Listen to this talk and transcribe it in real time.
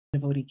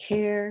devotee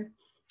care,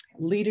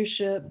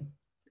 leadership,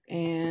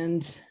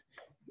 and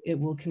it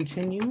will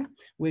continue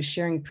with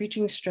sharing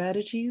preaching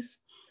strategies.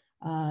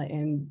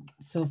 And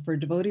so for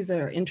devotees that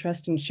are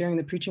interested in sharing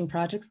the preaching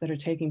projects that are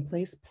taking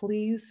place,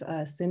 please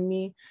send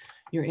me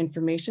your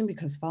information,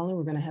 because following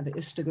we're going to have an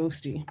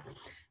Ishtagosti.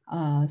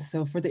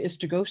 So for the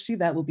Ishtagosti,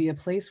 that will be a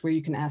place where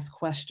you can ask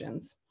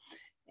questions.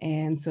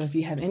 And so if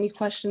you have any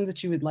questions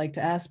that you would like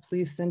to ask,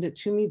 please send it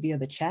to me via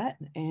the chat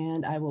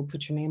and I will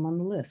put your name on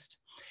the list.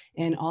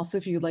 And also,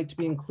 if you'd like to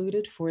be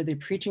included for the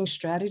preaching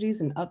strategies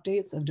and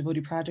updates of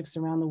devotee projects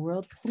around the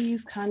world,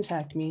 please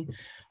contact me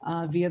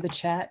via the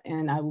chat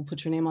and I will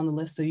put your name on the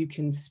list so you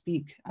can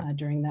speak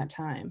during that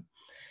time.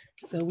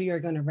 So we are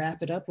going to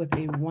wrap it up with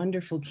a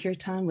wonderful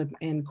kirtan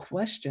and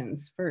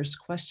questions. First,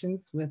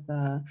 questions with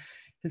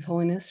His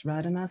Holiness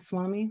Radhanath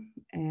Swami,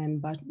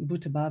 and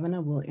Bhuta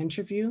Bhavana will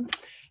interview.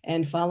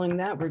 And following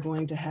that, we're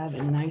going to have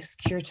a nice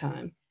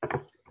kirtan.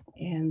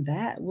 And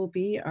that will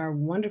be our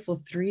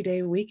wonderful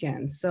 3-day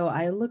weekend. So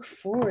I look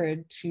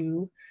forward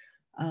to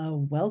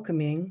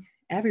welcoming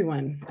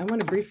everyone. I want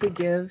to briefly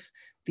give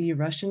the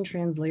Russian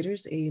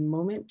translators a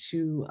moment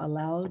to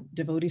allow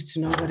devotees to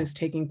know what is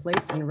taking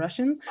place in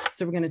Russian.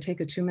 So we're going to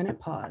take a 2-minute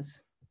pause.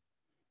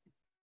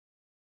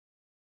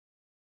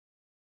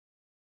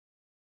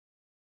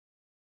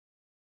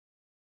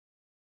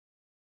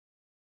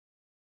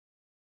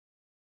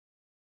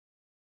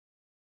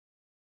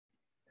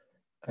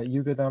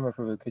 Yugadama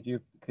Prabhu, could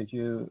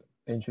you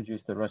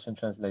introduce the Russian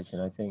translation?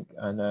 I think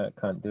Anna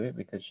can't do it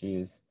because she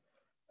is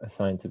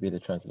assigned to be the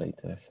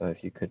translator. So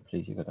if you could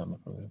please, Yugadama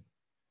Prabhu.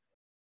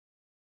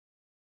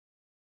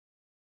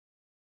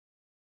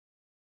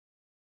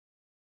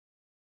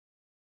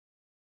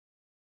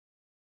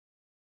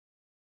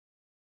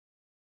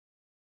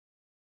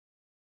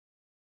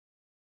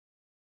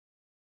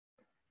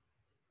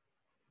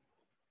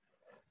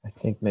 I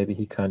think maybe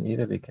he can't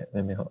either. Because,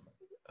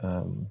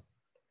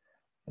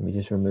 let me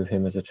just remove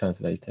him as a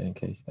translator in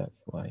case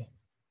that's why.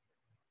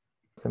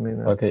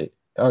 Okay,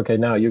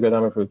 now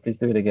Yugadama Prabhu, please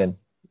do it again.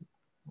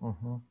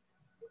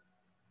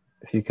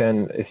 If you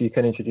can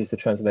introduce the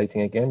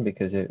translating again,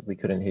 because we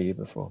couldn't hear you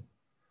before.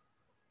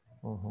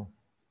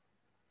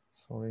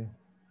 Sorry.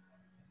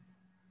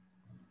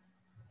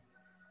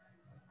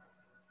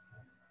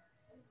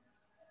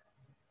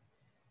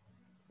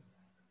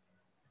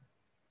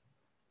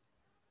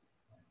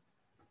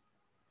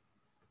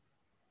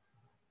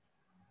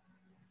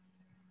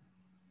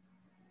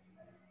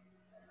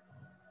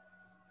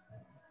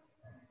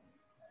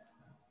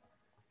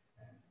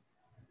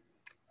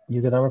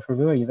 Yugadama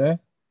Prabhu, are you there?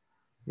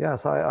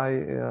 Yes,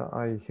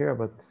 I hear,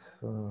 but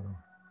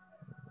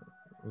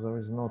there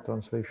is no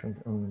translation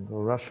in the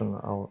Russian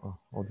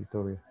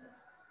auditory.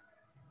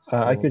 So,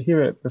 I could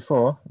hear it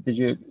before. Did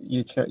you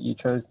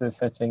chose the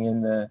setting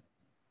in the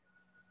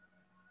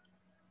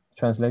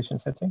translation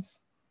settings?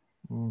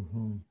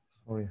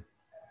 Sorry.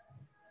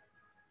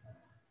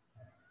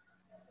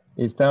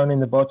 It's down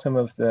in the bottom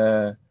of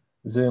the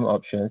Zoom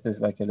options. There's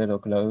like a little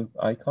globe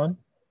icon,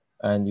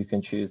 and you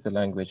can choose the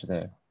language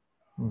there.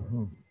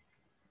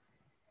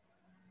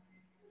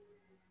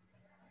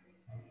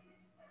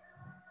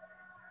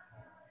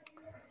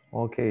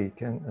 Okay,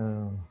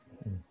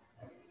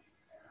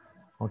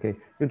 okay,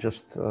 you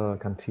just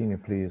continue,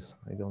 please.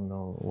 I don't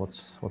know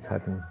what's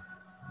happening.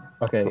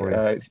 Okay,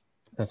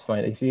 that's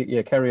fine. If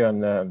you carry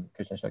on,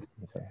 Krishna Shakti.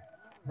 Sorry.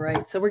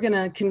 Right, so we're going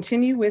to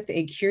continue with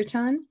a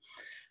kirtan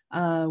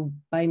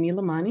by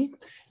Nilamani.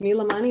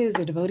 Nilamani is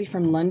a devotee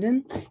from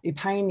London, a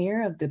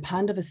pioneer of the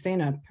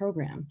Pandavasena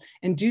program.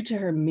 And due to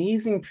her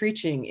amazing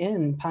preaching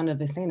in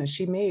Pandavasena,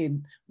 she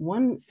made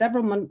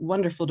several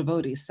wonderful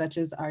devotees, such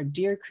as our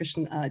dear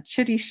Krishna,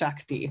 Chitti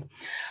Shakti.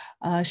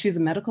 She's a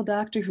medical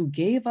doctor who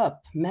gave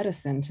up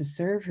medicine to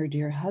serve her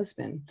dear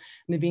husband,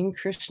 Naveen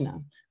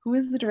Krishna, who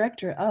is the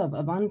director of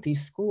Avanti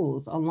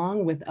Schools,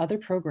 along with other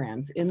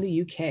programs in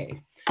the UK.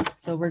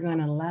 So we're going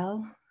to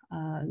allow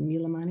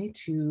Nilamani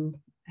to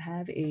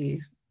have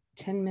a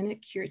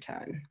 10-minute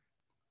kirtan.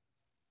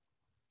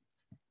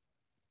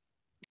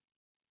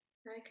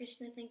 Hare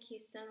Krishna, thank you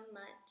so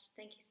much.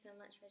 Thank you so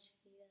much,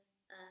 Rajatita.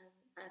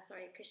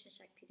 Krishna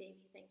Shakti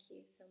Devi, thank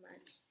you so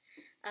much.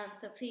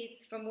 So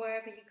please, from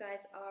wherever you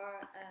guys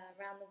are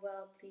around the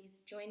world,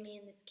 please join me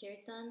in this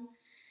kirtan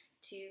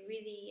to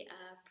really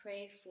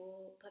pray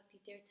for Bhakti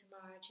Tirtha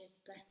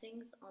Maharaj's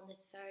blessings on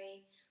this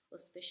very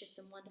auspicious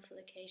and wonderful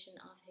occasion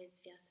of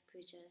his Vyasa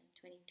Puja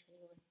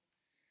 2021.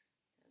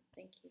 So,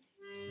 thank you.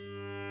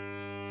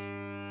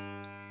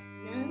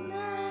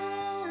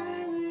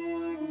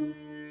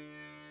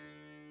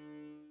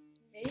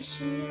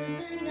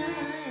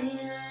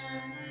 Vishnupadaya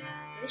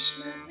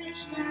Krishna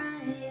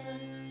Prishnaya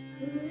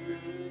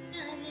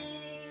Bhutale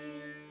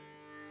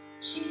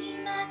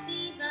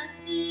Srimati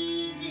Bhakti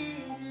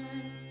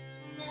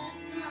Tirtha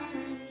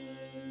Swami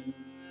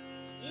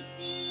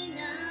Iti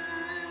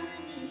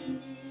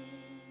Namine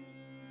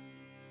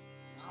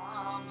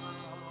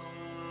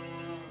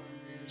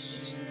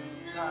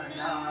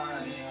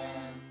Vishnupadaya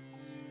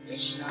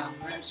Krishna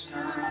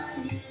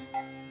Prishnaya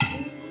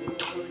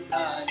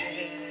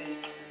Bhutale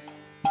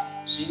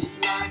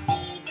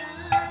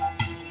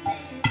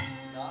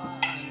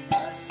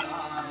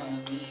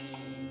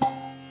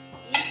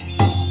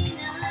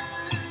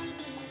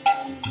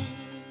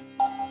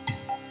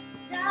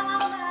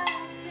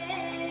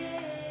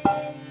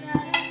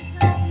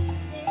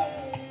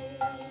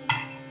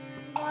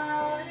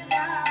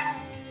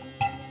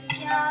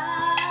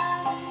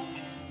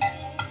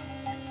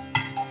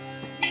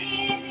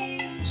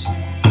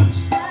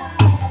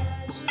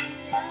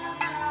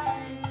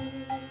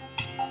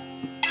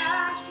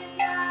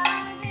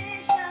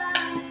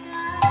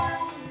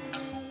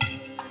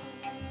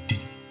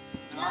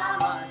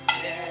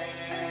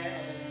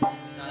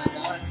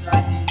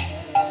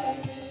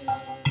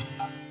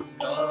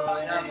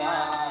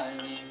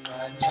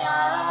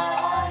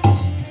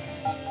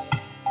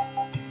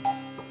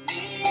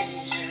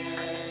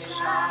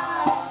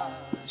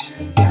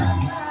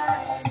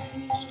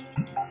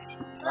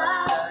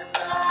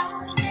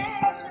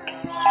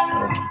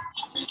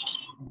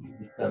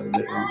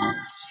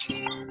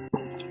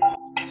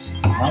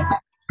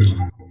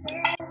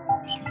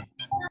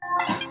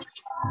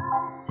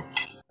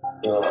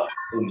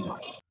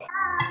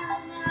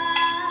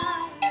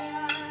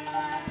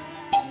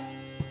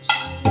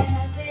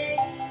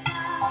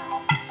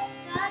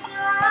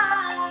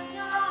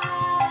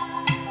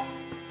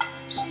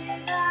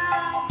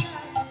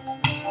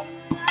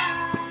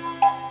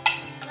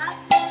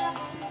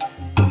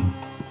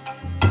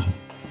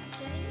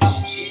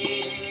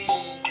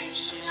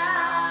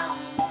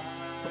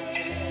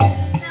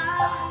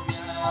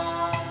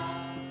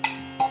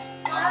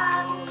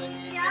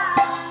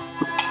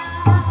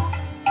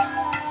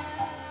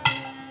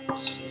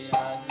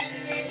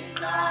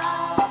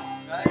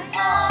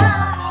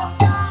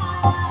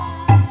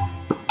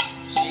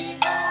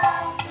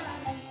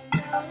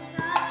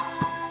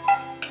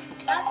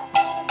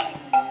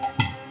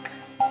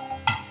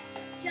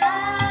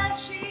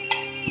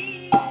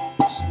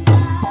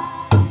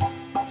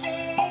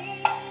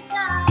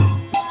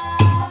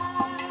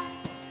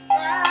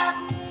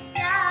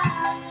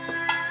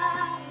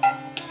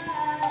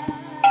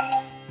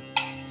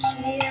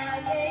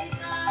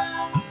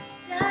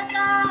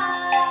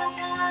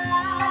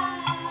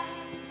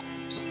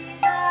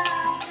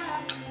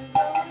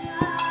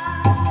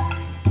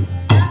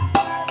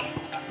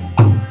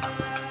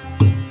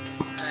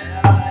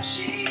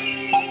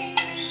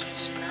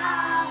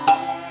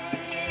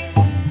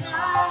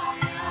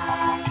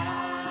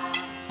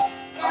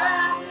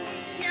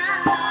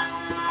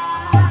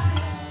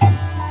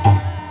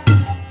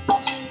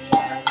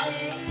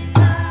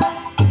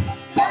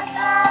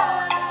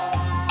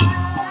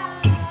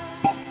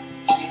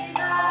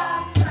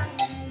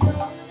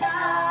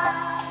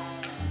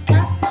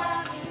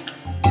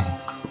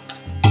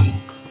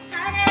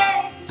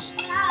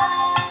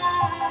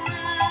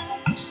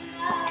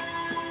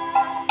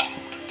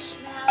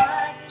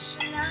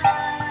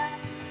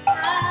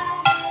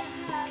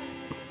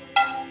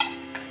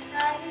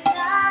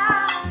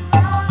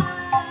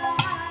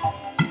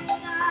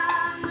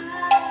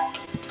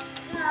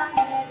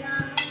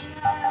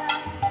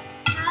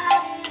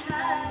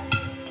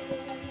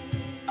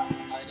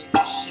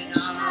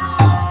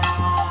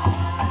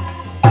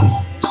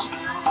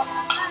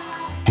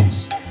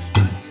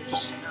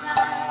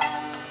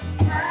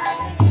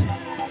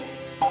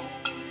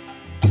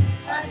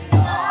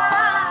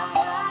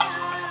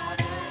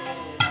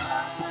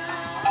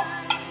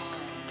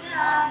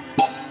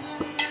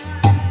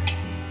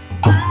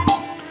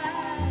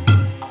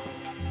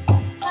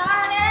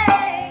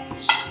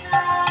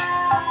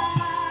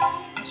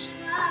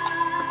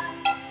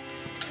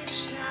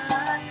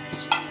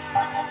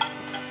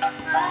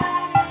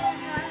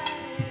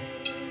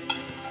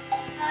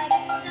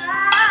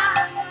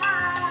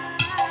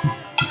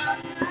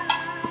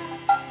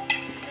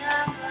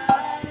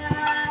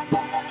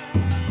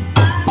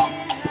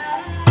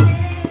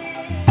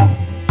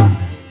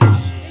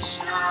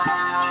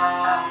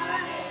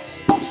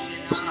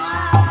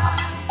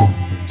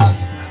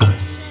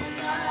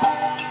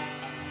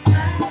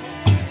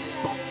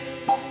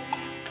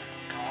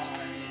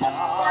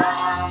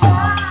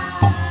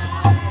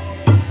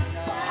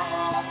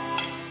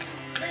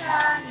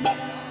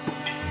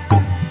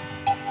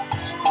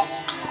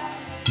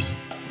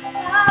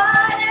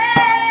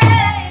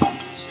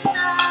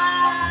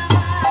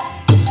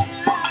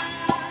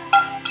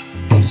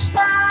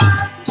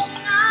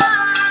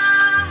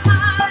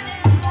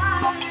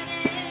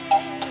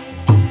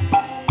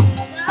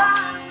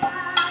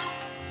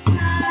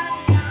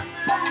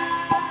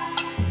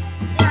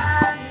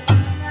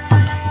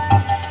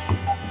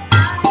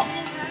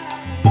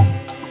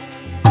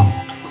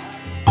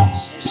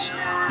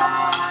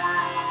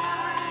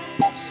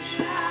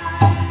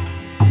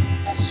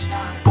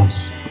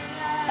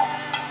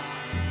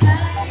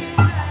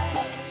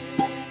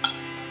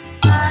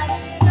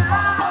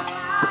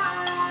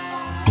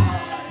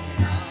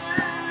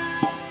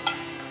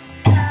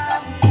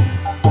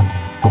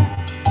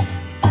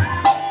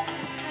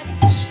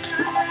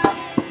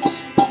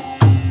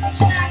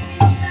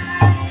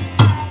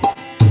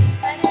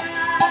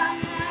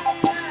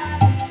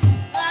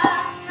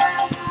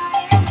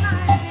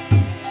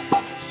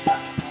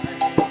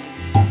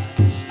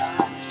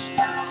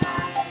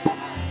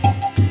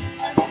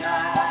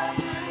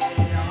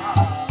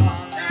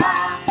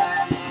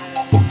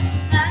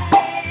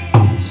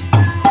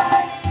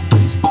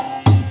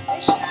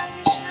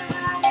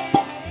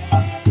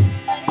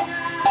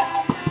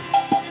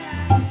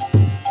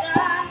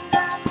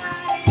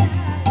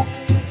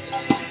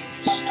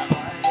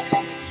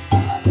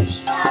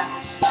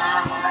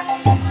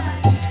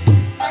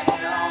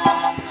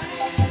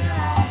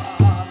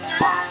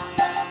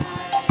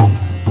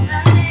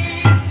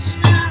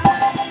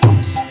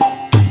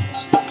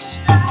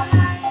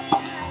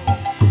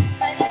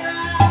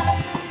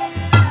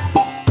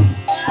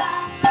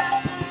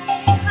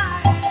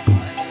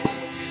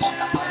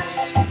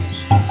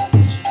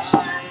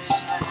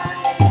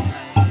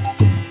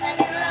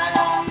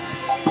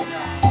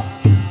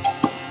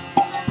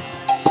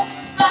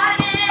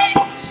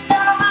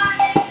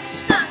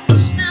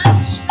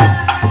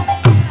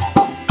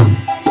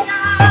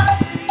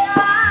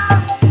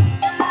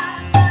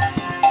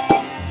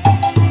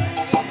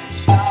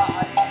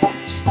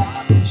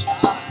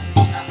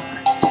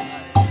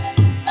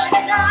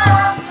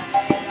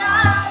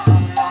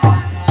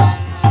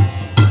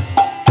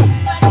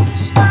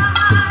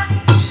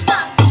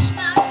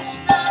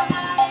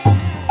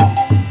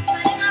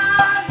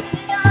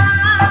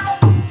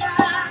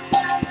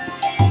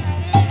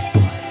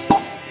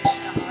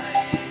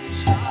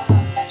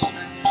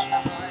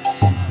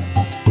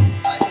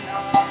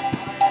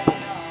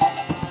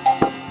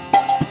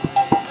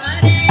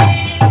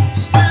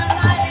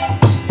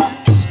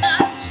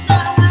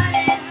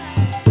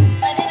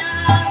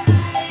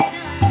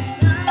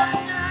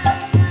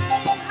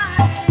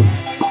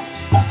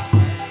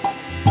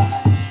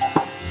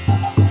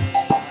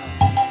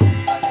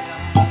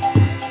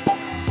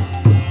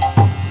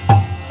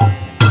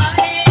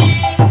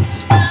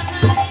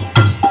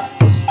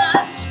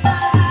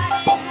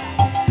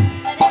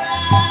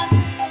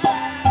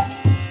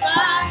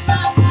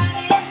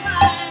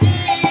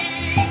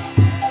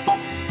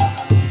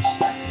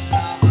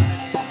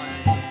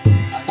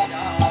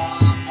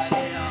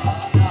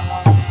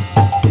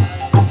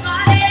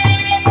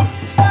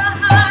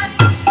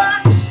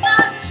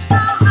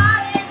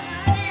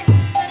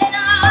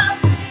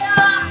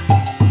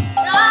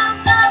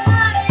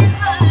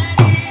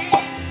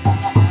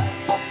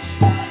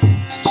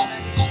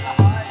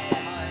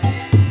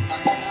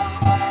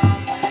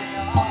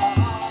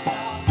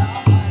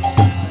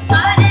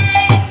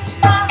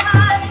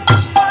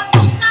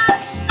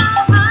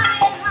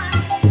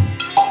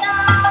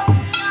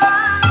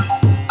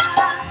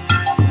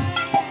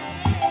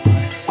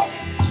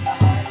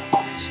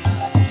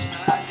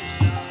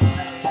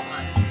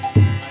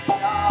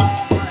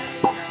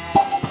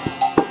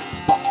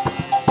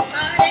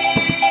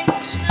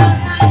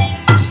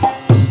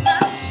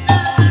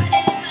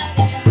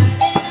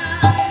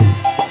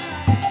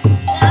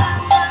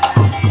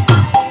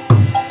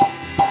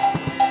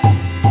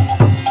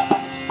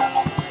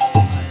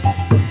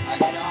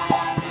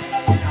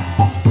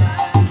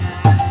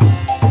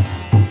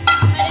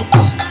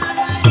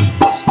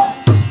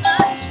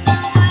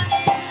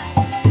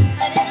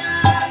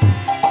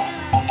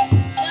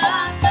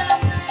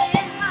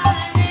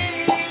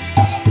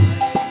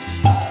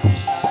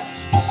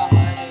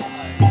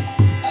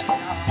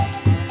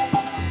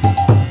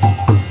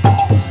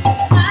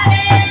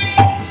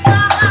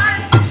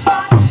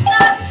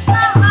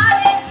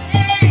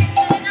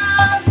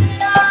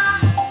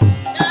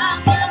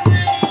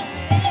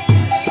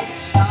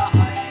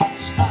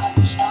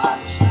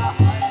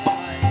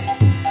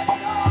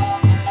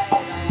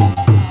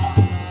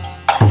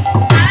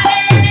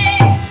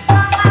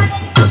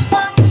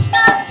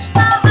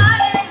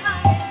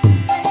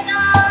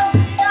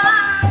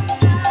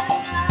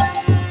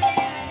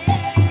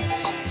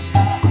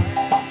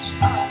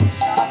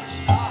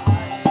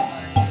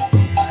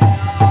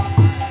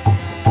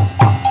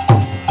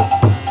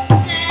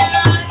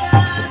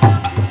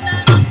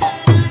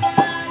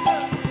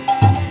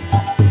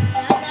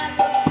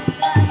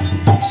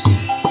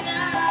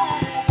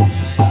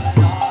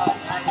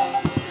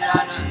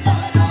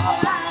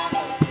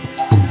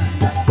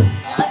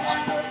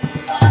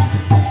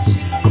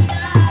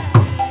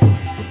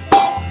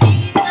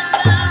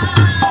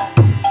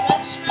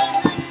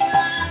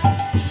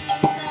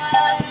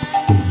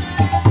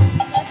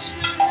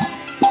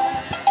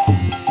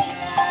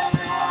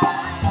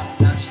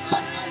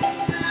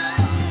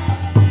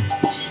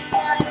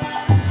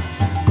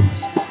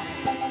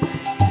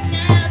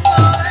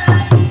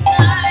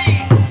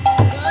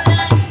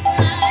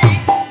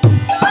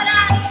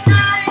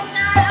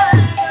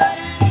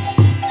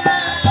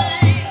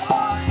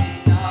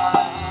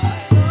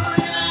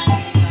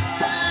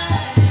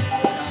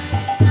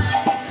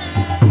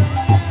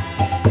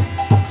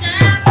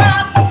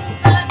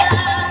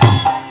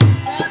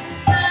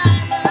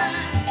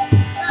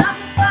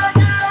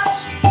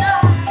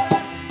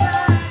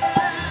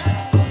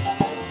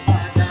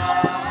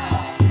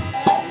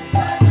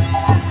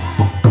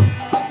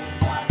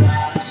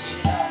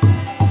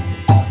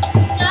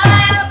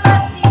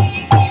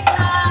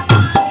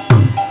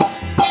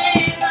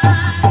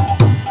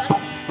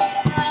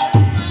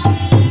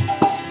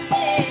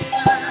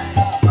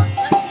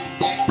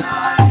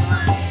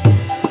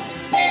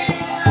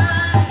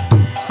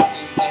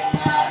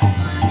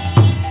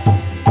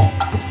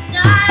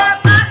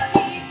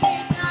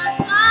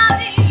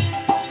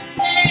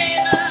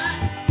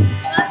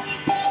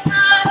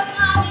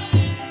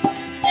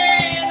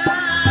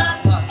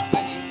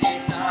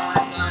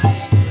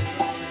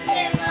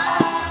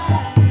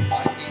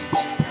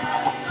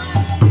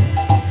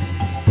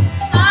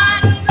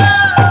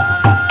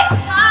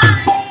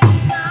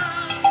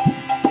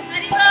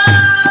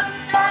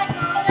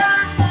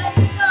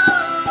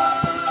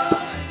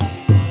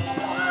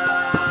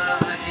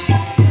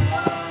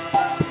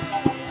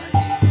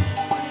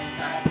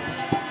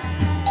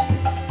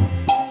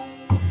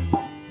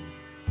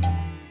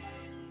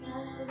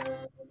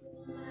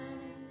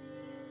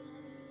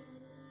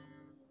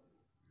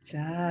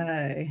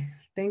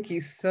Thank you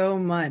so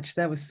much.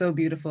 That was so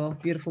beautiful.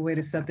 Beautiful way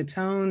to set the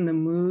tone, the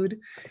mood.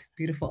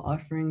 Beautiful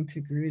offering to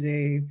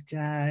Gurudev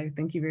Jai.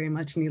 Thank you very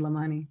much,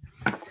 Nilamani.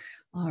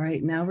 All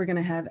right, now we're going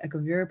to have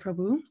Ekavira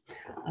Prabhu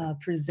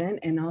present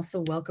and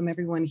also welcome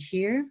everyone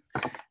here.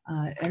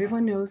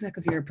 Everyone knows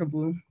Ekavira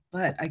Prabhu,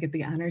 but I get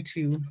the honor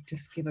to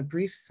just give a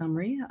brief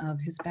summary of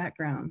his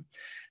background.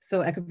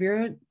 So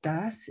Ekavira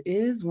Das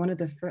is one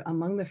of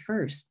among the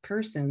first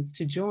persons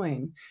to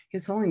join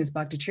His Holiness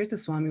Bhakti Tirtha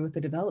Swami with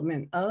the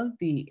development of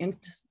the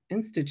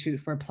Institute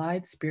for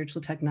Applied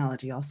Spiritual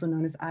Technology, also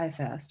known as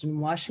IFAST, in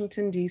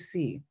Washington,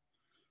 D.C.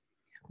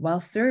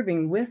 While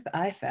serving with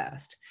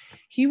IFAST,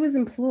 he was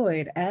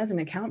employed as an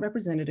account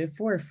representative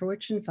for a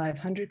Fortune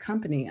 500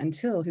 company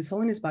until His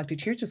Holiness Bhakti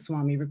Tirtha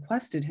Swami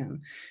requested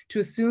him to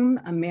assume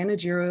a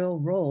managerial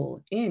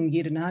role in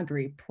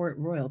Yadnagiri, Port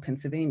Royal,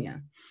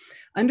 Pennsylvania.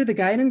 Under the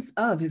guidance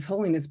of His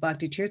Holiness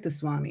Bhakti Tirtha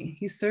Swami,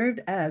 he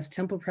served as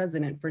temple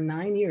president for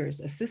 9 years,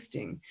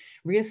 assisting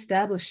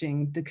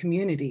reestablishing the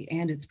community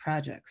and its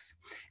projects.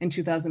 In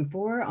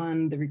 2004,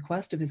 on the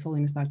request of His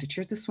Holiness Bhakti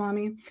Tirtha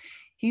Swami,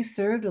 he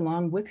served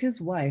along with his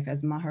wife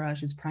as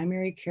Maharaj's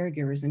primary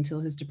caregivers until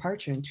his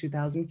departure in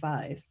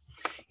 2005.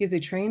 He is a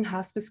trained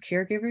hospice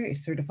caregiver, a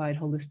certified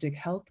holistic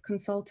health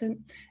consultant,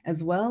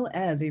 as well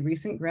as a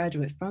recent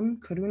graduate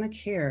from Karuna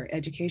Care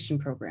education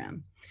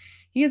program.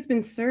 He has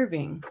been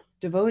serving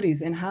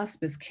devotees in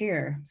hospice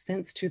care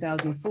since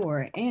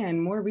 2004 and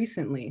more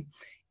recently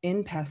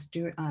in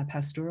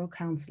pastoral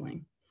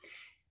counseling.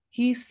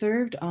 He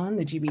served on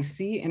the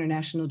GBC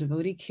International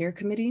Devotee Care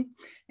Committee,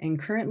 and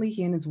currently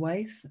he and his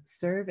wife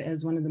serve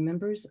as one of the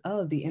members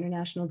of the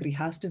International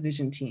Grihasta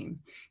Vision Team.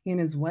 He and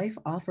his wife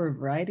offer a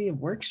variety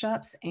of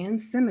workshops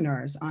and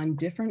seminars on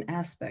different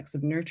aspects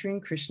of nurturing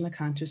Krishna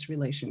conscious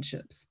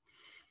relationships.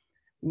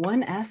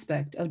 One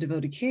aspect of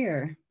devotee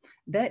care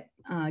that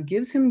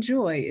gives him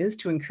joy is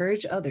to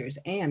encourage others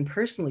and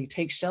personally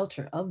take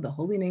shelter of the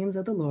holy names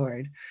of the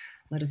Lord.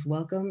 Let us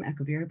welcome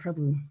Ekavira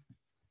Prabhu.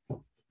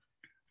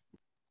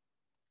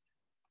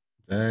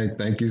 Hey,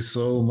 thank you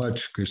so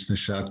much, Krishna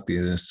Shakti.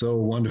 And it's so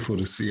wonderful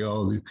to see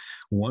all the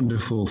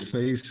wonderful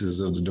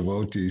faces of the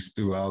devotees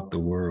throughout the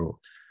world.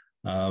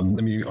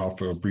 Let me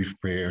offer a brief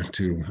prayer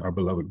to our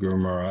beloved Guru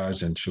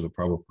Maharaj and Srila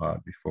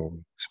Prabhupada before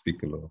we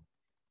speak a little.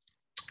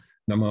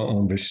 Nama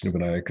Om Vishnu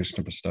Vadaya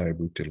Krishna Prastaya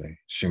Bhutale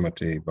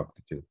Srimate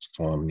Bhakti Tirtha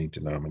Swami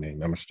Namane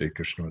Namaste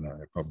Krishna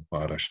Vadaya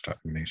Prabhupada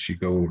Ashtatane Shri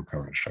Gaur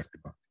Karana Shakti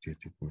Bhakti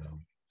Tirtha Swami.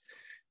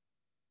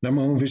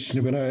 Namo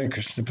Vishnu Vadaya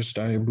Krishna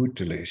Prastaya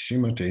Bhutale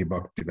Srimate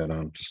Bhakti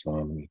Vedanta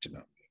Swami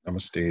Namane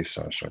Namaste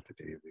Saraswati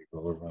Devi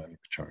Gauravani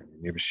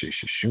Pacharni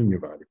Nirvishesha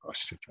Shunyavadi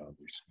Pastacharya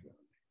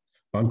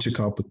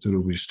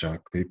Panchakalpaturu Vishta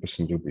Kripa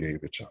Sindhu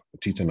Bhyevacha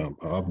Patitanam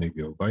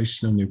Bhavnebhyo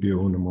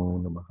Vaishnavnebhyo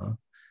Namo Namaha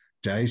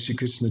Jai Shri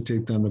Krishna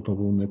Chaitanya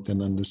Prabhu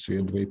Nityananda Sri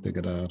Advaita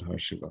Gadadhar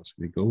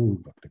Shivasadi Gaur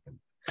Bhaktivinoda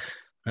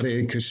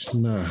Hare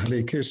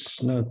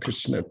Krishna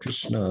Krishna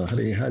Krishna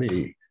Hare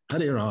Hare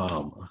Hare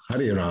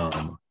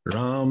Rama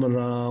Rama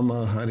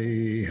Rama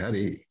Hare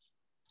Hare.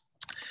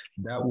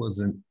 That was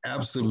an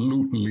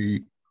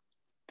absolutely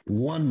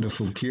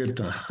wonderful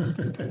kirtan.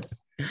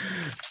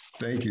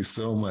 Thank you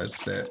so much.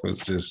 That was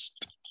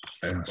just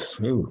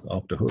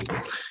off the hook.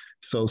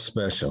 So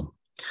special.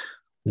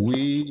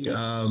 We,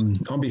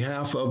 on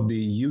behalf of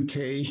the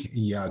UK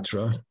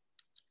Yatra,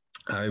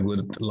 I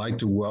would like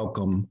to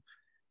welcome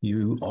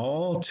you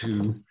all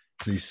to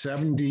the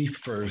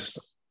 71st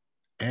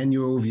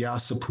annual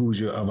Vyasa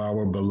Puja of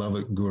our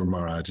beloved Guru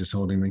Maharaj, His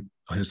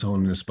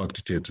Holiness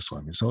Bhakti Tirtha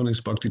Swami. His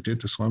Holiness Bhakti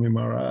Tirtha Swami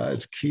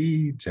Maharaj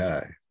Ki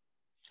Jai.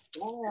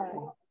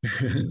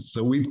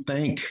 So we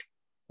thank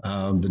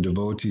the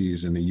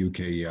devotees in the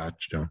UK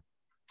Yatra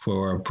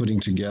for putting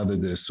together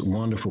this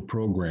wonderful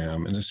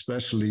program, and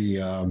especially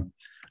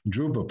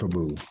Dhruva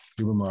Prabhu,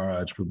 Dhruva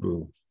Maharaj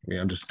Prabhu. We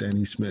understand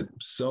he spent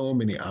so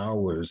many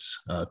hours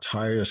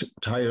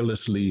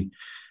tirelessly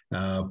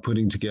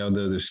putting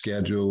together the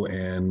schedule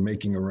and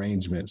making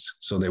arrangements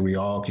so that we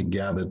all could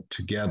gather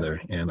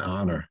together and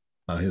honor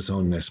His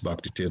Holiness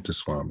Bhakti Tirtha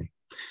Swami.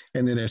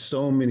 And then there's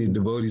so many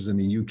devotees in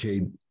the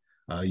UK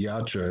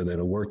Yatra that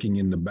are working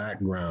in the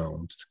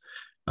background.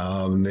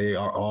 They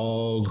are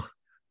all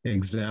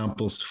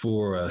examples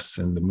for us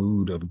in the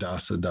mood of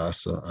Dasa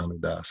Dasa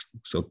Anudasa.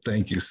 So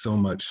thank you so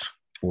much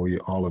for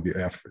all of your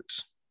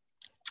efforts.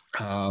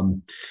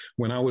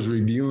 When I was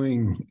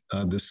reviewing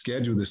the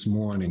schedule this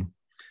morning,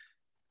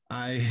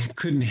 I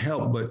couldn't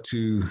help but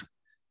to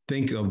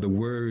think of the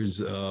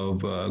words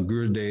of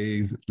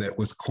Gurudev that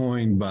was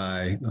coined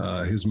by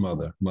his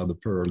mother, Mother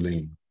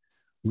Pearline.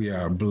 We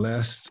are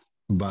blessed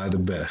by the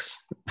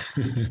best.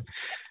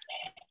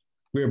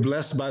 We are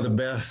blessed by the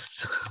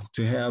best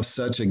to have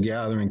such a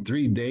gathering,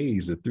 3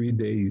 days, a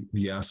 3-day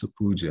Vyasa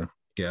Puja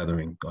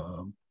gathering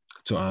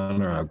to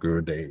honor our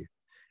Gurudev.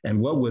 And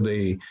what would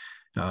a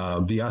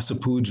Vyasa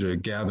Puja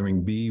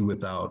gathering be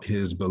without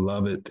his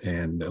beloved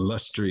and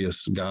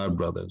illustrious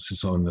godbrothers,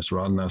 His Holiness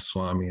Radhanath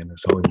Swami and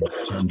His Holiness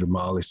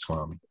Chandramali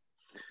Swami.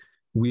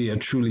 We are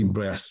truly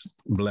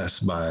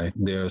blessed by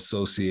their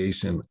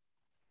association.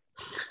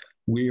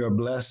 We are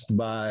blessed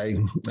by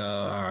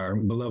our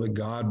beloved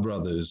God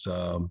brothers,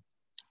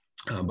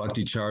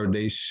 Bhakti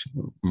Charudesh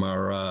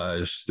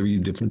Maharaj, 3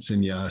 different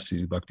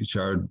sannyasis, Bhakti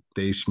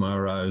Charudesh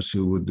Maharaj,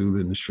 who will do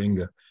the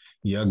Nrsimha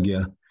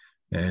Yajna,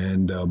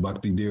 and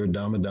Bhakti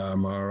Damodar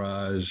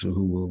Maharaj,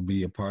 who will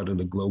be a part of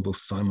the global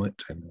summit,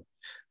 and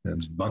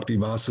Bhakti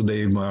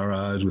Vasudev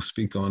Maharaj will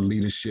speak on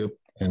leadership,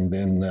 and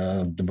then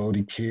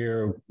devotee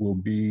care will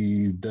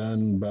be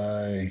done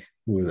by,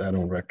 I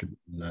don't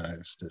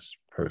recognize this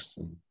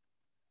person.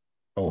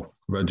 Oh,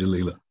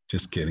 Rajalila,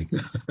 just kidding.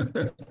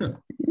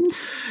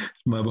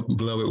 My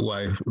beloved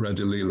wife,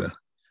 Rajalila,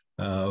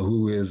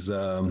 who is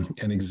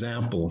an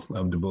example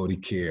of devotee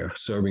care,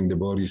 serving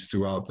devotees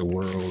throughout the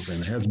world,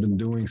 and has been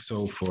doing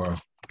so for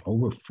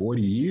over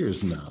 40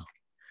 years now.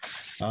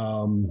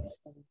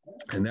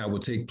 And that will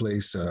take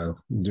place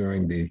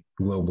during the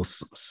global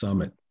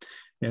summit.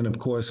 And of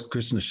course,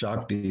 Krishna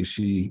Shakti,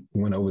 she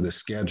went over the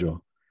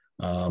schedule.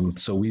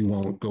 So we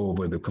won't go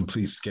over the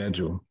complete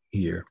schedule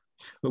here.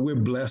 But we're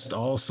blessed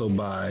also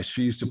by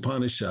Sri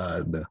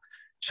Isopanisad, the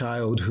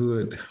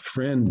childhood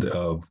friend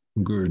of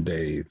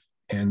Gurudev,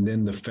 and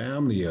then the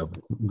family of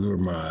Guru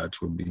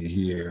Maharaj will be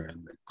here,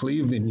 and the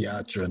Cleveland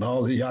Yatra, and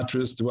all the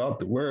yatras throughout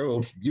the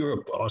world, from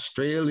Europe,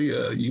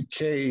 Australia,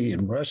 UK,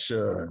 and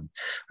Russia, and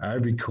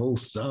Ivory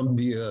Coast,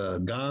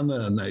 Zambia,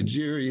 Ghana,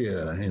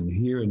 Nigeria, and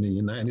here in the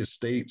United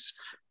States.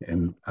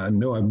 And I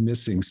know I'm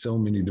missing so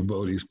many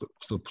devotees, but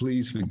so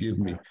please forgive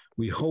me.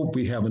 We hope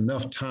we have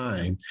enough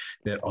time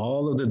that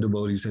all of the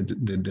devotees that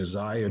the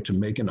desire to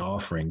make an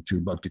offering to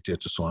Bhakti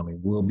Tirtha Swami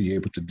will be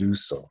able to do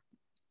so.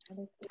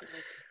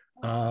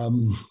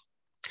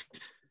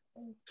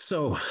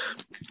 So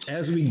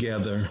as we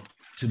gather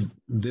to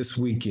this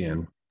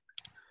weekend,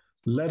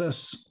 let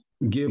us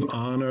give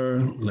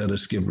honor, let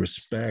us give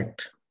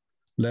respect,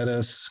 let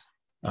us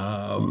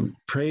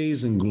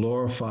praise and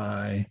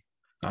glorify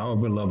our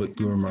beloved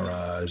Guru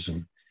Maharaj,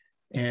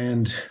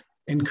 and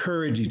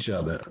encourage each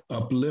other,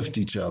 uplift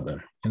each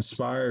other,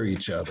 inspire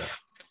each other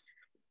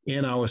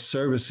in our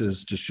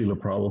services to Srila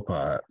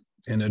Prabhupada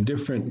and the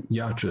different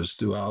yatras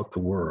throughout the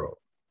world.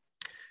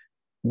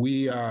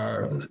 We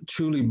are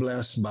truly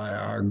blessed by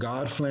our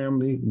God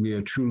family. We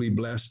are truly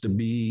blessed to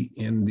be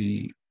in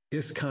the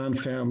ISKCON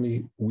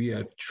family. We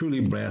are truly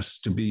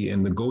blessed to be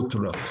in the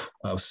Gotra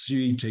of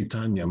Sri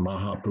Chaitanya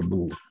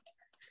Mahaprabhu.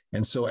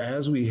 And so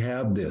as we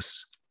have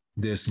this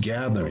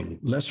gathering,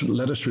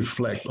 let us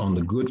reflect on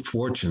the good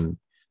fortune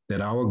that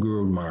our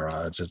Guru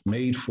Maharaj has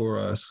made for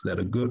us, that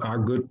our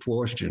good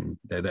fortune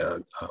that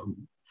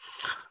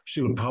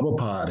Srila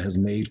Prabhupada has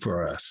made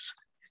for us.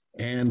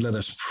 And let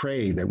us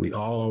pray that we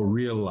all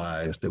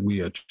realize that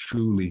we are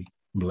truly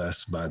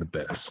blessed by the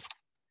best.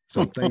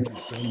 So thank you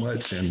so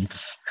much. And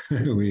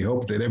we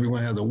hope that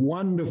everyone has a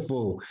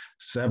wonderful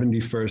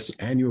 71st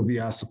annual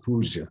Vyasa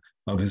Puja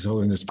of His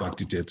Holiness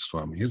Bhakti Tirtha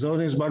Swami. His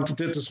Holiness Bhakti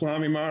Tirtha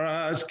Swami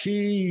Maharaj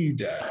Ki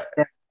Jai.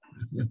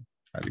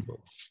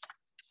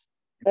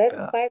 Let's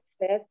fight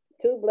best,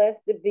 too blessed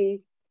to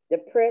be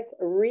depressed,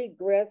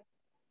 regress,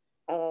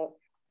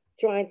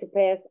 trying to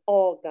pass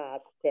all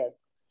God's tests.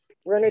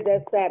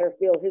 Bernadette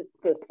Satterfield, his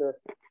sister.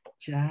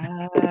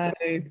 Jai.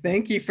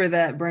 Thank you for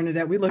that,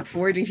 Bernadette. We look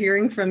forward to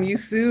hearing from you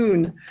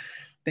soon.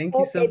 Thank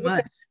you so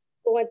much.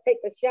 Go and take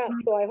a shot,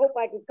 so I hope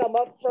I can come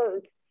up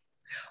first.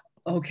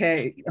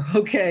 Okay,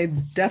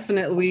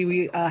 definitely.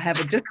 We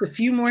have just a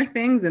few more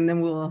things, and then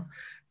we'll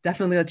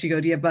definitely let you go.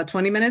 Do you have about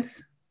 20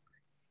 minutes?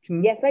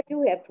 Yes, I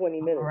do have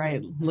 20 minutes. All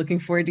right, looking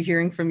forward to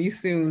hearing from you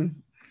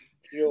soon.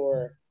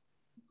 Sure.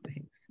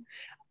 Thanks.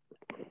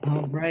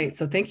 All right,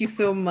 so thank you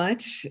so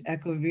much,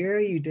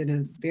 Ekavir. You did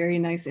a very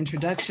nice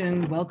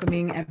introduction,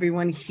 welcoming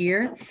everyone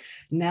here.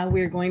 Now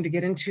we're going to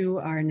get into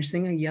our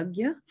Nrsimha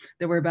Yajna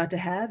that we're about to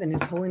have, and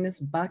His Holiness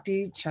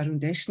Bhakti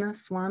Charudesana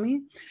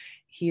Swami.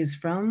 He is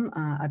from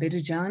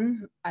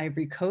Abidjan,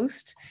 Ivory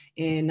Coast.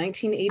 In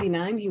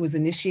 1989, he was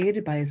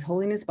initiated by His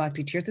Holiness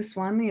Bhakti Tirtha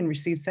Swami and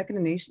received second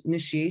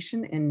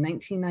initiation in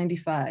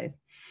 1995.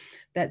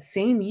 That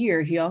same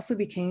year, he also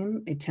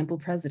became a temple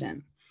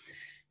president.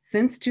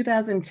 Since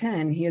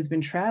 2010, he has been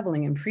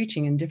traveling and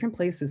preaching in different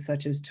places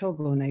such as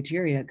Togo,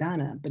 Nigeria,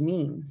 Ghana,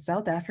 Benin,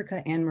 South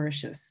Africa, and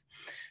Mauritius.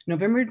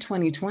 November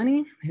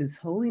 2020, His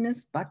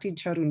Holiness Bhakti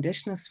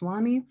Charudesana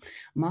Swami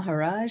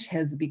Maharaj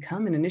has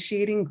become an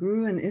initiating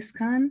guru in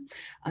ISKCON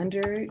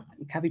under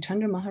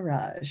Kavichandra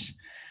Maharaj.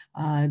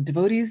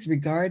 Devotees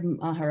regard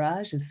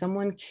Maharaj as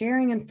someone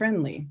caring and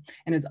friendly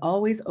and is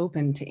always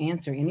open to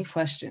answer any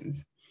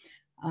questions.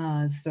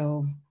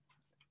 So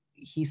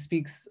he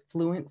speaks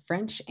fluent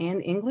French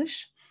and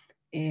English,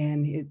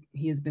 and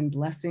he has been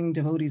blessing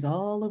devotees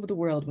all over the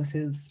world with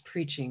his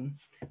preaching.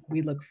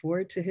 We look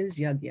forward to his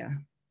yajna.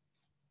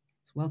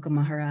 Let's welcome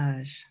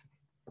Maharaj.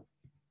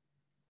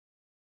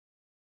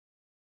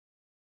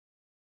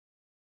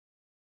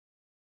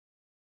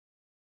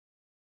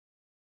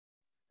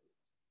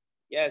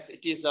 Yes,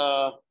 it is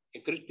a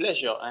great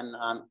pleasure and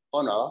an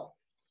honor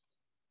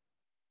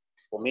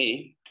for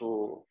me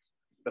to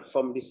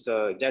perform this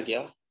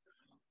yajna.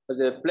 With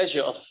the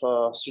pleasure of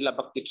Srila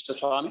Bhakti Tirtha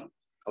Swami,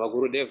 our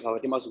Gurudev, our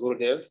Dimas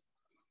Gurudev,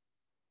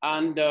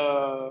 And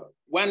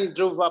when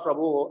Dhruva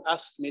Prabhu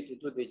asked me to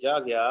do the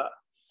Jagya,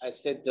 I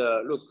said,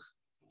 look,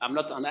 I'm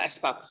not an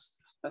expert,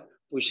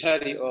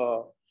 Pushari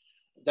or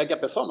Jagya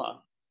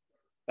performer,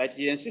 but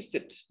he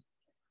insisted.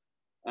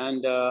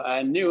 And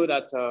I knew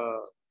that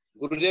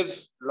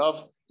Gurudev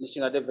loved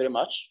Nrsimhadev very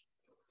much.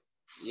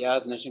 He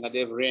has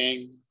Nrsimhadev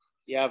ring,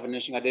 he has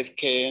Nrsimhadev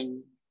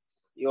cane.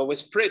 He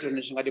always prayed to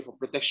Nrsimhadev for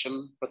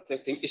protection,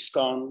 protecting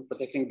ISKCON,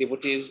 protecting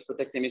devotees,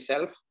 protecting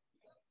himself.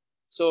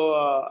 So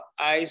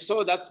I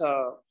saw that,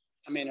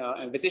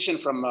 invitation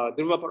from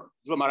Dhruva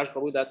Maharaj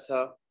Prabhu that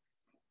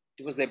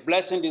it was a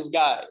blessing this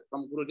guy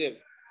from Gurudev.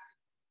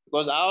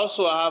 Because I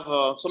also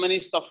have so many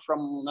stuff from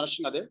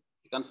Nrsimhadev.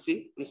 You can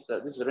see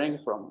this ring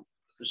from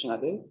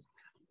Nrsimhadev.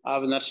 I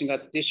have a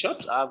Nrsimhadev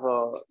t-shirt. I have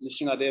a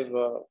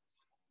Nrsimhadev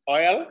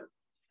oil.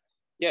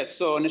 Yes,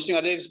 so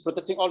Nrsimhadev is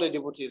protecting all the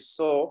devotees.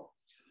 So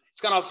it's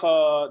kind of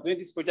doing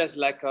this project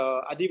like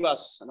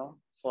adivas,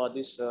 for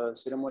this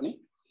ceremony.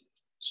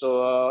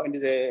 So in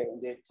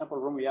the temple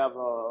room, we have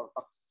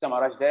Bhakti Tirtha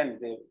Maharaj there,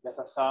 the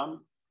Vyasa.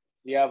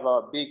 We have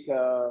a big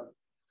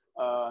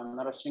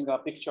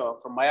Nrsimha picture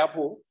from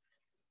Mayapur,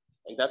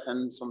 like that,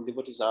 and some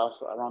devotees are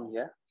also around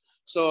here.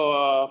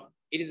 So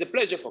it is a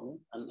pleasure for me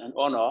and an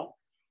honor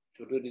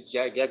to do this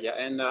Jagya.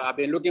 And I've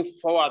been looking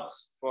forward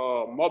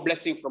for more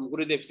blessing from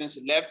Gurudev since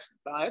he left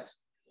planet.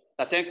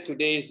 I think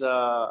today is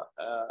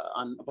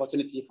an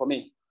opportunity for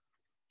me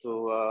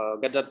to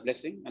get that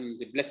blessing and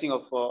the blessing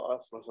of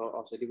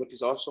the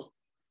devotees also.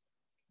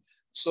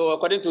 So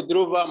according to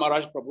Dhruva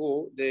Maharaj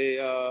Prabhu,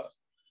 the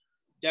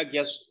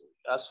Jagya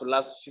has to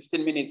last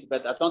 15 minutes,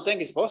 but I don't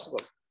think it's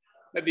possible.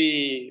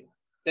 Maybe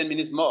 10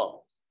 minutes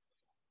more.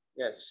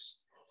 Yes.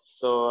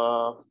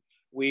 So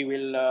we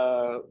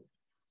will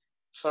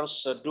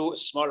first do a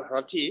small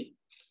harati,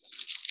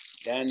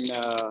 then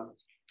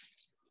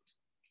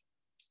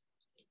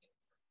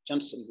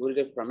chant some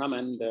Gurudev Pranam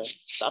and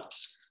start,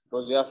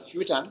 because we have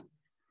few time.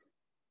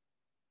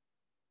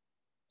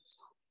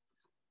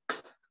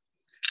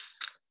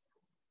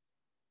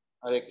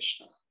 Hare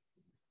Krishna.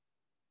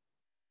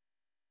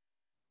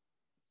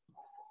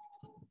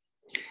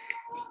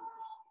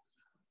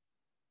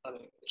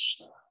 Hare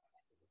Krishna.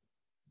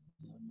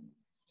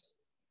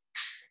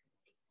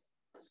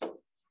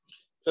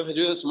 So if we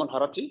do a small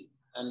harati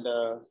and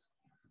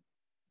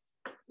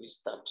we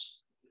start.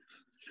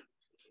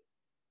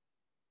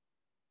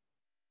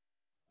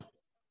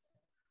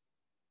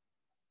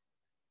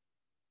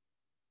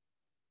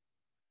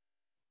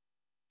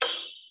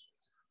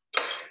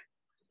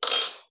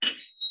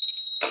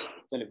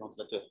 Tiens les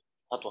ventilateurs,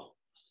 à toi.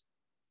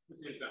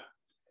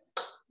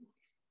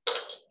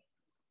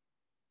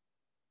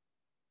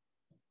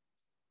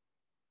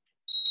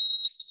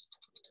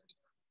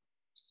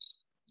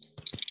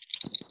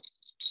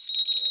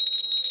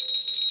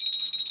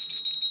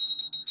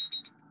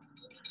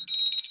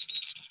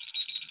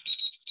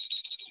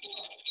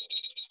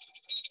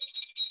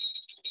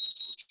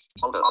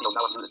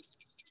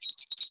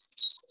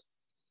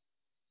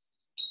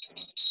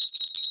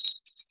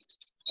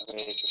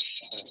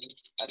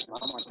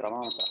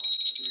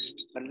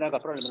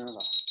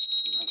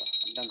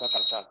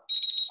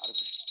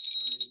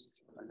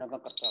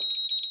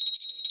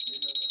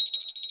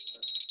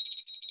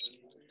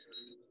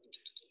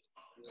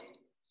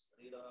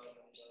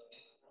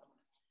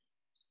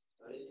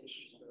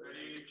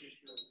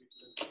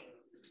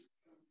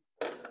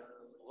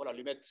 Voilà,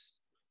 l'allumette.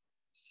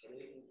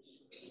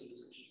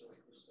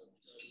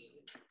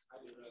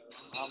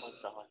 Ah, mon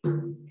travail.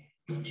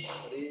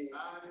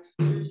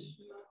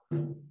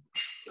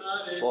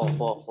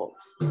 Fort.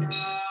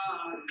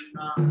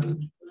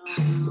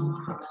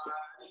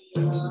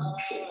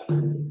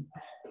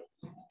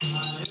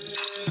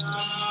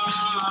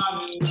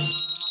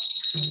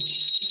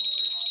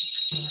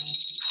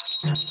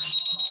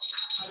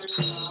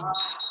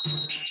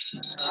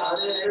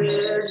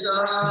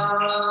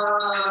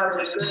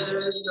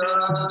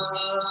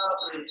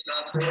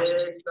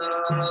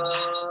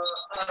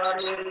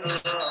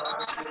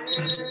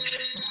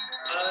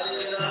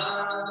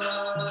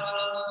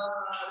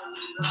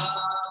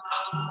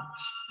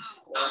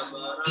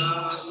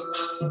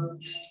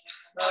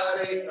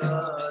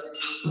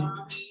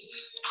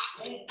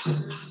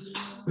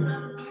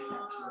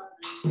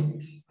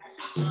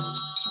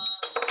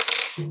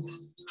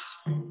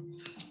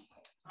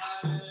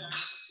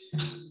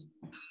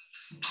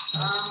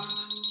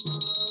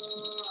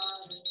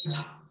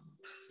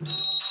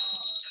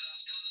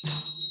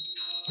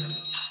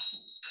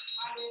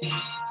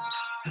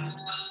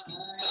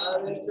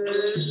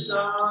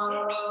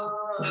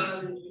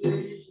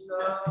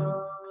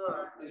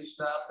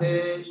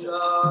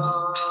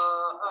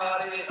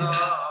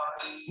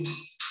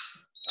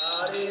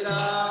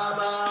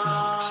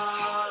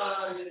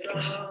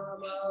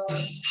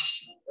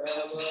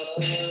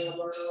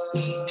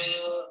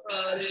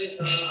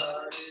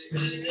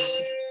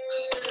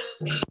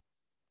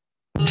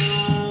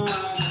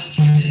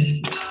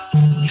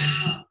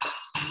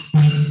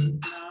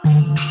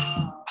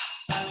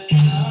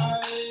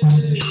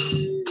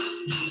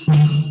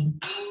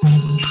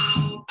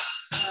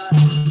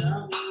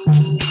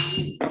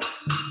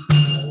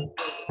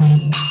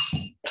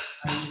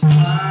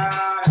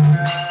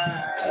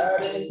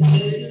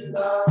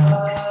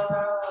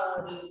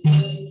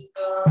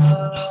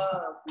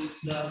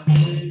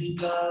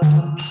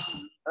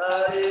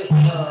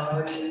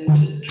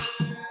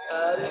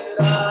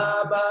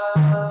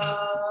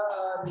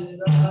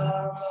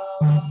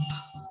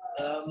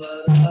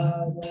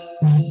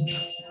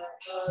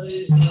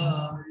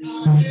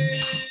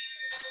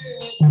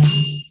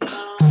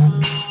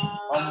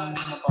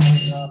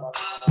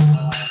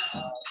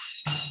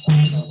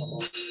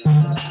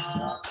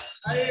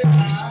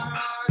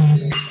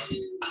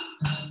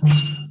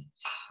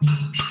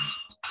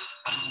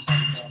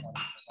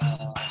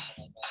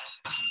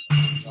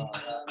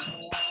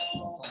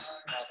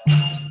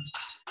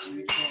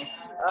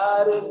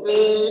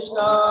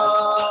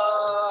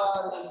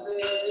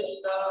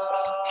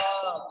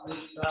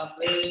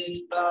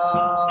 Krishna,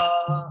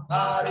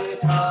 Hare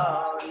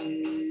Hare,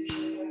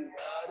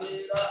 Hare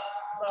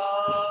Rama,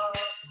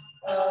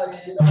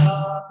 Hare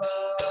Rama,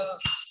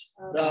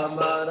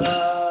 Rama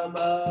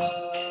Rama,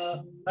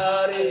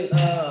 Hare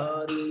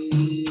Hare.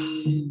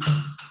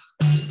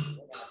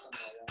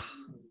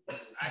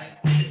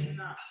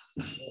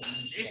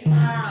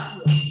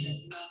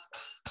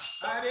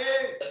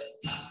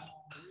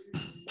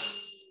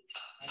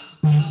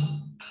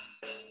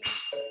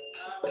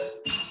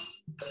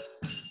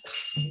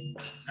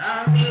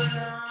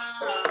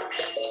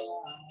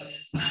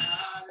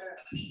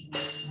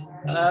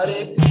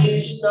 Hare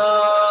Krishna,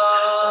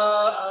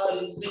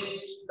 Hare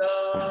Krishna,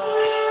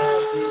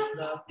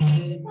 Krishna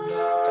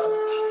Krishna,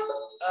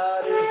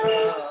 Hare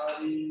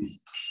Hare,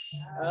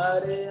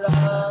 Hare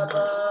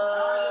Rama,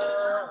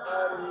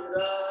 Hare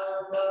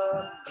Rama,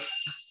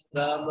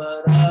 Rama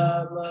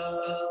Rama,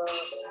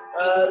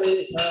 Hare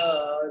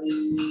Hare.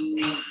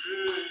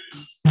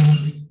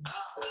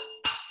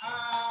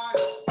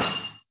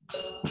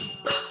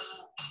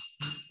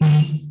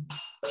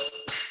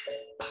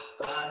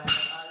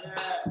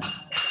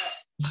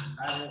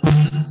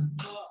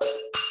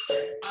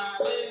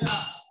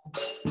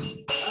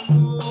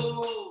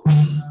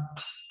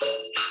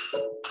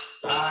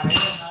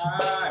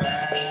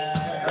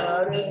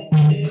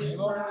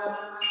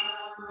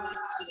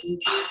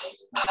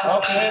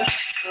 Okay.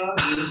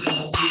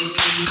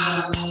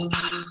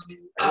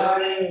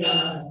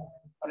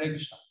 Hare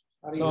Krishna.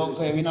 So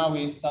okay,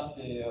 we start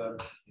the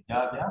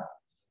yajna.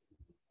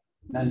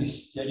 Now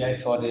this yajna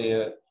is for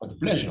the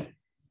pleasure,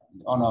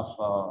 the honor of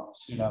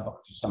Srila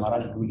Bhakti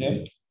Tirtha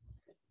Swami.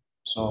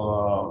 So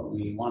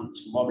we want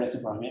more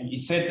blessing from him. He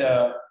said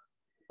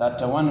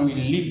that when we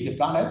leave the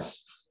planet,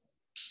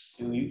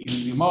 you will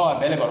be more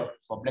available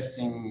for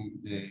blessing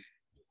the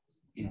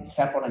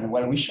disciple and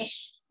well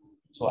wishers.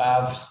 So I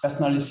have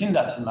personally seen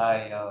that in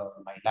my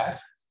my life.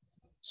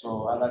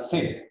 So as I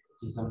said,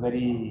 it's a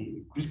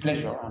very great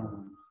pleasure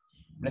and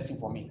blessing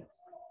for me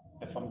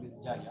from this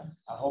jaya.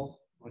 I hope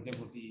Gurudev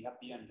will be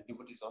happy and the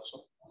devotees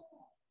also.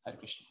 Hare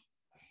Krishna.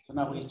 So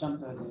now we chant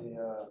the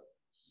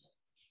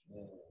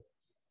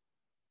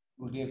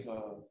Gurudev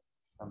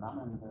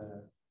Pranam and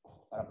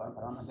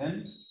Paraparam, and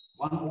then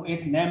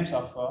 108 names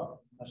of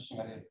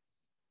Nrsimhadeva.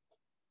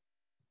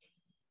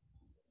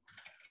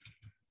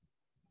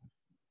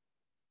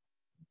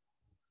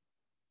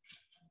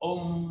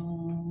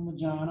 Om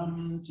Janam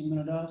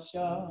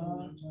Chimradasya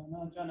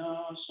Jana Jana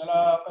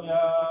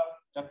Shalakaya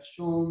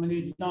Chakshu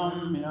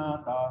Militam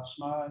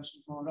Tasma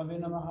Shikoravi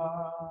Namaha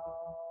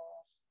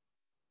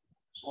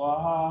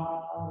Swaha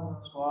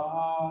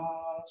Swaha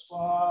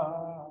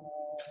Swaha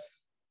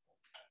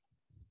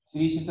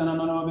Sri Chitana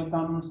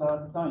Manovitam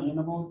Satta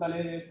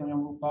Yinabhutale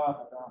Swayamrupa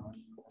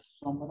Kadamani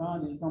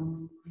Sampadadikam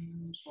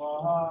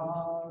Swaha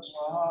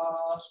Swaha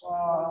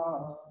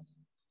Swaha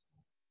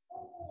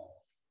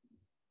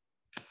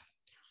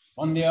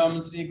Vandyam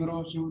Sri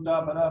Guru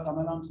Shuta Pada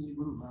Kamalam Sri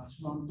Guru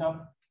Vashvam Chap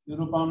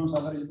Yurupam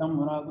Savaritam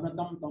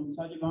Muragunatam Tam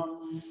Sajivam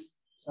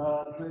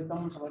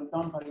Sadvitam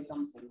Savaritam Paritam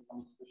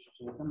Paritam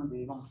Krishna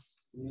Devam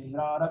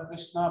Radha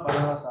Krishna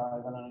Parasa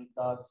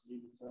Galanita Sri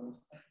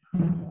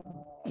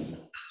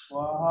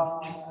Swaha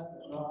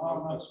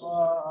Swaha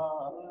Swaha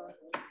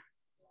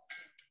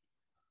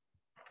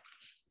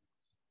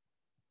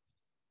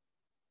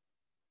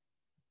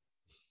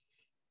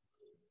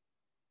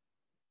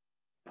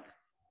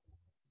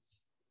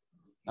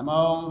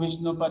Namo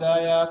Vishnu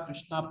Padaya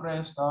Krishna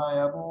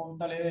Prestaya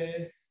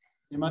Bhutale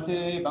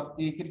Srimate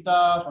Bhakti Tirtha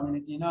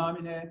Swami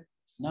Namine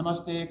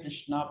Namaste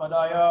Krishna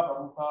Padaya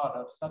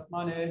Prabhupada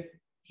Satmane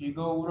Shri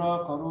Gaura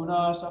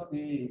Karuna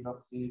Sakti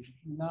Bhakti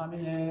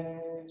Namine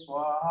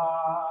Swaha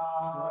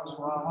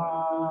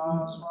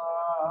Swaha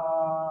Swaha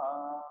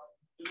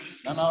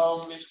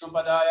Namo Vishnu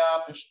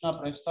Padaya Krishna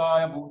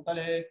Prestaya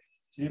Bhutale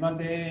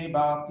Srimate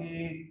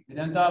Bhakti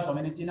Vedanta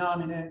Swami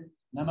Namine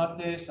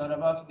Namaste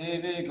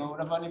Sarvasdeve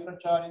Gauravani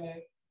Pracharine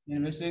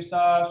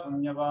Nirvisesa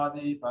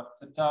Sunyavadi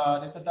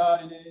Patsachari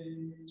Satarine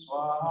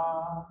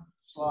Swaha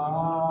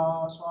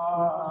Swaha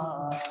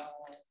Swaha.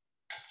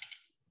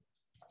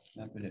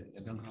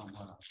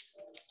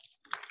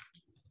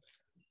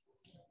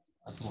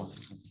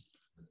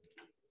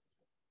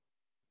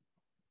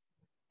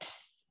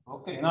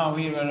 Okay, now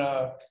we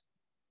will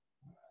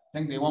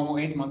think the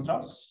 108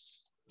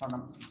 mantras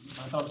from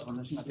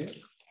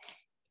Nrsimhadeva.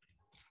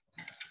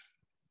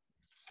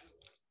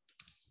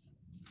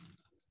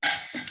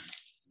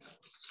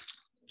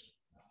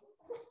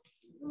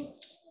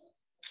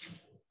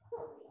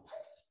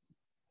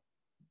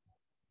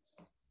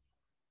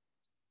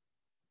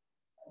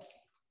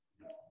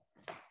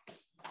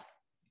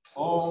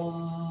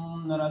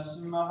 Om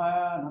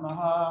Nrsimhaya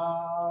Namaha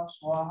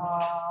Swaha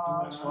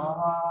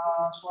Swaha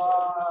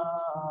Swaha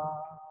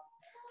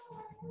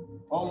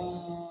Om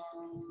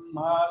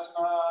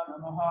Mahasma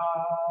Namaha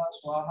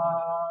Swaha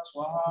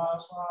Swaha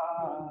Swaha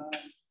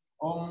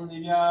Om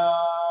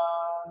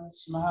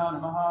Divyansmaha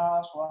Namaha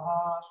Swaha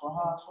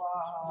Swaha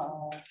Swaha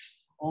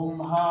Om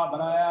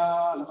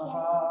Mahabaraya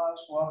Namaha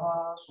Swaha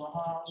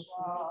Swaha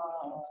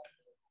Swaha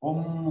Om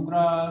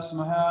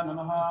Nrsimhadeva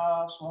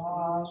Namaha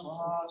Swaha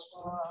Swaha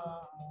Swaha.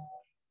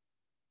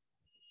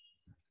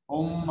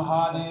 Om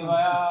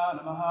Mahadevaya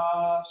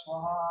Namaha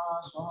Swaha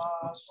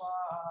Swaha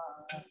Swaha.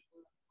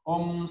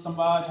 Om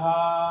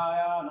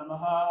Sambhajaya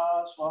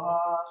Namaha Swaha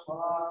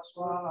Swaha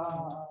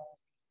Swaha.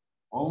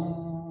 Om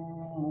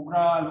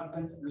Ugra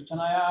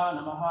Luchanaya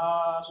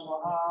Namaha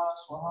Swaha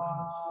Swaha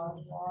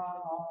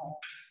Swaha.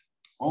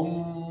 Om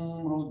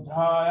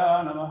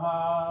Rudhaya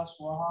Namaha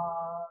Swaha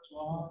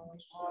Swaha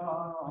Swaha.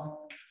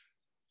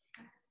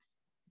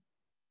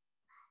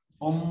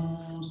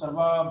 Om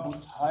Sarva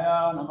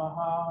Bhutaya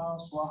Namaha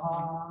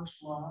Swaha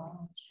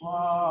Swaha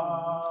Swaha.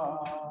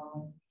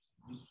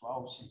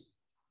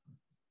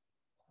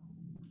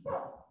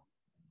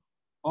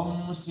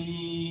 Om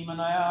Sri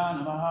Manaya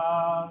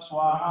Namaha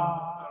Swaha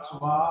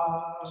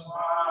Swaha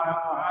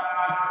Swaha.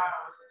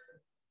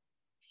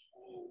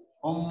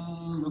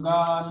 Om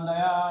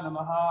Yugandaya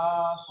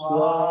Namaha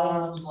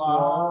Swaha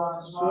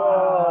Swaha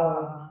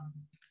Swaha.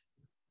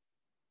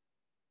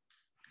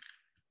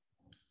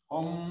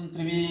 Om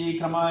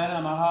Trivikramaya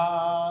Namaha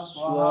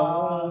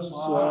Swaha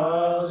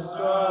Swaha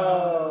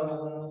Swaha.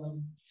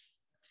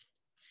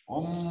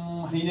 Om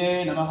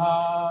Hride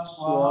Namaha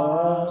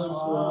Swaha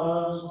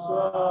Swaha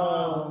Swaha.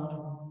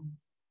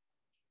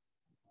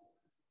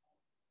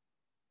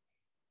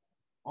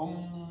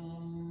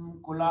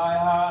 Om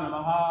Kulaya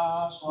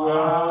Namaha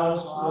Swaha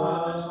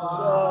Swaha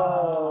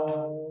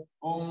Swaha.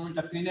 Om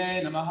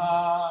Chakrine Namaha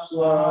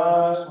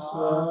Swaha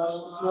Swaha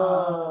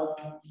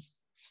Swaha.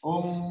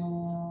 Om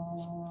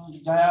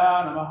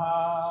Jaya Namaha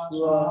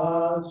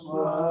Swaha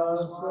Swaha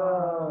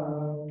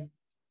Swaha.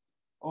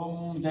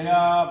 Om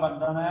Jaya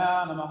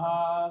Vardhanaya Namaha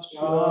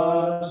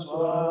Swaha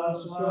Swaha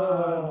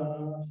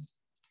Swaha.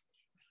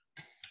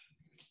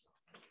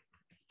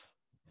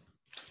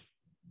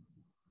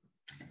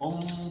 Om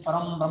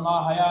Param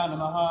Brahmahaya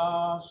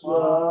Namaha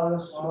Swaha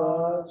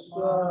Swaha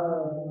Swaha.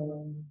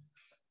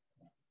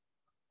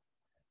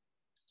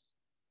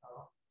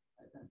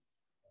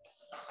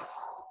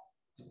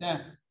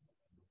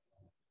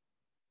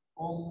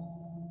 Om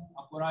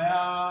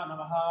Apuraya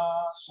Namaha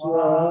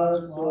Swaha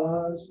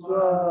Swaha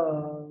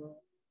Swaha.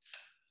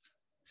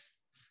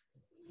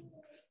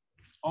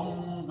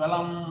 Om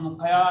Galam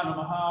Mukhaya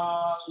Namaha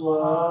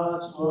Swaha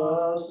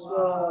Swaha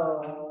Swaha.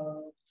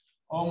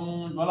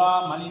 Om Dvala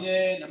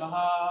Maline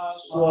Namaha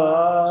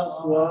Swaha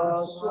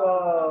Swaha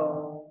Swaha.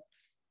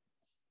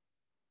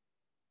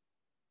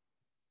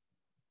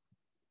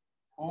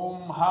 Om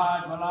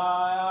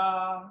Mahadvalaya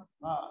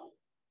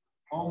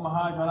Om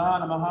Mahadvala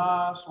Namaha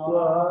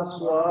Swaha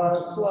Swaha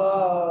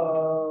Swaha.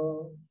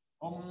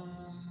 Om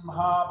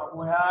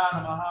Mahaprabhuya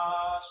Namaha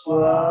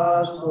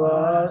Swaha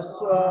Swaha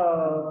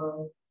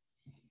Swaha.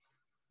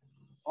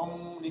 Om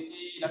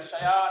Niti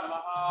Lakshaya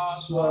Namaha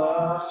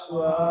Swaha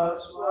Swaha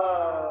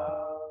Swaha.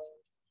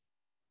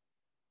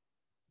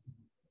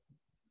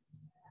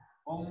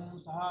 Om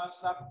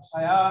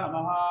Sahasrakshaya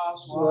Namaha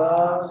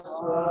Swaha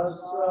Swaha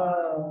Swaha.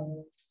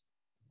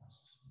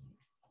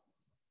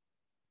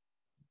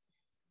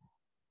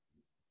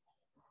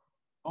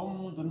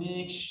 Om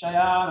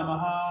Dunikshaya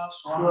Namaha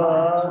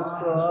Swaha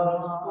Swaha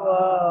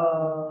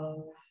Swaha.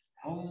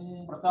 Om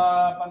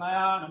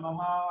Pratapanaya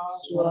Namaha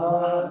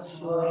Swaha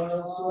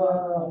Swaha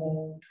Swaha.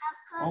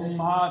 Om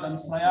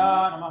Mahadamsaya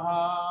Namaha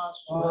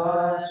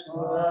Swaha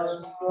Swaha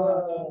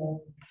Swaha.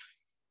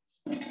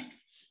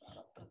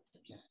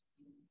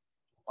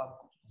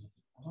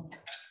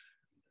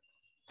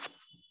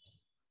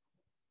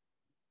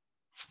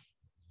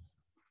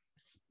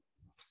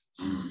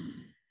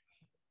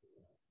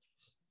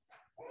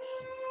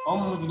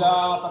 Om Vida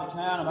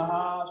Parikshaya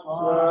Namaha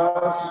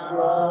Swaha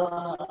Swaha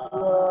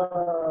Swaha.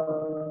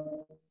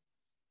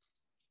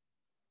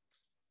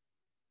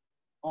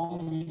 Om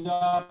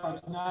Vida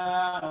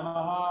Parikshaya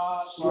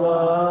Namaha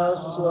Swaha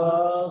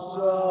Swaha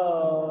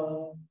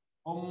Swaha.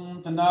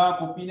 Om Tanda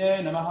Kupine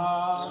Namaha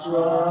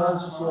Swaha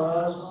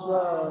Swaha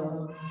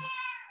Swaha.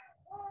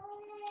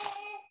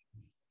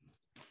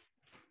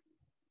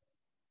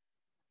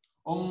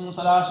 Om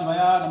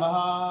Sadashivaya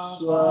Namaha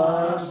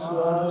Swaha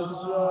Swaha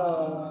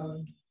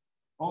Swaha.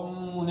 Om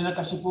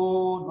Nilakashipu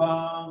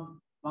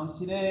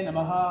Vanside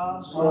Namaha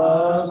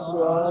Swaha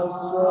Swaha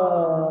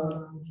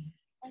Swaha.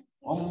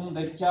 Om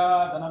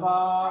Daikya Danava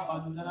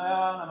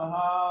Vanjanaya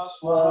Namaha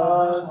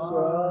Swaha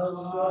Swaha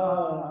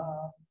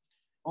Swaha.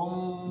 Om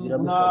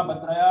Guna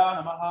Bhadraya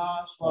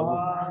Namaha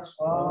Swaha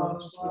Swaha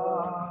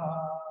Swaha.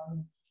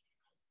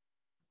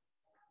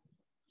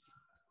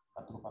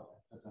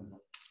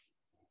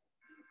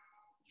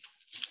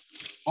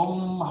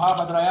 Om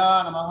Mahabhadraya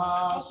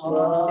Namaha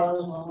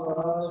Swaha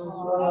Swaha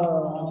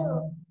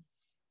Swaha.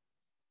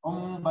 Om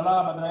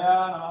Balabhadraya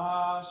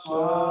Namaha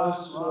Swaha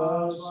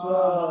Swaha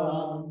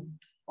Swaha.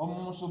 Om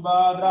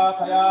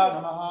Subhadrakaya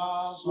Namaha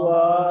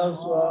Swaha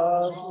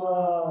Swaha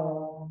Swaha.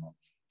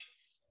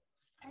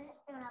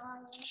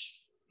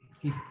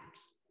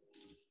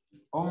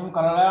 Om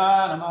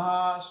Kalaya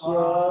Namaha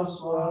Swaha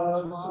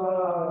Swaha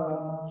Swaha.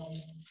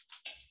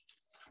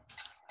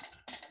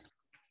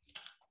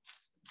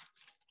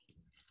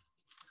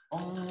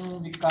 Om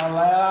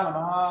Vikalaya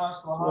Namaha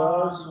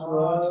Swaha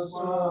Swaha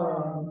Swaha.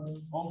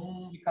 Om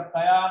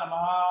Vikataya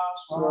Namaha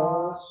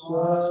Swaha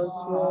Swaha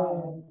Swaha.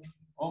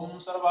 Om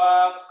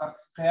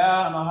Sarvakataya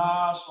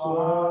Namaha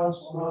Swaha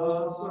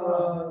Swaha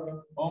Swaha.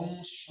 Om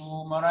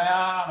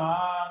Shumaraya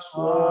Namaha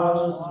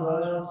Swaha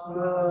Swaha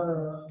Swaha.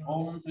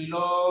 Om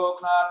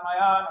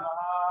Triloknatmaya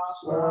Namaha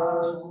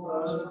Swaha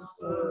Swaha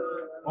Swaha.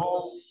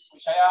 Om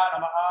Vishaya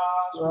Namaha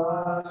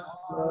Swaha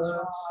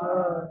Swaha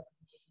Swaha.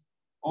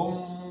 Om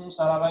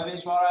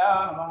Sarvaveshwaraya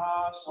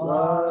Namaha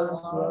Swaha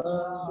Swaha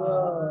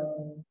Swaha.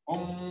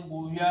 Om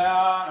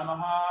Bhujaya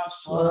Namaha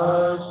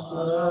Swaha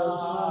Swaha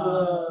Swaha.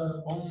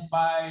 Om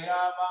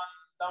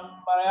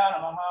Vairavantambaraya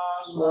Namaha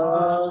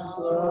Swaha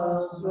Swaha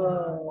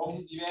Swaha. Om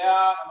Divya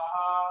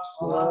Namaha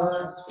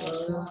Swaha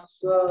Swaha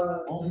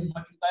Swaha. Om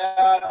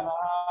Achyutaya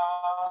Namaha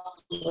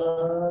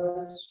Swaha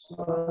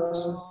Swaha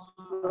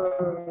Swaha.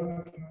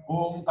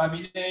 Om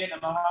Kabile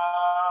Namaha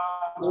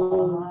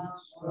Swaha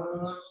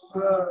Swaha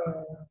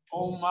Swaha.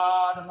 Om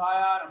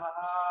Madhavaya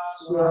Namaha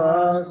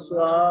Swaha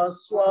Swaha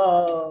Swaha.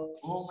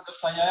 Om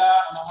Dasayaya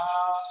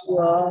Namaha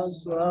Swaha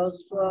Swaha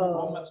Swaha.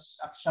 Om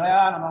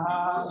Akshaya Namaha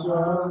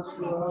Swaha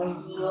Swaha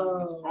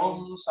Swaha. Om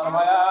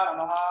Sarvaya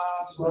Namaha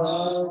Swaha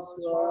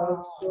Swaha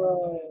Swaha.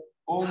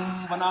 Om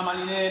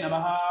Vanamalile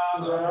Namaha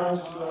Swaha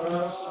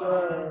Swaha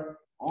Swaha.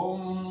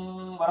 Om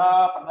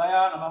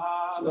Varapadaya Namaha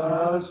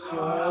Swaha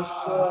Swaha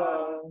Swaha.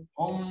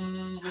 Om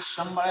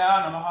Vishambhaya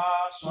Namaha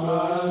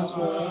Swaha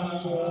Swaha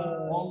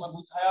Swaha. Om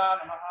Abhutaya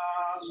Namaha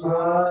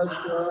Swaha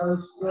Swaha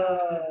Swaha.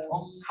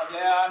 Om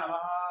Padyaya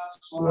Namaha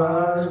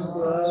Swaha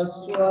Swaha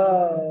Swaha.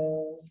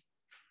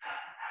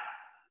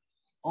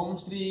 Om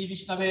Shri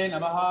Vishnave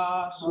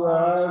Namaha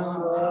Swaha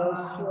Swaha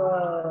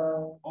Swaha.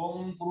 Om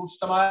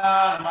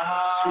Purushamaya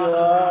Namaha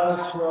Swaha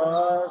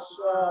Swaha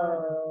Swaha.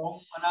 Om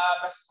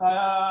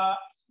Anagrastaya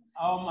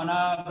Om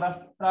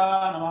Anagrastra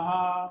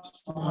Namaha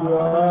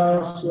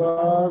Swaha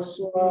Swaha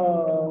Swaha.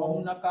 Om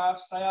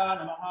Nakasaya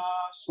Namaha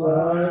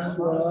Swaha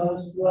Swaha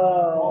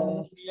Swaha. Om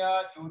Shriya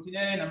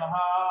Jyotine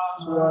Namaha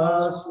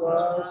Swaha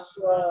Swaha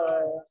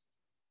Swaha.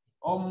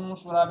 Om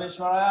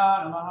Surabeshwaraya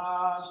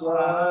Namaha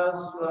Swaha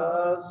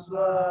Swaha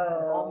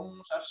Swaha.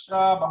 Om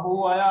Shastra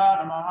Bahuvaya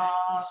Namaha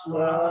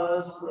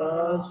Swaha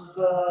Swaha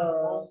Swaha.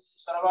 Om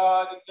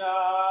Sarvagya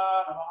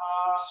Namaha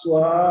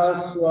Swaha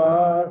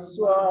Swaha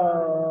Swaha.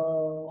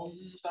 Om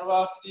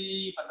Sarvasri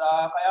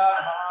Padakaya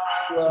Namaha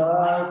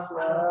Swaha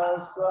Swaha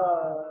Swaha.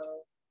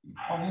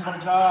 Om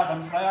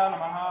Vajradamsaya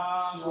Namaha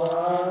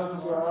Swaha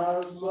Swaha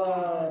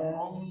Swaha.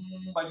 Om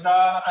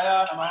Vajranakaya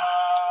Namaha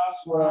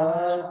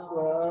Swaha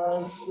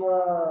Swaha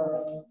Swaha.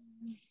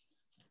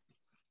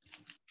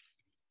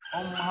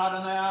 Om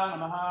Mahadanaya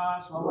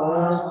Namaha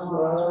Swaha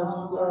Swaha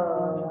Swaha.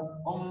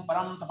 Om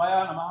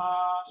Paramtapaya Namaha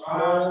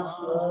Swaha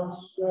Swaha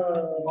Swaha.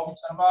 Om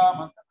Sarva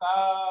Mantaka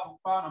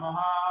Rupa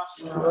Namaha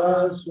Swaha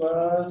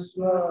Swaha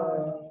Swaha.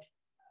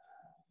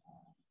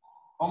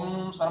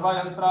 Om Sarva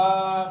Yantra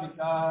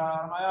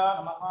Vikarmaya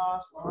Namaha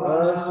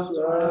Swaha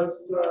Swaha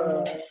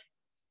Swaha.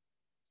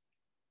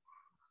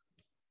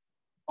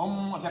 Om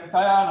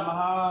Avyaktaya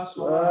Namaha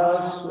Swaha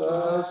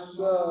Swaha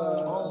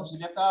Swaha. Om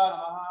Sivyaka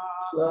Namaha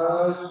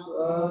Swaha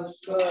Swaha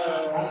Swaha.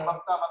 Om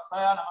Bhakta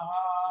Vatsaya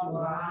Namaha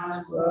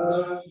Swaha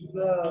Swaha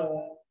Swaha.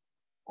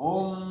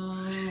 Om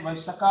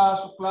Vaishaka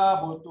Shukla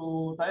Bhutu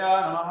Taya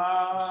Namaha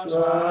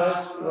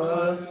Swaha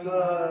Swaha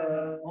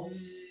Swaha. Om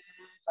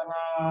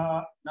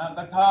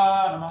Sanagatha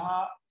Namaha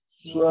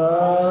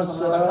Swaha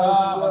Swaha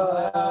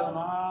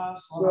Swaha.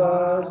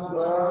 Swaha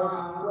Swaha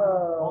Swaha.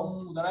 Om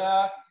Udaraya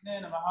Krishne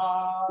Namaha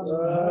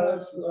Swaha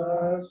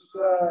Swaha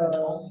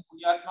Swaha. Om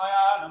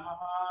Punyatmaya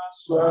Namaha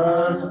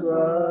Swaha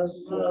Swaha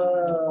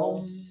Swaha. Om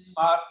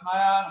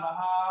Atmaya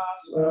Namaha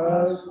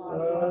Swaha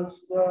Swaha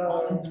Swaha.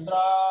 Om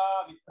Indra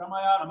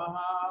Vikramaya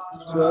Namaha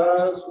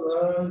Swaha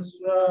Swaha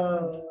Swaha.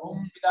 Om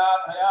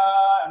Vidatraya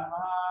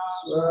Namaha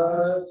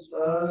Swaha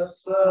Swaha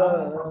Swaha.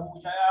 Om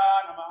Prabhujaya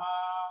Namaha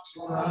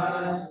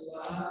Swaha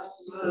Swaha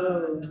Swaha.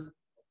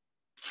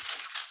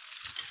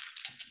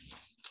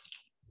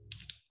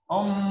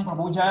 Om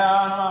Prabhujaya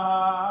Namaha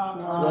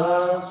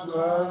Swaha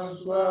Swaha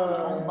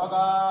Swaha. Om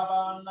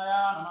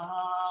Bhagavanaya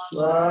Namaha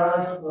Swaha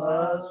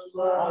Swaha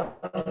Swaha.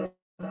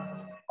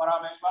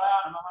 Parameshwaraya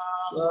Namaha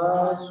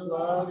Swaha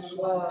Swaha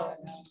Swaha.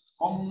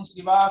 Om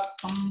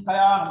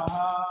Srivasthamkaya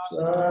Namaha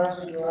Swaha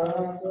Swaha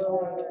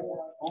Swaha.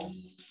 Om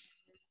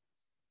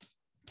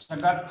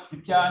Jagat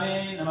Vikyane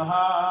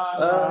Namaha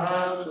Swaha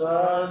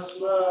Swaha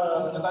Swaha.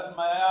 Om Jagat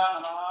Maya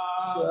Namaha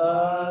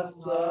Swaha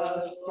Swaha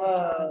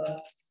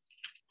Swaha.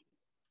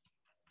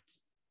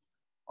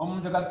 Om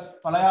Jagat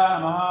Palaya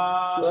Namaha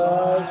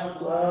Swaha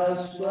Swaha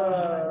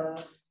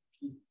Swaha.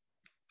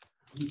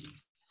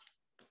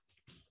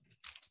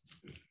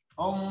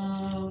 Om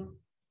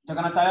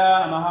Jagannataya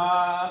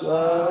Namaha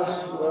Swaha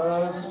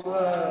Swaha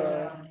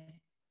Swaha.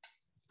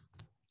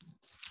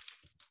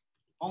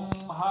 Om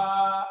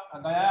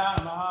Mahagaya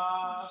Namaha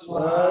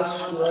Swaha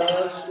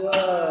Swaha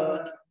Swaha.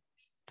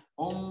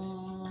 Om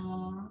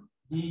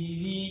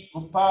Didi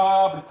Rupa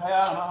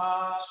Britaya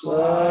Namaha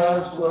Swaha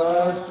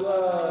Swaha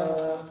Swaha.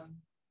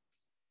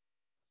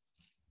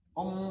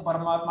 Om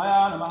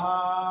Paramatmaya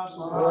Namaha.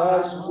 Swa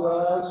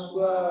Swa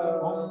Swa.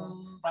 Om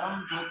Param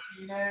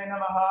Jyotsine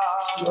Namaha.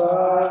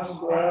 Swa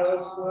Swa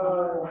Swa.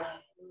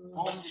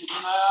 Om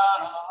Nirgunaya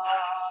Namaha.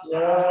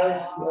 Swa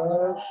Swa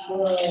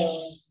Swa.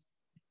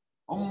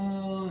 Om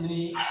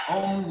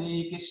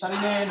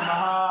Nikesharine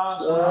Namaha.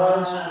 Swa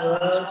Swa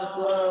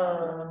Swa.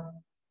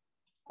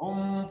 Om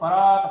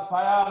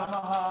Paratattvaya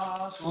Namaha.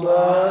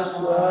 Swa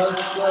Swa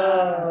Swa.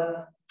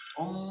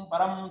 Om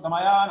Param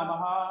Gamaya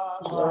Namaha.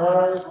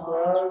 Swa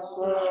Swa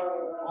Swa.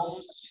 Om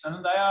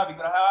Sachidanandaya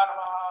Vigrahaya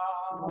Namaha.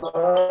 Swa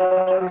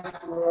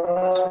Swa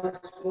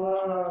Swa.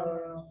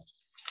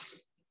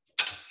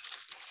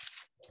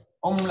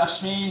 Om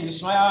Lakshmi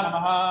Nrsimhadeva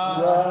Namaha.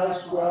 Swa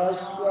Swa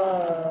Swa.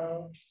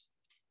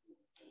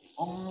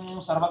 Om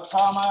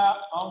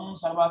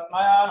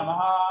Sarvatmaya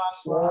Namaha.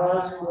 Swa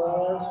Swa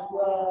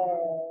Swa.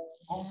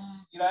 Om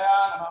Giraya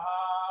Namaha.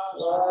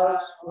 Swa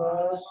Swa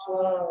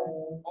Swa.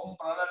 Om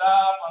Pradada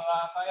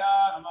Parataya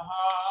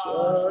Namaha.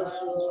 Swa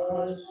Swa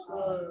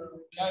Swa.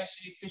 Jai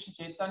Shri Krishna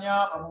Chaitanya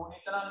Prabhu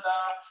Nityananda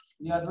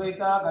Shri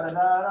Advaita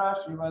Gadadara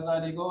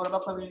Srivasadi Gaur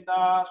Bhaktavinda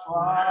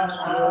Swaha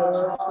Swaha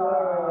Swaha.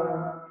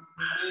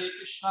 Hare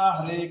Krishna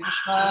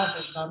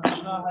Krishna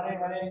Krishna Hare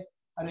Hare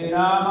Hare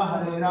Rama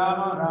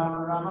Rama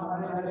Rama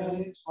Hare Hare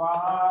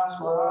Swaha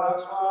Swaha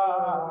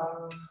Swaha.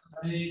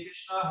 Hare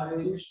Krishna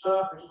Krishna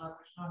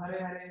Krishna Hare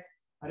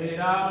Hare Hare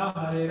Rama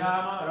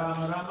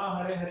Rama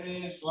Hare Hare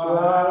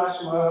Swaha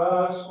Swaha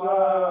Swaha.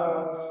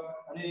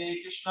 Hare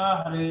Krishna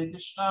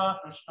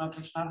Krishna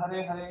Krishna Hare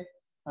Hare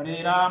Hare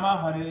Rama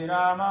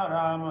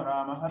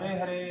Rama Hare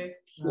Hare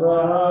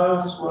Swaha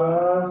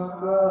Swaha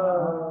Swaha.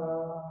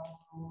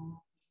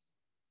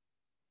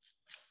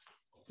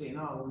 Okay,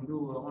 now we do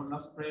one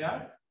last prayer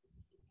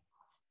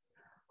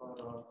for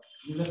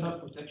universal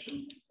protection.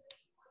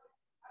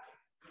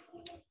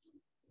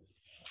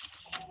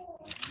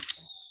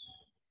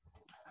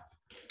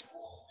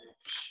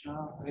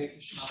 Hare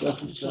Krishna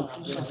Krishna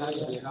Hare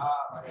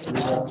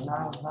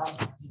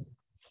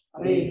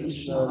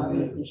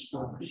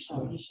Krishna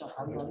Krishna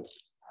Hare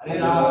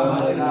Hare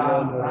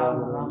Rama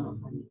Rama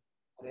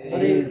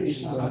Hare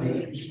Krishna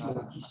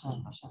Krishna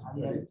Krishna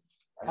Hare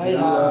Hare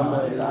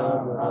Rama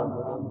Rama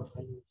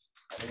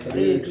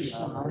Hare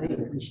Krishna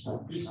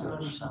Krishna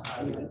Krishna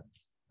Hare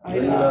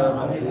Hare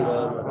Rama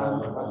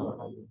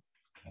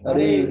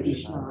Hare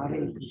Krishna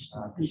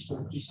Krishna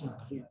Krishna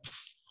Hare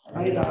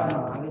Hare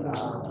Rama.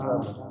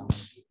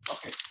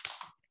 Okay.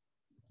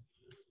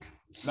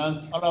 Now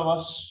all of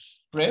us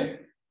pray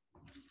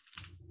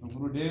to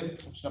Gurudev,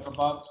 Srila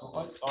Prabhupada, to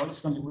all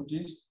his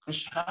contributees,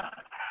 Krishna,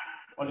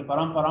 all the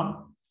Paramparam,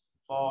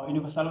 for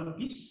universal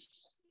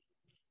peace,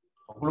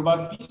 for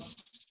global peace,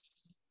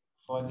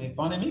 for the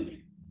pandemic,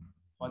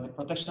 for the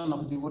protection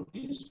of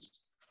devotees,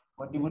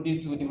 for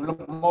devotees to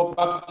develop more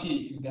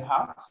bhakti in their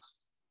hearts,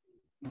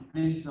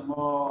 increase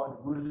more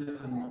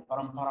Gurudev and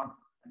Paramparam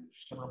and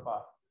Srila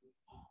Prabhupada.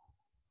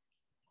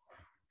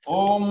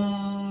 Om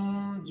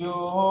Jo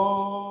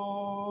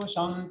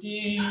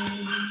Shanti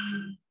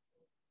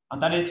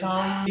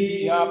Antarecham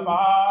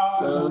Yapa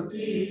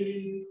Shanti.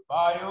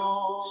 Vayo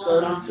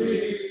Shanti.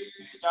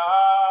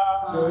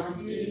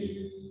 Shanti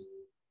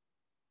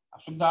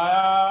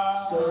Ashuddhaya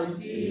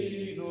Shanti.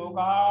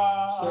 Loka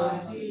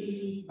Shanti.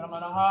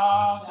 Brahmanaha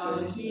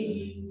Shanti.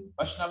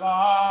 Vaishnava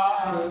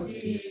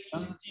Shanti.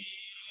 Shanti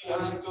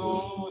Astu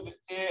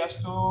Dite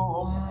Astu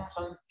Om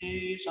Shanti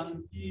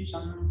Shanti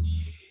Shanti.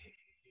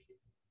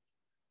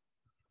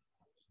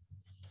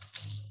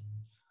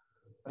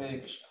 Hare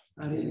Krishna.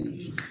 Hare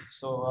Krishna.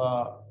 So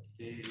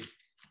the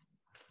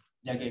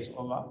Yajna is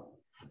over.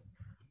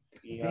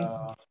 We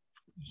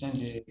send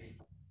the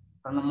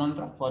Pranam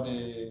mantra for the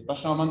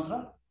Vaishnava mantra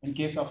in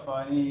case of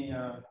any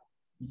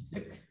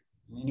mistake,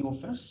 any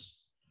offense.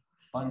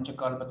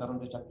 Panchakal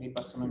Patarunja Chakri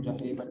Pasanam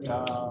Jahri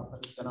Pacha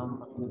Patitanam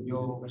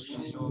Patyo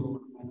Vaishnayo.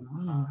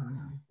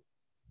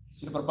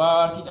 Srila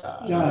Prabhupada ki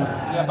jai.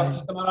 Srila Bhakti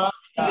Tirtha Swami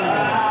ki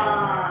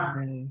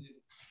jai.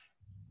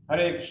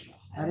 Hare Krishna.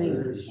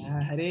 Hare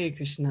Krishna. Hare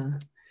Krishna.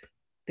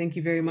 Thank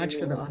you very much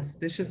for the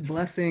auspicious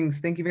blessings.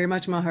 Thank you very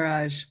much,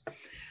 Maharaj.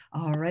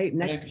 All right,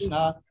 next week.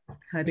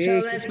 Hare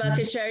Shala's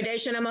Bhakti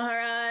Charadeshana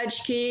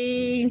Maharaj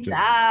ki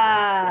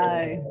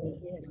jai.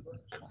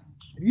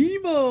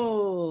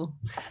 Evil.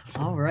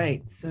 All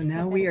right, so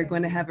now we are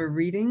going to have a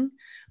reading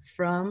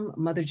from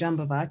Mother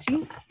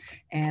Jambavati,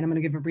 and I'm going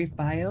to give a brief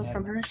bio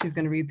from her. She's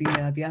going to read the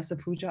Vyasa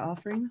Puja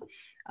offering.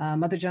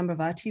 Mother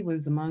Jambavati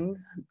was among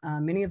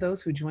many of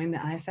those who joined the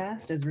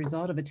IFAST as a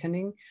result of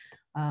attending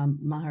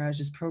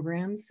Maharaj's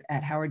programs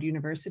at Howard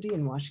University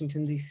in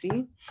Washington,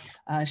 D.C.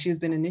 She has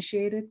been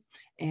initiated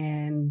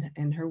and,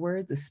 in her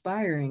words,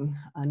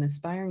 an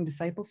aspiring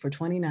disciple for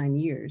 29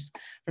 years.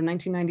 From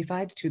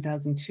 1995 to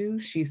 2002,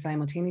 she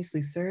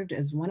simultaneously served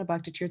as one of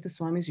Bhakti Tirtha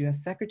Swami's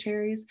U.S.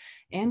 secretaries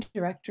and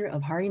director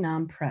of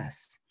Harinam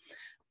Press.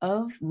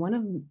 One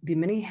of the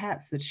many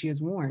hats that she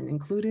has worn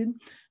included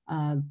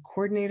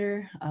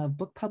coordinator of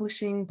book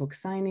publishing, book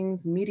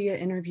signings, media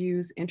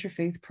interviews,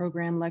 interfaith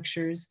program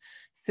lectures,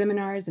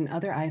 seminars, and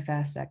other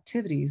IFAST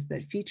activities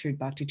that featured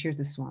Bhakti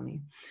Tirtha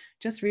Swami.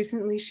 Just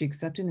recently, she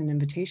accepted an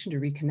invitation to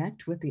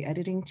reconnect with the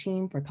editing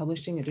team for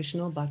publishing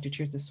additional Bhakti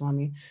Tirtha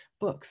Swami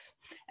books.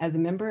 As a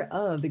member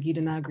of the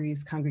Gita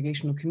Nagari's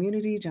congregational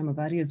community,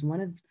 Jamavati is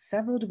one of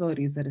several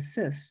devotees that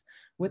assists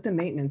with the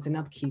maintenance and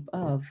upkeep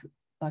of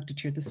Bhakti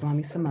Tirtha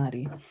Swami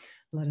Samadhi.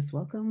 Let us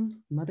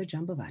welcome Mother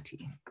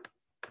Jambavati.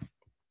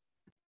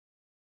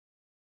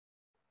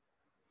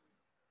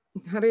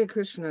 Hare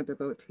Krishna,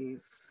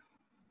 devotees.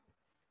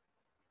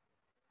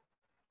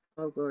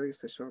 All glories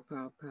to Srila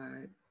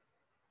Prabhupada.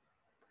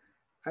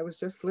 I was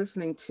just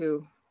listening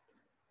to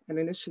an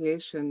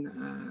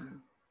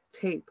initiation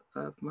tape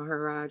of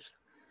Maharaj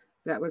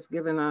that was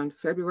given on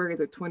February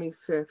the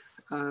 25th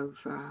of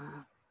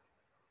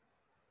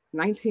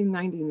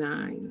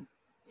 1999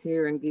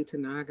 here in Gita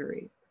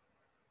Nagari.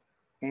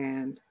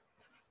 And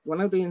one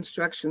of the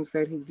instructions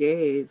that he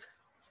gave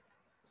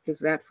is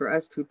that for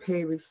us to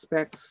pay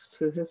respects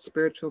to his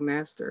spiritual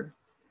master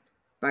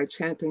by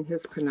chanting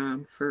his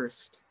pranam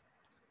first.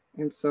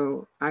 And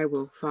so I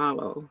will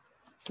follow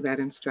that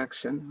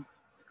instruction.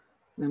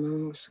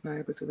 Namo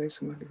Shivaya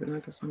Bhutulesham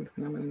Adhivananta Swami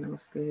Pranamana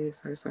Namaste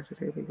Saraswati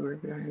Devi Gauri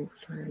Vidayani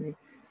Putarani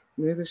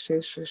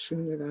Nirvashesha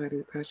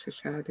Shunyavadi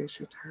Prachachade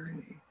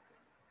Shutarani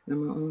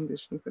Namo Om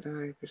Vishnu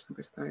Padaya Krishna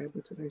Prastaya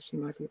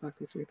Bhutulesham Adi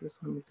Bhakti Tirtha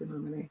Swami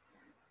Dinamane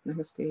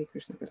Namaste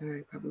Krishna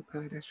Padaya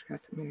Prabhupada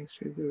Shratame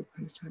Shri Guru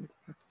Panachani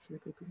Bhakti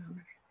Tirtha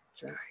Dinamane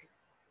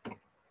Jai.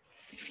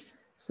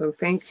 So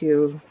thank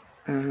you,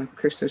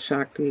 Krishna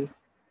Shakti,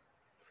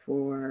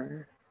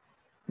 for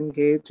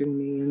engaging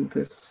me in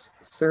this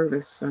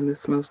service on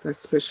this most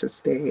auspicious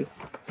day.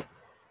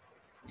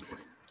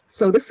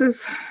 So this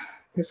is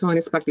His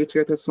Holiness Bhakti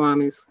Tirtha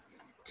Swami's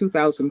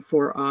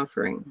 2004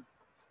 offering.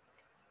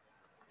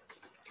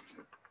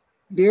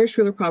 Dear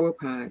Srila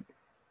Prabhupada,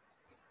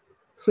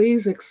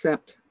 please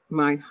accept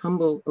my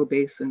humble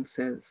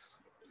obeisances.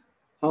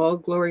 All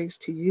glories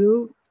to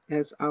you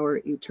as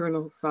our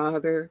eternal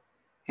Father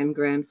and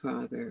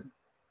Grandfather.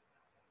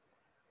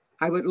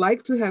 I would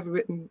like to have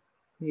written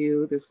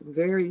you this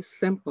very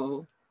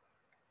simple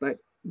but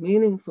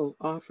meaningful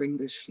offering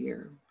this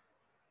year.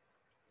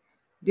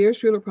 Dear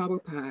Srila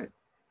Prabhupada,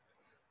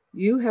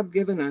 you have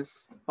given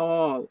us,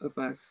 all of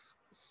us,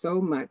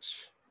 so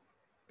much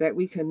that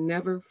we can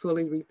never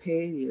fully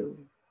repay you,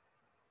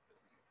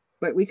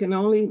 but we can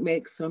only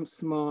make some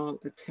small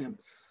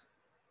attempts.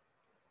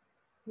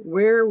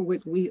 Where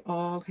would we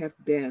all have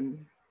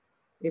been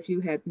if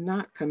you had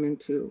not come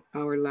into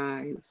our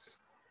lives?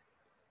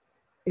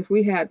 If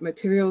we had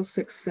material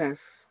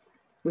success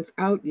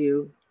without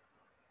you,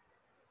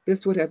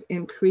 this would have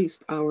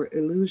increased our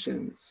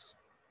illusions.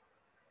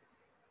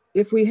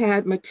 If we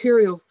had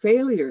material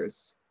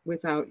failures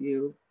without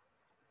you,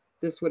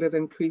 this would have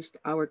increased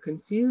our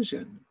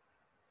confusion.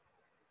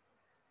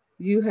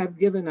 You have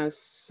given us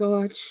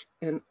such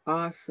an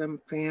awesome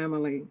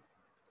family.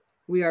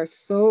 We are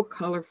so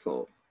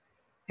colorful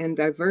and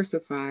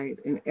diversified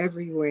in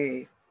every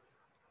way.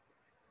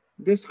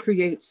 This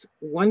creates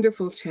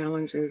wonderful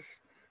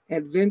challenges,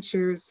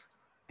 adventures,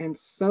 and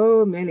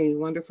so many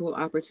wonderful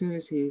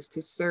opportunities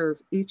to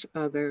serve each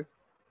other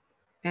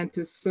and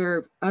to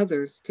serve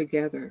others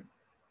together.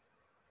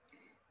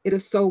 It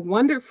is so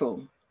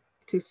wonderful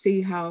to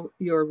see how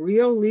your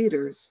real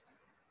leaders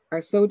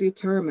are so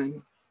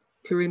determined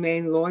to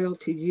remain loyal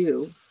to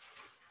you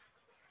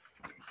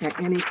at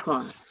any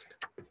cost.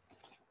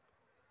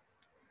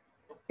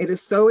 It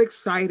is so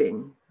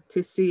exciting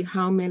to see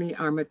how many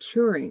are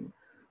maturing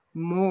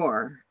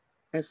more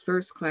as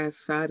first-class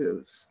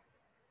sadhus.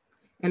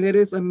 And it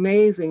is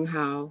amazing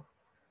how,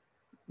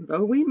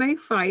 though we may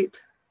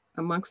fight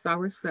amongst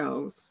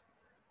ourselves,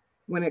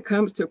 when it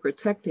comes to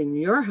protecting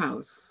your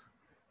house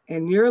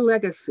and your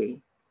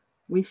legacy,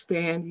 we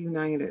stand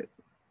united.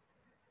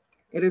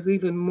 It is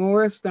even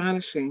more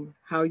astonishing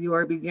how you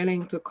are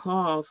beginning to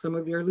call some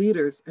of your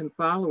leaders and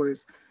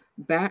followers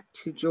back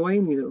to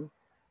join you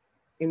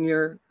in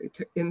their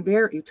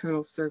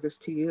eternal service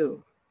to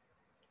you.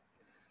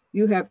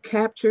 You have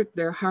captured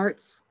their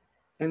hearts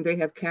and they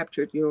have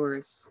captured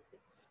yours.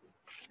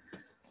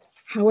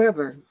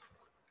 However,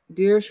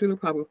 dear Srila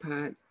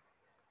Prabhupada,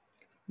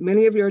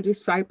 many of your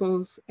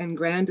disciples and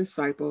grand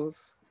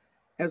disciples,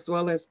 as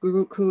well as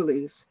Guru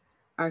Kulis,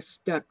 are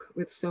stuck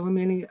with so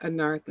many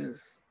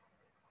anarthas.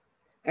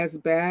 As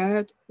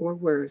bad or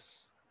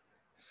worse,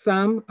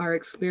 some are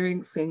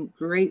experiencing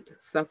great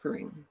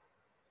suffering,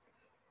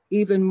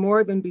 even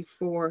more than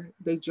before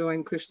they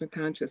joined Krishna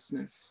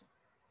consciousness.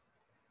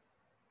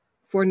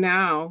 For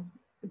now,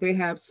 they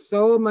have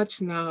so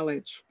much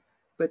knowledge,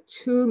 but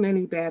too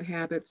many bad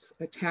habits,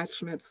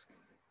 attachments,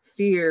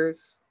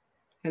 fears,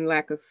 and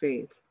lack of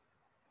faith.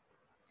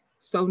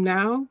 So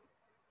now,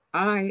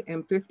 I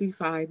am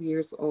 55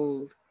 years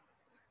old.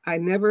 I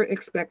never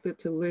expected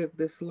to live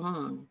this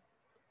long.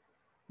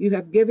 You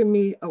have given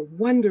me a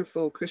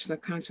wonderful Krishna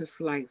conscious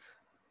life.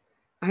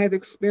 I have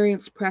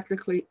experienced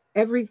practically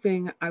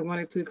everything I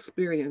wanted to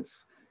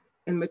experience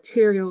in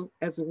material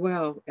as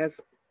well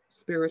as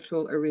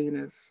spiritual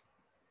arenas.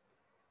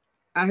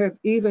 I have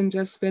even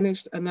just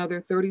finished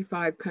another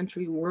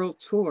 35-country world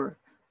tour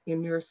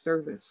in your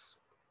service.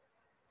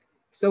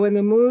 So in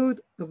the mood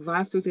of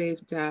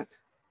Vasudev Dat,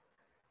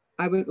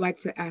 I would like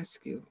to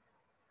ask you,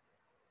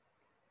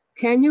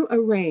 can you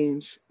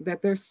arrange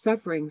that their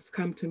sufferings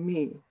come to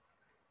me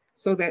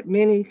so that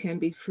many can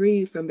be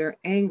freed from their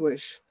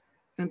anguish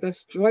and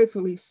thus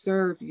joyfully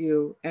serve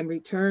you and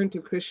return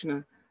to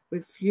Krishna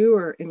with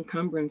fewer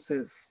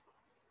encumbrances?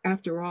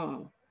 After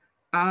all,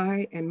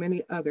 I and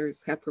many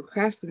others have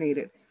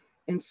procrastinated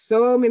in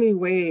so many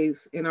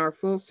ways in our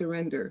full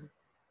surrender.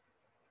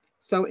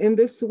 So in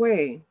this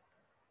way,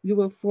 you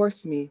will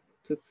force me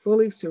to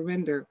fully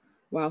surrender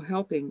while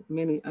helping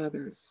many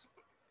others.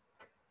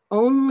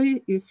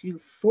 Only if you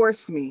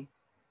force me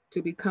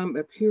to become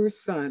a pure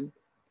son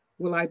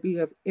will I be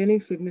of any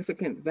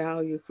significant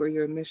value for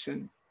your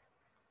mission.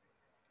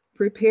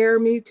 Prepare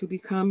me to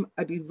become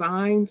a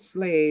divine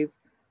slave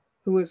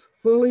who is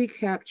fully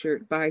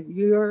captured by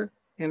your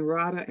and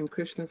Radha and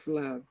Krishna's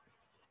love.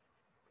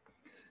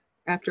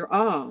 After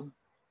all,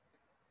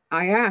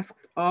 I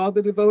asked all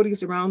the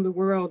devotees around the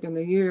world in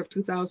the year of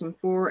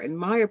 2004 in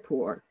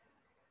Mayapur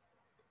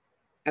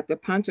at the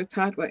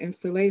Panchatattva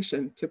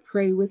installation to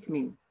pray with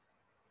me.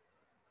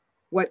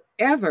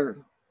 Whatever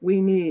we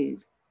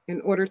need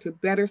in order to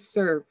better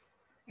serve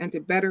and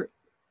to better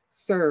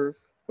serve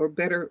or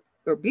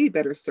be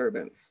better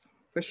servants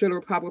for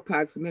Srila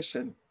Prabhupada's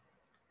mission,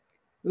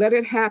 let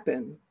it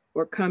happen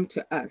or come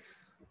to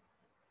us.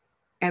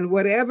 And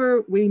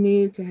whatever we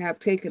need to have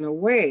taken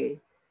away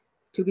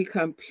to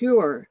become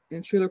pure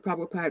in Srila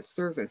Prabhupada's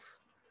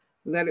service,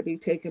 let it be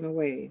taken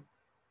away.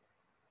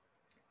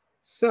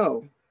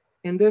 So,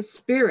 in this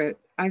spirit,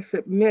 I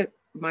submit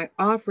my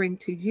offering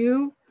to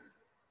you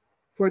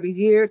for the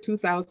year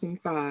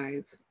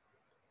 2005.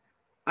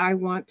 I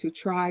want to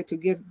try to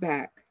give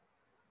back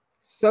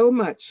so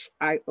much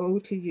I owe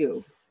to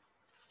you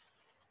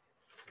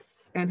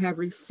and have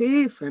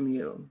received from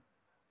you.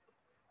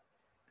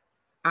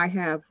 I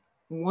have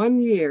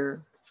 1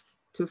 year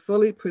to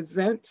fully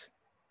present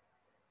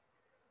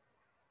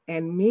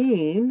and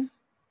mean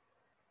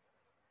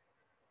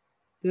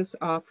this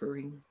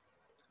offering.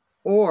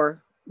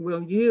 Or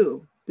will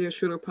you, dear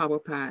Srila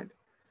Prabhupada,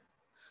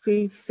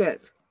 see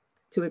fit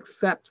to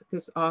accept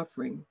this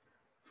offering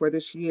for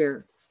this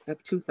year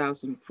of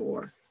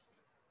 2004?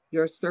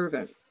 Your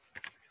servant,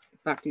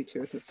 Bhakti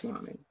Tirtha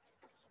Swami.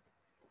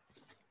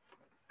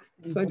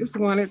 So I just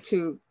wanted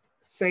to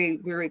say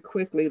very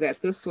quickly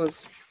that this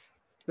was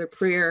the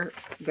prayer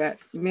that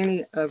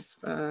many of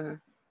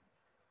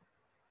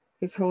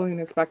His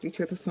Holiness Bhakti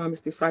Tirtha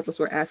Swami's disciples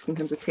were asking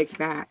him to take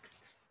back.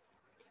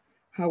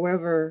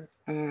 However,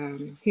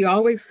 he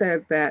always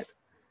said that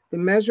the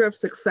measure of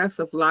success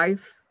of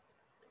life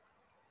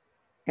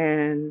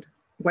and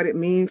what it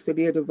means to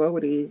be a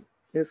devotee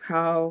is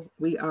how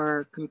we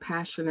are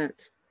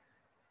compassionate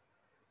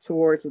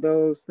towards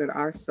those that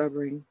are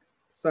suffering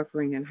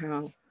and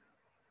how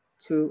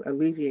to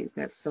alleviate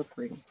that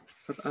suffering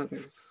of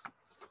others.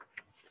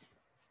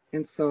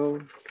 And so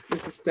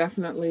this is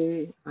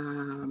definitely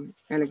an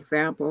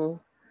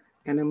example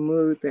and a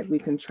mood that we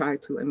can try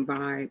to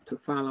imbibe to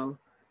follow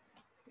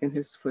in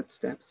his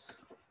footsteps.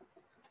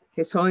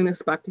 His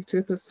Holiness Bhakti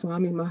Tirtha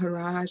Swami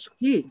Maharaj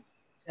Ki.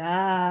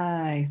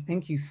 Jai.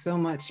 Thank you so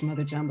much,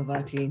 Mother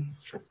Jambavati.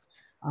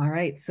 All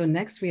right, so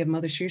next we have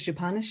Mother Sri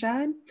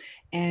Isopanisad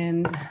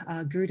and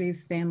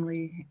Gurudev's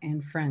family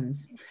and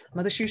friends.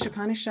 Mother Sri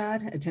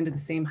Isopanisad attended the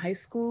same high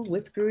school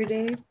with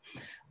Gurudev,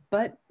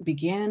 but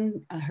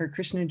began her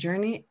Krishna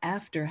journey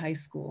after high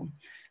school,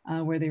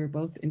 where they were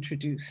both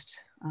introduced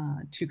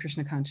to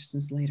Krishna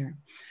consciousness later.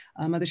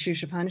 Mother Sri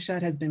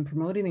Isopanisad has been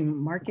promoting and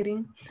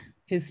marketing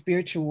his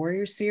Spiritual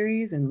Warrior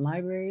series in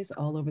libraries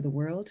all over the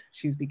world.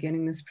 She's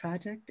beginning this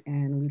project,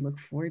 and we look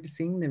forward to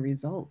seeing the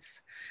results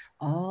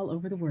all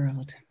over the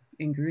world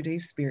in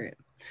Gurudev's spirit.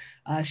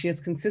 She has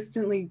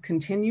consistently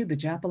continued the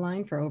Japa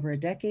line for over a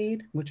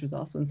decade, which was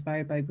also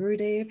inspired by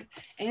Gurudev,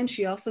 and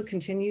she also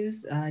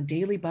continues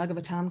daily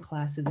Bhagavatam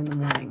classes in the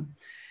morning.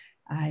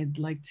 I'd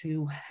like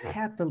to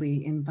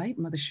happily invite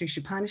Mother Sri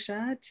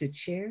Isopanisad to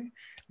chair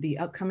the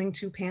upcoming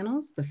 2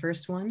 panels. The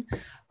first one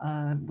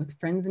with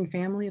friends and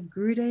family of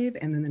Gurudev,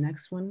 and then the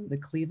next one, the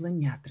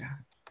Cleveland Yatra.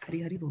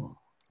 Hari Hari Bol.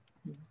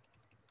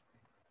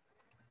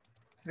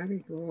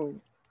 Hari Bol.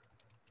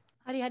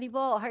 Hari Hari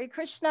Bol. Hare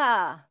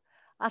Krishna.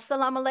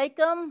 Assalamu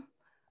alaikum.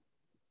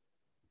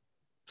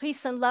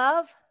 Peace and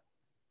love.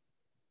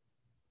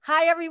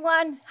 Hi,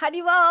 everyone.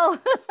 Hari Bol.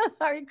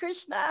 Hare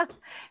Krishna.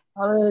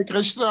 Hare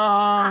Krishna.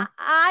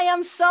 I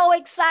am so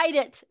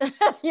excited.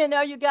 You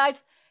know, you guys,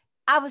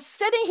 I was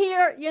sitting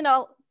here,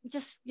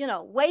 just,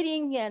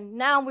 waiting, and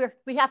now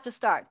we have to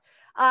start.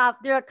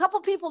 There are a couple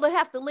people that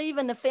have to leave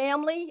in the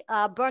family.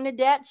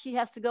 Bernadette, she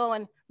has to go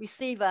and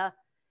receive a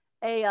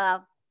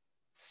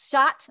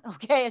shot,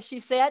 okay, as she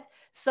said.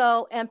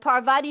 So, and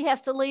Parvati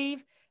has to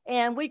leave,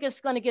 and we're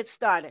just going to get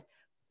started.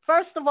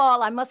 First of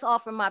all, I must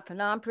offer my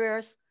pranam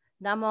prayers.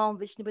 Namo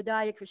Vishnu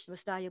Padaya Krishna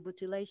Vastaya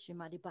Bhutale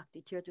Srimati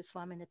Bhakti Tirtha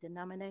Swami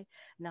Namane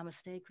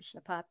Namaste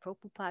Krishna Pad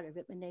Prabhupada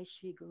Vipmane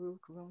Shri Guru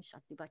Karun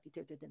Shakti Bhakti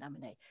Tirtha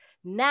Namane.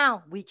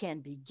 Now we can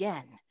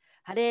begin.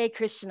 Hare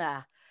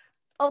Krishna.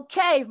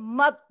 Okay,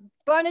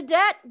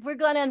 Bernadette, we're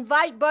going to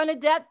invite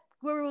Bernadette,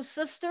 Guru's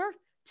sister,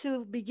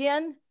 to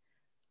begin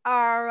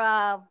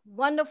our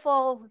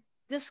wonderful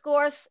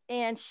discourse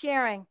and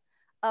sharing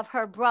of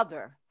her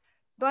brother.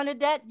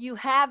 Bernadette, you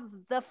have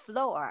the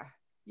floor.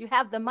 You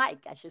have the mic,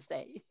 I should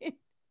say.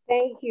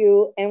 Thank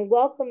you, and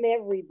welcome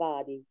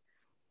everybody.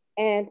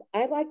 And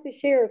I'd like to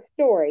share a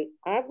story.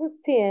 I was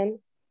 10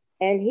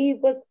 and he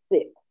was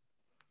 6.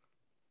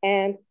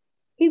 And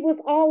he was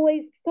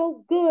always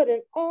so good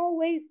and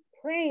always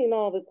praying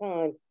all the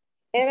time.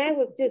 And I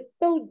was just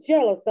so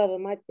jealous of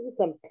him. I threw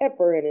some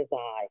pepper in his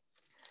eye.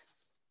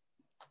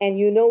 And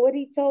you know what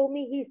he told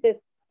me? He says,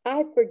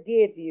 I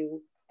forgive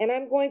you, and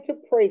I'm going to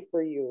pray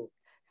for you.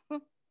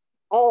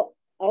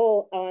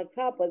 Oh, on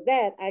top of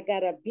that, I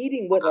got a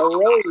beating with a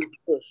rose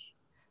bush.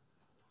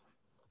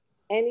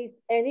 And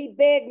he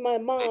begged my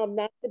mom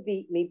not to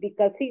beat me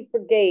because he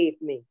forgave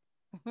me.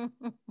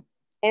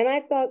 And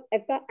I thought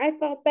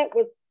that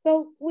was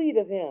so sweet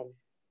of him.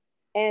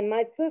 And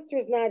my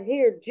sister's not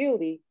here,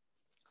 Judy.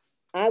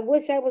 I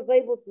wish I was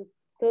able to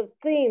have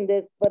seen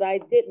this, but I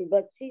didn't.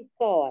 But she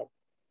saw it.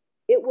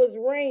 It was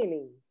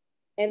raining,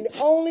 and it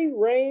only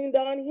rained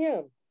on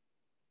him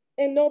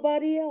and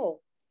nobody else.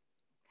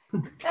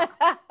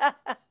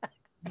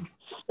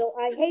 So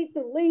I hate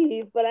to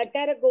leave, but I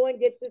gotta go and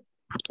get this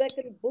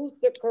second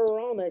booster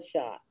corona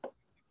shot.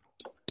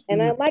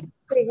 And I'd like to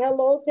say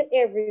hello to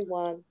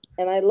everyone,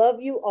 and I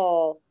love you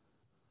all.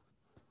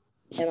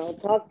 And I'll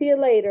talk to you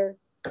later.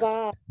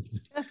 Bye.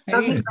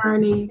 Love you,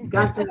 Bernie.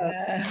 God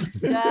bless.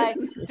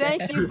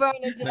 Thank you,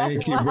 Bernadette.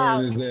 Thank you,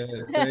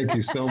 Bernadette. Thank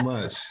you so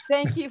much.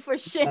 Thank you for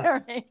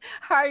sharing.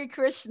 Hare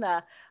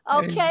Krishna.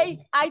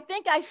 Okay, I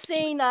think I've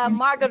seen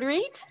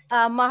Marguerite,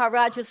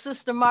 Maharaja's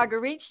sister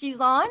Marguerite. She's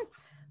on.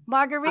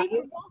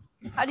 Marguerite,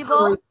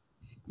 Haribol?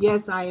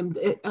 Yes, I am.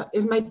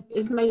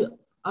 Is my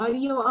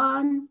audio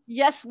on?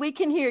 Yes, we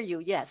can hear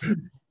you. Yes.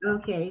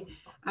 Okay.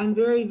 I'm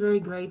very,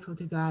 very grateful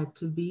to God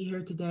to be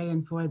here today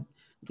and for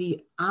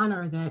the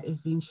honor that is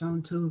being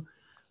shown to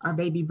our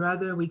baby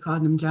brother. We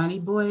called him Johnny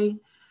Boy.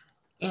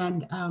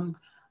 And God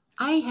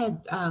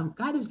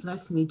has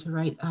blessed me to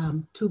write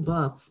 2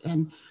 books.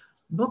 And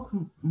book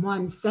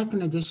 1,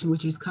 second edition,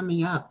 which is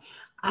coming up,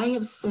 I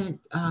have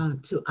sent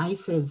to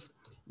ISIS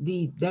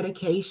the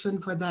dedication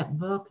for that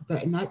book,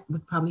 and that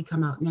would probably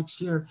come out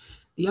next year.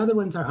 The other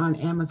ones are on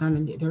Amazon,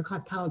 and they're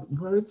called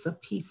Words of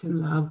Peace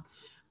and Love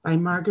by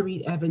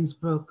Marguerite Evans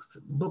Brooks,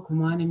 book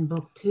 1 and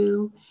book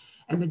 2.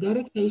 And the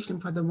dedication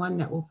for the one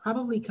that will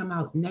probably come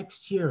out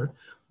next year,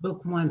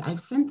 book 1, I've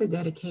sent the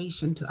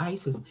dedication to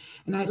Isis,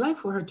 and I'd like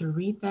for her to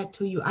read that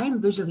to you. I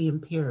am visually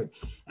impaired,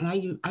 and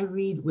I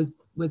read with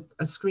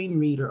a screen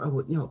reader or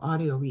with,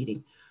 audio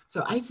reading.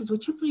 So Isis,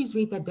 would you please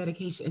read that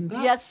dedication? And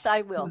that, yes,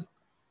 I will.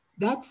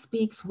 That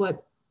speaks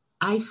what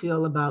I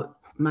feel about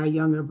my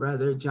younger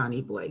brother,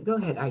 Johnny Boy. Go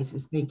ahead,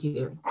 Isis. Thank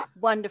you.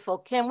 Wonderful.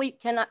 Can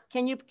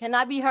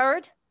I be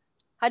heard?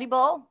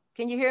 Haribol,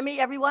 can you hear me,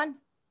 everyone?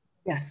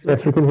 Yes.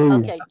 Yes, we can hear you.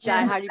 Okay,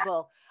 Jai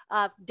Haribol.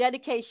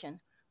 Dedication.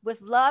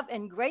 With love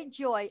and great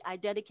joy, I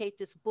dedicate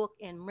this book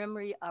in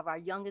memory of our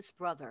youngest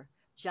brother,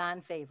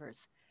 John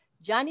Favors.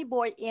 Johnny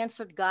Boy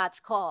answered God's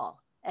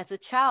call. As a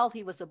child,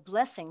 he was a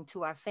blessing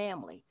to our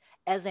family.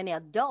 As an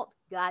adult,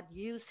 God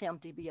used him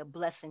to be a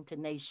blessing to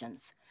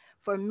nations.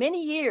 For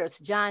many years,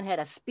 John had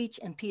a speech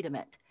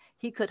impediment.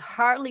 He could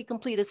hardly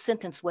complete a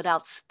sentence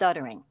without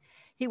stuttering.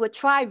 He would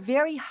try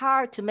very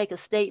hard to make a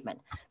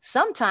statement.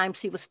 Sometimes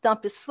he would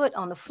stump his foot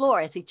on the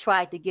floor as he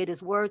tried to get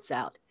his words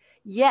out.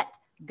 Yet,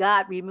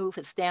 God removed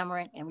his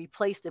stammering and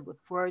replaced it with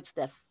words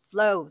that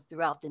flowed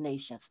throughout the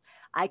nations.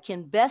 I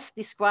can best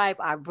describe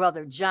our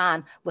brother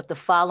John with the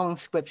following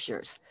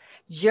scriptures.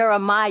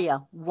 Jeremiah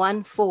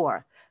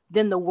 1:4.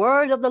 Then the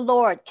word of the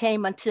Lord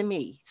came unto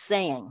me,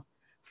 saying,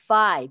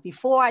 5.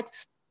 Before I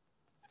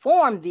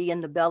formed thee in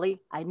the belly,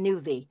 I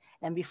knew thee.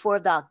 And before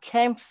thou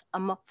camest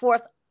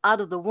forth out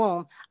of the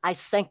womb, I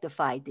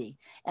sanctified thee.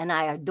 And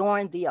I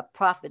adorned thee a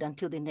prophet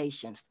unto the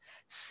nations.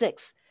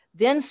 6.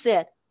 Then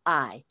said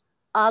I,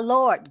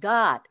 Lord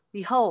God,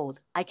 behold,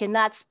 I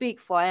cannot speak,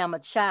 for I am a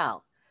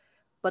child.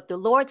 But the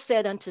Lord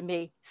said unto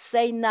me,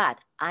 say not,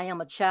 I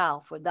am a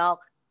child, for thou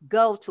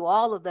go to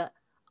all of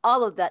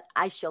that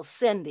I shall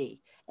send thee,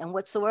 and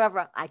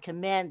whatsoever I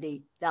command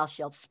thee, thou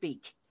shalt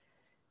speak.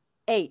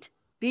 8.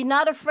 Be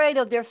not afraid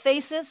of their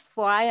faces,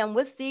 for I am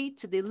with thee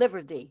to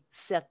deliver thee,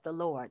 saith the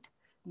Lord.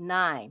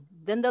 9.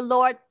 Then the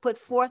Lord put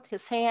forth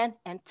his hand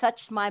and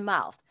touched my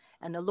mouth.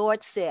 And the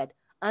Lord said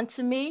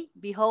unto me,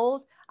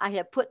 behold, I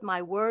have put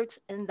my words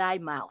in thy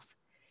mouth.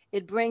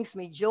 It brings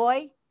me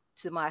joy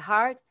to my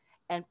heart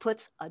and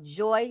puts a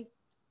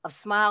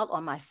smile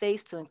on my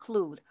face, to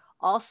include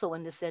also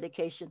in this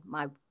dedication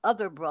my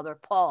other brother,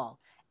 Paul,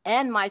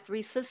 and my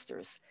 3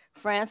 sisters,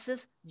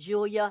 Frances,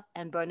 Julia,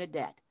 and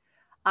Bernadette.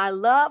 Our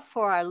love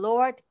for our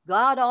Lord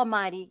God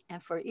Almighty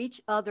and for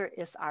each other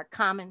is our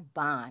common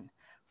bond.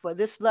 For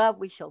this love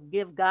we shall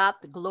give God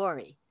the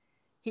glory.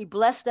 He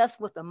blessed us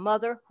with a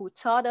mother who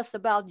taught us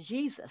about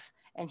Jesus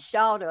and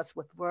showered us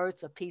with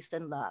words of peace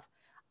and love.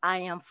 I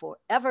am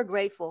forever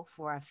grateful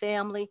for our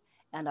family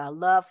and our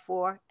love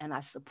for and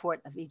our support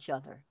of each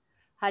other.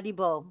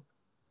 Haribo.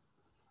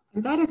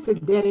 And that is a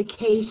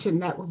dedication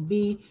that will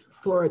be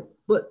for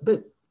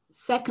the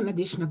second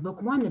edition of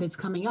book 1 that is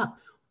coming up.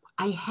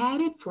 I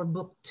had it for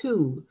book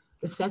 2,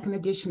 the second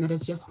edition that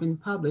has just been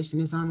published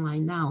and is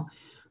online now.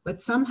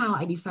 But somehow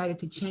I decided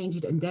to change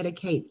it and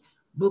dedicate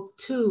book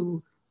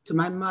 2 to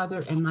my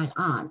mother and my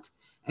aunt,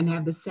 and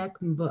have the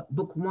second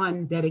book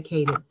 1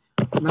 dedicated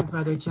to my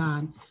brother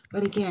John.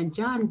 But again,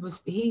 John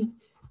was,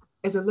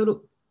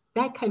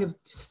 that kind of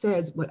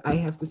says what I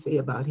have to say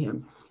about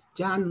him.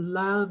 John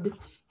loved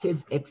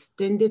his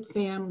extended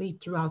family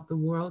throughout the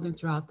world and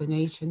throughout the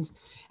nations,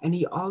 and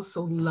he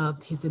also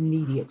loved his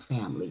immediate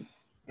family.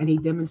 And he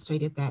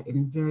demonstrated that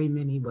in very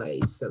many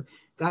ways. So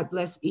God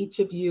bless each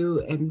of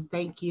you, and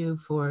thank you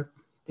for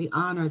the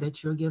honor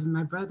that you're giving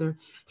my brother.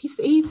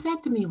 He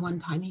said to me one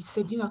time, he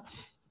said,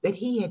 that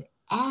he had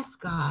asked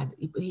God,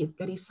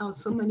 that he saw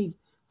so many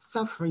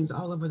sufferings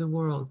all over the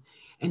world,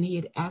 and he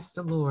had asked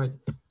the Lord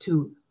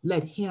to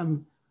let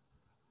him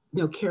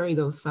carry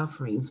those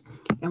sufferings.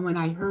 And when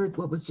I heard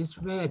what was just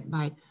read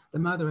by the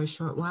mother a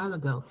short while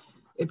ago,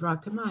 it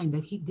brought to mind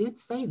that he did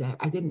say that.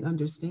 I didn't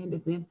understand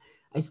it then.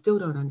 I still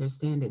don't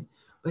understand it,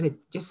 but it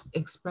just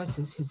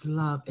expresses his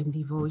love and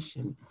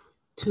devotion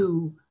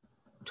to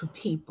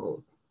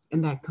people,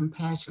 and that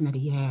compassion that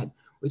he had,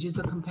 which is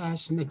a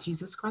compassion that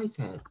Jesus Christ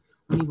had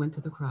when he went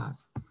to the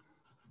cross.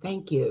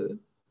 Thank you.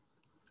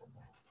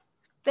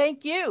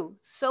 Thank you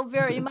so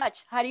very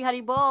much.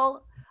 Hari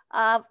Bol.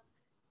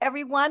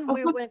 Everyone,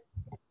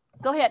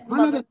 go ahead.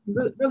 One other,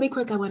 really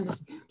quick, I wanted to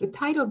say, the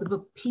title of the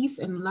book, Peace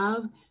and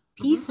Love.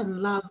 Peace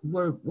and love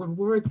were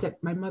words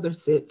that my mother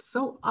said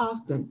so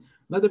often.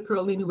 Mother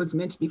Pearline, who was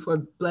mentioned before,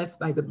 blessed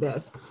by the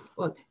best.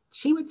 Well,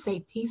 she would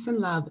say peace and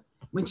love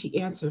when she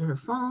answered her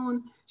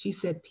phone. She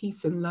said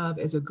peace and love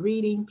as a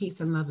greeting, peace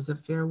and love as a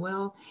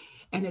farewell.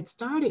 And it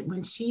started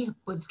when she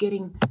was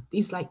getting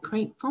these like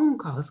crank phone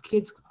calls.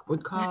 Kids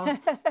would call and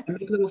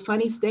make little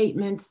funny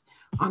statements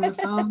on the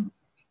phone.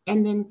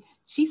 And then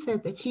she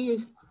said that she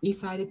just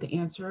decided to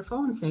answer her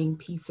phone saying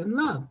peace and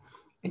love.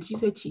 And she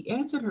said she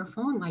answered her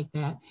phone like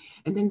that.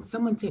 And then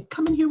someone said,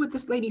 come and hear what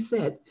this lady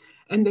said.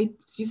 And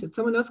she said,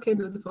 someone else came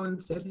to the phone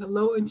and said,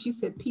 hello. And she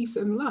said, peace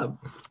and love.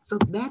 So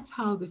that's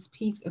how this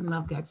peace and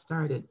love got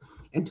started.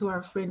 And to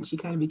our friend, she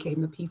kind of became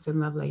the peace and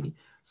love lady.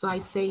 So I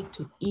say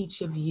to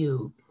each of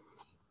you,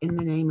 in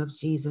the name of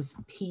Jesus,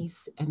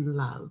 peace and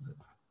love.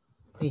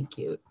 Thank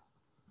you.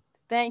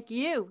 Thank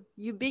you.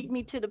 You beat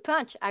me to the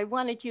punch. I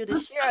wanted you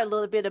to share a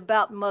little bit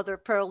about Mother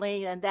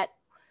Pearline, and that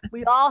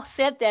we all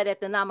said that at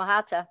the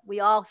Namahata.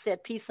 We all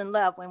said peace and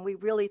love when we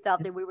really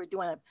thought that we were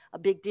doing a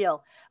big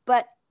deal.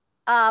 But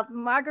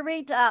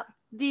Marguerite,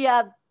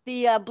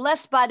 the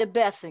blessed by the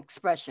best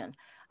expression,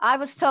 I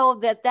was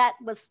told that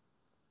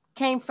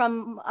came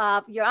from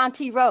your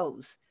Auntie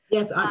Rose.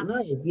 Yes, Aunt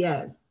Rose,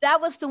 yes. That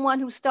was the one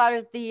who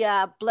started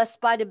the blessed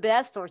by the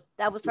best, or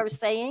that was her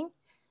saying?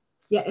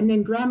 Yeah, and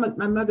then Grandma,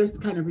 my mother's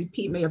kind of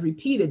may have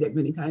repeated it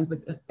many times, but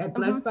at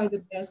blessed by the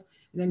best,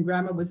 and then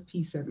Grandma was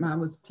peace and Mom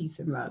was peace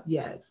and love,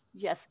 yes.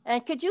 Yes,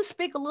 and could you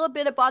speak a little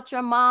bit about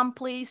your mom,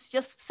 please?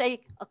 Just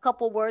say a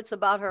couple words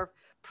about her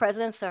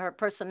presence or her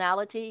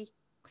personality.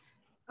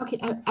 Okay,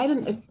 I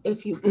don't know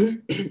if you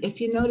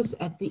if you notice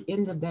at the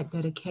end of that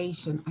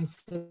dedication, I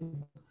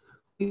said,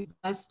 we were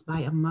blessed by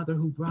a mother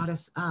who brought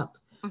us up.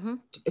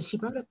 She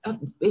brought us up,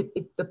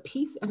 the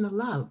peace and the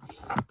love.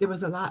 There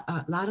was a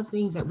lot of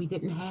things that we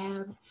didn't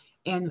have.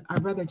 And our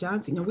brother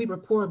Johnson, we were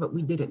poor, but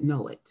we didn't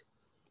know it.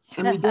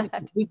 And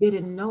we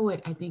didn't know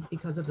it, I think,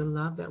 because of the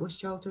love that was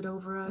sheltered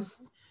over us.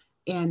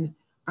 And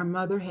our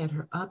mother had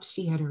her ups,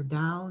 she had her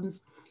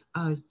downs.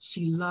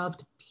 She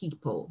loved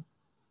people.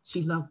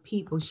 She loved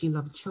people, she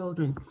loved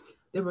children.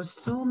 There were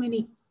so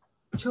many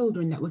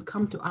children that would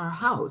come to our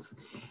house,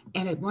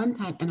 and at one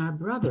time, and our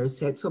brothers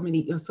had so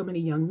many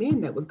young men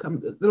that would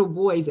come, little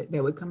boys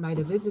that would come by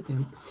to visit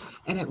them.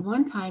 And at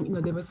one time,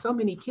 there were so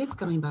many kids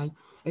coming by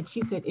that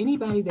she said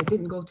anybody that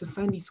didn't go to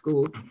Sunday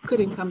school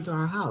couldn't come to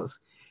our house.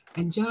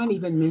 And John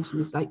even mentioned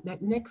this, like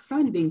that next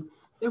Sunday,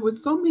 there were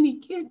so many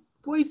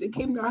boys that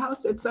came to our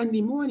house that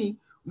Sunday morning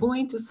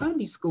going to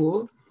Sunday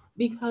school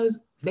because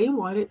they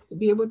wanted to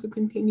be able to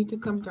continue to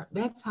come to.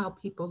 That's how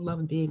people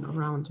loved being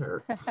around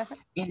her.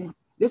 And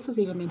this was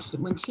even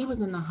mentioned when she was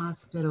in the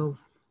hospital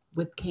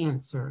with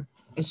cancer,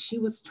 as she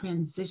was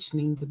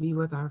transitioning to be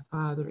with our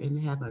Father in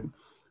heaven.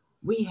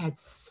 We had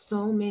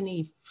so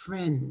many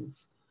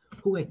friends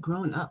who had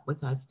grown up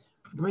with us,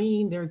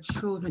 bringing their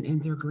children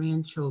and their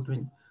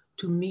grandchildren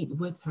to meet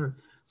with her.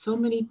 So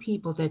many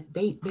people that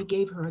they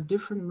gave her a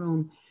different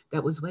room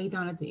that was way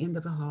down at the end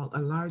of the hall,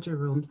 a larger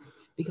room,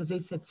 because they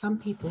said some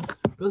people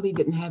really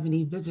didn't have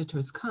any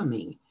visitors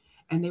coming,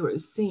 and they were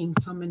seeing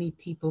so many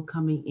people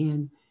coming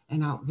in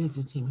and out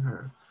visiting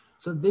her.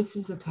 So this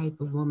is the type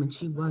of woman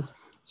she was.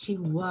 She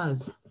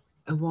was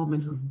a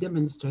woman who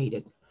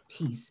demonstrated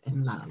peace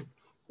and love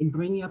in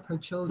bringing up her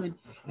children.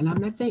 And I'm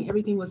not saying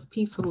everything was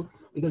peaceful,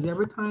 because there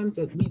were times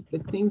that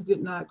things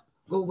did not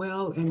go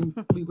well and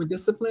we were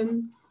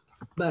disciplined,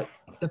 but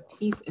the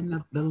peace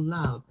and the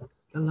love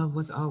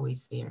was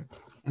always there.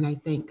 And I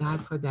thank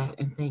God for that,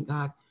 and thank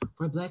God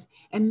for blessing.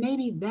 And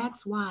maybe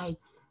that's why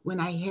when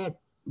I had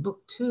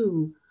book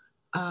 2,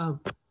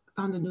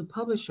 found a new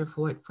publisher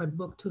for it, for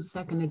book 2,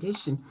 second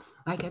edition.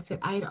 Like I said,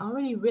 I had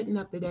already written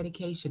up the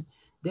dedication,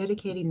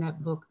 dedicating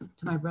that book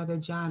to my brother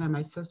John and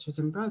my sisters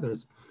and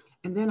brothers.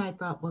 And then I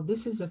thought, well,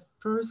 this is the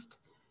first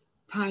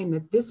time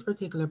that this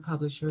particular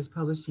publisher is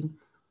publishing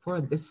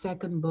for the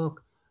second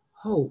book,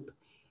 Hope.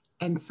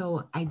 And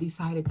so I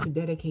decided to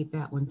dedicate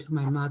that one to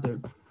my mother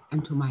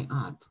and to my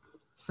aunt.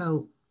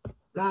 So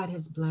God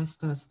has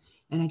blessed us.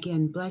 And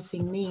again,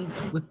 blessing me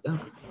with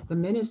the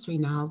ministry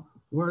now,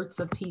 Words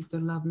of Peace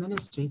and Love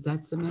Ministries.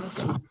 That's the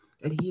ministry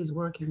that he is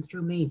working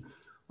through me.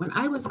 When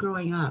I was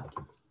growing up,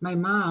 my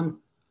mom,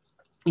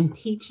 in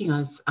teaching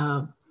us,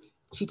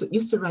 she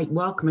used to write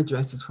welcome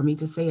addresses for me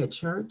to say at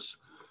church.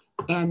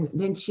 And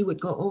then she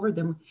would go over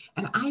them.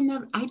 And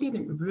I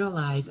didn't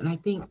realize, and I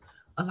think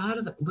a lot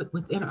of it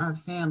within our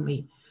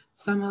family,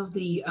 some of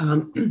the,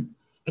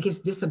 I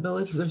guess,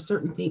 disabilities or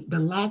certain things, the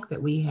lack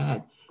that we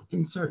had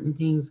in certain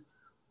things,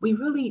 we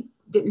really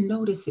didn't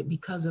notice it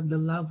because of the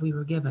love we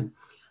were given.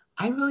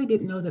 I really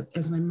didn't know that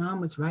as my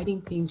mom was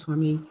writing things for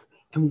me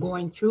and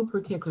going through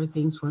particular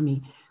things for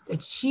me,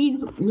 that she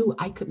knew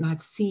I could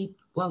not see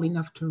well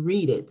enough to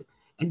read it.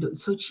 And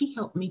so she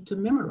helped me to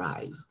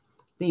memorize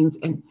things.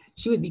 And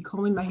she would be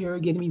combing my hair,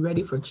 getting me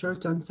ready for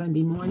church on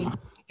Sunday morning.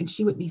 And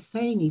she would be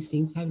saying these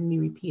things, having me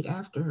repeat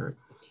after her.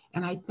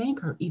 And I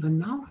thank her even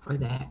now for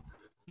that,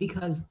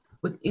 because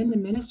within the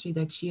ministry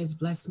that she has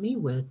blessed me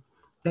with,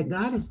 that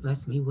God has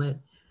blessed me with,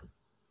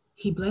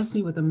 he blessed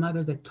me with a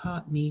mother that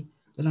taught me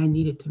that I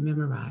needed to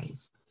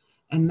memorize.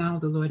 And now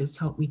the Lord has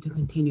helped me to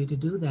continue to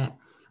do that.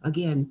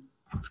 Again,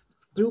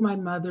 through my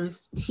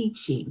mother's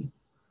teaching,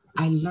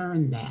 I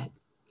learned that.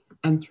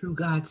 And through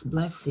God's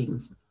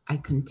blessings, I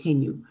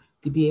continue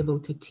to be able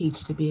to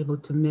teach, to be able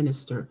to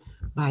minister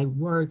by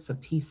words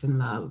of peace and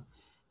love,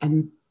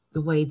 and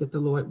the way that the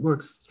Lord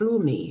works through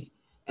me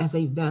as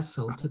a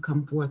vessel to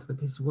come forth with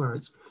his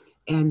words.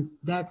 And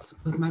that's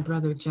with my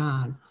brother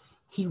John.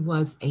 He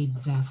was a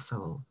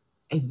vessel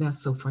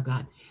for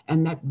God.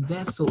 And that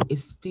vessel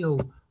is still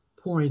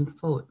pouring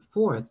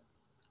forth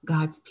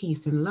God's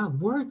peace and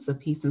love, words of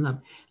peace and love.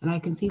 And I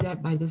can see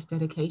that by this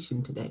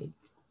dedication today.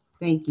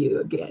 Thank you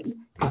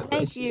again. God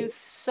Thank you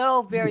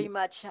so very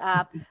much.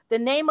 The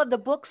name of the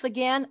books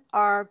again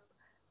are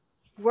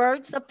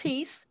Words of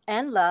Peace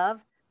and Love.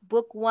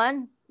 Book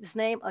 1 is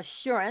named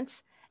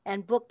Assurance,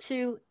 and book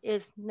 2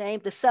 is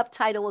named, the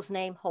subtitle is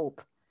named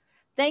Hope.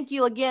 Thank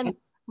you again,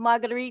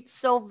 Marguerite,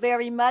 so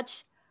very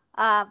much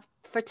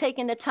for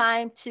taking the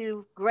time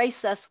to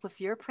grace us with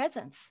your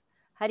presence.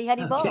 Hari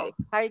Hari Bol,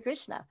 Hare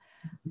Krishna.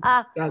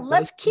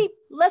 Let's keep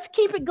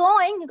it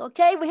going.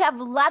 Okay, we have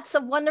lots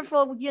of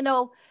wonderful,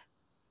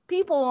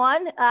 people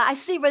on. I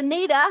see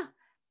Renita.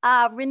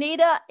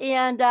 Renita,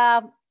 and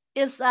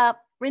is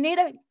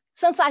Renita,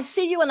 since I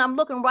see you and I'm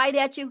looking right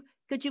at you,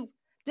 could you,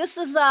 this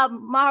is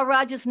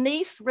Maharaja's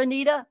niece,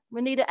 Renita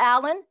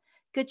Allen.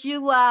 Could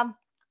you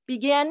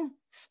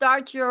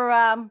start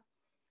your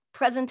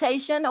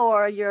presentation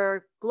or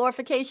your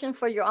glorification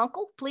for your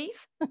uncle, please?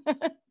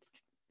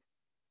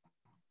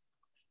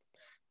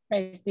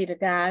 Praise be to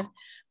God.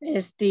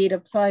 It's indeed a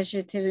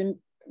pleasure to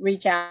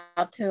reach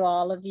out to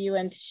all of you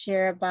and to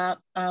share about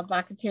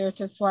Bhakti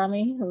Tirtha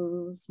Swami,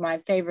 who's my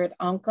favorite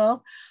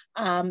uncle.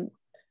 My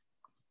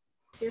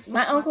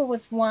uncle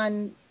was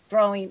one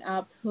growing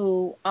up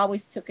who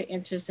always took an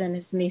interest in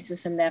his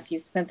nieces and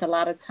nephews, spent a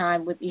lot of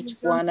time with each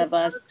one of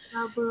us,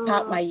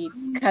 taught my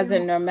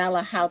cousin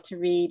Normella how to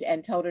read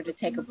and told her to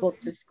take a book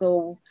to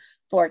school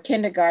for a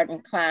kindergarten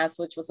class,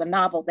 which was a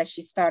novel that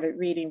she started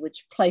reading,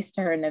 which placed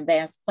her in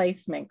advanced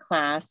placement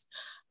class.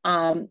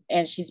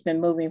 And she's been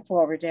moving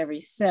forward ever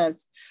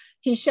since.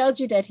 He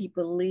showed you that he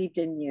believed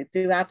in you.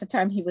 Throughout the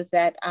time he was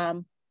at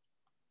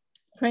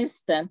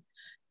Princeton,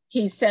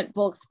 he sent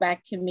books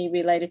back to me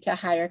related to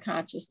higher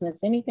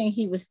consciousness. Anything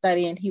he was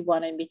studying, he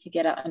wanted me to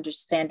get an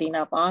understanding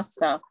of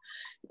also.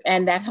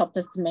 And that helped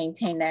us to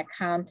maintain that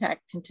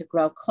contact and to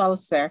grow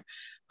closer.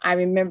 I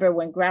remember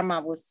when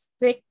grandma was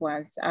sick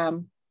once,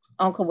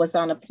 Uncle was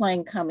on a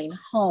plane coming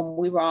home.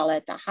 We were all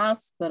at the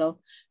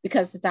hospital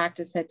because the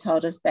doctors had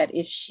told us that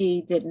if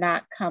she did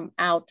not come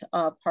out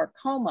of her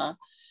coma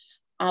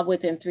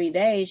within 3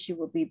 days, she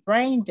would be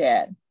brain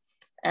dead.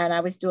 And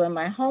I was doing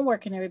my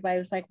homework and everybody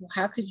was like, well,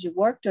 how could you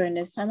work during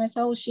this time? I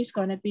said, oh, she's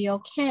going to be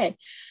okay.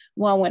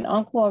 Well, when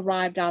Uncle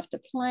arrived off the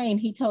plane,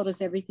 he told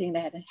us everything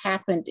that had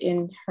happened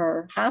in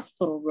her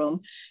hospital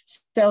room.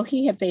 So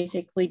he had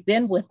basically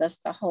been with us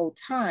the whole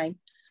time,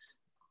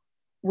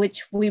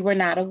 which we were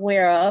not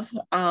aware of.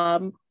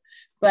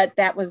 But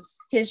that was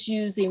his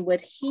using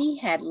what he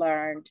had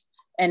learned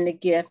and the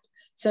gift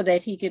so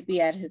that he could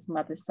be at his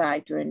mother's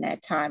side during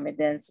that time and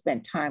then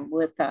spend time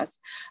with us.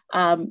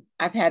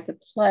 I've had the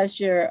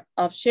pleasure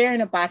of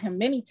sharing about him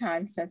many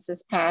times since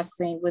his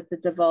passing with the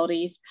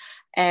devotees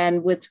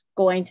and with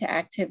going to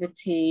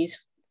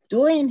activities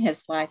during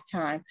his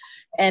lifetime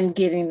and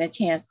getting the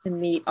chance to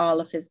meet all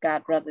of his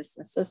God brothers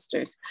and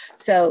sisters.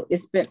 So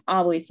it's been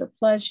always a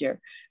pleasure.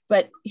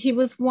 But he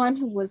was one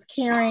who was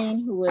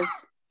caring, who was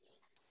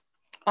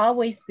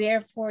always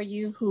there for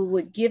you, who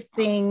would give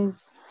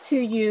things to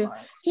you.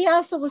 He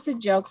also was a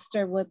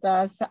jokester with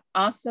us,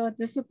 also a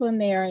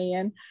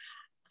disciplinarian.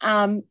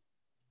 And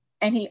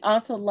he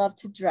also loved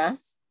to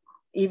dress.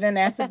 Even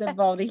as a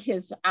devotee,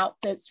 his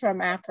outfits from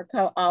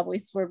Africa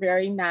always were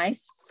very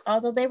nice.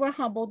 Although they were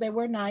humble, they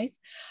were nice.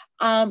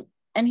 And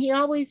he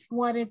always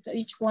wanted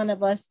each one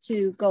of us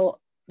to go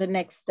the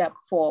next step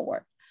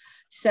forward.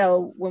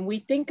 So when we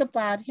think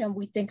about him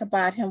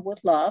with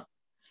love.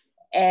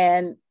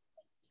 And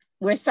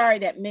we're sorry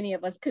that many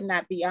of us could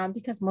not be on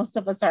because most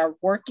of us are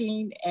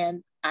working,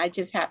 and I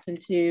just happen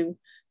to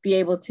be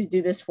able to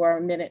do this for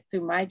a minute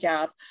through my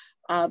job.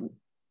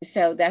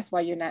 So that's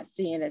why you're not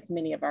seeing as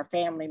many of our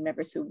family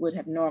members who would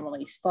have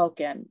normally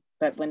spoken,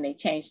 but when they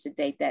changed the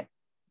date, that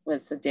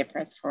was a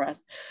difference for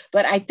us.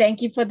 But I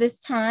thank you for this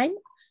time,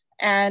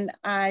 and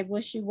I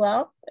wish you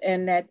well,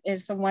 and that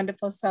is a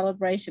wonderful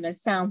celebration. It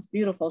sounds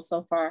beautiful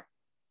so far.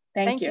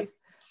 Thank you.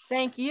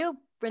 Thank you,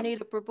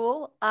 Renita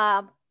Prabhu.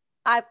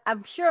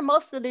 I'm sure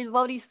most of the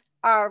devotees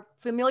are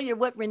familiar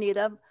with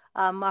Renita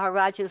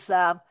Maharaj's.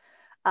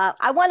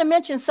 I want to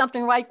mention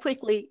something right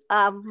quickly.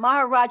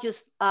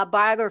 Maharaj's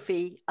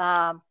biography,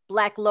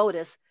 Black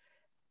Lotus.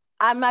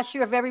 I'm not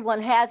sure if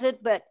everyone has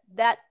it, but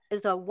that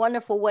is a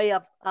wonderful way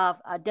of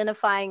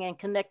identifying and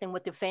connecting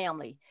with the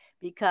family,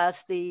 because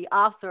the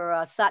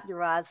author,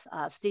 Satyaraj,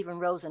 Stephen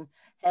Rosen,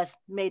 has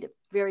made it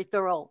very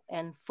thorough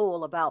and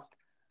full about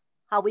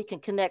how we can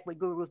connect with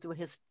Guru through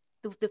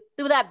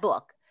that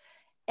book.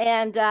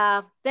 And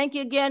thank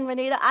you again,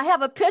 Renita. I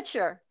have a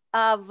picture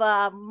of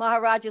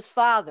Maharaj's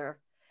father.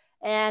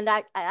 And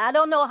I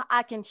don't know if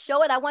I can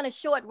show it. I want to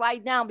show it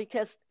right now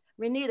because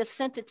Renita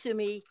sent it to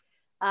me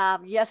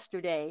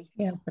yesterday.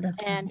 Yeah,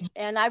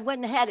 and I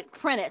went and had it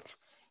printed.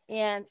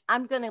 And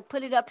I'm going to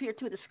put it up here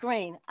to the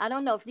screen. I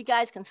don't know if you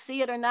guys can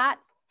see it or not.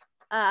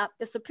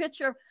 It's a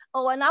picture.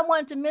 Oh, and I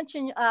wanted to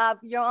mention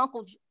your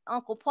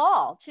Uncle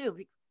Paul, too.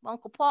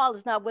 Uncle Paul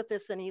is not with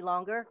us any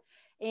longer.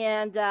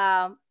 And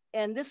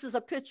this is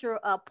a picture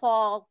of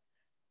Paul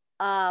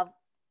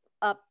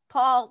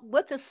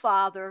with his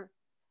father.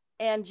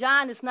 And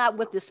John is not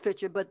with this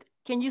picture, but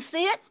can you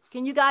see it?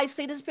 Can you guys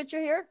see this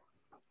picture here?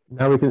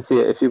 Now we can see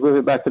it. If you move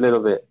it back a little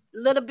bit.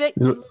 Little bit.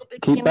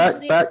 Keep back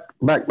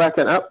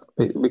and up.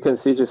 We can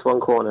see just one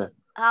corner.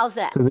 How's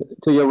that?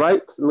 To your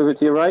right. Move it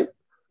to your right.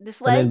 This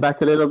way? And then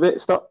back a little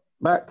bit. Stop.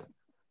 Back.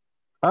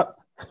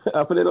 Up.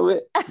 Up a little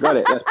bit. Got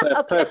it. That's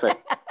okay.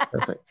 Perfect.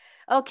 Perfect.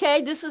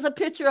 Okay, this is a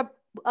picture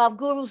of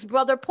Guru's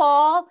brother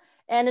Paul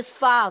and his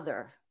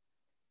father.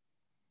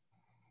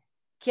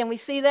 Can we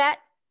see that?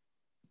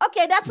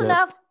 Okay, that's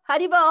enough.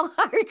 Haribol,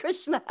 Hare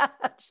Krishna.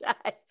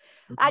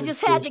 I just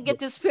had to get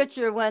this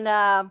picture when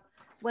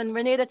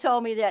Renita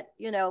told me that,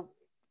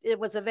 it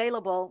was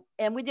available,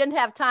 and we didn't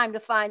have time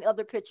to find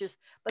other pictures.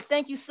 But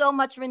thank you so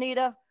much,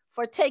 Renita,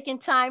 for taking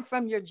time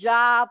from your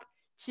job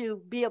to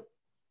be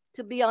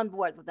on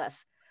board with us.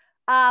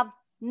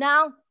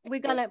 Now we're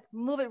gonna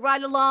move it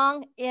right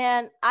along,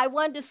 and I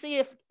wanted to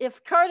see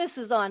if Curtis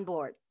is on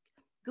board.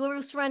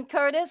 Guru's friend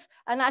Curtis,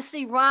 and I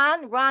see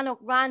Ron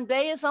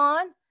Bay is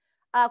on.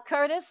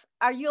 Curtis,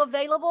 are you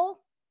available?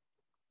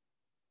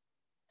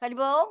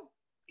 Haribol?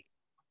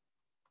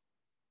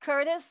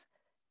 Curtis,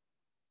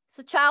 it's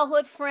a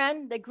childhood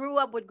friend that grew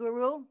up with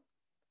Guru,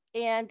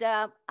 and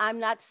I'm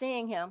not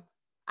seeing him.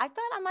 I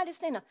thought I might have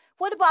seen him.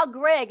 What about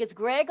Greg? Is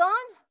Greg on?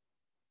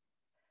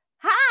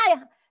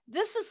 Hi,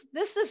 this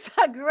is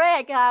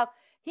Greg.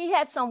 He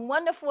had some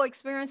wonderful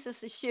experiences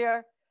to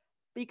share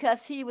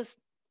because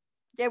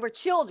they were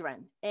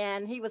children,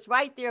 and he was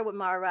right there with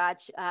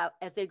Maharaj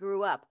as they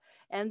grew up.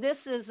 And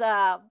this is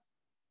a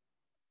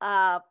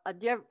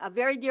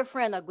very dear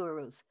friend of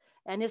Guru's,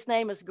 and his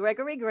name is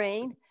Gregory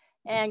Green.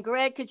 And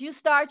Greg, could you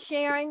start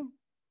sharing?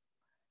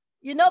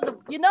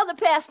 The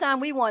pastime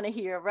we want to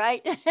hear,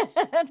 right?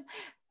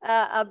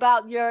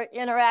 About your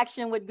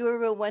interaction with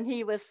Guru when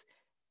he was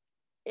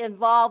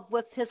involved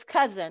with his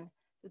cousin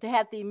to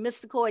have the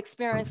mystical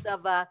experience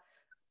of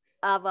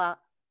a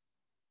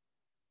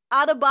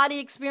out-of-body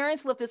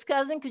experience with his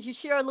cousin. Could you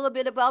share a little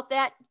bit about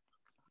that?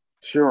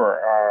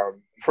 Sure.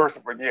 First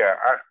of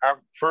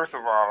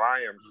all,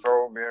 I am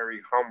so very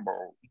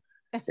humbled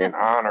and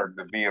honored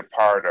to be a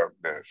part of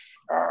this.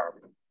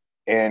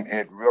 And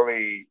it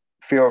really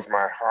fills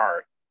my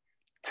heart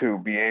to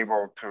be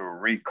able to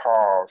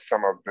recall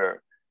some of the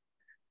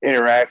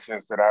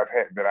interactions that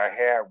I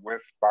had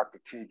with Bhakti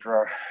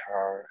Tirtha,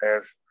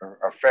 as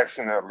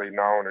affectionately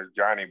known as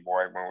Johnny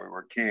Boy when we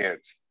were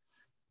kids.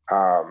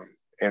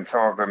 And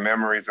some of the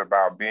memories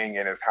about being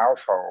in his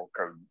household,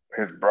 because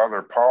his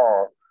brother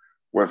Paul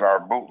was our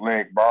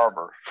bootleg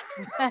barber.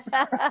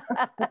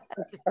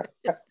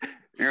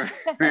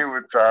 he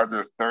would charge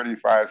us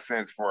 35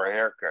 cents for a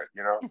haircut,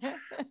 you know,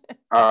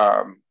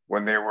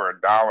 when they were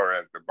 $1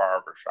 at the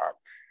barber shop.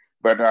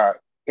 But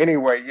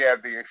anyway, yeah,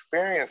 the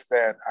experience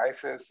that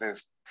Isis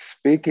is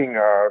speaking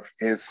of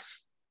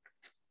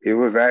it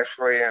was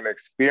actually an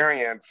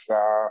experience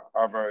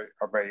of a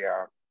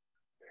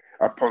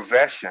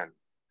possession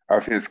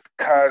of his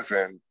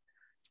cousin,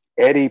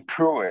 Eddie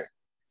Pruitt,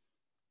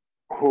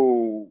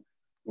 who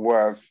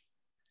was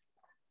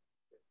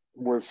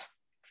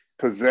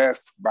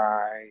possessed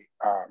by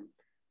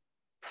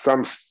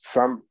some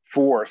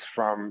force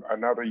from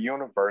another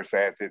universe,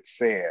 as it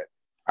said.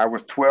 I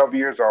was 12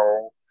 years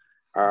old.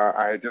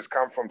 I had just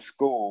come from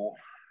school,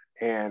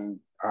 and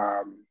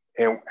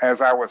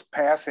as I was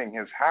passing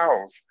his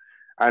house,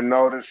 I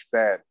noticed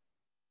that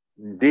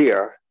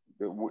Dia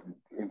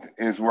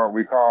is what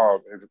we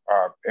call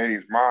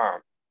Eddie's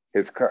mom,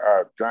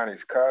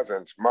 Johnny's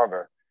cousin's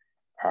mother,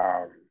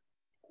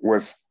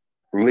 was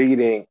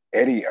leading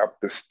Eddie up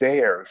the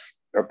stairs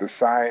of the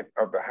side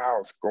of the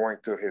house, going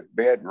to his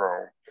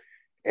bedroom.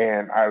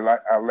 And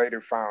I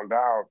later found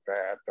out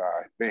that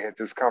they had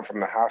just come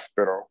from the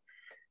hospital.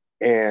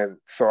 And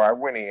so I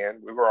went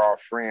in, we were all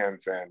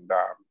friends, and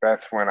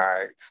that's when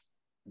I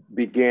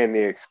began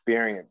the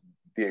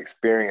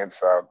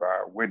experience of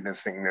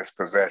witnessing this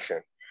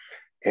possession.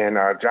 And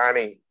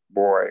Johnny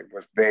Boy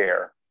was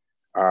there.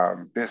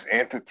 This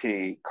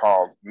entity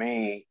called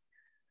me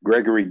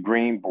Gregory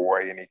Green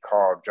Boy, and he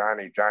called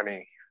Johnny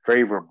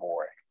Favor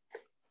Boy.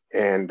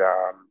 And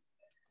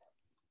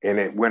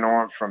it went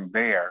on from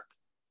there.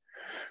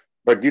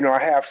 But, you know, I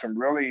have some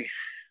really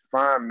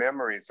fond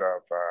memories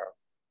of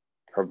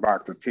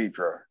Bhakti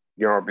Tirtha,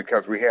 you know,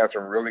 because we had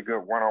some really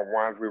good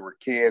one-on-ones. We were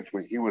kids.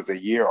 He was a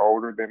year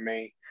older than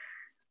me.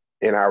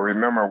 And I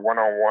remember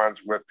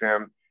one-on-ones with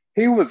him.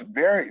 He was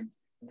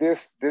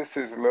this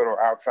is a little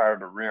outside of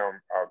the realm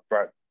of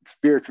but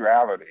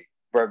spirituality,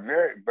 but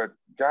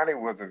Johnny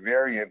was a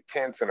very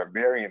intense and a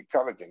very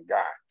intelligent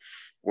guy.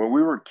 When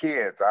we were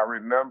kids, I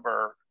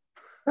remember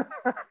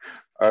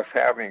us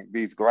having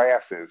these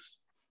glasses,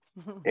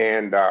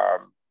 and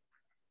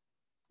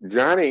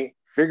Johnny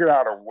figured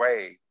out a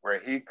way where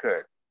he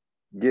could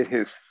get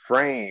his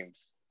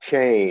frames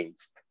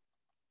changed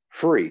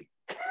free.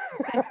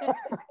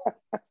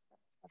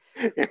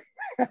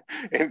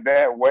 And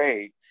that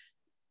way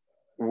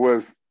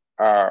was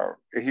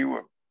he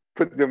would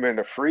put them in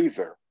the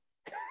freezer.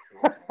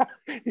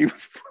 He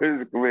would put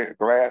his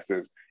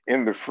glasses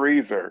in the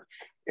freezer,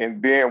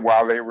 and then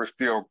while they were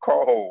still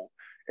cold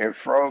and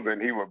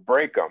frozen, he would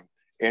break them,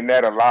 and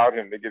that allowed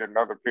him to get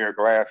another pair of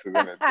glasses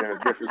and a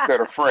different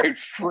set of frames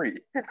free.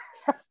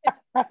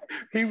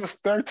 He was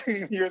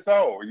 13 years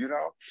old, you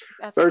know.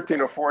 That's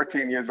 13 or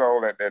 14 years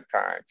old at that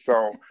time.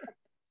 So,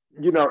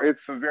 you know,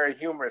 it's some very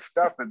humorous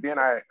stuff. But then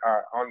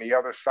on the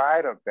other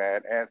side of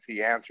that, as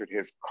he answered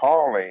his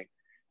calling,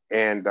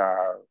 and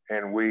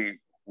we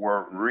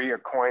were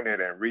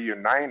reacquainted and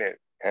reunited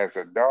as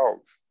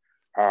adults,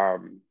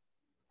 those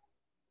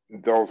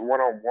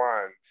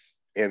one-on-ones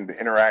and the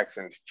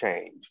interactions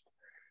changed,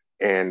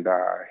 and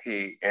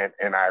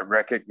I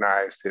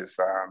recognized his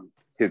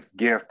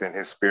gift and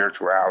his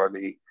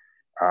spirituality.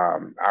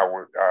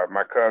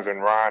 My cousin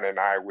Ron and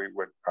we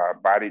would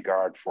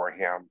bodyguard for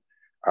him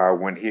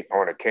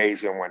on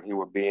occasion when he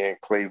would be in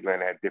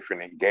Cleveland at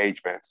different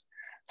engagements.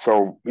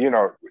 So, you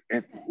know,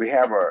 I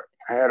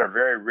had a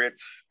very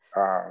rich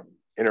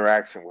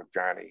interaction with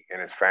Johnny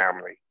and his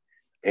family.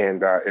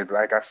 And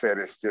like I said,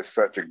 it's just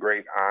such a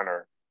great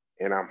honor.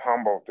 And I'm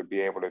humbled to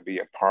be able to be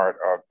a part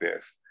of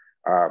this.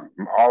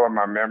 All of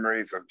my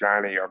memories of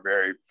Johnny are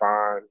very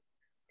fond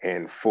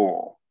and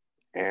full.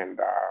 And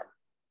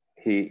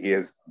he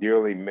is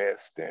dearly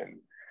missed.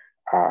 And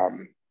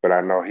but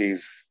I know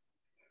he's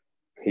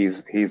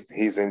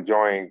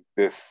enjoying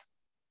this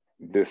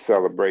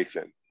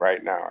celebration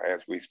right now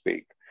as we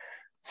speak.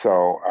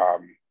 So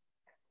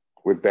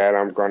with that,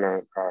 I'm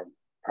gonna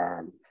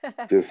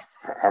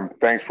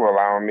thanks for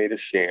allowing me to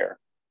share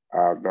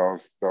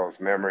those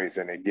memories,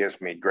 and it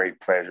gives me great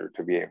pleasure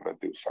to be able to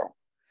do so.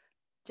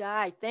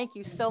 Jai, thank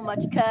you so much,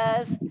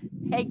 cuz.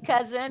 Hey,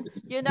 cousin,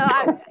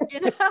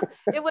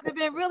 it would have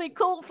been really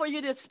cool for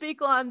you to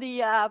speak on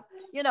the,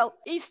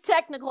 East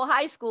Technical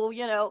High School,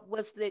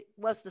 was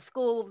the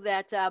school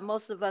that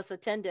most of us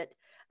attended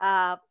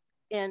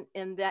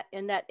in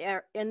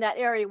that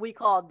area we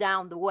call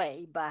down the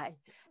way by,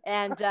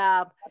 and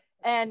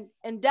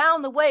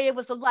down the way it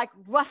was a like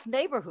rough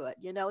neighborhood,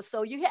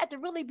 so you had to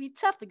really be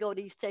tough to go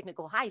to East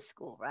Technical High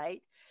School,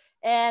 right?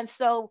 And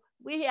so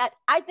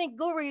I think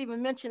Guru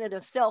even mentioned it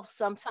himself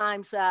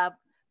sometimes,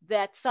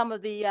 that some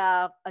of the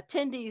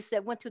attendees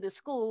that went to the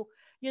school,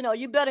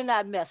 you better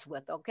not mess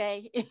with,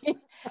 okay?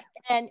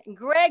 And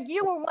Greg,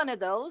 you were one of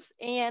those,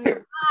 and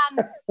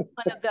Ron,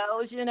 one of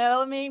those, we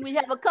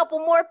have a couple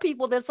more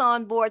people that's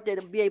on board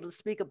that'll be able to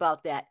speak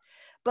about that.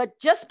 But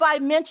just by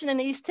mentioning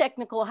East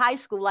Technical High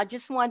School, I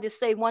just wanted to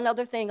say one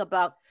other thing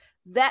about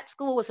that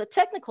school was a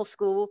technical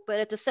school, but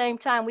at the same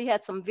time, we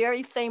had some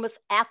very famous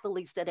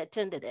athletes that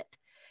attended it.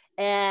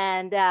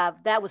 And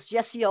that was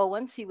Jesse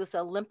Owens. He was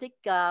an Olympic,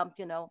 what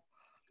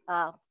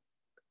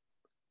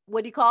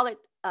do you call it?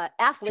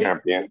 Athlete.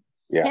 Champion.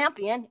 Yeah.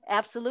 Champion,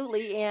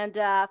 absolutely.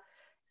 And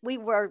we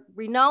were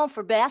renowned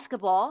for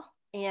basketball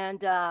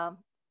and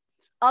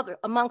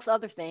amongst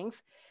other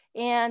things.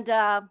 And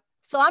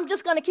so I'm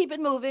just going to keep it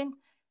moving.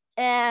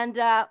 And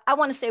I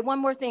want to say one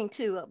more thing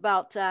too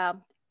about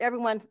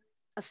everyone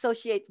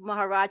associates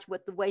Maharaj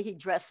with the way he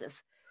dresses.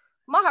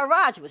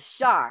 Maharaj was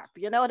sharp,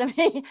 you know what I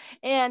mean?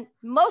 And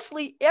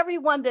mostly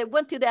everyone that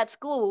went to that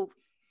school,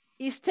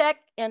 East Tech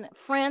and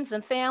friends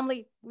and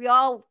family, we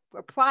all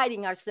were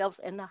priding ourselves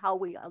in how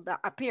we, our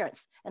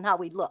appearance and how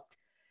we looked.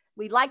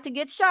 We liked to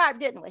get sharp,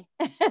 didn't we?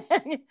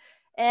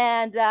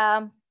 And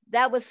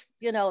that was,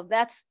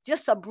 that's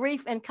just a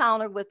brief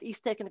encounter with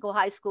East Technical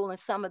High School and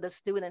some of the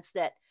students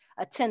that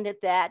attended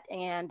that.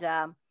 And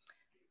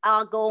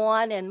I'll go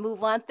on and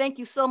move on. Thank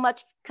you so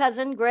much,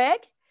 Cousin Greg.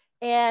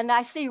 And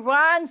I see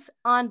Ron's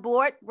on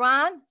board.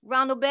 Ron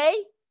Obey,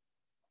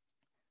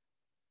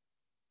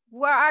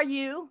 where are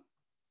you?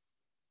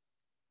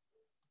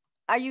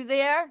 Are you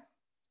there?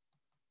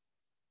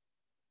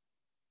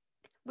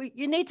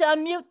 You need to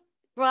unmute,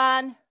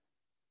 Ron.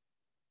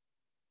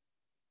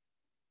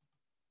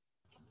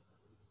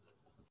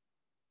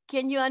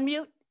 Can you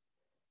unmute?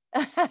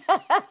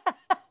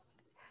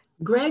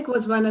 Greg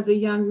was one of the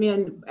young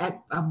men,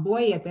 a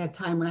boy at that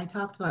time when I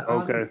talked about all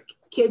the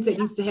kids that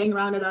used to hang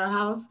around at our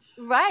house.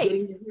 Right.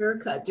 Getting their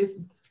haircut.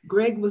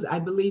 Greg was, I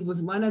believe,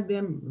 was one of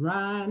them.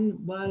 Ron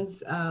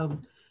was, I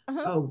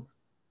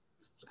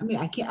mean,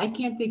 I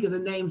can't think of the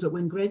names, but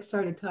when Greg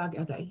started talking,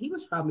 I thought he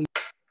was probably.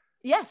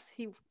 Yes,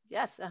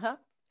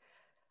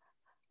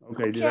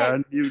 Okay, did I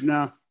unmute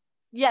now?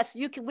 Yes,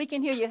 you can. We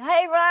can hear you.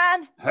 Hey,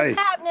 Ron. What's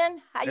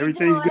happening? How you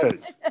doing? Everything's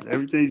good.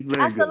 Everything's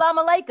very good.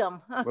 Assalamu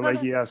alaikum.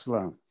 Walaikum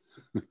assalam.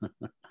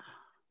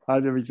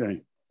 How's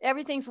everything?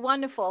 Everything's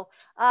wonderful.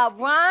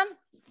 Ron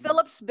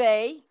Phillips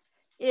Bay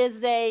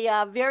is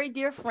a very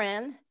dear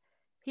friend.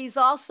 He's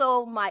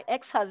also my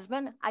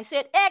ex-husband. I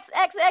said ex,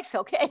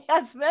 okay,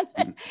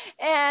 husband.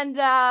 And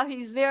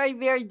he's very,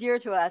 very dear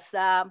to us.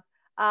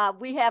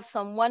 We have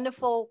some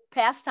wonderful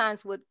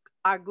pastimes with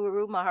our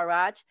Guru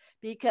Maharaj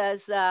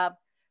because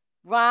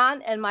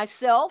Ron and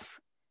myself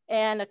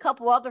and a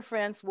couple other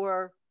friends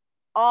were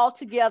all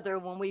together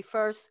when we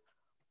first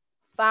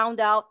found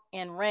out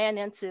and ran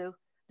into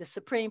the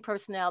Supreme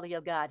Personality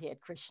of Godhead,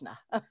 Krishna.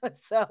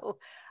 So,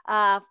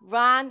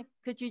 Ron,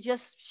 could you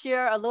just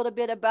share a little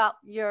bit about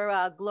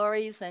your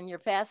glories and your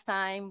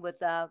pastime with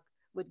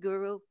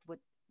Guru, with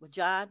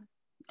John?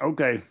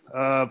 Okay.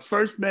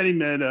 First met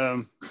him at,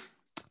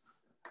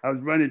 I was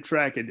running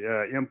track at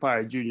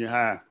Empire Junior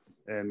High,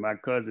 and my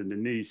cousin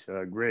Denise,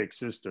 Greg's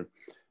sister,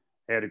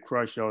 had a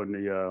crush on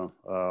the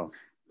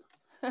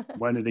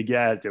one of the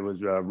guys that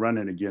was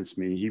running against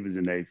me. He was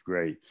in 8th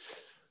grade.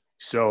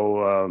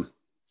 So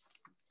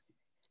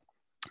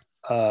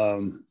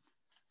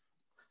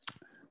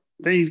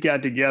things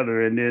got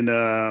together, and then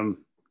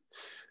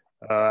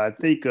I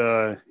think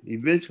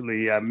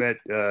eventually I met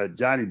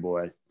Johnny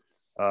Boy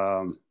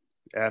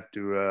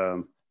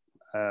after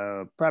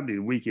probably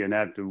the weekend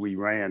after we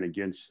ran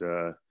against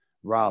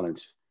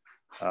Rollins.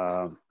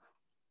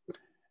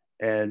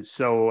 And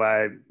so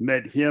I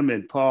met him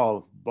and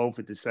Paul both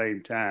at the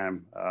same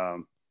time.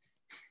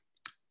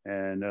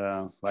 And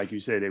like you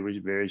said, they were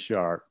very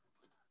sharp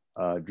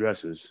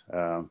dressers.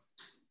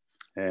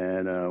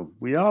 And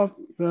we all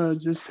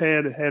just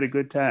had a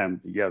good time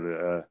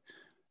together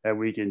that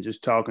weekend,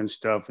 just talking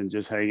stuff and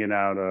just hanging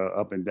out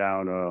up and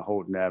down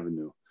Houghton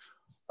Avenue.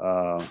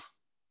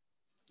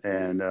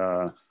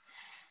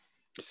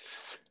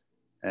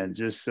 And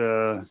just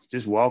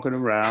walking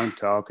around,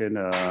 talking,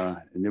 and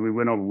then we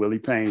went over Willie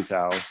Payne's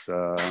house,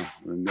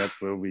 and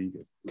that's where we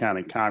kind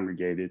of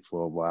congregated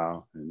for a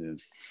while. And then,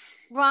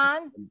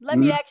 Ron, let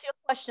me ask you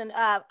a question.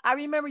 I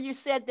remember you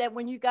said that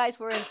when you guys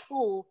were in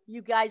school,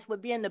 you guys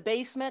would be in the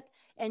basement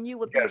and you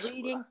would be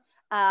reading.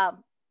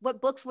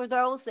 What books were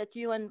those that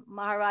you and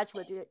Maharaj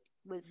would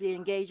be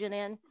engaging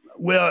in?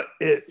 Well,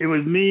 it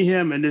was me,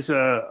 him, and this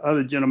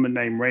other gentleman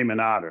named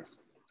Raymond Otter.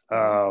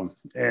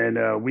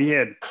 And we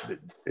had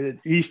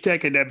East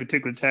Tech at that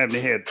particular time,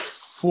 they had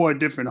 4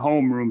 different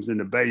homerooms in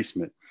the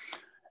basement.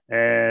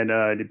 And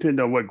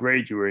depending on what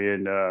grade you were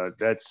in,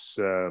 that's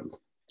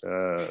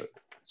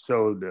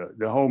so the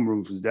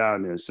homerooms was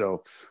down there.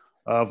 So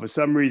for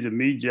some reason,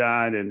 me,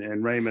 John,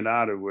 and Raymond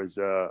Otter was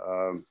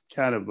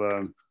kind of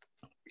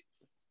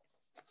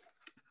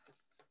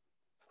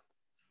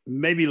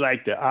maybe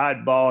like the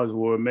oddballs,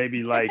 or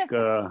maybe like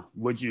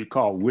what you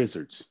call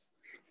wizards.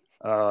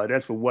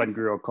 That's what one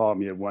girl called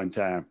me at one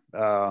time,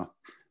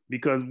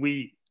 because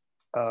we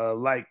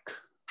like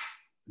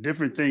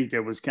different things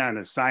that was kind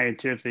of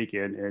scientific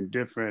and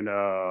different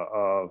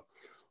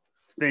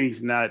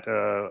things, not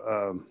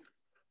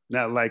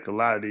like a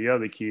lot of the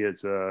other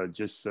kids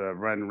just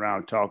running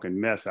around talking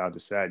mess out the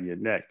side of your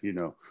neck. You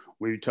know,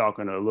 we were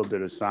talking a little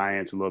bit of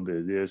science, a little bit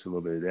of this, a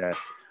little bit of that.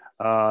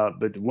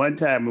 But one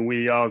time when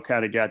we all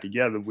kind of got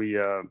together, we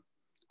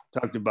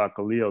talked about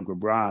Khalil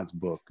Gibran's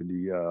book,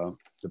 The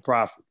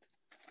Prophet.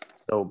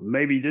 So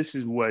maybe this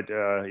is what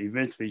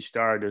eventually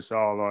started us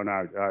all on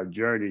our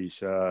journeys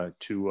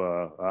to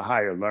a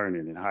higher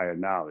learning and higher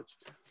knowledge.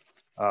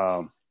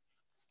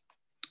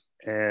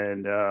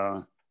 And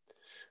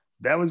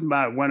that was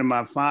one of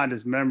my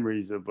fondest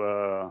memories of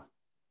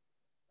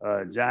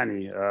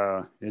Johnny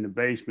in the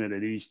basement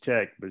at East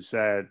Tech,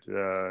 beside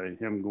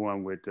him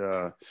going with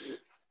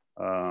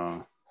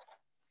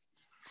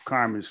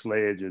Carmen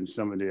Sledge and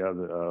some of the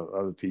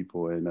other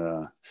people. And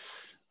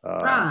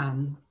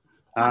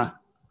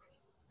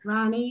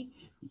Ronnie,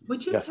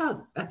 would you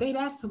tell? They'd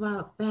asked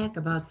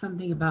about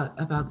something about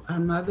our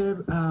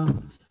mother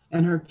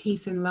and her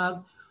peace and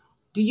love.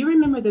 Do you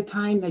remember the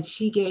time that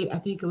she gave, I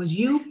think it was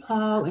you,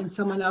 Paul, and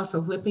someone else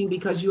a whipping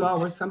because you all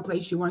were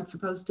someplace you weren't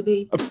supposed to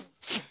be?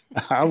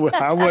 I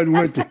wasn't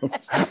with them.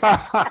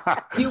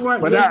 You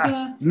weren't with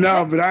them?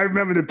 No, but I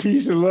remember the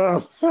peace and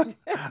love.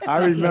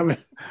 I remember.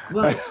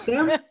 Well,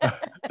 there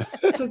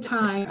was a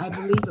time, I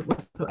believe it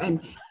was,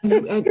 and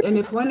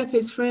if one of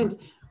his friends,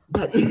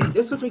 but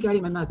this was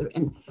regarding my mother,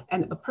 and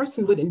a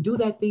person wouldn't do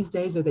that these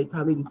days, or they'd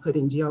probably be put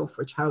in jail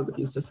for child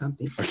abuse or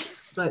something.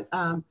 But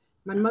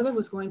my mother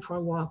was going for a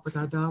walk with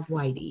our dog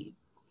Whitey,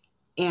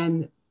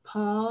 and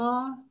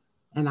Paul,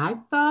 and I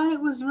thought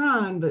it was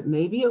Ron, but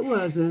maybe it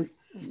wasn't.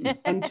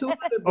 And two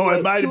other boys.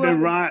 It might have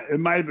been Ron. It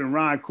might have been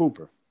Ron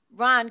Cooper.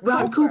 Ron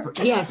Cooper.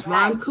 Yes,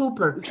 Ron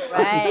Cooper.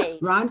 Right.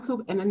 Ron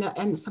Cooper, and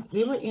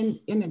they were in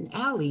an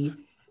alley,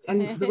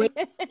 and the way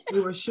they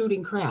were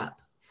shooting crap.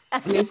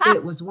 And they said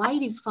it was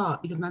Whitey's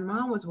fault because my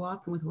mom was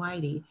walking with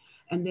Whitey,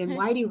 and then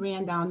Whitey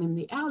ran down in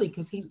the alley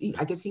because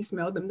I guess he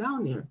smelled them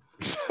down there.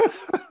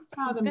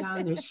 Smelled them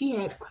down there. She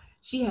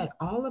had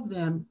all of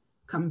them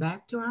come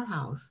back to our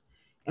house,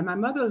 and my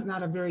mother was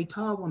not a very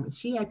tall woman.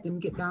 She had them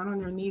get down on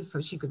their knees so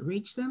she could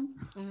reach them,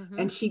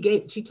 and she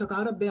took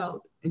out a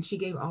belt and she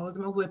gave all of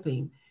them a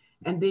whipping,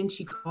 and then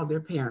she called their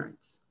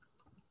parents.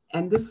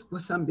 And this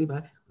was something,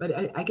 but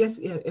I guess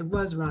it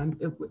was Ron.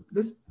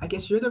 I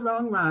guess you're the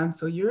wrong Ron,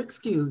 so you're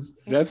excused.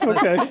 That's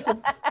okay.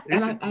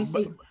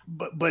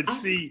 But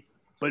see,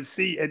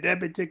 at that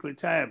particular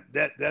time,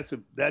 that's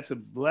a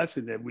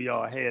blessing that we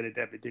all had at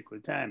that particular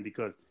time,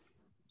 because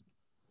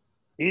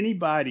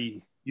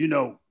anybody,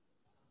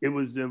 it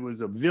was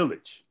a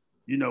village.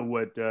 You know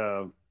what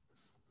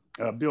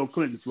Bill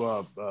Clinton's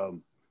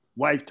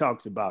wife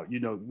talks about.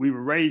 We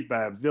were raised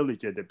by a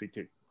village at that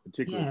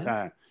particular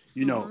time.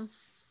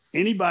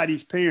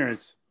 Anybody's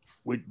parents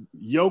would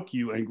yoke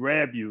you and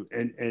grab you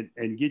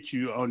and get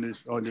you on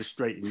this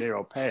straight and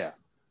narrow path.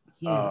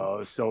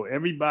 Yes. So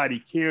everybody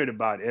cared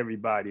about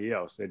everybody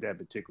else at that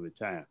particular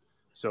time.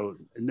 So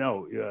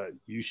no,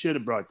 you should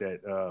have brought that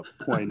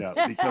point up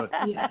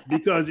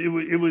because it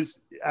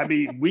was. I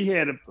mean, we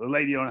had a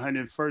lady on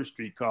 101st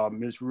Street called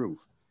Miss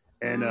Ruth,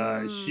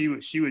 and she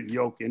would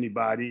yoke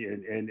anybody,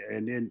 and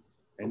then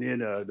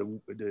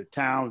the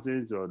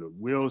Townsends or the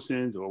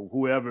Wilsons or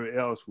whoever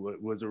else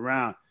was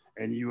around.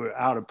 And you were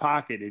out of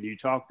pocket, and you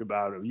talked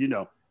about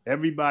it.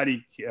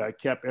 Everybody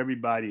kept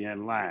everybody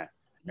in line,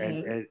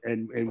 and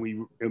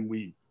we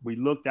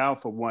looked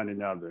out for one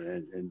another,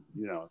 and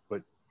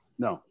But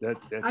no, that's.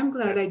 I'm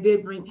glad I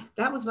did bring.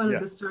 That was one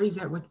of the stories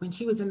that when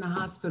she was in the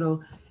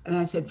hospital, and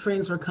I said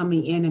friends were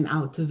coming in and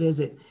out to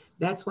visit.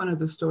 That's one of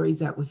the stories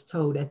that was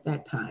told at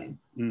that time.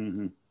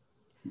 Mm-hmm.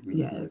 Mm-hmm.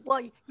 Yes.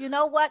 Well, you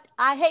know what?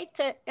 I hate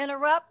to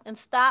interrupt and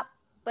stop,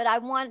 but I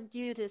want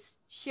you to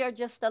share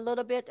just a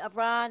little bit of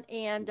Ron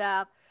and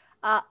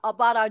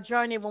about our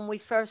journey when we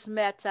first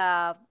met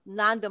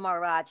Nanda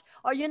Maharaj.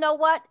 Or you know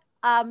what?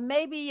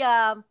 Maybe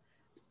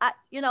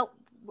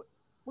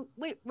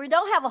we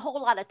don't have a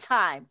whole lot of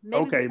time.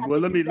 Maybe okay. Well,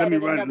 let me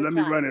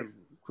run it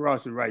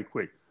across it right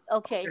quick.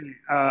 Okay.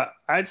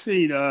 I'd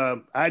seen.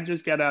 I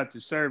just got out to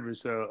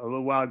service a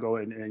little while ago,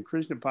 and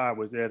Krishna Pai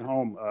was at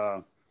home.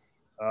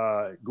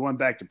 Going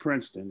back to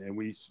Princeton, and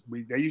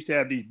they used to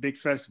have these big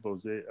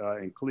festivals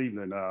in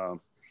Cleveland,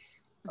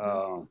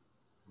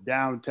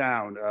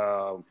 downtown.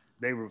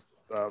 They were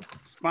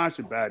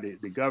sponsored by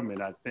the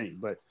government, I think,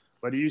 but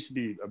it used to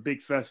be a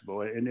big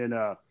festival. And then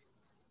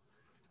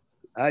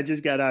I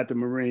just got out the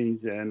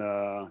Marines, and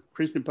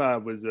Krishna Pai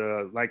was,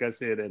 like I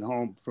said,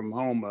 from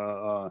home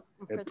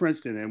at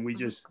Princeton, and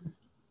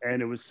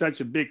and it was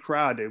such a big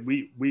crowd that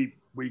we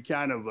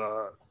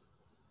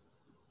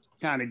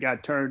kind of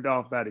got turned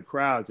off by the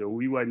crowd, so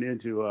we wasn't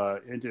into all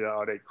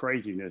that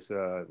craziness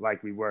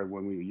like we were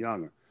when we were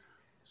younger.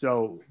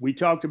 So we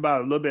talked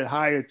about a little bit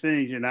higher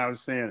things, and I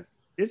was saying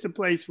it's a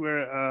place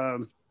where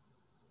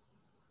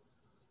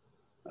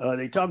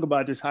they talk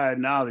about this higher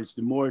knowledge,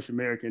 the Moorish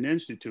American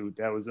Institute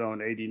that was on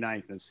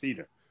 89th and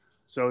Cedar.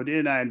 So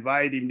then I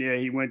invited him there.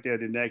 He went there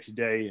the next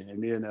day,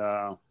 and then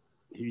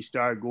he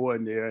started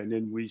going there, and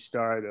then we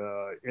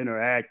started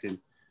interacting.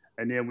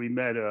 And then we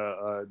met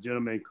a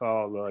gentleman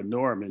called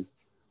Norman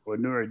or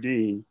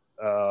Nuruddin,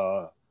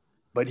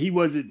 but he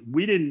wasn't.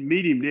 We didn't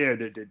meet him there.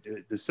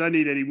 The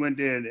Sunday that he went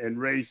there and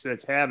raised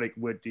such havoc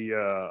with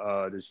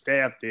the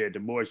staff there at the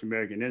Moorish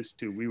American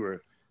Institute, we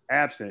were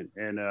absent,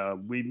 and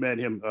we met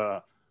him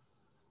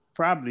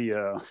probably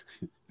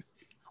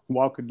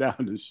walking down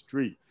the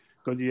street,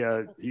 because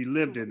he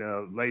lived in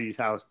a lady's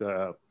house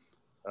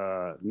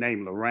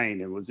named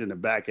Lorraine, and was in the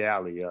back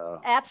alley.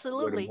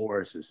 Absolutely. With the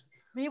Morrises.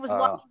 He was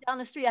walking down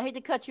the street. I hate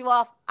to cut you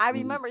off. I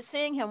remember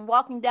seeing him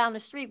walking down the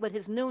street with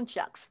his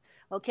nunchucks.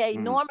 Okay,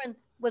 Norman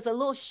was a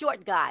little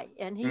short guy,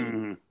 and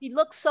he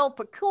looked so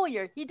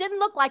peculiar. He didn't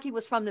look like he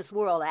was from this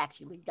world,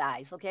 actually,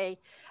 guys. Okay,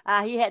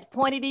 he had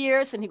pointed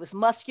ears, and he was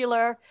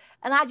muscular,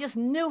 and I just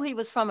knew he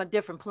was from a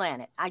different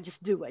planet. I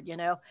just do it, you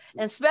know,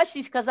 and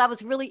especially because I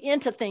was really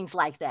into things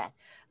like that.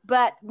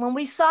 But when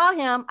we saw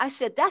him, I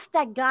said, "That's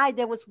that guy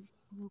that was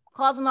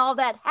causing all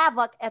that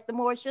havoc at the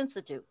Moorish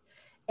Institute."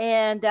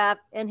 And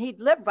he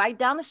lived right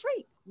down the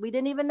street. We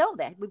didn't even know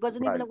that. We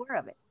wasn't even aware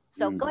of it.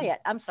 So go ahead.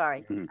 I'm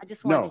sorry. I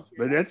just wanted No,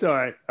 but that's all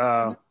right.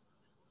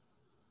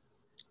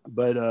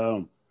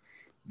 But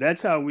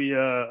that's how we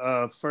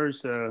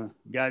first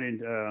got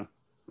into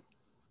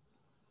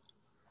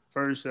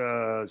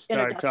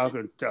started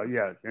talking.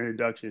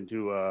 Introduction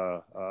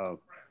to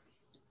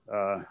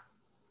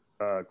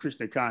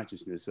Krishna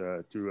consciousness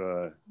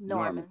through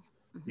Norman.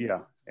 Yeah,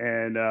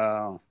 and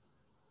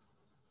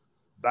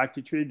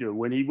Bhakti Tirtha,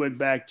 when he went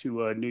back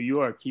to New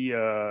York, he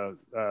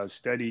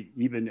studied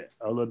even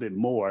a little bit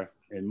more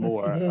and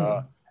more.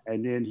 Yes,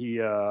 and then he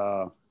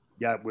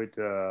got with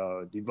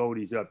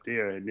devotees up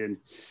there. And then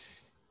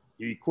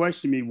he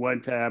questioned me one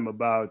time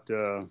about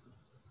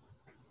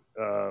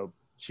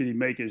should he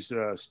make his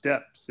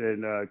steps,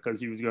 and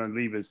because he was going to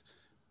leave his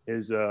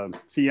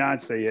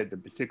fiance at the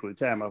particular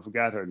time. I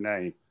forgot her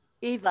name.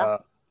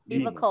 Eva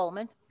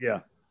Coleman.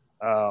 Yeah.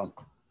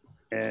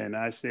 And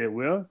I said,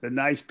 well, they're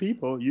nice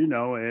people, you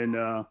know,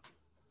 and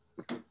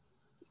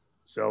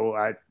so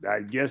I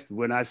guess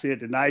when I said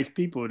the nice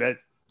people, that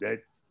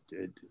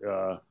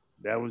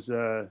was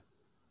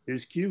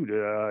his cue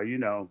to, you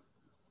know,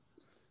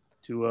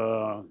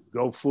 to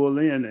go full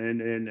in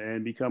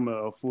and become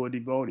a full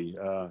devotee.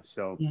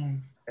 So,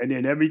 yes. And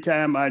then every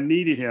time I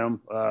needed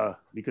him,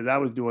 because I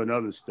was doing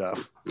other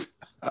stuff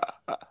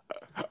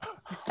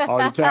all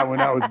the time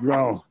when I was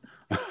grown,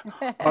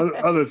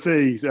 other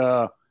things.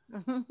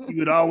 He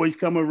would always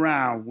come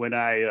around when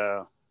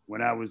I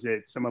was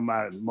at some of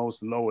my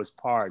most lowest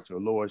parts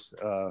or lowest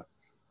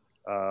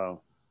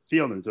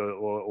feelings,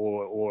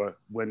 or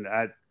when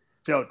I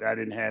felt I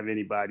didn't have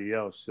anybody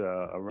else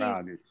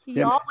around.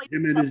 Him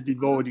and his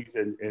devotees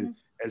and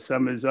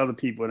some of his other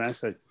people. And I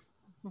said,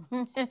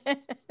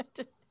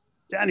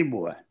 Johnny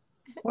boy,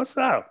 what's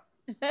up?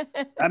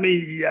 I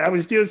mean, I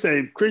was still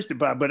saying Christian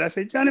Bob, but I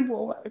said, Johnny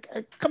boy,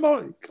 come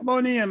on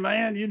in,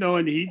 man. You know,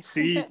 and he'd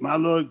see my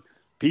little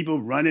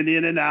people running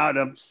in and out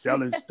of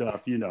selling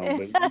stuff, you know,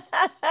 but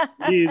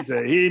he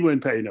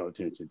wouldn't pay no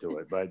attention to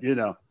it. But, you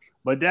know,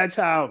 but that's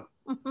how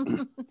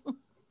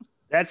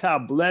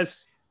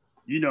blessed,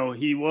 you know,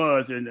 he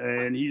was.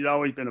 And he's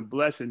always been a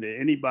blessing to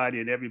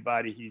anybody and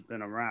everybody he's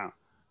been around.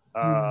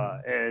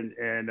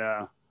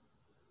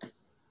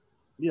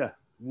 He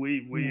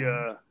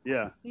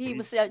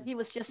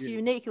was just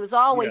unique. He was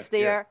always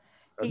there.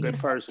 A good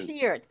person.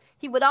 Appeared.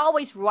 He would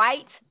always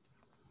write,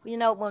 you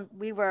know, when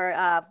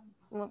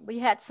we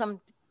had some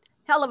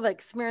hell of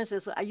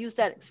experiences. I use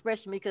that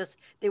expression because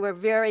they were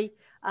very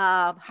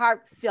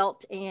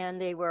heartfelt,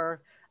 and they were,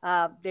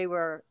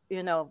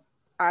 you know,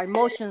 our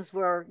emotions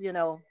were, you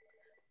know,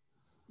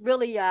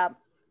 really sad.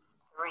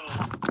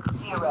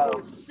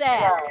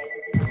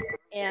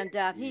 And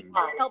he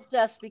helped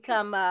us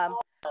become,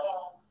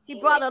 he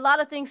brought a lot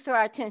of things to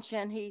our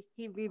attention. He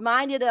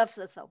reminded us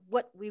of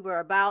what we were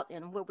about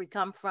and where we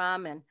come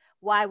from and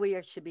why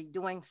we should be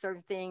doing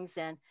certain things.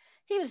 And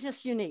he was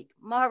just unique.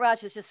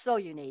 Maharaj was just so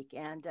unique,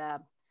 and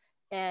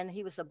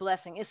he was a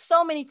blessing. It's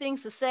so many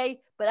things to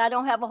say, but I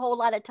don't have a whole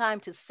lot of time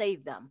to say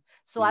them.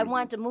 So I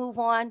want to move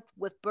on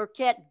with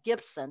Burkett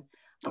Gibson.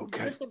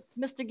 Okay.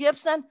 Mr.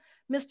 Gibson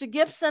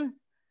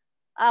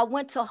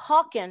went to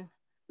Hawken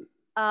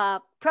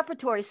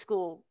Preparatory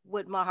School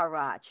with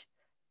Maharaj.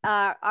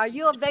 Are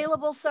you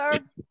available,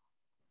 sir?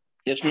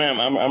 Yes, ma'am.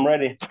 I'm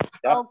ready.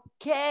 Yep.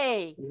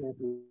 Okay.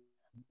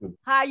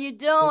 How you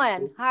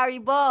doing?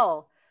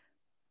 Haribo.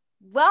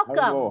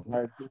 Welcome.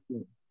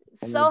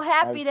 So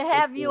happy to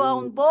have you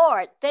on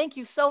board. Thank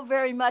you so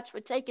very much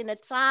for taking the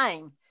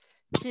time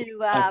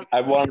to.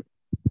 I want.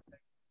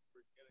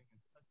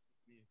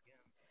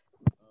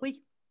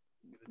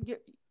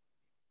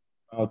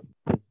 I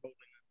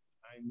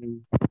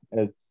knew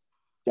as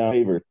John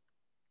Favor.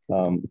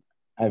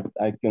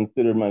 I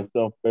consider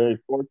myself very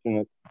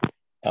fortunate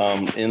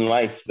in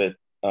life that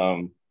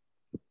I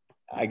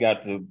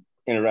got to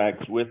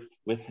interact with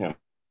him.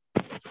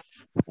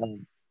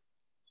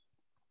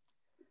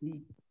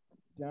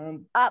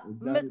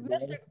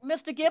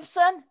 Mr.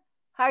 Gibson,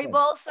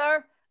 Haribo,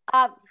 sir,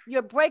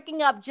 you're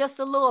breaking up just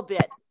a little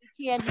bit.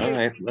 We can't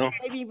hear you. Well,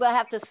 maybe we'll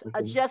have to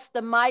adjust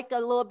the mic a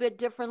little bit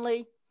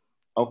differently.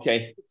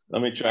 Okay,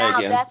 let me try now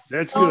again.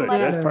 That's so good. much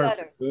That's better.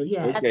 perfect. Good?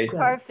 Yeah, That's Okay.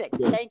 perfect.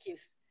 Good. Thank you.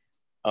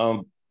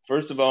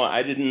 First of all,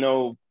 I didn't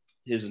know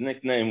his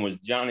nickname was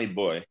Johnny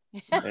Boy,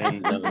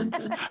 and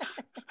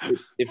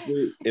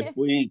if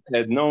we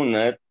had known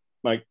that,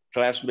 my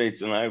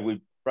classmates and I,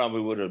 we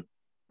probably would have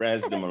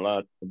razzed him a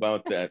lot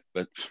about that.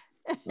 But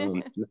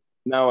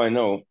now I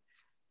know.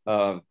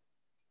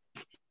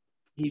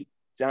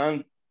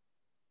 John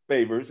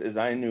Favors, as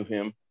I knew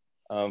him,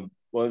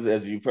 was,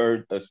 as you've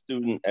heard, a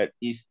student at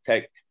East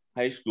Tech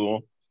High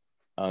School.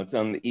 It's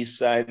on the east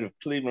side of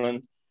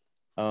Cleveland,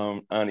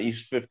 on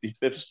East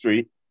 55th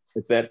Street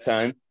at that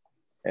time.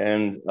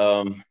 And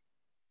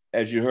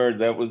as you heard,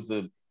 that was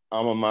the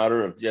alma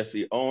mater of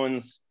Jesse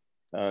Owens.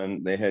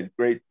 They had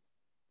great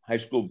high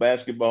school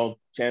basketball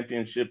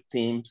championship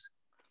teams.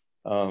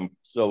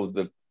 So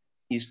the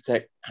East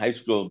Tech High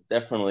School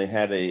definitely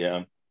had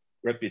a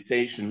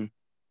reputation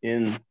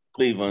in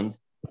Cleveland.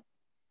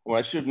 Well,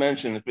 I should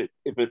mention,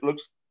 if it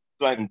looks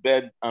like in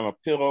bed on a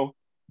pillow,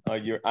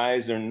 your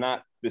eyes are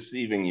not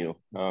deceiving you.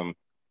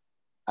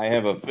 I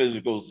have a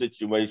physical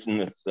situation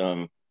that's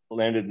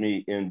landed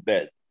me in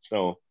bed.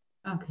 So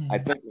Okay. I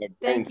think my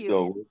brain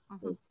still,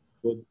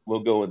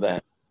 we'll go with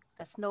that.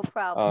 That's no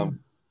problem.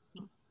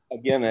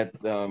 Again, at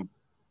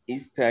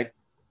East Tech,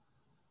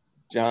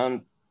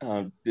 John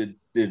did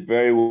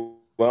very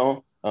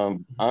well.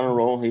 Honor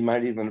roll, he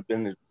might even have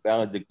been the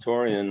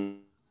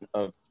valedictorian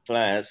of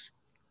class.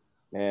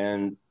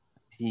 And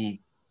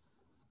he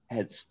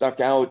had stuck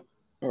out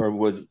or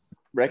was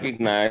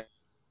recognized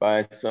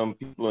by some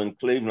people in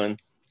Cleveland,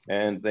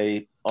 and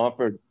they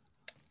offered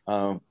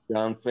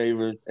John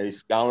Favors a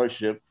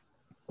scholarship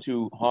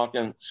to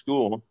Hawken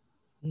School.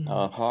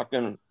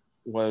 Hawken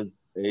was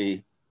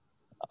a,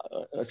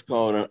 let's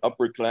call it an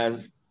upper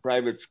class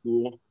private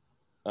school.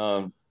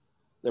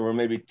 There were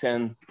maybe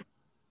 10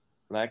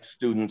 Black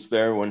students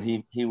there when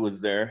he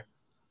was there.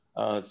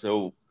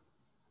 So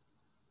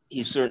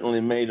he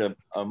certainly made a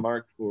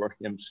mark for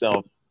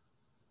himself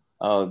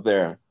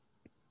there.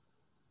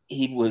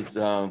 He was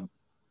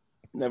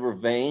never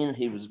vain.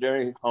 He was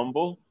very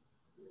humble,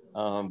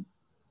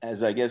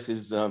 as I guess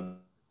his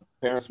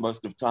parents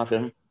must have taught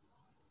him,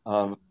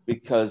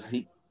 because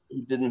he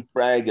didn't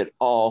brag at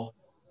all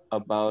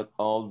about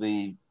all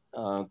the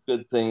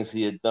good things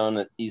he had done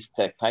at East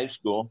Tech High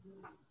School.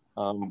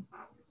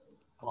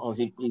 Well,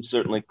 he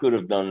certainly could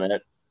have done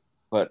that,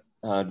 but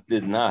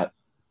did not.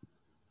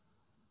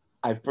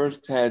 I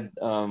first had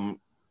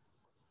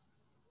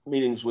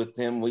meetings with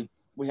him.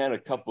 We had a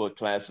couple of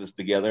classes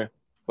together,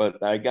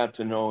 but I got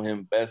to know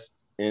him best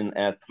in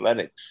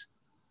athletics.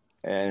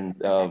 And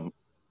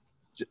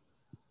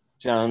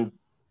John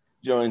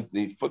joined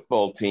the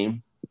football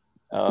team,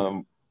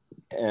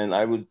 and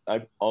I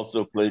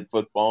also played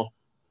football,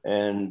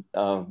 and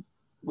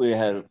we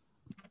had a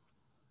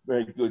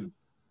very good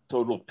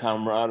total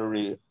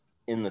camaraderie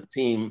in the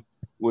team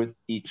with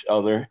each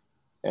other,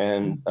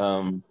 and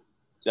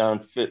John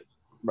fit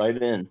right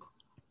in.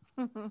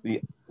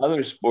 The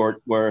other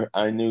sport where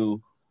I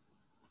knew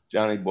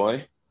Johnny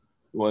Boy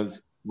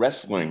was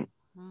wrestling,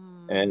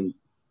 and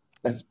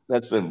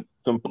that's a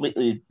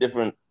completely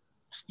different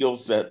skill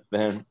set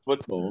than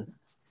football.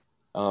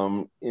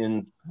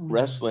 In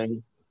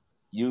wrestling,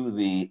 you,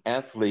 the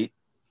athlete,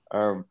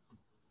 are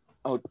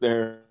out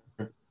there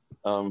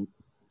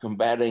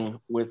combating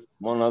with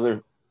one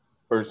other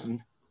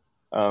person,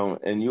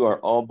 and you are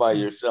all by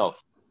yourself.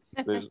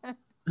 There's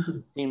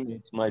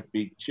teammates might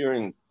be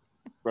cheering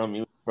from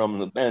you from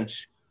the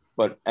bench,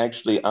 but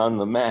actually on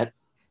the mat,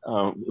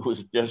 it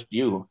was just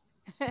you.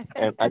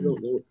 And I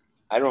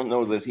don't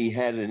know that he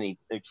had any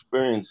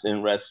experience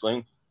in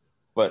wrestling,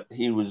 but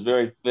he was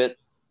very fit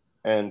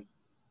and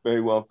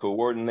very well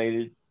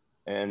coordinated,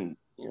 and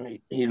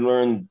he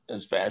learned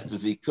as fast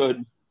as he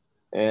could.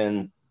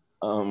 And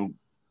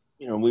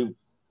we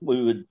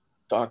would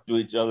talk to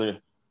each other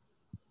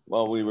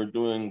while we were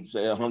doing,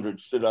 say, 100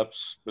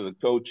 sit-ups for the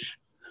coach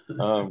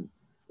in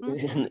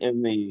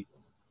the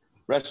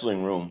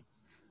wrestling room.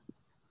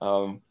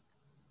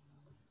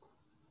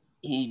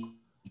 He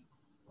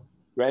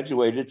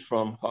graduated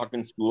from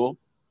Hawken School.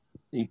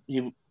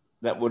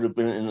 That would have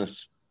been in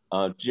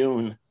the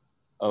June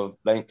of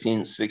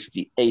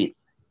 1968.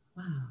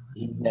 Wow.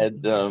 He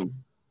had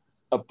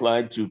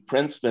applied to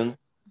Princeton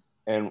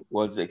and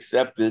was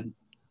accepted.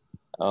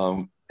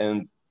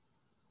 And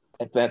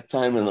at that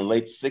time in the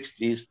late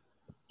 60s,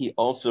 he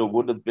also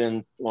would have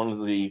been one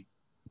of the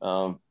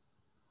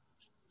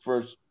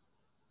first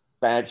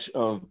batch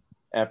of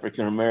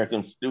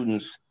African-American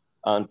students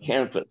on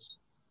campus.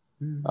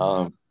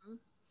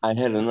 I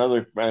had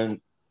another friend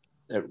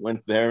that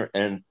went there,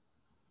 and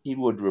he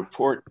would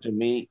report to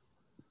me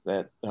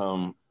that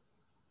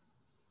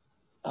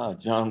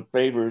John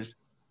Favors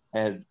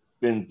had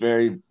been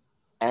very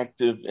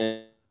active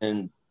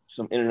in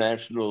some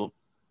international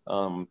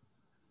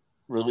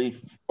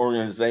relief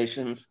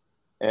organizations,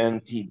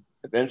 and he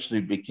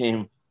eventually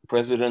became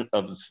president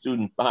of the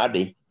student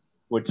body,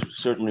 which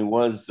certainly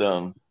was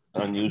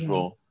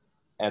unusual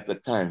at the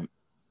time.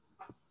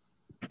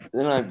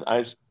 Then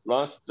I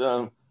lost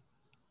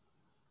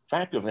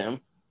track of him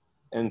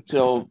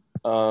until,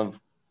 I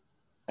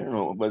don't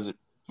know, was it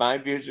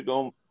 5 years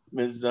ago,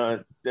 Ms.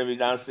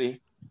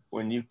 Devidasi,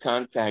 when you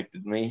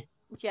contacted me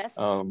Yes.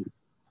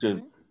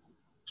 To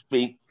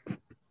speak.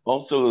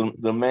 Also,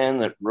 the man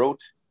that wrote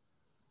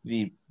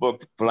the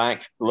book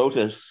Black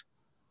Lotus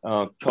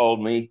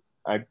called me.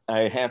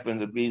 I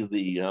happened to be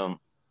the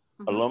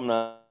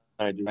alumni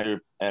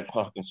director at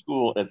Hawkins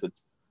School at the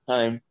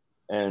time,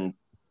 and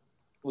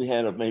we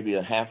had maybe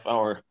a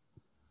half-hour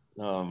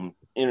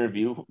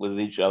interview with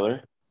each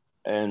other,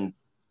 and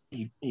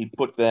he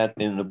put that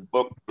in the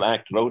book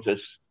Black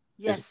Lotus.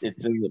 Yes.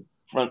 It's in the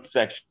front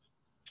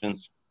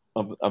sections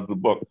of the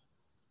book,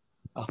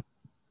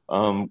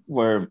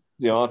 where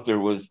the author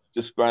was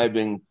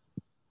describing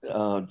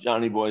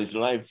Johnny Boy's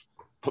life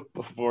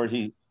before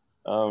he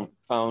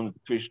found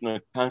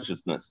Krishna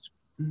consciousness.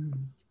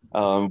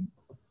 And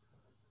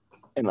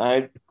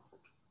I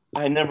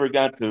never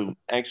got to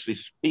actually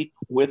speak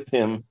with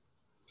him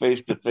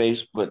face to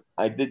face, but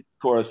I did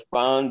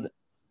correspond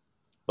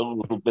a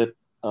little bit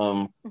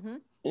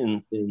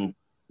in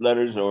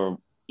letters or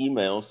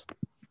emails,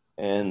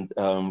 and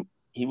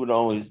he would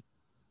always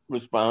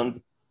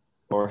respond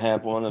or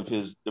have one of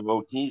his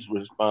devotees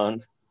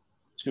respond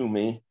to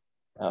me.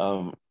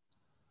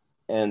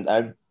 And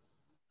I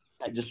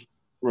just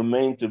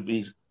remain to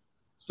be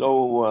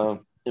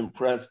so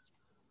impressed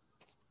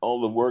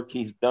all the work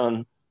he's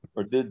done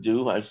or did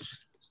do, I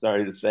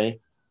sorry to say,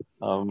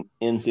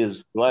 in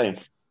his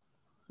life.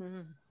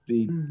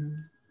 The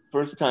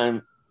first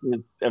time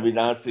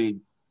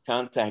Devidasi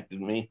contacted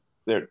me,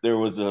 there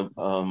was a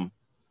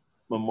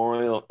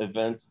memorial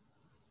event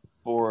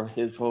for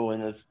His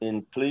Holiness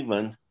in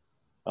Cleveland.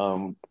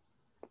 I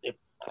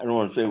don't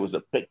want to say it was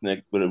a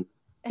picnic, but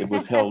it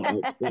was held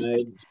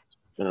outside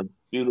in a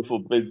beautiful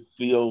big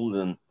field,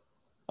 and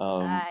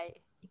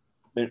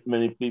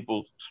many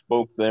people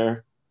spoke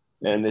there.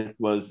 And it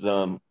was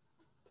the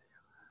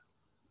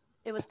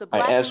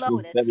Black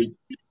Lotus.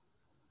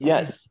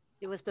 Yes.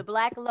 It was the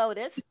Black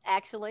Lotus,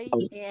 actually,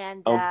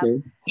 and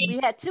Okay. we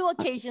had two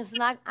occasions,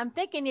 and I'm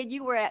thinking that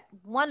you were at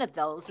one of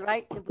those,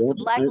 right? It was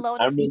the Black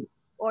Lotus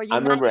or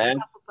United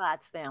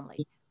Prabhupada's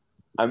family.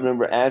 I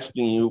remember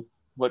asking you,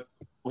 what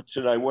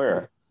should I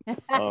wear?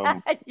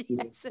 And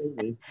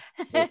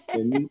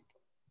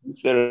you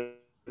said it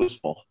was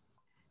full.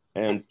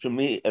 And to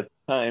me, at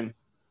the time,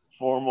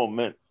 formal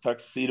meant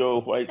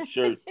tuxedo, white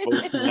shirt, bow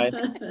tie,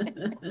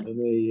 and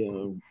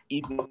a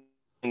evening,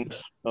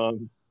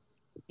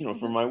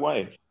 for my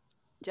wife.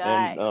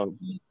 And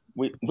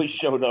we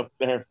showed up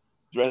there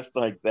dressed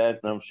like that,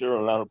 and I'm sure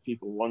a lot of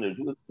people wondered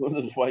who are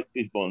those white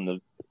people in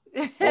the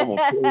formal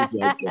clothes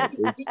like that.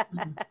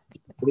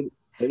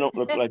 They don't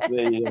look like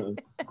they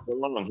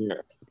belong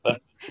here.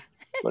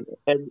 But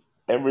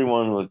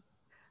everyone was,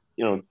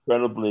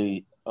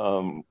 incredibly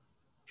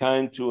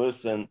kind to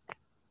us, and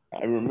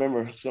I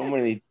remember so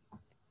many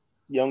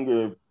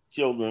younger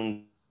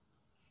children,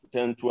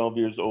 10, 12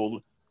 years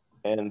old,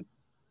 and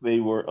they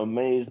were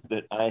amazed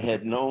that I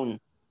had known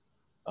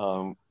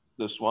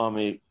the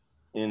Swami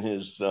in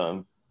his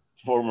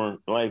former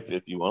life,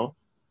 if you will.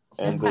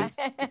 And they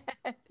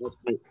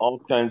asked me all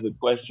kinds of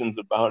questions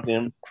about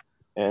him.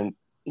 And,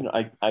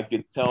 I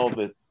could tell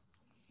that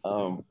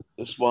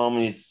the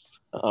Swami's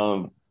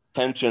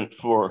penchant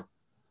for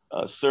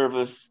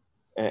service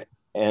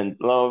and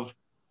love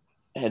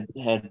had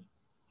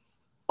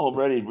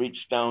already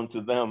reached down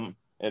to them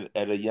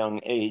at a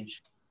young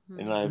age.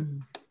 And I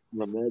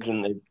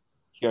imagine they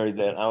carried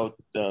that out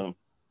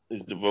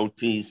as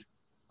devotees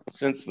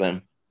since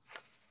then.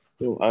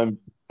 So I'm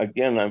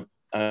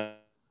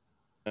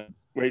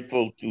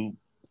grateful to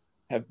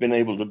have been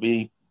able to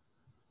be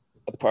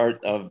a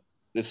part of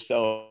this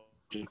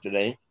celebration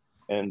today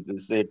and to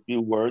say a few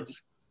words,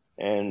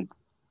 and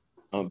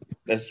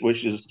best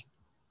wishes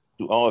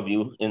to all of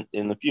you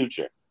in the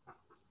future.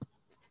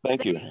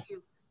 Thank you.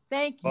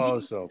 Thank you.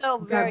 Also,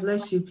 God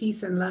bless you.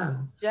 Peace and love.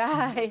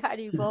 Jai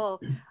Haribol.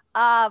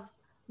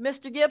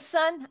 Mr.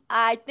 Gibson,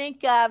 I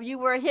think you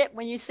were hit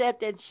when you said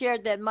that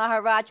shared that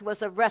Maharaj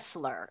was a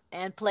wrestler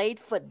and played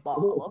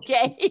football.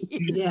 Okay.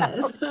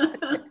 Yes.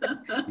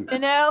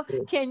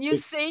 Can you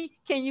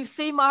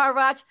see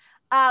Maharaj?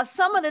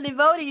 Some of the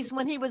devotees,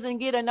 when he was in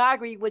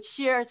Gitanagari, would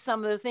share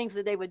some of the things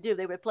that they would do.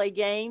 They would play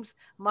games.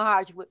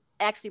 Maharaj would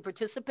actually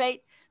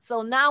participate.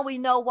 So now we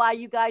know why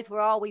you guys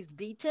were always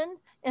beaten,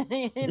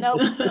 the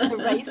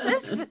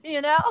races,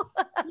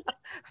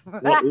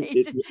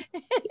 right?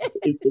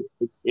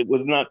 It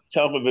was not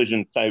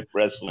television type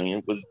wrestling.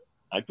 It was,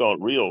 I call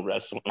it real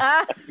wrestling.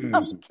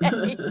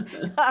 Okay.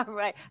 All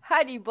right.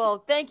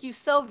 Haribol, thank you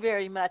so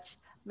very much,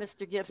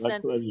 Mr.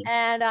 Gibson.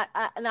 And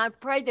I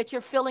pray that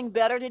you're feeling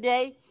better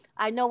today.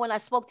 I know when I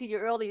spoke to you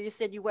earlier, you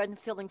said you weren't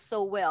feeling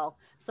so well.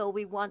 So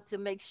we want to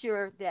make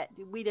sure that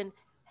we didn't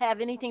have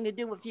anything to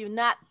do with you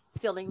not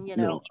feeling,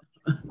 No.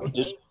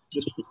 Okay.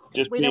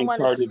 Just we being don't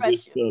want part to of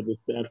stress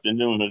this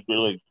afternoon has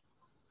really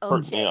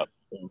hurt me up.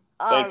 So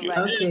thank you.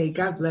 Okay,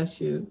 God bless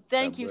you.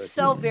 Thank you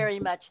so very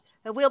much.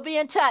 And we'll be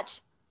in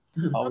touch.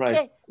 All okay.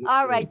 right.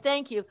 All right.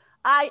 Thank you.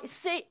 I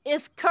see,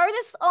 is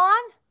Curtis on?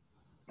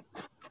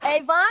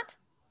 Avant?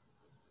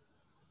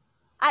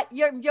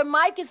 Your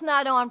mic is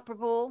not on,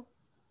 Prabhu.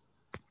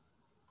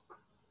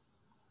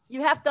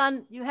 You have to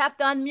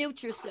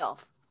unmute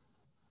yourself.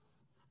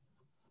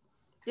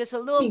 There's a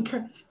little.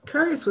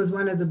 Curtis was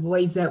one of the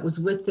boys that was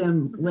with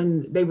them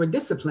when they were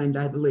disciplined,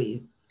 I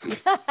believe.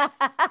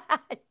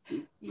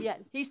 Yeah,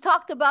 he's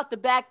talked about the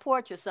back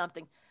porch or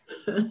something.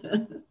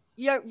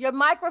 Your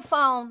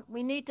microphone,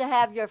 we need to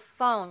have your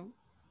phone.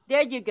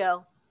 There you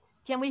go.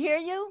 Can we hear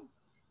you?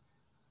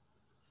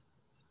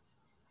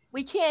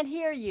 We can't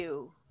hear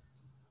you.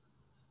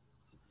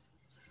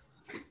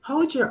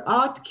 Hold your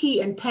Alt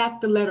key and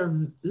tap the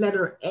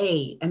letter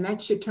A, and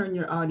that should turn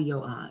your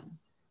audio on.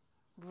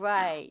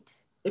 Right.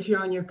 If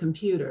you're on your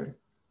computer.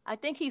 I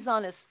think he's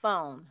on his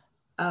phone.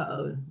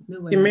 Uh-oh.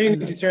 You may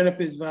need to turn up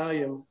his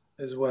volume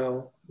as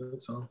well.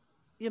 That's all.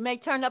 You may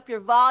turn up your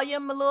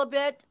volume a little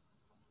bit.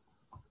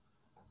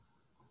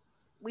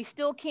 We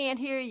still can't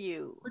hear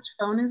you. Which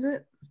phone is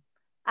it?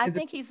 I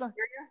think he's on.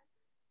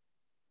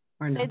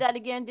 Or Say that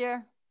again,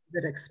 dear.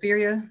 Is it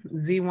Xperia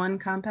Z1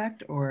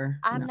 Compact or?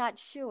 I'm not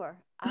sure.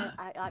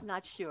 I'm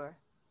not sure.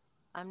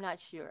 I'm not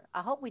sure.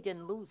 I hope we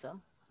didn't lose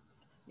him.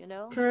 You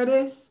know?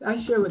 Curtis, I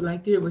sure would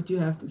like to hear what you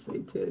have to say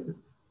too.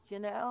 You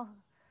know?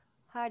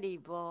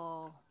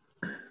 Haribo.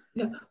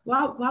 Yeah.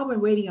 While we're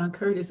waiting on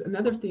Curtis,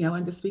 another thing I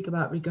wanted to speak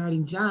about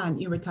regarding John,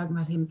 you were talking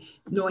about him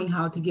knowing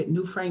how to get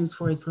new frames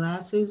for his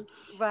glasses.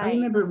 Right. I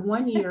remember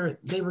one year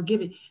they were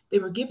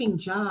giving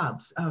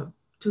jobs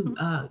to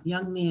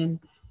young men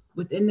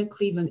within the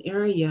Cleveland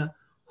area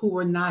who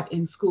were not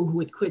in school, who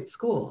had quit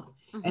school.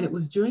 Mm-hmm. And it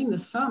was during the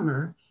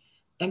summer,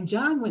 and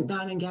John went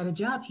down and got a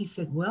job. He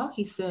said,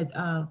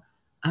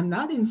 I'm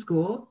not in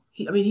school.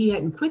 He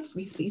hadn't quit.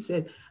 He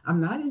said, I'm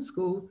not in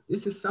school.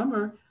 This is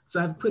summer. So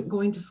I've quit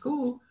going to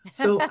school.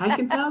 So I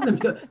can tell them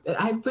that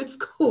I've quit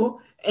school.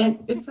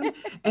 And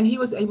he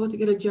was able to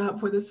get a job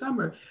for the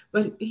summer.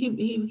 But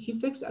he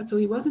fixed that. So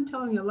he wasn't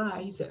telling a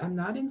lie. He said, I'm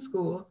not in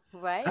school.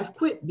 Right. I've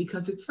quit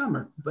because it's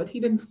summer. But he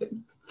didn't.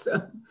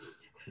 So.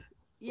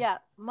 Yeah,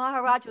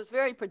 Maharaj was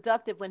very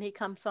productive when he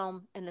comes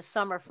home in the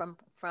summer from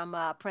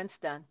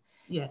Princeton.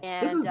 Yeah,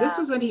 and this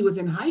was when he was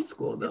in high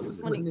school, though.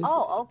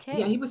 Okay.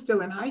 Yeah, he was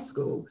still in high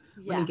school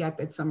when he got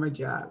that summer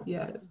job.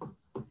 Yes.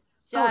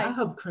 Jai. I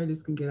hope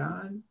Curtis can get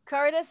on.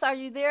 Curtis, are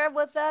you there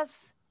with us?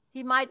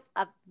 He might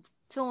have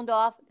tuned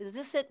off. Is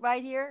this it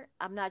right here?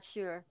 I'm not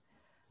sure.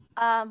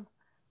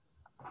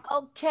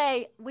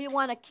 Okay, we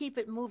want to keep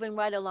it moving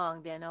right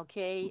along then.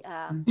 Okay.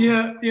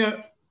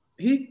 Yeah.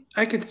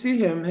 I could see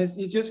him. He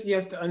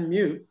has to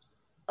unmute.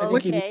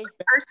 Which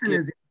person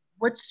is it?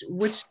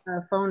 Which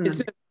phone? It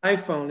says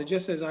iPhone. It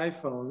just says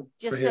iPhone.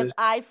 Says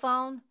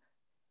iPhone.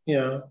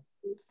 Yeah.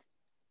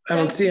 I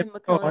don't see him.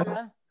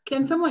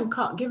 Can someone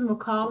give him a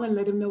call and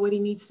let him know what he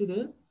needs to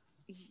do?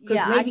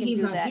 Because maybe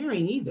he's not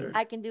hearing either.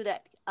 I can do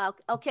that.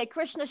 Okay,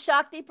 Krishna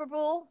Shakti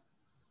Prabhu.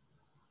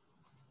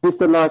 This is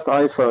the last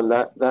iPhone.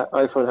 That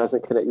iPhone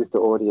hasn't connected to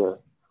audio,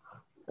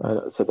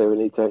 so they will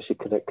need to actually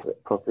connect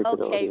properly to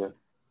the audio.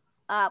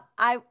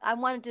 I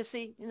wanted to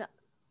see.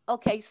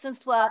 Okay, since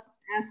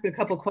ask a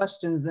couple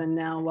questions then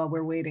now while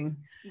we're waiting.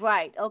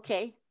 Right.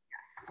 Okay.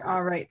 Yes.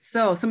 All right.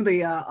 So some of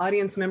the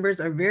audience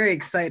members are very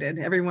excited.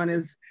 Everyone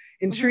is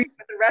intrigued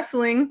with the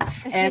wrestling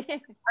and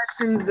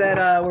questions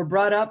that were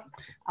brought up.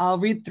 I'll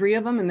read 3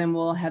 of them and then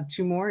we'll have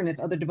 2 more. And if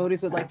other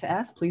devotees would like to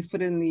ask, please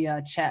put it in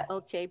the chat.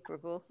 Okay,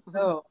 Prabhu.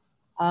 So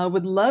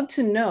would love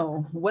to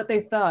know what they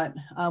thought,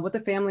 what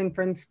the family and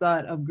friends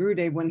thought of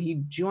Gurudev when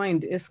he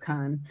joined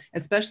ISKCON,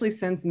 especially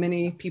since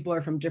many people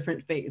are from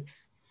different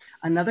faiths.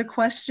 Another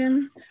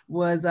question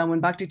was when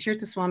Bhakti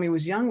Tirtha Swami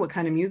was young, what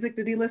kind of music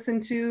did he listen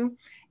to?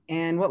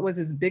 And what was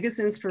his biggest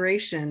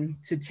inspiration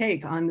to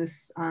take on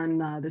this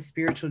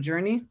spiritual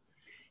journey?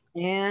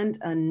 And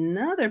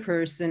another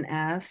person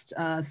asked,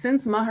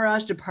 since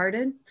Maharaj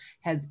departed,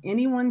 has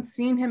anyone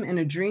seen him in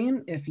a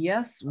dream? If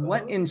yes,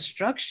 what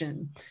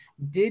instruction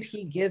did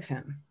he give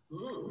him?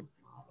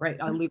 Right,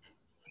 I'll leave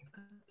it.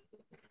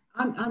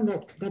 On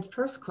that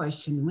first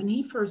question, when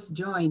he first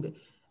joined,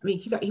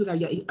 he was our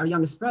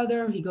youngest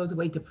brother. He goes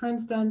away to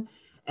Princeton,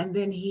 and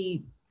then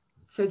he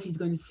says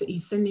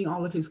he's sending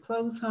all of his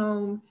clothes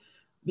home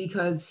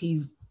because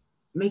he's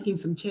making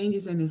some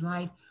changes in his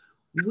life.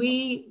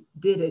 We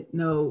didn't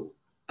know,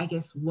 I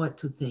guess, what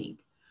to think.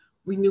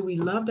 We knew we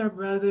loved our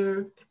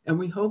brother, and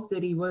we hoped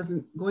that he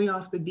wasn't going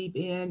off the deep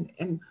end,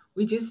 and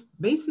we just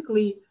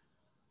basically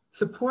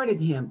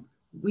supported him.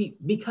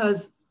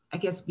 Because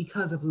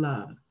of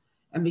love.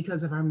 And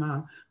because of our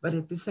mom, but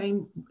at the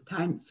same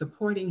time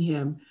supporting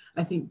him,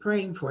 I think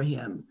praying for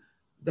him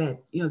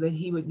that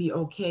he would be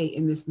okay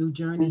in this new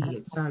journey he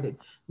had started,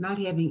 not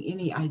having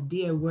any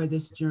idea where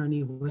this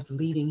journey was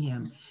leading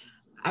him.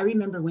 I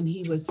remember when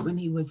he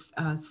was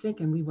sick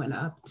and we went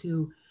up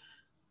to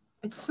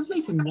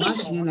someplace in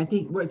Washington, I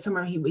think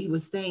somewhere he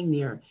was staying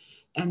there,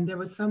 and there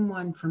was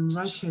someone from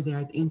Russia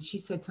there, and she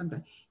said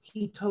something.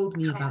 He told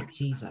me about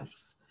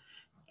Jesus,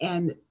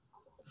 and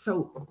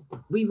so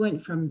we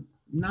went from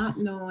not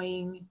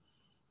knowing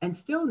and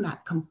still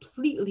not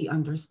completely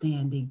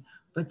understanding,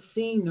 but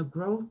seeing the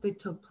growth that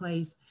took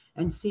place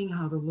and seeing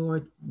how the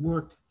Lord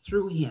worked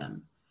through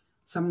him.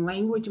 Some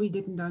language we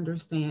didn't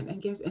understand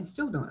and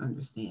still don't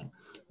understand,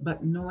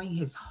 but knowing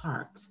his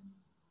heart.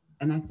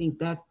 And I think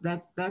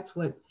that's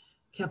what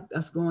kept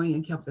us going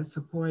and kept us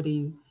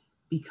supporting,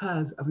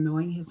 because of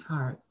knowing his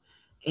heart.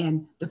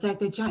 And the fact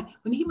that John,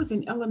 when he was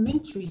in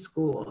elementary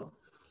school,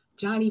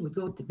 Johnny would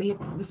go to,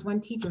 this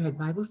one teacher had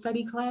Bible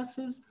study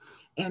classes,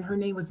 and her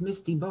name was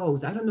Misty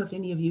Bowes. I don't know if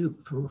any of you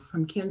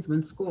from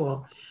Kinsman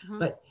School,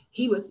 but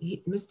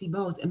Misty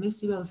Bowes, and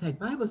Misty Bowes had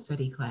Bible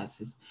study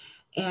classes.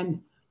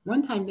 And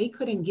one time they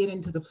couldn't get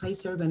into the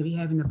place they were going to be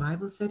having the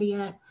Bible study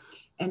at.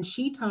 And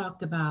she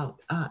talked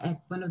about,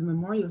 at one of the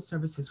memorial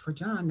services for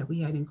John that we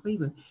had in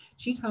Cleveland,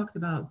 she talked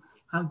about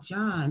how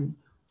John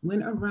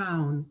went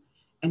around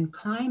and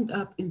climbed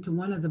up into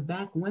one of the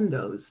back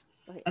windows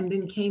and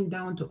then came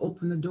down to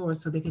open the door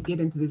so they could get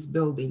into this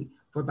building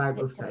for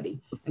Bible study.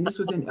 And this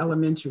was in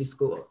elementary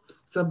school.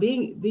 So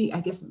having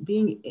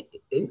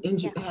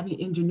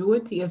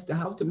ingenuity as to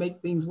how to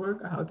make things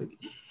work, or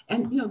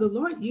and the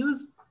Lord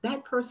used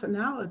that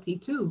personality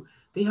too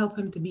to help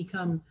him to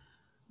become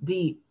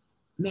the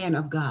man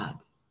of God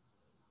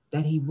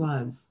that he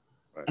was,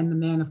 and the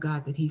man of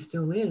God that he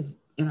still is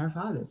in our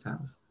Father's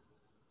house.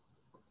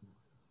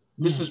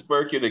 This is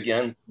Burkett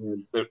again.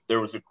 There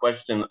was a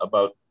question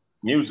about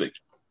music.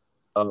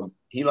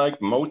 He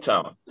liked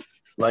Motown,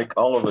 like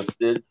all of us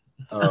did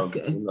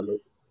in the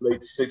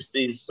late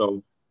 60s.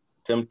 So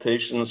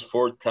Temptations,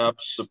 Four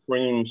Tops,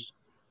 Supremes,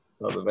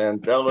 the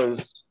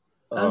Vandellas,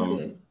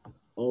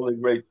 all the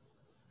great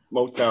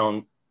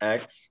Motown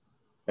acts.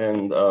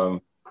 And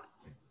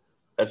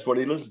that's what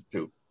he listened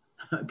to.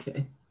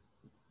 Okay.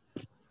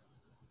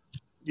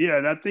 Yeah,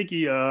 and I think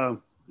he,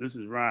 this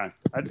is Ryan.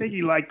 I think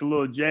he liked a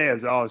little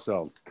jazz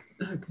also.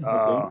 Okay.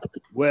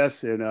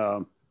 Wes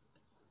and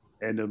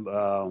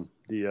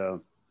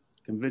the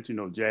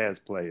conventional jazz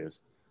players,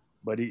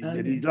 but he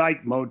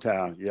liked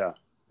Motown, yeah,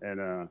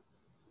 and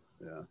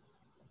yeah.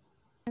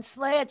 And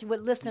Sledge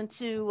would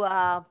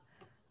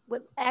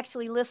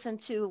actually listen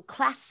to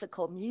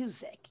classical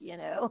music,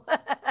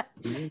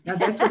 Now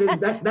that's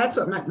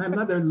what my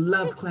mother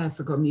loved,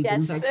 classical music. Yes.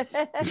 In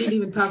fact, she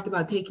even talked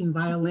about taking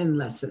violin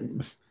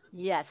lessons.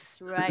 Yes,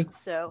 right.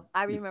 So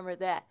I remember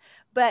that.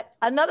 But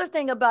another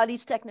thing about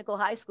East Technical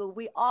High School,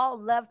 we all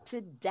loved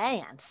to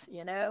dance.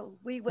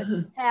 We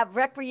would have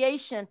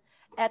recreation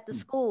at the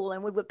school,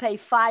 and we would pay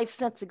 5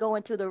 cents to go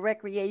into the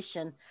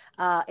recreation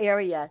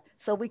area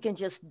so we can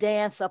just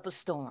dance up a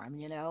storm,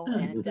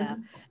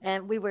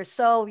 and we were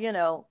so,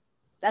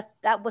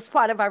 that was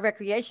part of our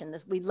recreation.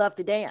 We loved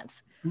to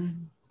dance.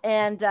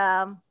 And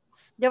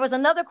there was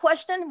another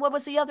question. What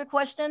was the other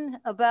question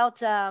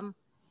about? A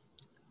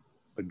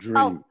dream.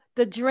 Oh,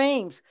 the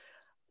dreams.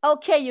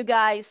 Okay, you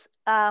guys,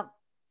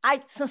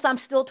 since I'm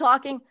still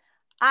talking,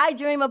 I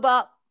dream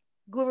about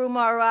Guru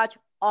Maharaj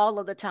all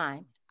of the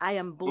time. I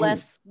am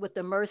blessed with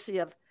the mercy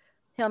of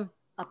him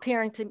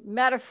appearing to.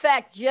 Matter of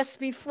fact, just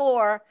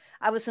before,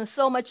 I was in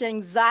so much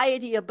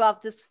anxiety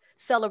about this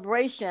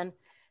celebration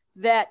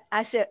that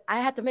I said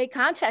I had to make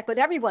contact with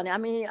everyone. I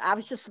mean, I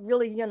was just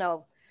really,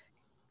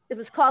 it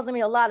was causing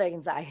me a lot of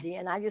anxiety,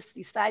 and I just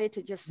decided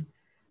to just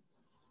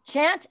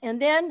chant.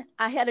 And then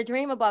I had a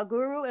dream about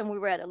Guru, and we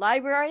were at a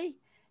library,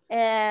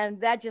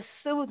 and that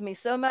just soothed me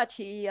so much.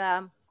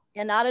 And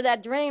out of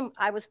that dream,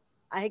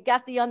 I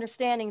got the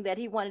understanding that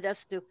he wanted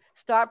us to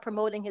start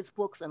promoting his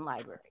books in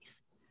libraries.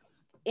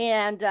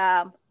 And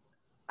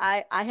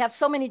I have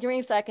so many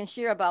dreams that I can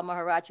share about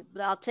Maharaj,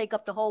 but I'll take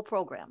up the whole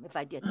program if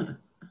I did that.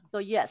 So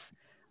yes,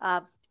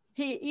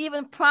 he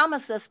even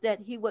promised us that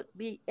he would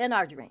be in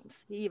our dreams.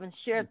 He even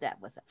shared that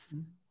with us.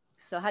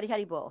 So Hari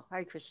Hari Bol,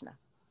 Hare Krishna.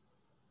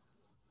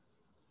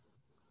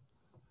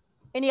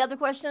 Any other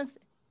questions?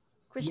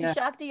 Krishna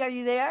Shakti, are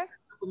you there?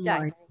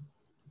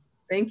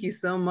 Thank you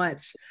so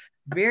much.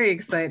 Very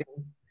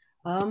exciting.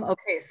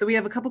 Okay, so we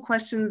have a couple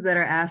questions that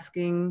are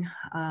asking.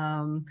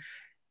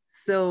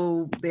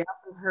 So they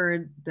often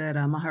heard that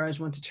Maharaj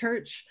went to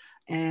church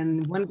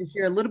and wanted to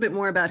hear a little bit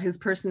more about his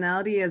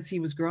personality as he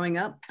was growing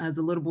up as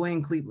a little boy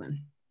in Cleveland.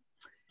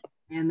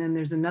 And then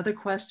there's another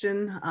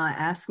question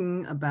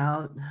asking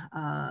about,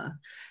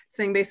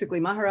 saying basically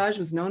Maharaj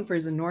was known for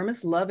his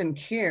enormous love and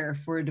care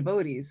for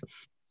devotees.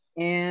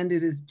 And he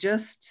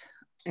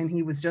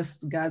was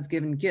just God's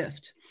given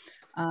gift.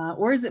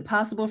 Or is it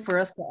possible for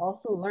us to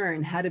also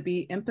learn how to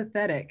be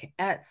empathetic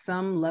at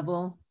some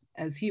level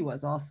as he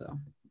was also?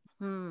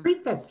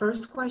 Read that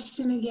first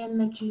question again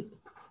when he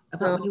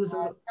was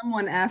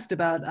someone asked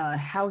about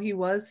how he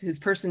was, his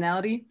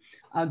personality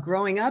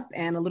growing up,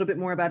 and a little bit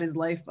more about his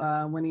life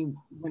when he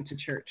went to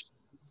church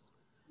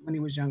when he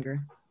was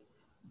younger.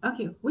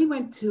 Okay, we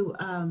went to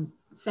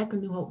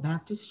Second New Hope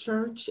Baptist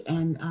Church,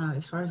 and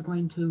as far as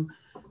going to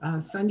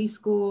Sunday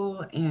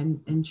school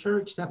and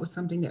church, that was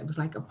something that was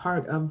like a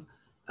part of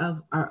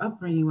our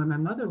upbringing when my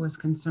mother was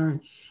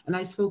concerned. And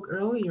I spoke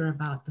earlier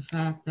about the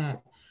fact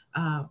that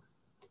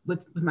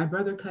with my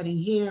brother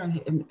cutting hair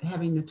and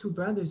having the two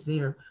brothers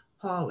there,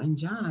 Paul and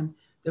John,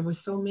 there were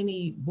so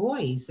many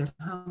boys that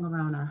hung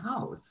around our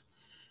house.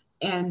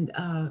 And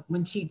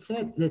when she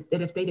said that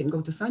if they didn't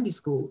go to Sunday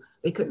school,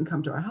 they couldn't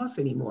come to our house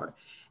anymore.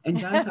 And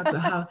John talked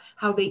about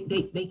how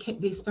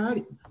they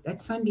started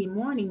that Sunday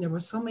morning. There were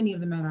so many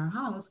of them at our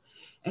house,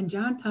 and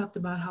John talked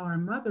about how our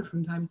mother,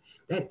 from time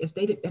that if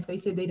they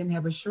said they didn't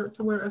have a shirt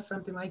to wear or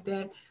something like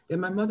that, then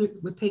my mother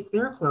would take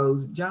their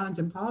clothes, John's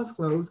and Paul's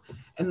clothes,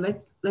 and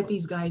let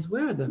these guys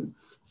wear them.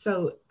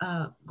 So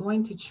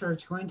going to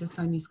church, going to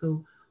Sunday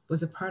school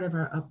was a part of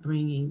our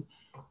upbringing,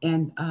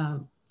 and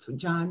so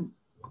John,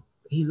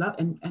 he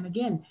loved, and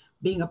again,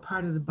 being a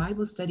part of the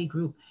Bible study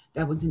group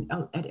that was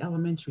at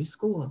elementary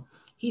school,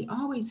 he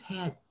always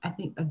had, I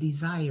think, a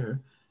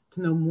desire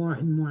to know more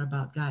and more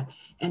about God.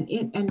 And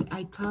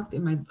I talked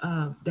in my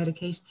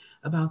dedication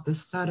about the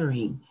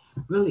stuttering.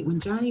 Really, when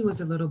Johnny was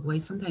a little boy,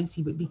 sometimes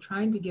he would be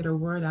trying to get a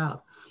word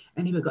out,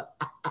 and he would go,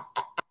 ah, ah,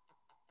 ah, ah,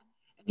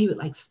 and he would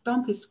like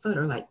stomp his foot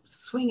or like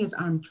swing his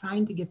arm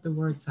trying to get the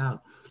words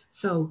out.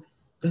 So,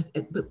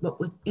 but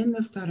within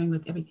the stuttering,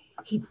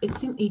 it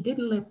seemed he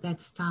didn't let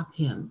that stop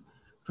him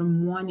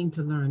from wanting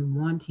to learn,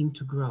 wanting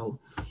to grow.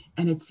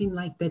 And it seemed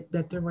like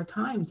that there were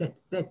times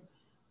that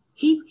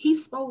he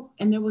spoke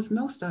and there was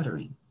no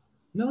stuttering,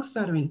 no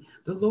stuttering.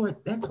 The Lord,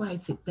 that's why I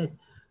said that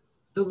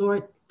the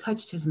Lord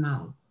touched his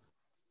mouth,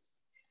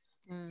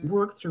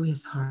 worked through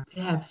his heart,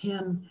 to have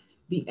him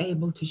be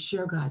able to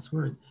share God's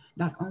word,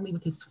 not only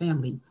with his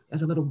family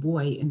as a little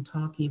boy and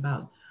talking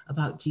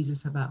about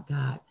Jesus, about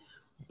God,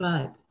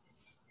 but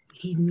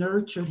he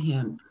nurtured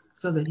him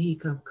so that he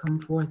could come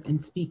forth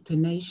and speak to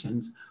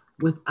nations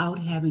without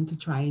having to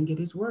try and get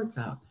his words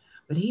out.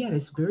 But he had a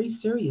very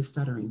serious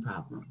stuttering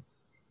problem.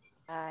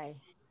 Hi,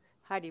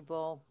 Heidi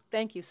Bull.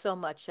 Thank you so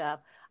much.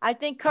 I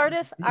think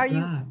Curtis, are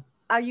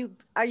you?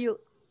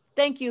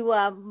 Thank you,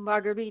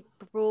 Marguerite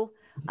Bull.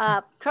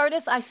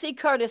 Curtis, I see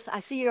Curtis.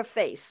 I see your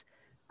face.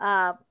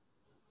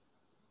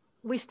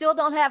 We still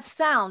don't have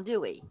sound,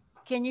 do we?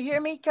 Can you hear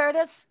me,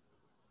 Curtis?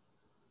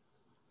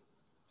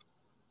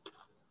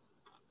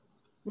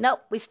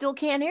 Nope, we still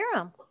can't hear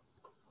him.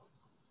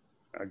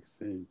 I can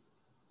see.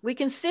 We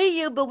can see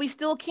you, but we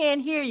still can't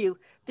hear you.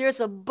 There's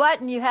a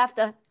button you have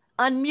to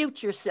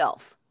unmute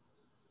yourself.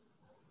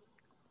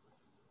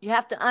 You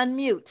have to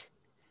unmute.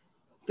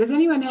 Does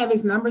anyone have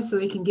his number so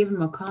they can give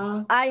him a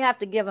call? I have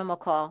to give him a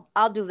call.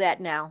 I'll do that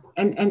now.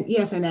 And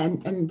yes,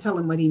 and tell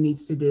him what he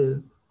needs to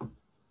do.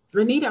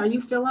 Renita, are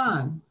you still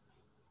on?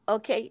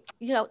 Okay,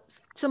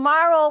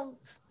 tomorrow,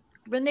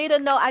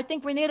 Renita, no, I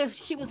think Renita,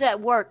 she was at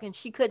work and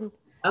she couldn't.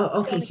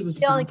 Oh, okay, she was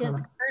just on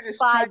for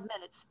 5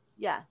 minutes.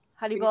 Yeah,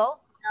 Haribo?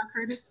 Now,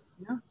 Curtis?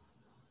 No.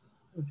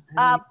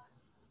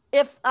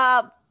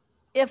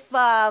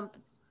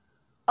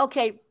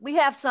 Okay, we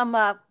have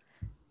some,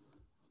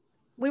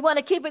 we want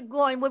to keep it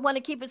going. We want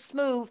to keep it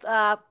smooth.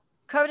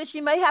 Curtis,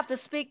 you may have to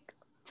speak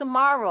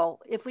tomorrow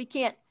if we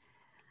can't.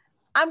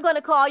 I'm going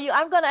to call you.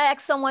 I'm going to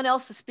ask someone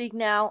else to speak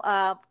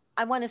now.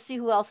 I want to see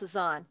who else is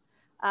on.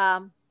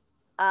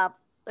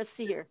 Let's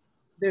see here.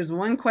 There's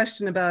one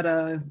question about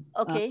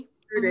okay.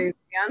 Day's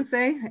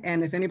fiance,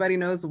 and if anybody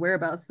knows the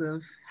whereabouts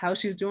of how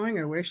she's doing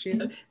or where she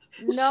is.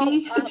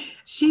 No,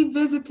 she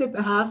visited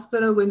the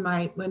hospital when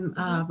my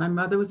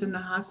mother was in the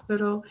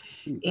hospital,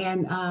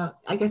 and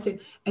like I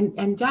said,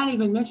 and John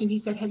even mentioned, he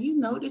said, have you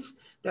noticed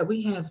that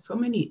we have so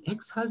many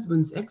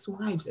ex-husbands,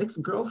 ex-wives,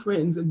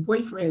 ex-girlfriends and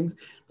boyfriends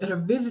that are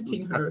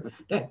visiting her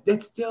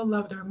that still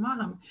loved her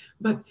mom?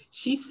 But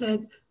she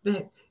said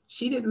that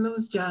she didn't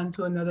lose John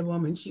to another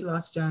woman, she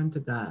lost John to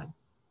God.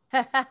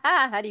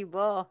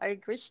 Haribo, Hare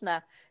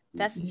Krishna.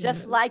 That's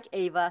just like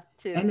Ava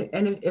too.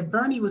 And if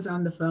Bernie was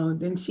on the phone,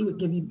 then she would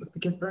give you,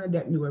 because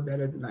Bernadette knew her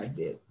better than I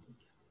did.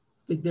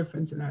 Big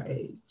difference in our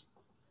age.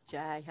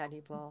 Jai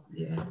Haribo.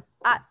 Yeah.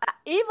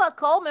 Eva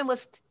Coleman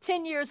was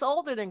 10 years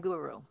older than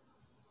Guru.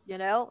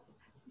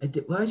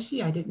 Was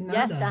she? I didn't know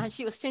that. Yes,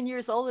 she was 10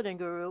 years older than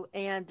Guru,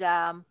 and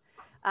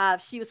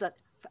she was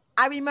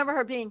I remember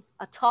her being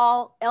a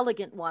tall,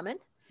 elegant woman.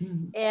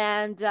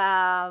 And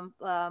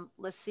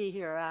let's see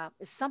here.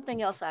 It's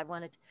something else I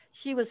wanted.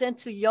 She was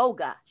into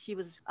yoga. She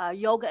was a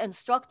yoga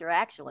instructor,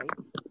 actually.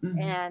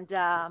 And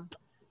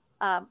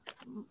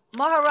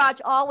Maharaj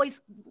always,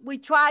 we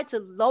tried to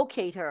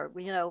locate her.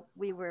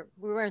 We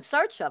were in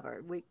search of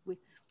her.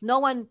 No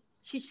one.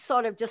 She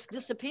sort of just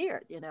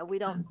disappeared.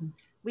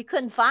 We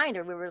couldn't find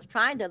her. We were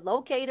trying to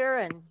locate her,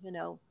 and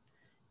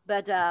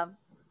but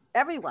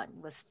everyone,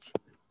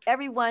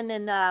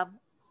 and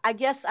I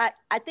guess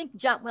I think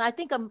John, when I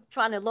think I'm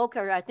trying to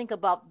locate her, I think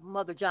about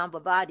Mother John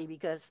Babadi,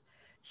 because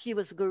she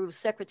was Guru's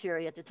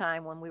secretary at the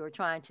time when we were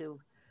trying to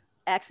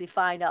actually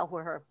find out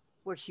where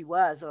she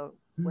was or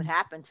what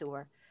happened to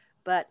her.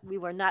 But we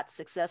were not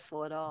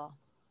successful at all.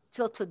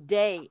 Till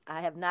today,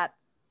 I have not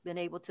been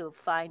able to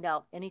find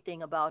out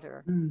anything about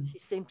her. She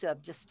seemed to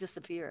have just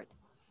disappeared.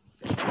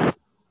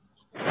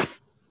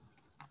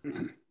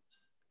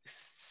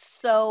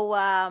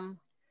 So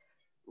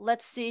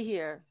let's see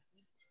here.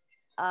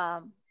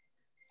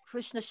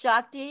 Krishna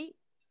Shakti?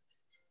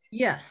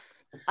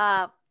 Yes.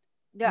 Are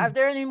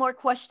there any more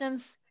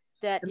questions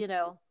that,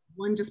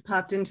 One just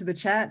popped into the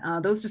chat.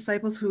 Those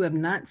disciples who have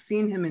not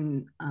seen him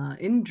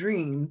in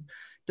dreams,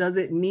 does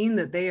it mean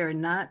that they are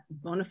not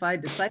bona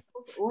fide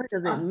disciples, or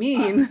does it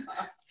mean?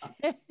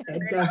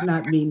 It does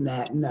not mean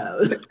that, no.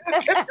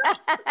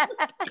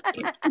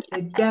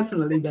 It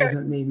definitely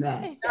doesn't mean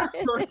that.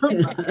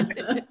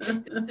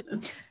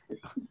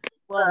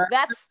 Well,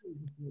 that's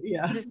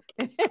yes.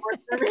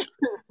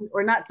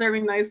 Or not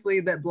serving nicely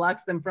that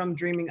blocks them from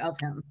dreaming of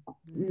him.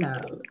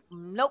 No.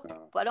 Nope,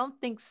 I don't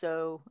think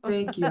so.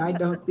 Thank you. I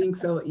don't think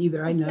so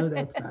either. I know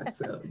that's not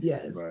so.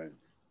 Yes. Right.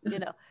 You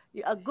know,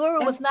 a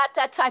guru was not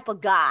that type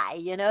of guy.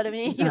 You know what I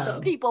mean? He's a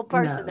people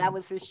person. That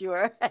was for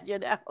sure. You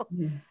know.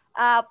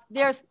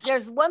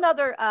 There's one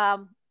other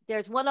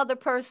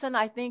person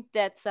I think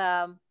that's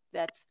I'm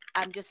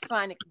just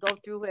trying to go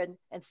through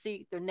and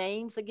see their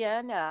names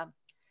again.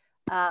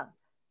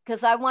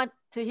 Because I want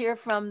to hear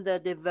from the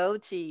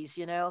devotees,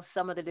 you know,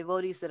 some of the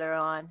devotees that are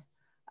on.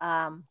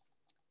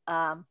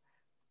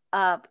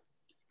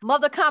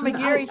 Mother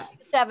Kamagiri,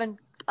 she's having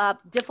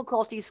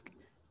difficulties,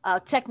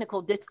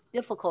 technical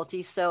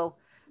difficulties, so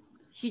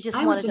she just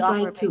wanted to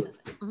offer a basis.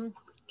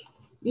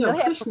 You know,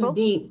 Krishna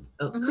Dean,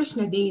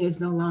 Krishna Dean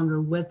is no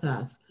longer with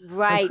us.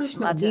 Right.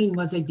 Krishna Dean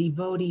was a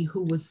devotee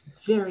who was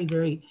very,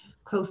 very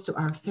close to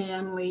our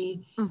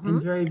family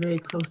and very, very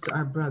close to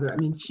our brother. I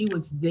mean, she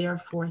was there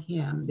for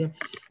him.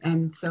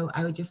 And so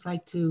I would just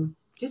like to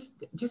just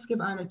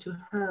give honor to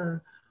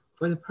her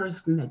for the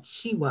person that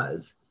she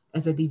was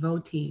as a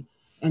devotee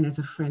and as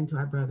a friend to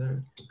our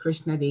brother,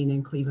 Krishna Dean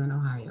in Cleveland,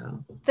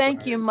 Ohio.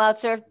 Thank you,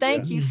 Mother.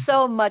 Thank you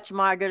so much,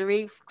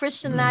 Marguerite.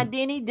 Krishna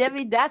Nadini,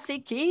 Devi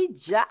Dasi Ki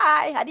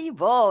Jai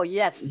Haribo.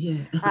 Yes.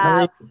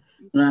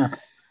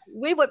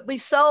 We would be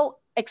so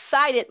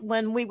excited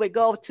when we would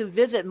go to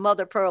visit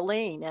Mother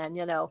Pearline, and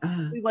you know,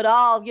 we would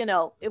all, you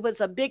know, it was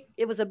a big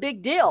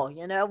deal,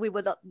 you know. We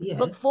would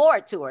look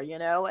forward to her, you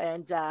know,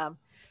 and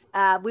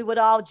we would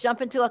all jump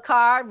into a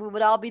car, we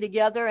would all be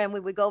together, and we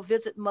would go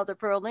visit Mother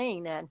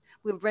Pearline, and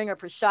we would bring her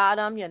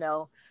prasadam, you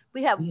know.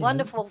 We have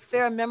wonderful,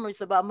 fair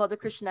memories about Mother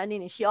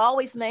Krishnanini. She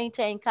always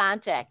maintained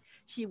contact.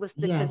 She was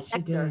the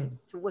connector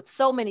with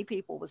so many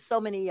people, with so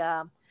many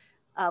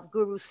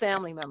Guru's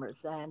family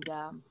members. And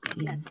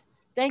yes,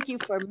 thank you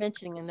for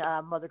mentioning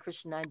Mother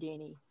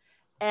Krishnanini.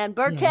 And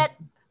Burkett,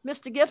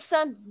 Mr.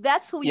 Gibson,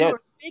 that's who you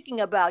were speaking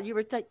about. You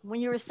were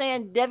when you were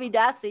saying Devi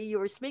Dasi, you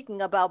were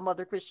speaking about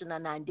Mother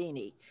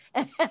Krishnanandini.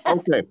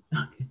 Okay,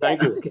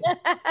 thank you.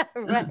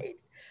 Right,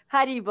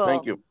 Haribo.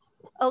 Thank you.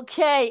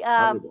 Okay,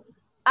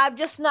 I'm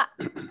just not.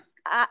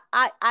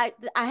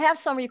 I have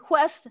some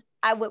requests.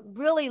 I would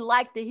really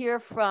like to hear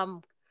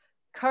from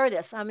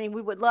Curtis. I mean,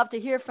 we would love to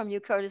hear from you,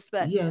 Curtis.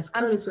 But yes,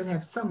 Curtis would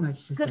have so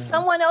much to say. Could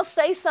someone else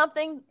say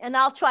something, and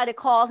I'll try to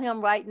call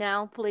him right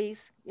now, please.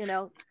 You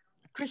know.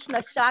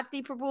 Krishna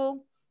Shakti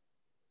Prabhu.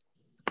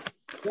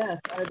 Yes,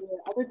 are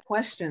there other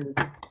questions?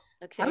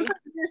 Okay. I would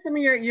like to hear some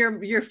of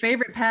your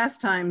favorite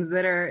pastimes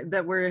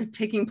that were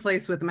taking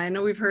place with them. I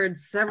know we've heard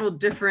several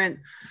different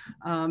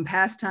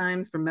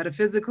pastimes, from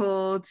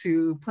metaphysical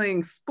to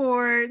playing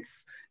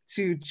sports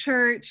to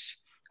church.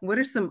 What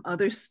are some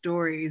other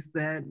stories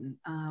that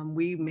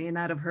we may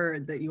not have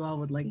heard that you all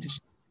would like to share?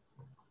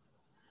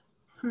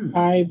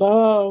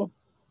 Haribo.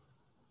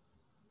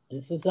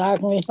 This is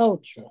Agni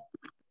Hotra.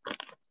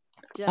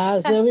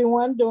 How's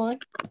everyone doing?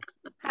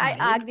 Hi,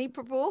 Agni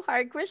Prabhu.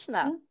 Hare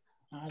Krishna.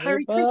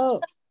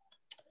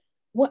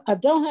 Well, I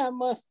don't have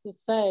much to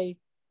say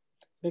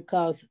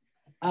because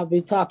I'll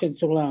be talking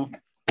too long.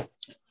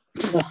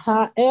 But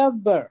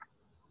however,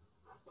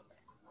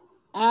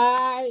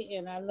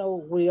 and I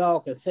know we all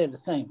can say the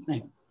same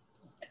thing.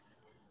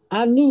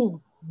 I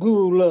knew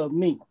Guru loved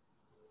me.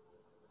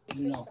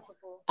 You know,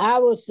 I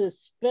was his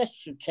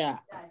special child.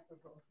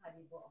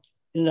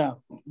 You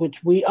know,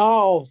 which we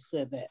all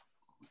said that.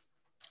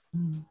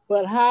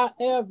 But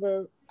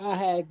however, I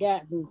had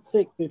gotten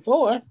sick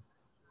before,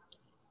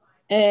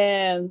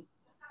 and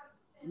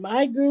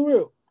my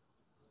guru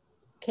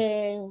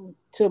came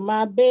to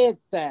my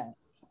bedside,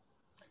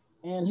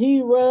 and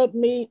he rubbed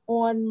me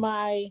on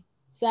my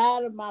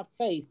side of my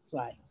face,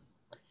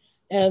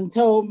 and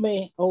told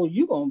me, "Oh,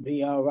 you're gonna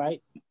be all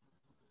right.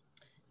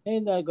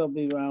 Ain't nothing gonna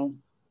be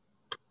wrong.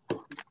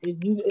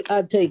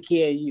 I'll take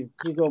care of you.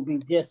 You're gonna be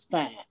just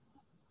fine."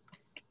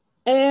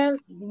 And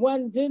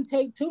one didn't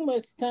take too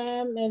much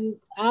time, and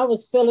I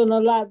was feeling a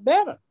lot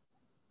better.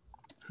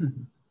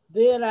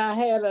 Then I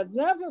had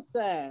another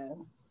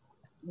sign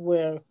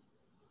where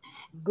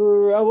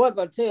Guru, I wasn't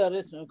gonna tell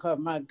this one because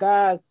my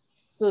god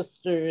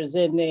sister is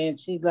in there, and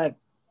she's like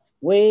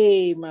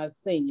way my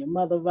senior,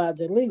 Mother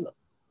Vajalila.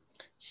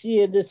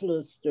 She in this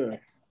little story.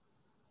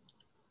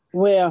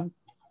 Well,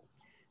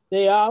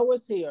 they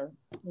always here,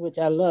 which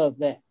I love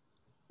that.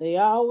 They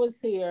always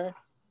here,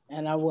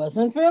 and I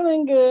wasn't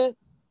feeling good.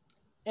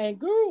 And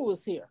Guru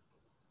was here,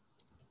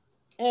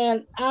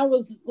 and I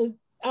was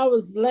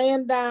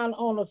laying down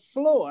on the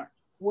floor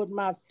with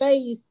my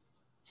face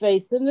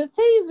facing the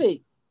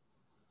TV,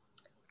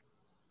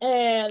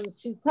 and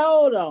she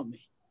told on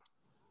me,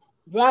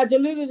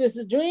 "Rajalita, this is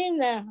a dream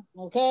now,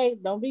 okay?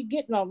 Don't be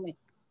getting on me."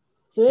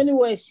 So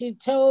anyway, she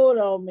told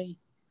on me,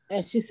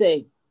 and she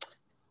said,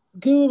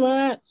 Guru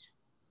Maharaj,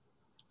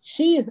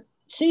 she's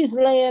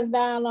laying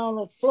down on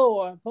the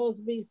floor, supposed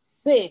to be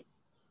sick,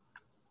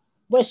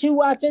 but she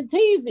watching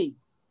TV.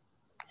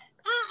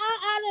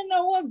 I didn't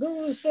know what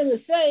Guru was going to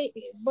say,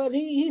 but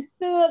he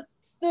stood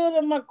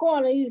in my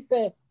corner. He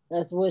said,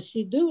 that's what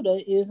she do,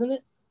 isn't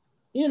it?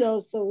 You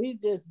know, so he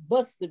just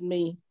busted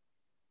me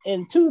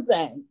in two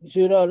things,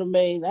 you know what I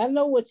mean? I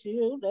know what you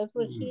do. That's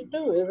what she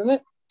do, isn't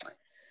it?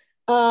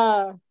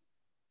 So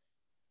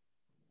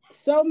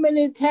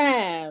many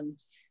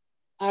times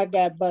I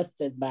got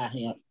busted by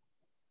him.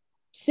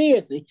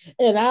 Seriously.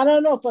 And I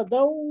don't know, for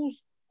those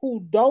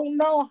who don't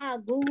know how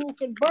Guru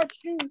can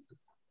bust you,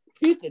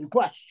 he can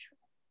bust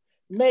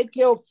you. Make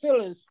your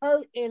feelings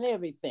hurt and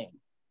everything.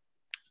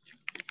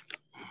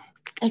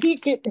 He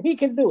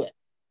can do it.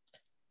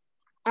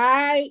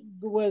 I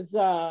was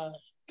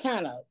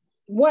kind of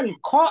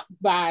wasn't caught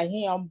by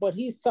him, but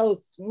he's so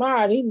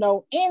smart, he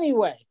know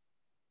anyway.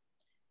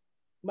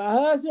 My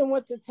husband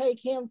went to take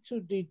him to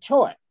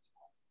Detroit.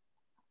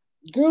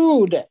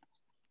 Guru Day.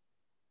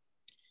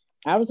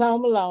 I was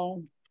home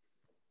alone,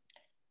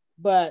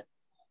 but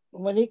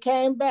when he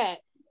came back,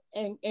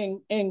 and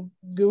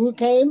Guru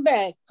came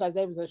back, because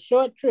there was a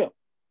short trip.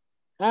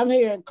 I'm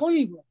here in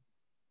Cleveland.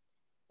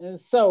 And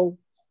so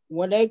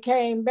when they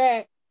came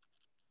back,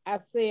 I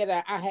said,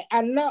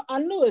 I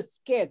knew his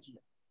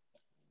schedule.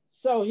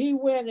 So he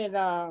went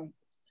and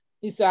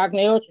he said, I can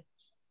help you.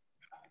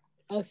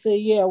 I said,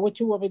 yeah, what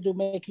you want me to do,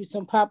 make you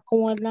some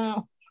popcorn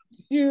now?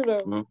 You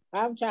know,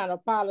 I'm trying to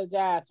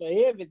apologize for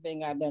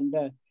everything I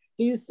done.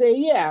 He said,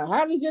 yeah,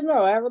 how did you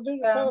know?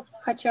 Да,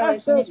 хотела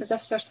извиниться за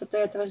все, что ты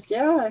этого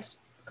сделала.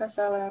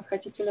 Сказала,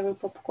 хотите ли вы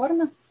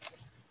попкорна?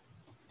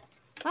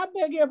 I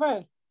beg your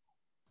pardon.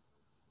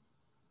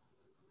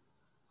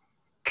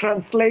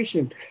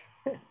 Translation.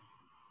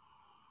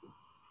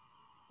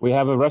 We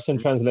have a Russian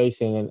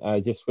translation, and I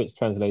just switched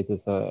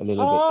translators a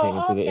little bit came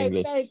into the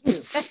English. Thank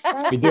you.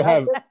 We do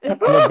have, in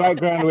the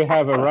background, we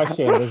have a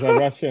Russian. There's a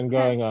Russian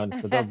going on.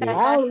 So don't be...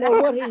 I don't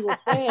know what he was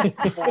saying.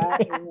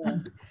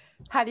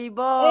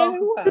 Haribo.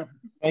 Anyway.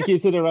 Thank you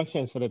to the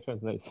Russians for the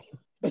translation.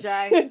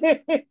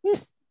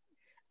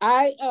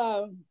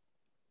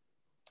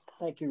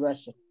 Thank you,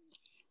 Russia.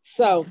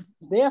 So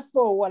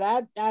therefore, what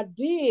I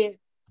did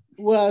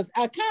was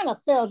I kind of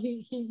felt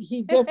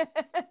he just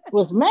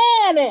was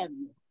mad at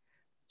me.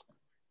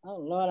 Oh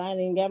Lord, I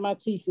didn't get my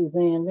thesis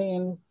in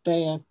then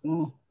fast.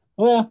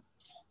 Well,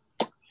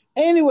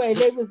 anyway,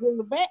 they was in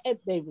the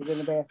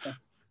bathroom.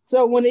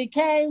 So when he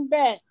came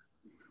back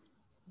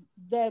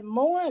that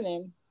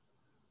morning,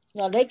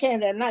 no, they came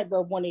that night,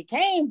 but when he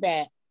came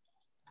back,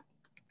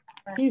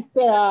 he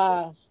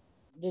said,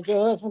 did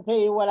your husband tell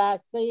you what I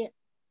said?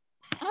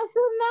 I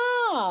said,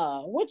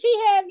 no, which he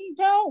hadn't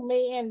told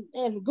me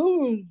in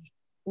Guru's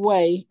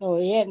way, or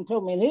he hadn't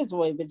told me in his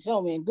way, but he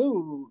told me in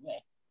Guru's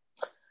way.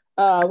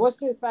 What's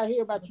this I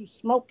hear about you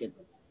smoking?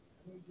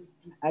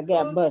 I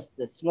got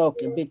busted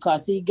smoking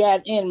because he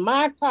got in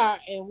my car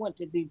and went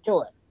to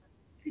Detroit.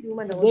 They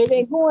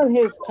didn't go in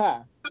his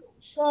car.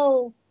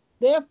 So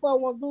therefore,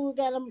 when Guru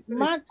got in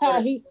my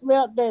car, he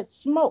smelled that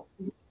smoke.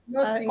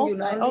 I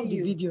off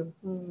the video.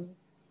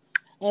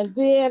 And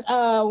then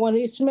when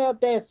he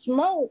smelled that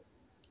smoke,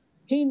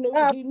 he knew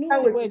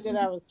the way that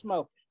I was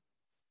smoking.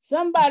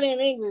 Somebody in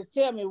English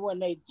tell me when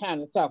they trying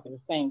to talk at the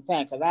same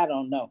time, because I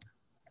don't know.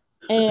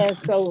 And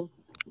so,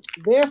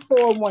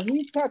 therefore, when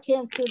he took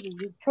him to the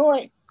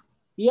Detroit,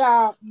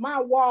 y'all,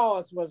 my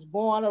walls was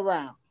going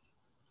around.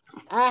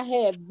 I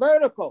had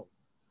vertigo.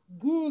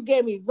 Guru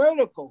gave me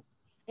vertigo.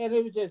 And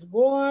it was just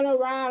going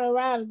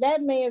around.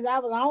 That means I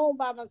was home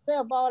by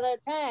myself all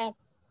that time.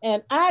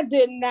 And I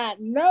did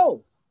not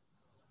know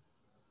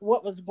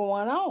what was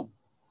going on.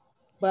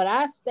 But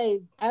I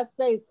stayed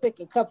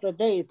sick a couple of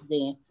days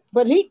then.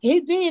 But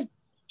he did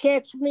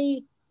catch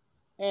me.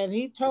 And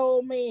he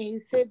told me, he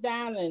sit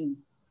down and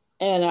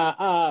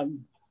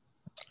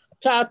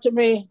talked to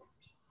me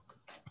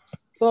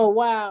for a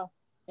while.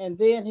 And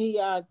then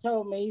he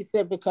told me, he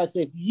said, because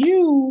if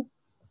you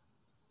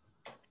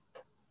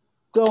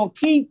gonna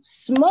keep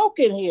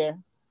smoking here,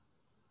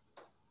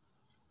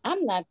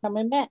 I'm not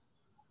coming back.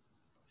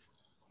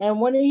 And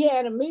when he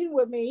had a meeting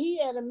with me,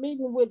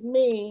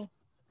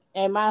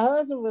 and my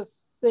husband was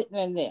sitting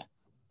in there.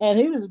 And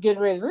he was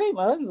getting ready to leave.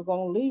 My husband was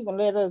gonna leave and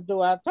let us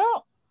do our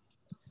talk.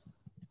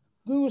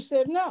 Guru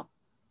said, no,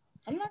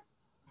 I'm not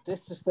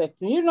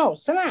disrespecting you,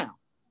 sit down.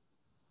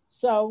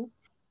 So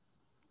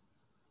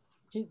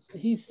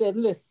he said,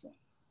 listen,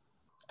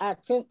 I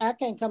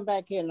can't come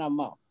back here no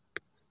more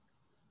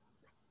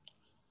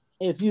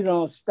if you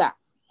don't stop.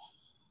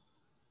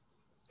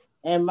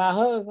 And my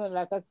husband,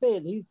 like I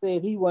said he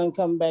wasn't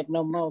coming back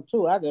no more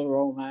too. I just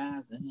rolled my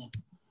eyes at him.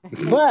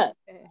 But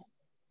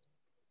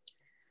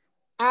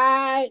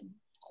I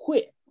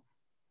quit,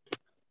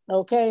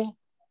 okay?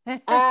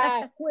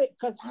 I quit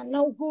because I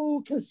know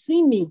Guru can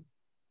see me.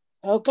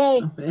 Okay.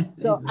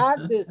 So I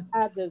just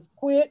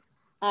quit.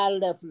 I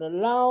left it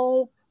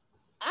alone.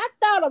 I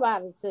thought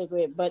about a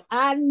cigarette, but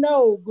I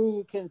know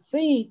Guru can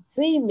see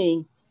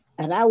me,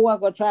 and I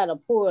wasn't gonna try to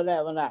pull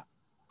that one out.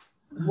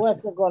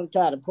 Wasn't gonna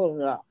try to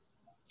pull it off.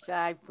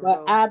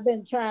 But I've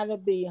been trying to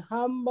be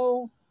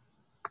humble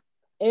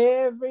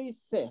ever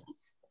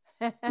since.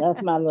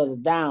 That's my little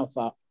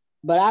downfall.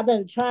 But I've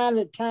been trying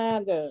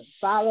to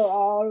follow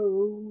all the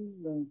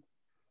rules and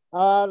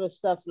all the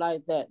stuff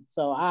like that.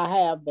 So I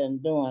have been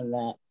doing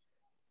that.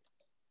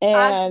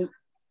 And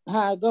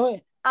go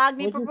ahead.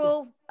 Agni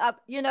Prabhu,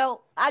 you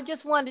know, I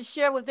just wanted to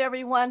share with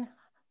everyone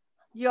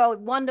your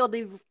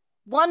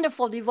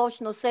wonderful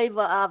devotional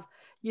seva of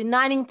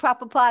uniting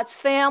Prabhupada's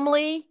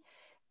family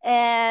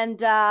and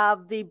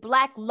the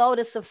Black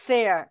Lotus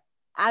Affair.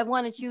 I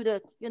wanted you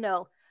to, you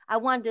know, I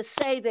wanted to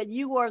say that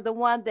you were the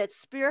one that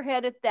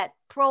spearheaded that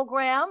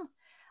program.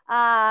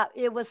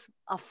 It was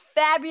a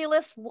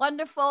fabulous,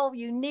 wonderful,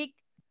 unique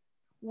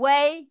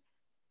way.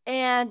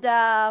 And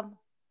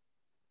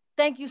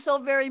thank you so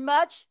very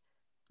much.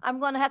 I'm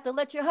going to have to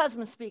let your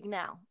husband speak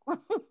now.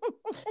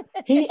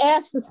 He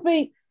asked to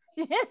speak.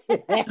 Is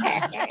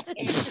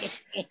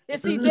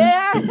he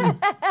there?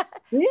 Yeah,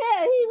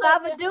 he's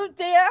Babadook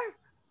there.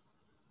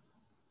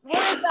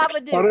 Where is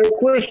Babadook? Hare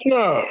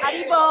Krishna.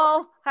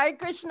 Haribol. Hare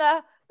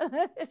Krishna.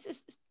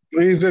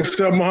 Please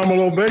accept my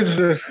humble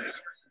obeisance.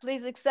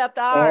 Please accept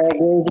our.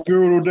 All those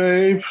Guru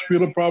Dev,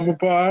 Srila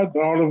Prabhupada,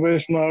 all the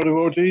Vaishnava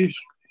devotees.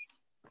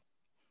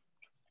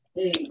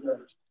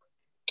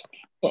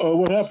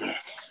 What happened?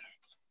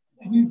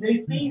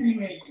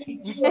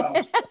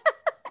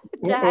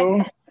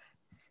 Uh-oh.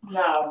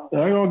 No.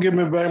 They're going to give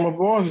me back. My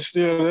voice is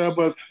still there,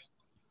 but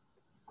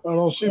I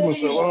don't see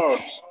myself. Oh.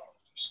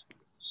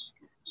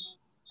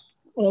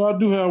 Well, I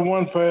do have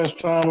one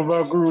pastime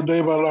about Guru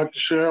Dev I'd like to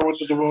share with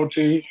the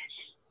devotees.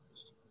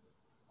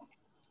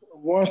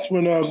 Once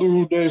when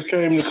Guru Dev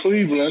came to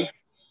Cleveland,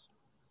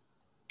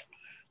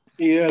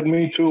 he had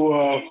me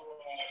to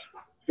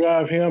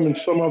drive him and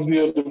some of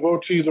the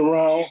devotees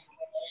around.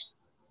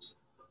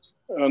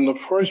 And the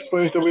first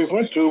place that we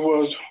went to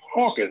was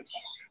Hawkins.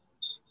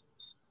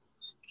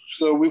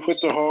 So we went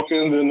to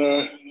Hawkins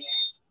and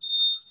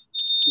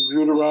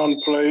viewed around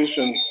the place,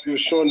 and he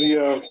was showing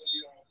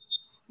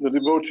the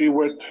devotee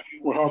where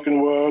Hawkins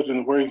was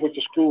and where he went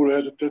to school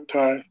at that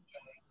time.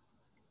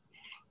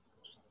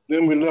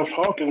 Then we left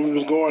Hawkins. We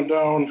was going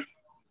down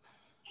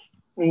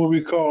in what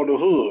we call the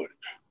hood,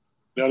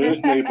 down in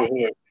this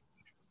neighborhood.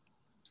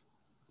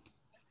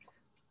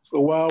 So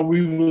while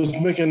we was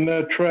making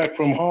that track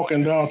from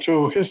Hawkins down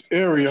to his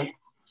area,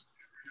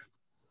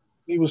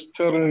 he was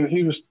telling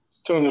the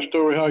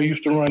story how he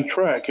used to run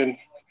track at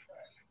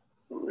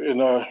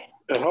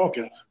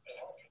Hawkins.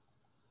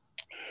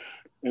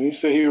 And he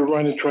said he would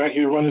run the track,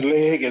 he would run his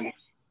leg, and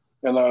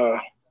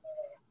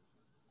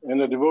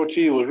the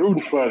devotee was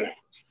rooting for him.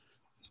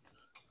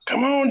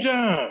 Come on,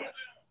 John.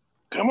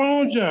 Come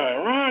on,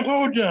 John. Run,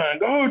 go, John.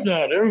 Go,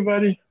 John.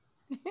 Everybody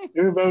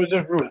was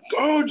just rooting.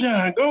 Go,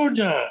 John. Go,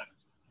 John.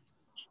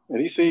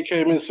 And he said he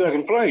came in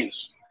second place.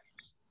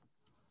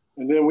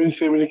 And then when he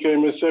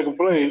came in second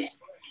place,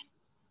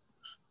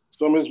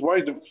 some of his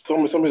white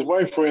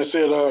friends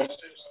said,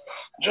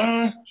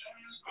 John,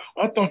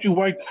 I thought you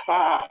white,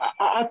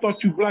 I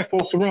thought you black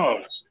folks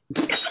around.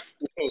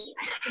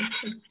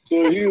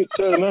 So he was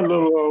telling that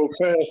little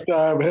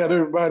pastime, had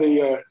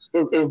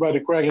everybody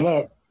cracking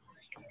up.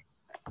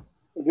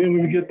 And then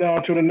when we get down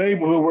to the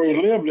neighborhood where he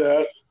lived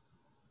at,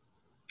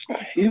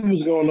 he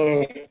was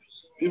gonna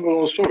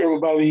show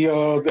everybody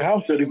the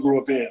house that he grew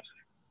up in.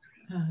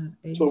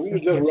 So we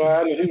was just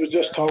riding, and he was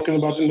just talking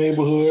about the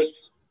neighborhood.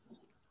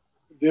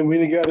 Then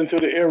when he got into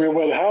the area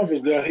where the house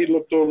is there, he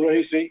looked over,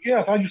 he said,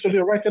 yes, I used to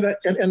live right there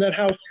in that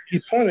house. He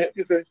pointed,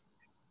 he said,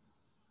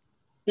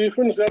 I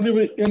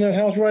live in that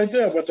house right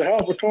there, but the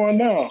house was torn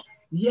down.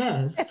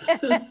 Yes.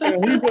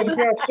 And he just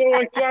got so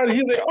excited.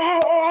 He said,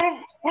 I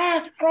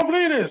don't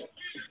believe this.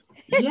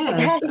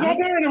 Yes. The house is not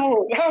there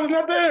anymore. The house is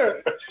not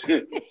there.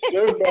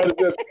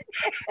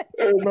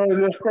 everybody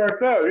just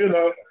cracked up, you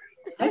know.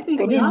 I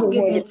think we all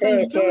get that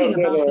same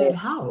feeling about that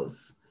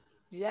house.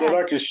 That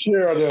I could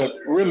share that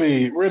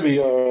really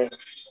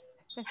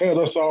had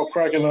us all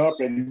cracking up,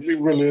 and we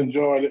really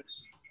enjoyed it.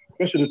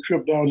 Especially the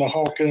trip down to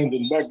Hawkins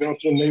and back down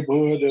to the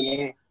neighborhood,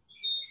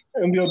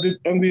 and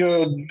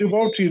the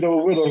devotees that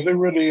were with us, they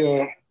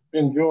really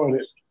enjoyed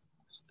it.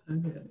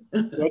 Okay.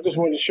 So I just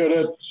wanted to share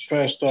that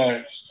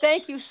pastime.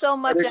 Thank you so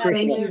much.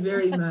 Thank you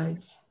very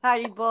much.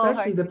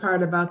 Especially the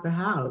part about the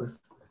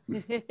house.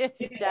 Yes.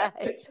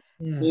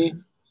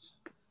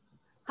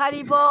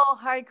 Haribol,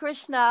 Hare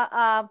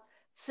Krishna.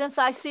 Since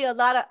I see a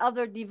lot of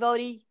other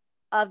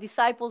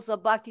disciples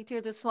of Bhakti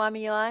Tirtha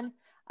Swami on,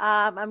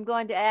 I'm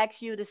going to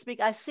ask you to speak.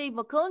 I see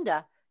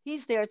Mukunda.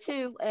 He's there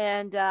too.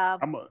 And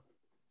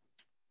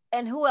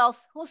and who else?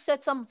 Who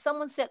said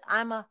someone said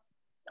I'm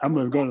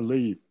going to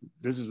leave.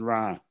 This is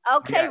Ryan.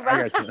 Okay,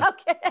 Ryan.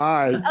 Okay. All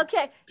right.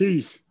 Okay.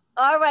 Peace.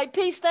 All right.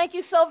 Peace. Thank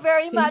you so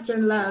very much. Peace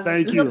and love.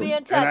 Thank you. We'll be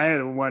in touch. And I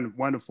had a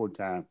wonderful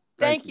time.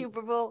 Thank you,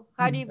 Prabhu.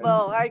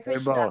 Haribol. Hare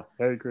Krishna.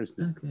 Hare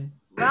Krishna. Okay.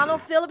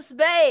 Ronald Phillips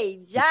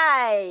Bay.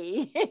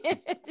 Jai.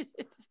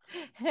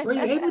 Were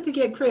you able to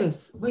get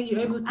Chris? Were you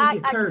able to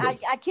get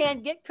Curtis? I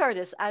can't get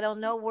Curtis. I don't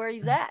know where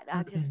he's at.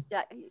 Okay.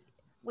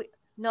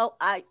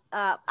 I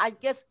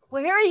guess,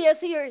 well, here he is.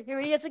 Here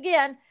he is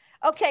again.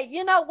 Okay,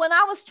 you know, when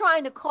I was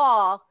trying to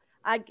call,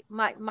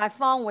 my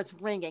phone was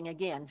ringing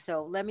again.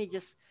 So let me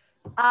just,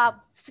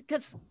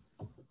 because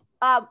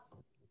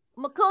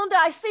Mukunda,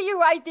 I see you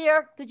right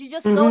there. Could you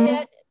just go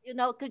ahead? You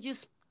know, could you?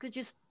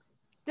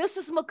 This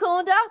is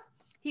Mukunda.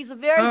 He's a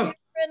very dear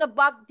friend of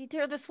Bhakti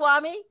Tirtha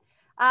Swami.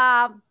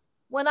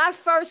 When I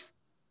first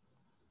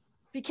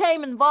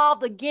became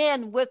involved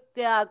again with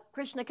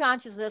Krishna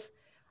consciousness,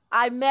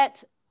 I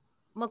met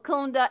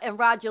Mukunda and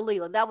Raja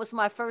Leela. That was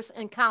my first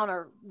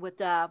encounter with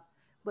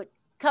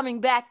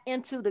coming back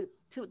into the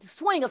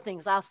swing of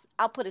things.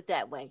 I'll put it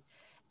that way.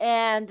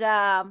 And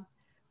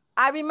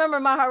I remember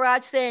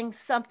Maharaj saying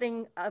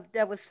something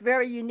that was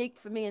very unique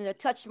for me and it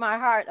touched my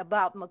heart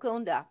about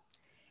Mukunda.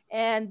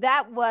 And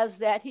that was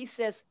that he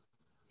says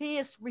he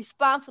is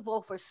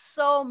responsible for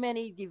so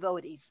many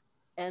devotees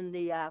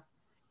in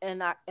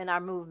our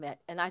movement.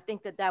 And I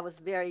think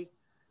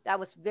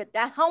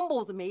that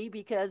humbled me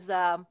because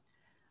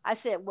I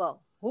said,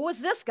 well, who is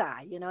this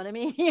guy? You know what I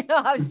mean? You know,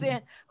 I was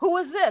saying, who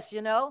is this?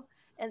 You know,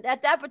 and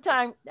at that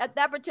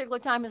particular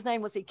time, his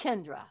name was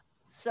Ikendra.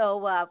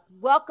 So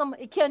welcome,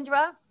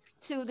 Ikendra,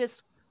 to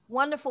this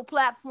wonderful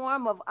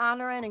platform of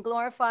honoring and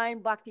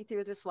glorifying Bhakti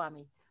Tirtha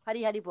Swami.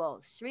 Hari Hari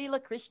Bol.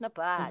 Srila Krishna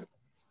Pad.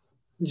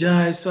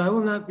 Jai, so I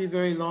will not be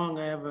very long.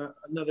 I have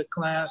another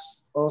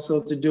class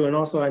also to do. And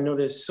also I know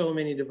there's so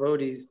many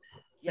devotees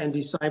and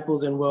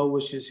disciples and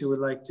well-wishers who would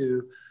like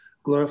to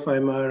glorify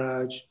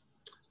Maharaj.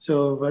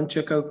 So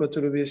Vancha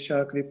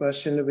Kalpaturubhyascha Kripa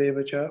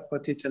Sindhubheva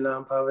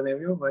Patitanam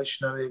Pavanebhyo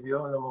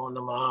Vaishnavebhyo Namo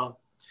Namaha.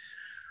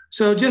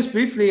 So just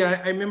briefly,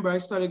 I remember I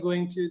started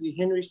going to the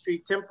Henry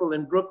Street Temple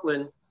in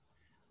Brooklyn in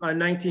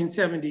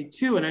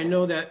 1972. And I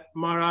know that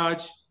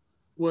Maharaj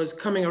was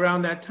coming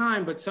around that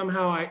time, but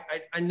somehow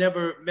I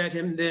never met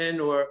him then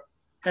or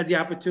had the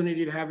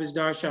opportunity to have his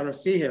darshan or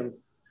see him.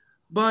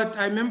 But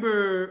I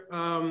remember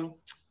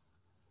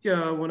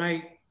when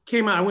I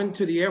came out, I went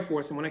to the Air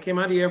Force. And when I came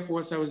out of the Air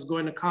Force, I was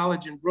going to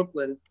college in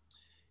Brooklyn.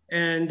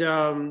 And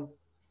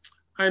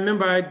I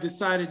remember I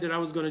decided that I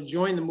was going to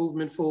join the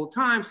movement full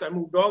time. So I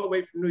moved all the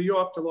way from New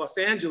York to Los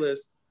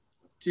Angeles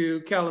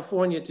to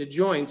California to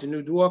join, to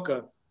New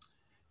Dwarka.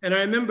 And I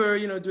remember,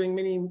 doing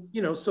many,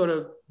 sort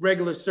of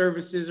regular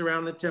services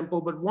around the temple.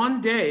 But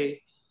one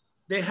day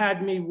they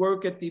had me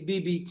work at the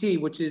BBT,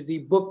 which is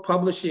the book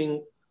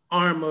publishing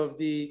arm of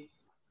the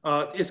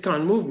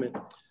ISKCON movement.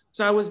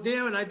 So I was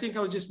there and I think I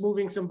was just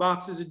moving some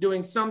boxes or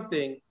doing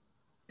something.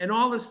 And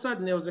all of a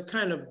sudden there was a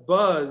kind of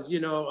buzz,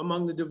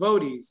 among the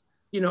devotees,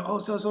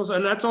 so,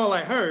 and that's all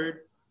I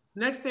heard.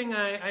 Next thing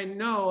I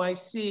know, I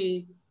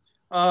see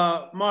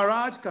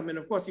Maharaj come in.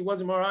 Of course, he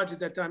wasn't Maharaj at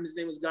that time. His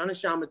name was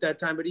Ganesham at that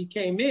time, but he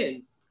came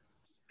in.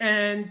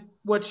 And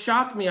what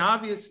shocked me,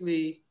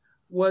 obviously,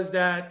 was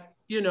that,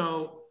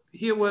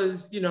 here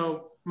was,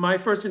 my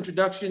first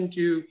introduction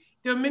to,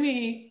 there are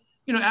many,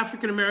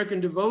 African-American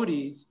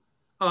devotees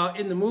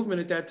in the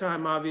movement at that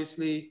time,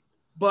 obviously,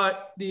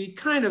 but the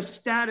kind of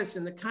status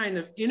and the kind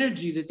of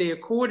energy that they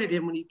accorded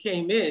him when he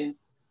came in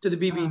to the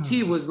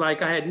BBT was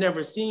like I had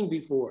never seen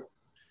before.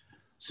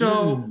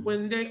 So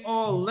when they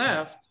all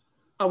left,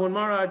 when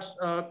Maharaj,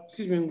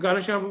 when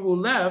Ganesham Prabhu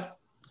left,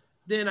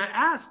 then I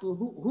asked, well,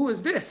 who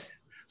is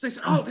this? So he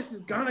said, oh, this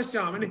is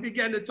Ganesham. And they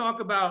began to talk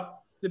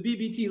about the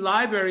BBT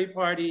Library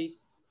Party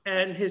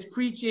and his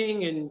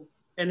preaching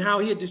and how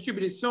he had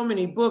distributed so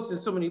many books in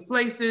so many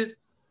places.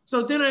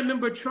 So then I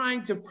remember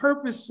trying to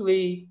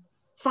purposely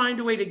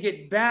find a way to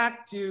get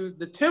back to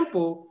the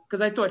temple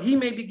because I thought he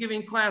may be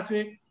giving class.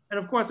 And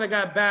of course I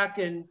got back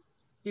and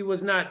he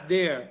was not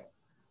there.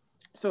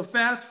 So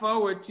fast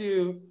forward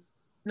to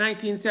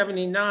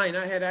 1979,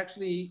 I had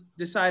actually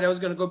decided I was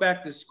going to go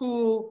back to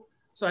school.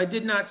 So I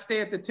did not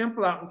stay at the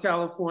temple out in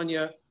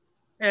California.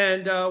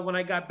 And when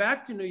I got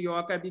back to New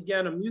York, I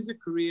began a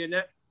music career and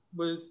that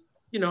was,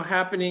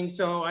 happening.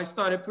 So I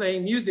started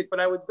playing music, but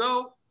I would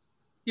go,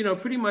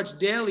 pretty much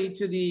daily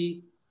to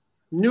the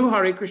new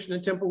Hare Krishna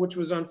temple, which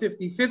was on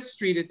 55th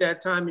Street at that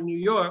time in New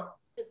York.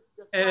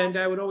 And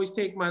I would always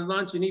take my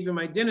lunch and even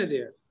my dinner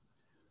there.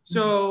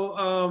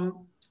 So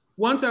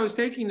once I was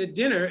taking the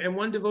dinner and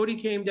one devotee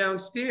came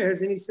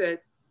downstairs and he said,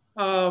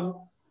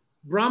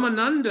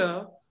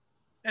 Brahmananda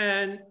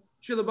and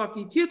Srila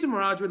Bhakti Tirtha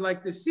Maharaj would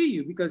like to see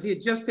you because he had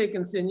just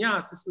taken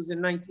sannyas. This was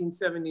in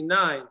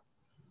 1979.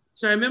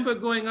 So I remember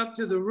going up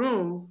to the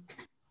room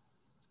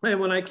and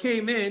when I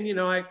came in,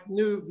 I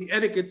knew the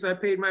etiquette, so I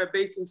paid my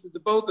obeisances to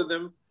both of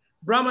them.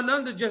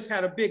 Brahmananda just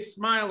had a big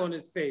smile on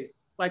his face,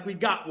 like we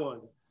got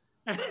one.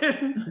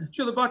 And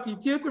Srila Bhakti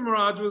Tirtha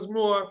Maharaj was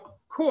more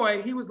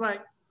coy. He was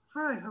like,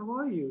 hi, how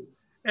are you?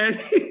 And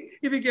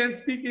he began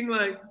speaking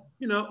like,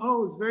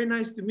 oh, it's very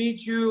nice to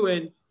meet you.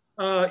 And,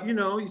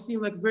 you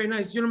seem like a very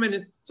nice gentleman.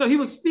 And so he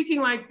was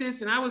speaking like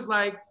this. And I was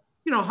like,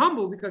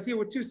 humble because here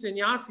were two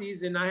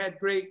sannyasis and I had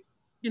great,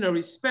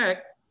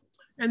 respect.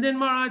 And then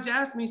Maharaj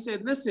asked me, he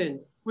said,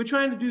 listen, we're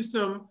trying to do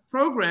some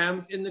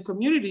programs in the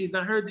communities. And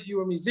I heard that you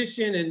were a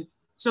musician and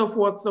so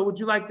forth. So would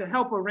you like to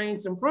help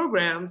arrange some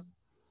programs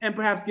and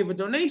perhaps give a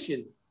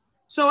donation?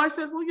 So I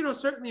said, well, you know,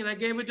 certainly. And I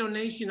gave a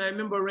donation. I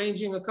remember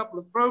arranging a couple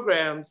of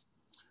programs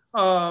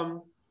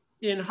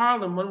in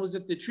Harlem. One was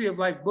at the Tree of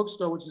Life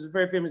bookstore, which is a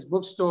very famous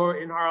bookstore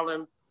in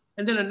Harlem.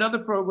 And then another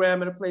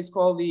program at a place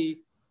called the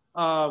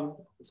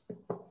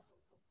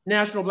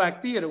National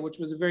Black Theater, which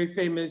was a very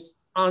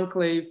famous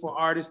enclave for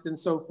artists and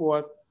so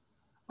forth.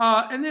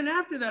 And then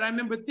after that, I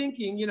remember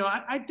thinking, you know,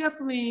 I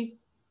definitely,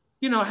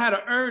 you know, had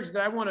an urge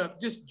that I want to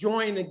just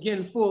join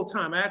again full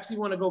time. I actually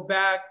want to go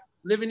back,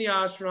 live in the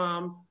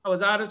ashram. I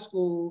was out of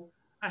school.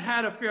 I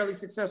had a fairly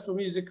successful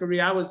music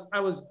career. I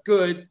was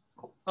good.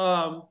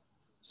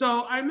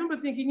 So I remember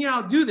thinking, yeah,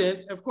 I'll do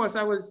this. Of course,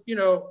 I was, you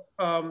know,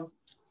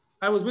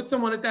 I was with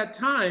someone at that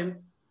time,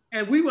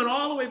 and we went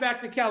all the way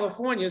back to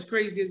California, as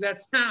crazy as that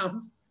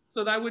sounds,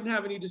 so that I wouldn't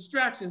have any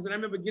distractions. And I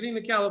remember getting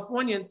to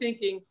California and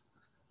thinking,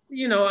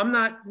 you know, I'm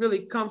not really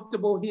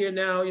comfortable here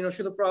now. You know,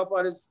 Srila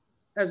Prabhupada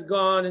has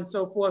gone and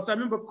so forth. So I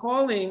remember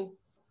calling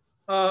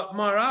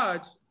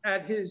Maharaj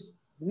at his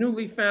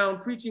newly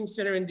found preaching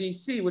center in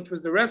DC, which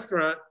was the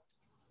restaurant.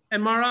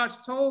 And Maharaj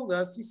told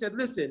us, he said,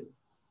 listen,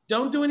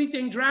 don't do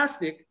anything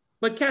drastic,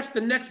 but catch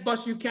the next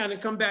bus you can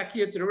and come back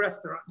here to the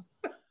restaurant.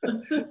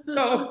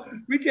 So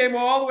we came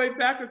all the way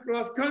back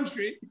across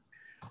country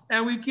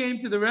and we came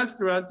to the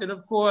restaurant. And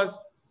of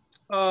course,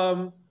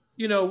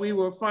 you know, we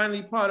were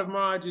finally part of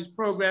Maharaj's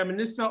program, and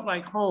this felt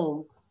like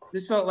home.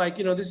 This felt like,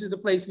 you know, this is the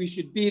place we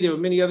should be. There were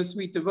many other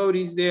sweet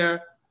devotees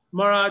there.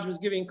 Maharaj was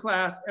giving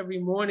class every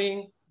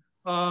morning.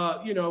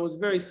 You know, it was a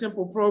very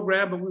simple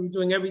program, but we were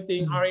doing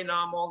everything,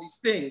 Harinam, all these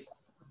things.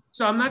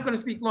 So I'm not going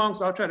to speak long,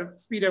 so I'll try to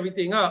speed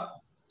everything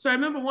up. So I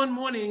remember one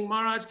morning,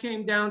 Maharaj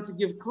came down to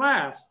give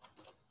class.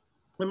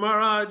 And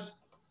Maharaj,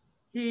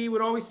 he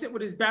would always sit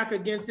with his back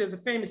against, there's a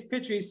famous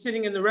picture, he's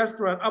sitting in the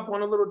restaurant up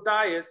on a little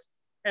dais,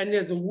 and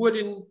there's a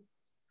wooden,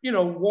 you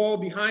know, wall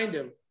behind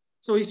him.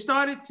 So he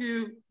started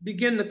to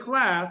begin the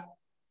class.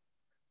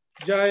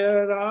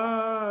 Jaya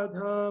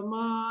Radha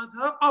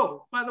Madha.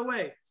 Oh, by the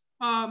way,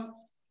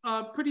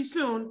 pretty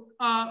soon,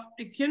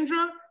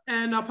 Ikindra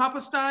and Papa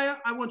Staya,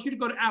 I want you to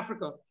go to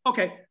Africa.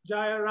 Okay,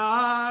 Jaya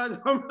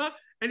Radha.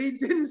 And he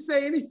didn't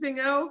say anything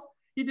else.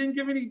 He didn't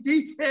give any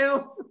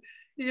details,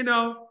 you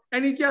know,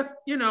 and he just,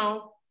 you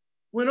know,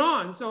 went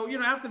on. So, you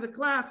know, after the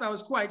class, I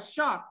was quite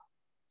shocked.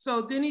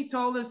 So then he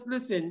told us,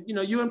 listen, you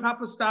know, you and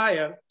Papa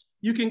Staya,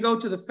 you can go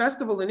to the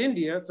festival in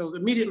India. So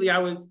immediately I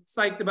was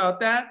psyched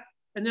about that.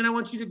 And then I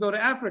want you to go to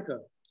Africa.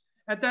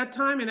 At that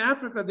time in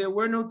Africa, there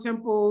were no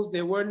temples,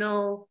 there were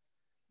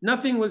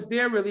nothing was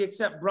there really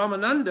except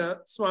Brahmananda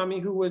Swami,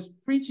 who was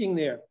preaching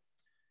there.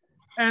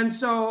 And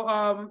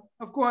so,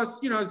 of course,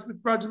 you know, it was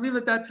with Rajalila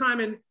at that time,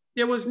 and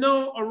there was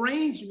no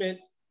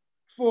arrangement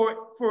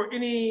for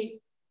any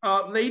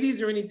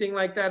ladies or anything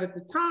like that at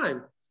the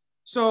time.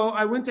 So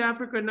I went to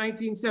Africa in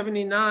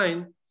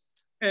 1979,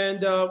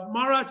 and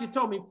Maharaj had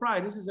told me prior,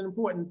 this is an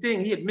important thing.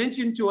 He had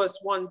mentioned to us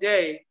one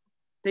day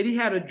that he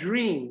had a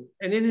dream,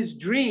 and in his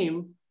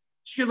dream,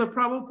 Srila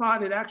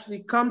Prabhupada had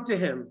actually come to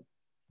him,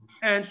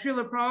 and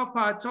Srila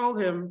Prabhupada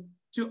told him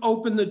to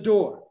open the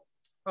door.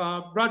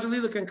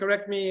 Rajalila can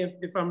correct me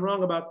if I'm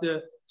wrong about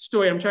the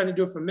story. I'm trying to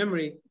do it from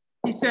memory.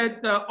 He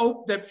said that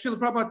Srila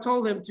Prabhupada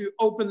told him to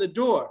open the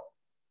door.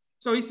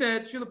 So he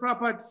said, Srila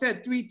Prabhupada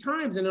said 3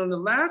 times, and on the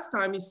last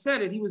time he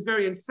said it, he was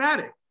very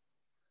emphatic.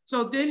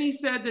 So then he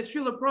said that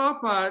Srila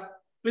Prabhupada,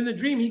 in the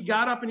dream, he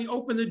got up and he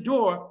opened the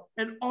door,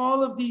 and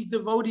all of these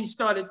devotees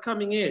started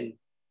coming in.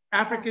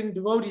 African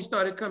devotees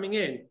started coming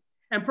in.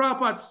 And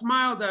Prabhupada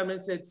smiled at him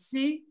and said,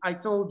 see, I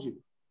told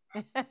you.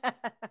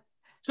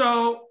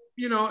 So,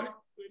 you know,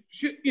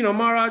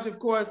 Maharaj, of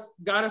course,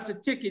 got us a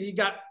ticket. He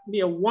got me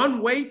a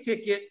one-way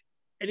ticket,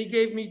 and he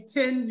gave me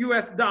 $10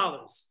 US.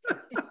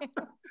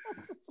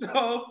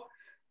 So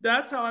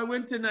that's how I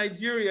went to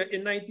Nigeria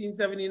in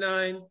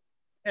 1979.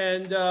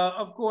 And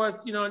of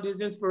course, you know, under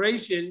his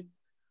inspiration,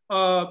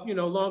 you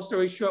know, long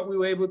story short, we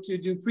were able to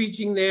do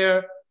preaching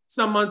there.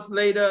 Some months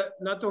later,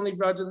 not only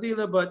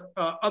Rajalila, but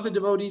other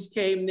devotees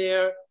came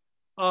there.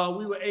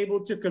 We were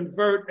able to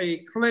convert a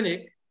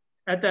clinic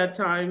at that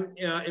time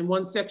in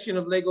one section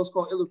of Lagos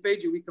called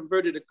Ilupeju. We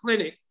converted a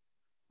clinic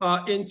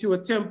into a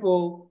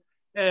temple.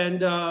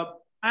 And I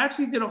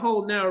actually did a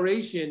whole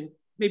narration,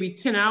 maybe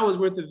 10 hours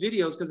worth of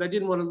videos, because I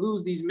didn't want to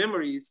lose these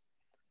memories.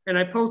 And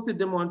I posted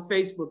them on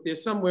Facebook. They're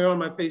somewhere on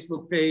my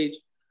Facebook page.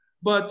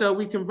 But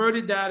we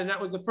converted that, and that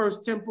was the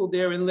first temple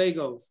there in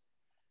Lagos.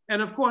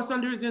 And of course,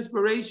 under his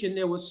inspiration,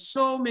 there were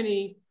so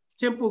many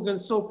temples and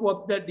so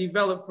forth that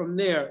developed from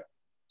there.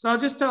 So I'll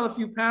just tell a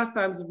few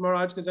pastimes of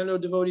Maharaj, because I know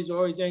devotees are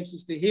always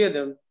anxious to hear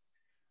them.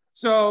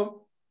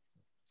 So,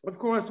 of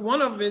course,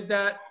 one of them is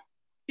that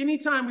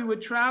anytime we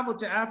would travel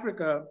to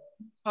Africa,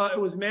 it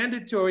was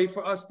mandatory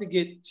for us to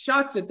get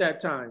shots at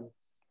that time.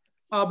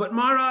 But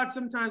Maharaj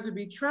sometimes would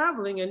be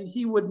traveling, and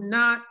he would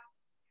not,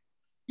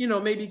 you know,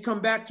 maybe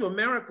come back to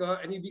America,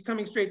 and he'd be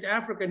coming straight to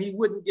Africa, and he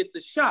wouldn't get the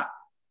shot.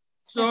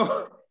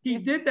 So he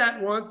did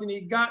that once, and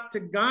he got to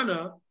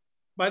Ghana,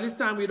 By this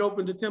time, we'd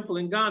opened a temple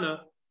in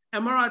Ghana,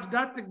 and Maharaj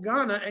got to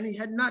Ghana and he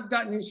had not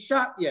gotten his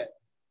shot yet.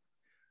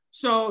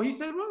 So he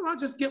said, well, I'll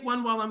just get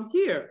one while I'm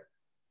here.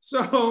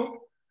 So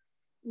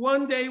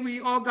one day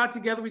we all got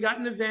together, we got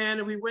in a van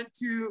and we went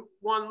to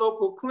one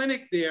local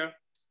clinic there.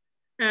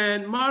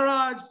 And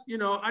Maharaj,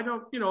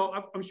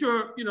 I'm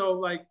sure,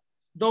 like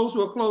those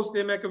who are close to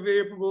him,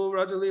 Ekavir Prabhu,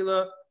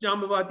 Rajalila,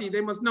 Jambavati,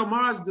 they must know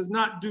Maharaj does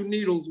not do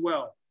needles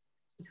well.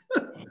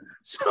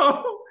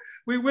 So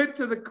we went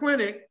to the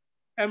clinic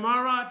and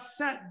Maharaj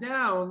sat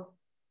down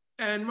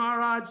and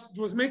Maharaj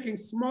was making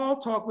small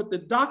talk with the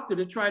doctor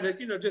to try to,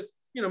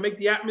 make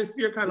the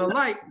atmosphere kind of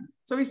light.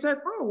 So he said,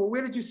 oh, well,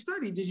 where did you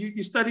study?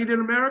 You studied in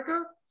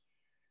America?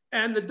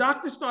 And the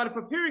doctor started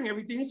preparing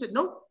everything. He said,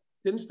 nope,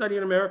 didn't study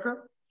in America.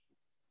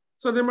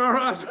 So then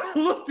Maharaj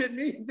looked at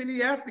me, then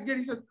he asked again,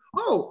 he said,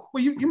 oh,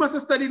 well, you must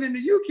have studied in the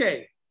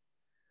UK.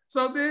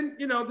 So then,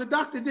 the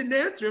doctor didn't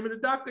answer him and the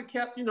doctor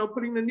kept,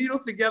 putting the needle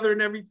together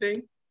and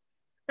everything.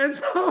 And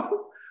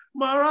so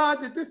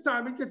Maharaj at this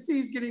time, you could see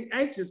he's getting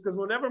anxious because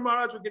whenever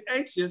Maharaj would get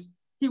anxious,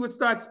 he would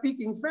start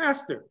speaking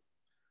faster.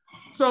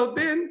 So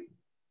then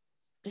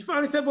he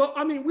finally said, well,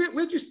 I mean,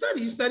 where'd you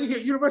study? You studied here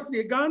at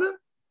University of Ghana?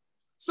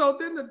 So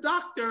then the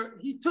doctor,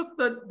 he took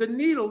the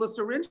needle, the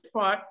syringe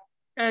part,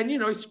 and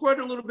he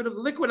squirted a little bit of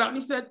liquid out and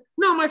he said,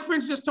 no, my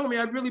friends just told me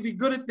I'd really be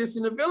good at this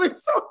in the village.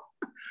 So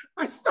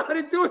I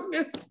started doing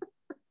this.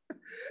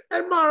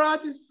 And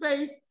Maharaj's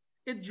face,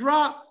 it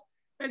dropped.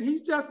 And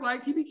he's just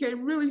like, he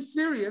became really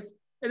serious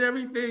and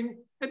everything.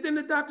 And then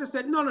the doctor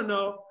said,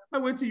 no, I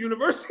went to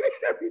university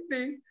and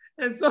everything.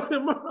 And so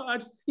then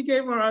Maharaj, he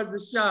gave Maharaj the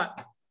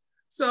shot.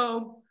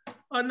 So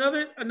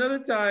another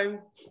time,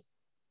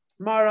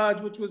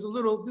 Maharaj, this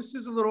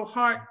is a little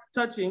heart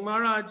touching.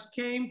 Maharaj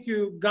came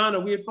to Ghana.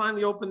 We had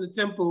finally opened the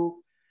temple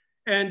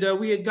and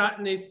we had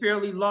gotten a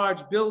fairly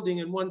large building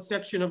in one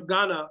section of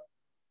Ghana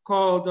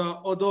called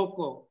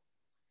Odoko.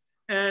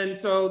 And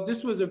so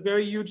this was a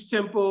very huge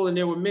temple and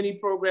there were many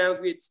programs.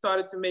 We had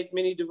started to make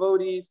many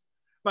devotees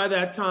by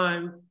that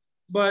time.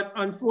 But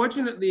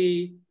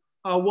unfortunately,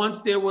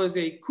 once there was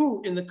a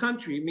coup in the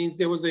country, it means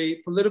there was a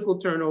political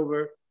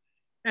turnover.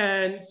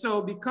 And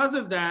so because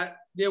of that,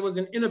 there was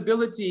an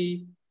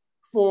inability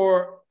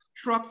for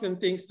trucks and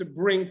things to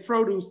bring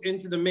produce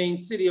into the main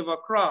city of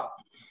Accra.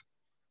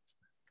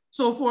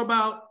 So for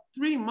about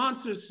 3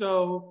 months or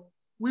so,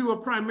 we were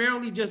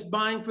primarily just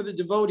buying for the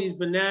devotees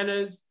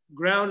bananas,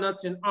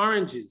 groundnuts, and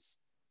oranges.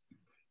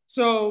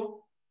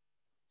 So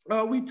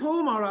we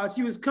told Maharaj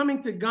he was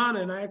coming to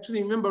Ghana, and I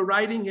actually remember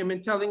writing him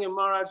and telling him,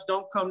 Maharaj,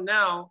 don't come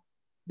now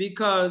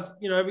because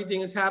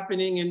everything is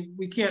happening and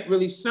we can't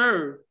really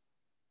serve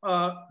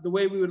the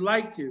way we would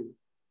like to.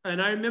 And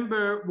I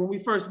remember when we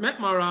first met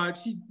Maharaj,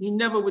 he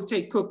never would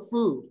take cooked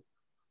food.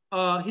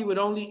 He would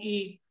only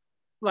eat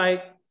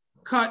like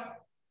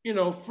cut,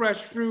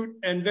 fresh fruit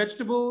and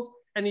vegetables.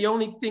 And the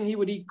only thing he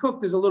would eat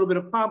cooked is a little bit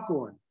of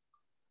popcorn.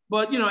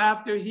 But,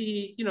 after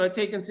he, had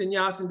taken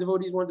sannyas and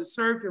devotees wanted to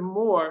serve him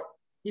more,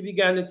 he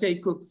began to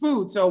take cooked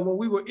food. So when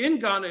we were in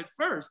Ghana at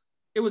first,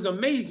 it was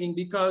amazing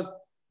because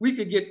we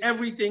could get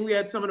everything. We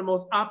had some of the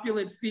most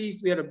opulent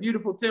feasts. We had a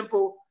beautiful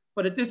temple.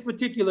 But at this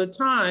particular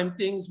time,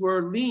 things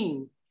were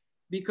lean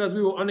because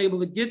we were unable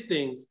to get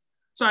things.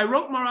 So I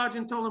wrote Maharaj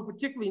and told him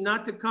particularly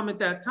not to come at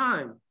that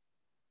time.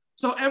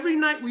 So every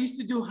night we used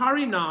to do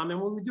Harinam.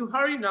 And when we do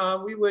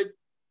Harinam, we would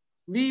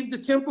leave the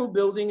temple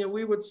building and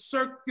we would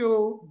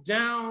circle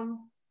down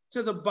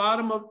to the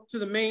bottom to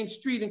the main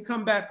street and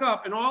come back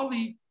up. And all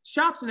the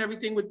shops and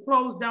everything would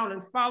close down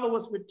and follow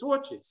us with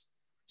torches.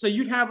 So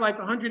you'd have like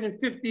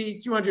 150,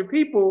 200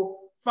 people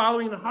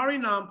following the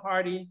Harinam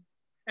party.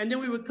 And then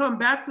we would come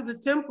back to the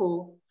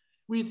temple.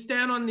 We'd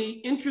stand on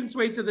the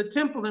entranceway to the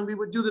temple and we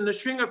would do the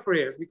Nrsimha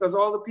prayers because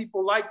all the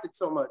people liked it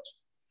so much.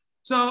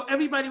 So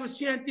everybody was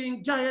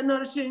chanting, Jaya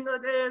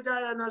Nrsimhadeva,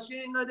 Jaya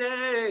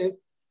Nrsimhadeva.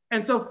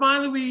 And so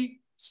finally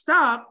we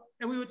stopped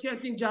and we were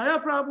chanting Jaya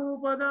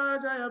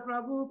Prabhupada, Jaya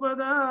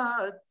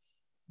Prabhupada.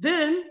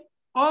 Then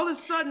all of a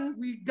sudden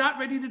we got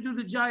ready to do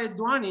the Jaya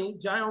Dwani,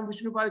 Jaya Om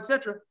Vishnupada,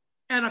 etc.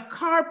 And a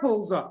car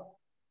pulls up.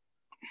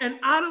 And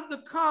out of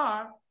the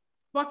car,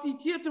 Bhakti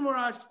Tirtha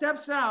Maharaj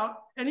steps out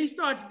and he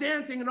starts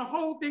dancing and the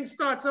whole thing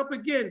starts up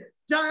again.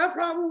 Jaya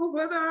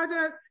Prabhupada,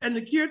 Jaya, and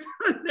the Kirtan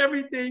and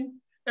everything.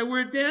 And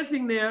we're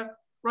dancing there,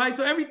 right?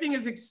 So everything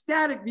is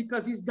ecstatic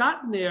because he's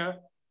gotten there.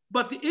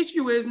 But the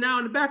issue is now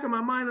in the back of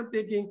my mind, I'm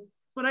thinking,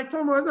 but I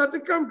told Maharaj not to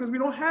come because we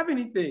don't have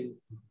anything.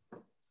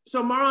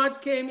 So Maharaj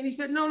came and he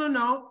said,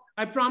 no.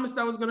 I promised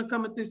I was going to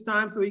come at this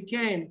time. So he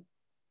came.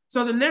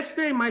 So the next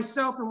day,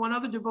 myself and one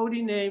other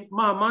devotee named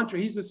Mahamantra,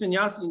 he's a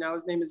sannyasi now.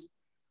 His name is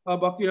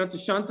Bhakti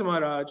Tirtha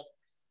Maharaj.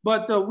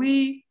 But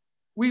we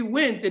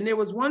went and there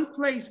was one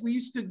place we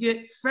used to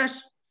get fresh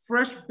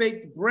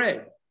baked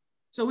bread.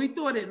 So we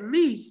thought at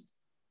least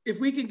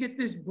if we can get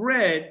this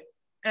bread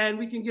and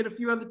we can get a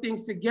few other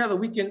things together,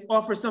 we can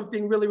offer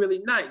something really,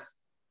 really nice.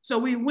 So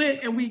we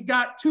went and we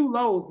got 2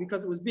 loaves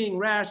because it was being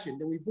rationed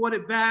and we brought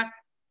it back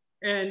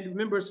and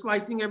remember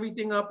slicing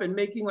everything up and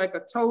making like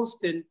a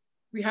toast and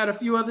we had a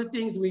few other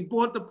things. We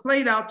brought the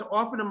plate out to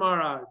offer to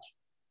Maharaj.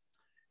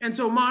 And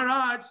so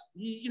Maharaj,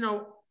 he,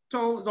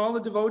 told all the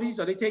devotees,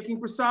 are they taking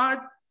prasad?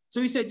 So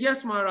he said,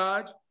 yes,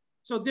 Maharaj.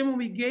 So then when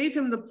we gave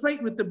him the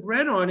plate with the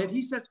bread on it,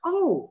 he says,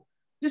 oh,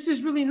 this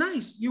is really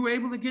nice. You were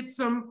able to get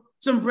some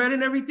bread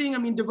and everything. I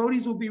mean,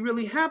 devotees will be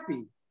really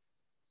happy.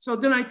 So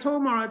then I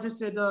told Maharaj, I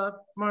said,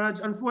 Maharaj,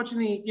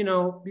 unfortunately,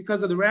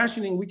 because of the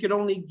rationing, we could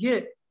only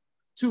get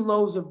 2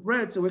 loaves of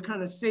bread. So we're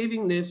kind of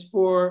saving this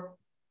for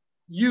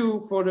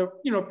you for the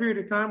period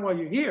of time while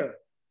you're here.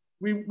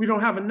 We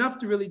don't have enough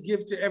to really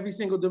give to every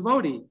single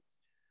devotee.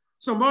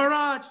 So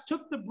Maharaj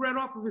took the bread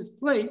off of his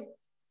plate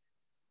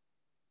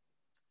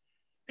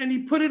and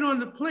he put it on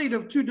the plate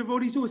of 2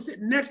 devotees who were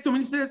sitting next to him.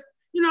 And he says,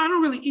 I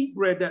don't really eat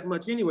bread that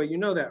much anyway. You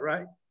know that,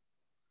 right?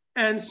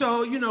 And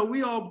so,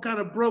 we all kind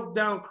of broke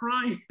down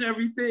crying and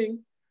everything.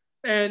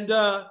 And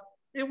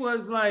it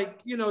was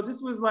like,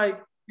 this was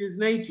like his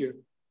nature.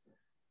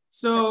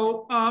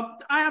 So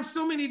I have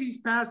so many of these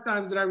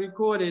pastimes that I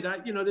recorded.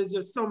 There's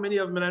just so many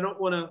of them, and I don't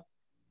want to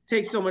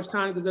take so much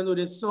time because I know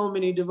there's so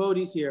many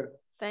devotees here.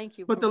 Thank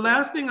you. But the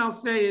last thing I'll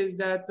say is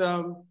that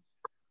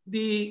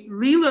the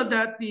Leela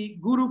that the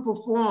Guru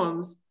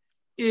performs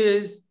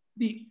is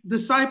the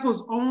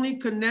disciple's only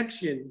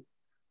connection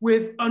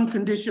with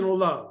unconditional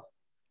love.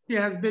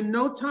 There has been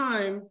no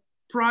time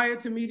prior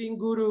to meeting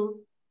Guru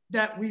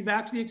that we've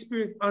actually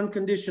experienced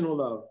unconditional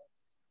love.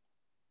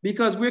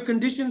 Because we're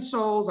conditioned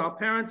souls, our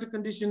parents are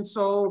conditioned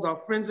souls, our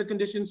friends are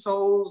conditioned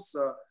souls,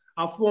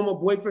 our former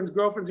boyfriends,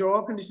 girlfriends, they're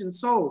all conditioned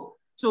souls.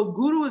 So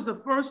Guru is the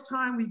first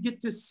time we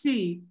get to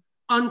see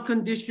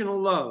unconditional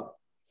love.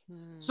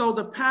 So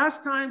the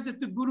pastimes that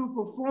the Guru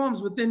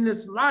performs within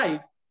this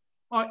life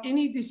are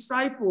any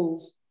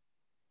disciple's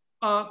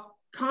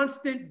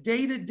constant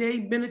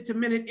day-to-day,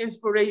 minute-to-minute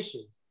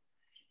inspiration.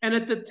 And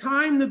at the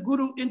time the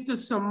Guru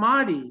enters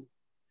Samadhi,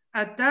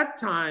 at that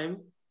time,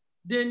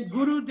 then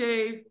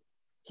Gurudev,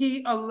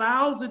 he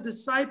allows a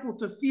disciple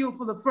to feel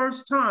for the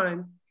first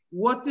time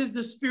what is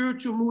the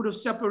spiritual mood of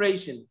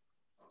separation.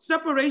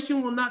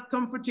 Separation will not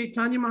come for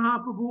Chaitanya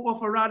Mahaprabhu or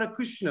for Radha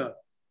Krishna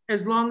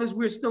as long as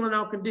we're still in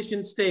our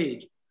conditioned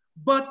stage.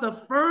 But the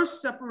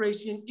first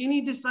separation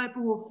any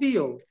disciple will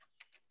feel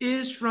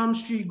is from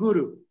Sri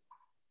Guru.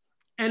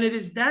 And it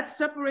is that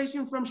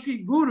separation from Sri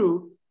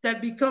Guru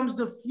that becomes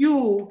the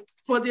fuel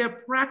for their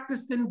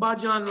practiced in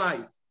bhajan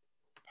life.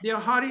 Their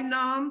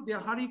Harinam, their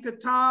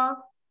Harikatha,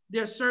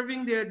 they're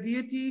serving their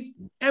deities.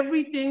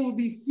 Everything will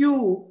be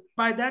fueled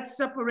by that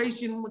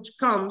separation which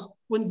comes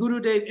when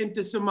Gurudev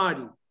enters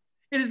Samadhi.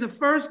 It is the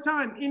first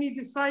time any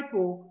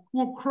disciple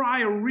will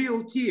cry a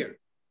real tear.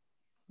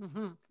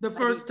 The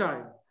first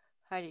time.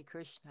 Hare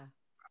Krishna.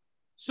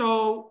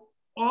 So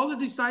all the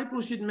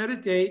disciples should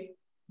meditate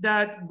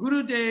that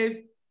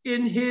Gurudev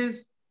in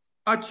his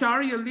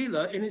Acharya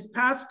Leela, in his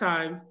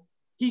pastimes,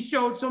 he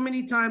showed so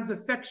many times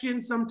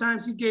affection.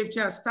 Sometimes he gave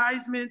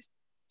chastisements.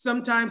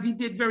 Sometimes he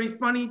did very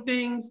funny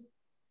things.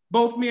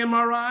 Both me and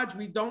Maharaj,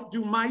 we don't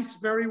do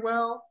mice very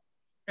well.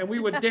 And we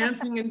were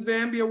dancing in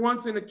Zambia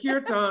once in a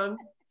kirtan,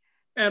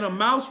 and a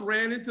mouse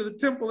ran into the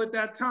temple at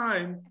that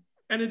time.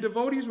 And the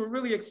devotees were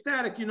really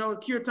ecstatic. The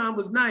kirtan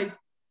was nice.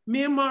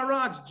 Me and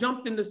Maharaj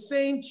jumped in the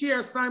same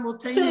chair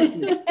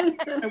simultaneously.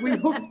 And we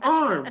hooked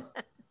arms,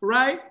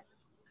 right?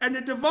 And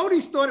the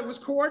devotees thought it was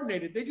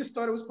coordinated. They just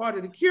thought it was part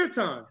of the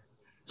kirtan.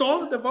 So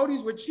all the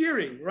devotees were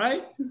cheering,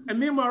 right? And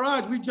me and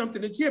Maharaj, we jumped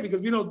in the chair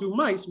because we don't do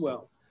mice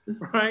well,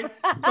 right?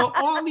 So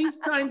all these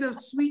kind of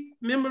sweet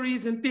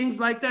memories and things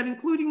like that,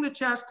 including the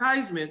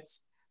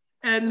chastisements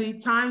and the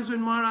times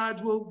when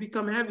Maharaj will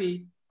become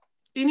heavy,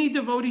 any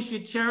devotee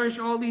should cherish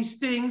all these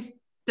things,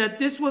 that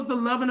this was the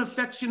love and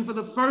affection for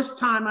the first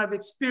time I've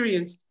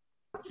experienced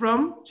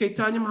from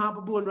Chaitanya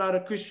Mahaprabhu and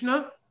Radha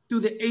Krishna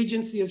through the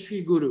agency of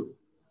Sri Guru.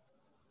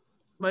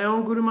 My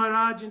own Guru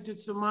Maharaj entered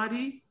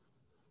Samadhi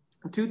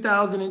in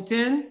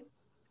 2010,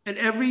 and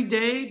every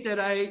day that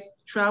I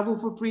travel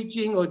for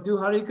preaching or do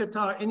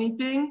Harikatha or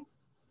anything,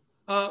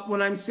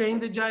 when I'm saying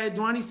the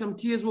Jayadwani, some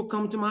tears will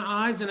come to my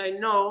eyes, and I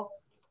know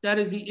that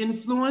is the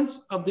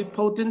influence of the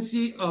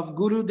potency of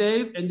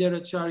Gurudev and their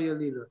Acharya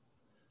Leela.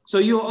 So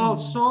you're all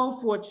so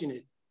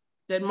fortunate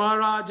that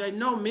Maharaj, I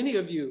know many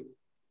of you,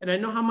 and I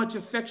know how much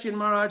affection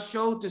Maharaj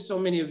showed to so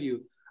many of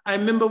you. I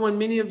remember when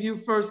many of you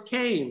first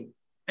came,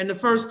 and the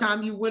first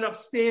time you went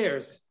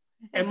upstairs,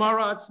 and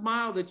Maharaj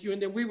smiled at you,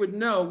 and then we would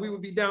know, we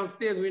would be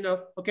downstairs, and we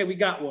know, okay, we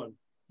got one,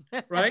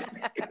 right?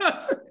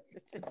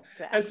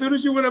 As soon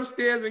as you went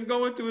upstairs and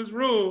go into his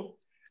room,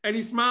 and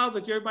he smiles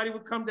at you, everybody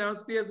would come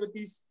downstairs with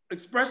these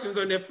expressions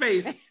on their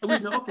face, and we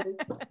know, okay,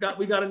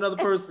 we got another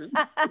person.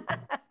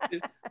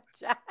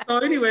 So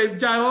anyways,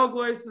 Jai, all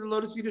glories to the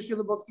lotus feet of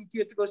Srila Bhakti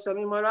Tirtha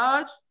Swami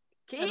Maharaj,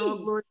 and all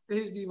glories to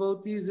his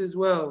devotees as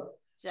well.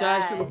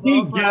 Jai, Srila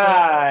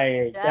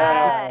Prabhupada.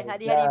 Jai,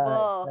 Hari Hari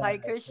Bol, Hare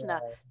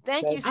Krishna.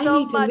 Thank you so much. I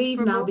need to leave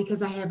now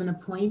because I have an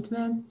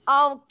appointment.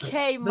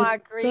 Okay,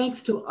 Marguerite.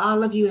 Thanks to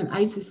all of you, and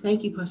Isis,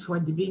 thank you for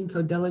being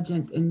so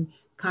diligent in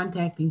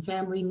contacting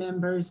family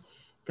members.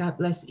 God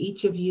bless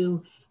each of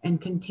you, and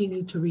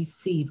continue to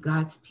receive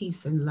God's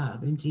peace and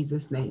love in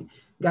Jesus' name.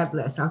 God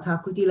bless. I'll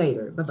talk with you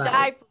later.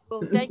 Bye-bye.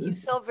 Well, thank you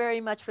so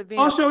very much for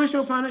being. Also,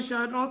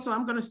 Isopanisad. Also,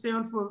 I'm going to stay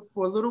on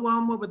for a little while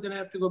more, but then I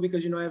have to go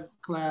because I have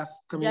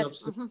class coming up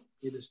soon.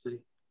 Need to study.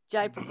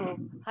 Jai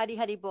Prabhu, Hari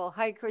Hari Bol,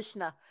 Hare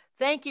Krishna.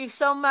 Thank you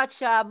so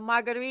much,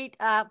 Marguerite.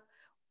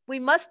 We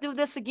must do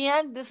this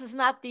again. This is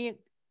not the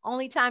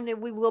only time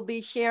that we will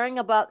be sharing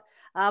about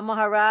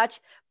Maharaj,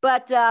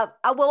 but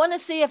I want to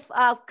see if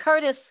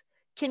Curtis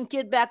can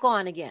get back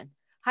on again.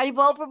 Hari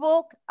Bol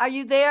Prabhu, are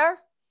you there?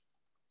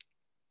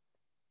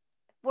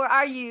 Where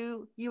are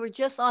you? You were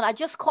just on. I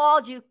just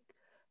called you,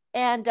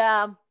 and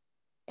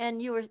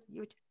you were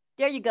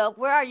there. You go.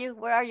 Where are you?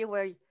 Where are you?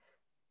 Where are you?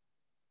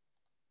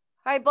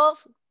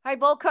 Hari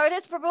Bol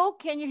Curtis Prabhu,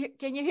 can you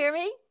hear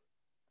me?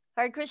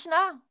 Hare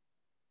Krishna.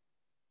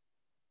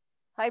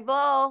 Hari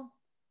Bol.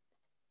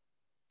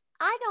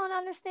 I don't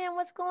understand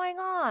what's going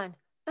on.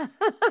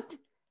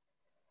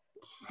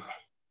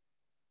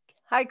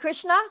 Hare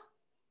Krishna.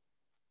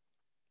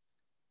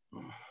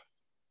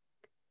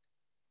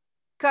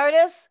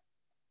 Curtis,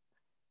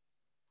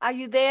 are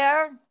you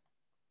there?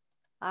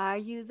 Are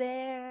you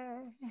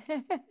there?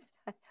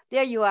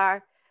 There you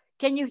are.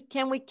 Can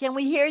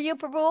we hear you,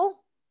 Prabhu?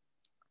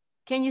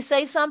 Can you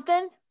say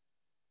something?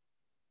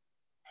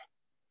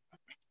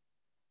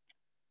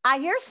 I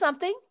hear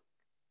something.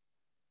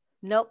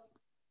 Nope.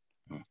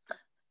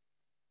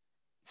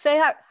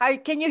 Say hi.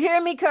 Can you hear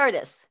me,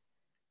 Curtis?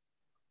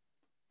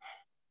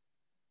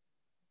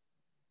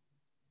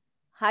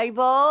 Hi,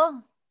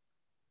 Bo.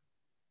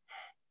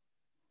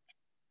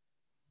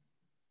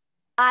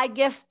 I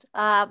guess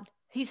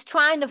he's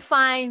trying to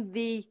find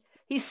he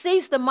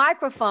sees the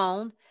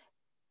microphone,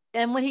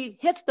 and when he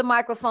hits the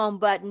microphone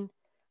button,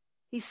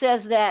 he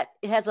says that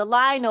it has a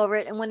line over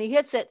it, and when he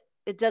hits it,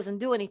 it doesn't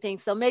do anything.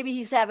 So maybe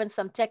he's having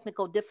some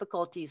technical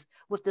difficulties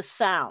with the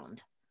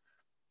sound.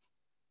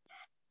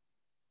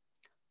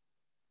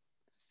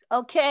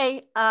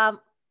 Okay, I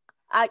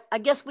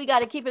guess we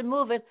got to keep it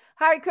moving.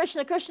 Hare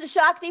Krishna, Krishna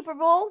Shakti,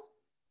 Prabhu?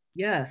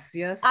 Yes.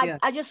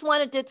 I just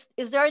wanted to,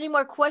 is there any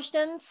more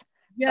questions?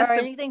 Yes, or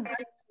anything?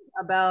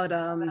 About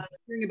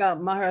hearing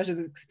about Maharaj's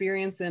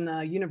experience in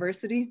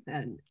university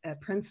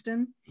at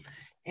Princeton.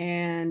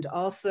 And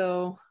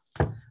also,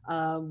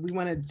 we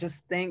want to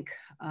just thank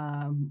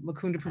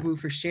Mukunda Prabhu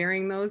for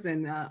sharing those.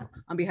 And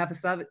on behalf of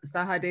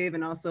Sahadev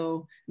and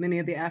also many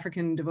of the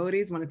African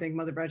devotees, want to thank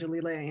Mother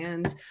Brajalila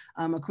and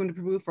Mukunda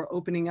Prabhu for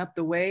opening up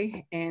the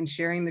way and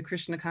sharing the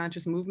Krishna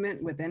conscious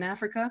movement within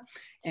Africa.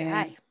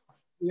 And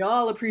we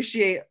all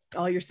appreciate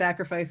all your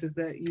sacrifices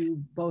that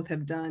you both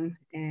have done,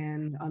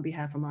 and on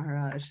behalf of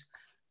Maharaj.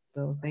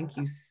 So thank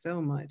you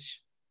so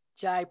much.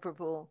 Jai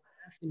Prabhu.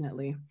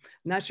 Definitely.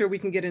 Not sure we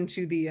can get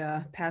into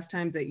the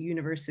pastimes at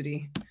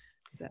university.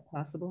 Is that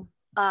possible?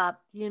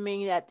 You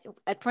mean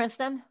at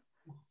Princeton?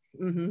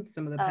 Mm-hmm.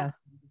 Some of the pastimes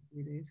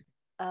we did.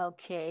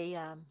 Okay.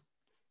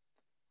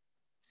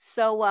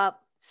 So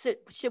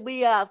should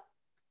we,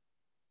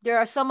 there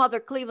are some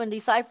other Cleveland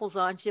disciples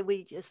on. Should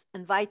we just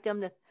invite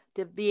them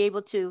to be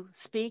able to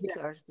speak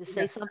or to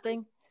say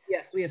something?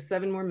 Yes, we have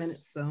 7 more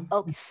minutes. So.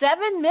 Okay,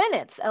 7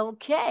 minutes.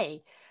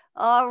 Okay.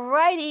 All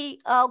righty.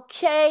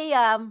 Okay.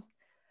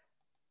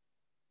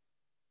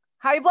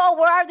 Haribol,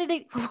 where are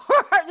the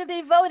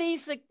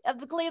devotees of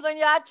the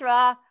Cleveland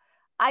Yatra?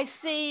 I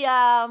see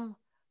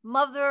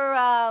Mother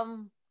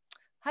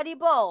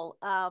Haribol.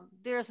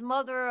 There's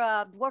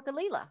Mother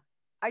Dwarkalila.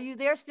 Are you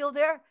there, still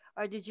there?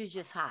 Or did you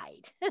just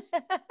hide?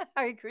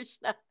 Hare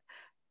Krishna.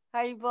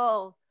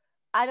 Haribol.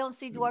 I don't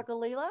see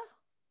Dwarkalila.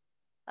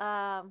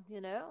 I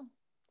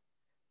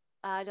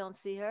don't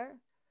see her.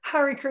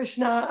 Hare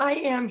Krishna, I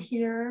am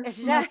here.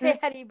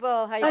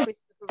 Haribol. Hare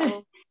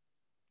Krishna.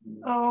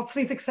 Oh,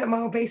 please accept my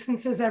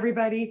obeisances,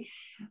 everybody.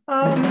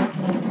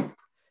 Okay.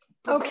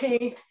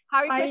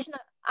 Hare Krishna,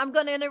 I'm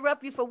going to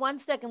interrupt you for 1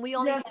 second. We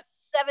only have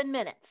 7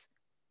 minutes.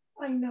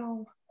 I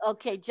know.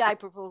 Okay, Jai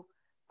Prabhu.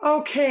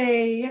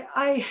 Okay,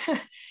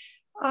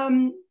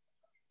 I'm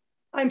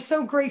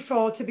so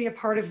grateful to be a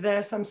part of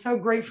this. I'm so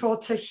grateful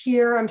to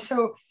hear. I'm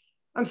so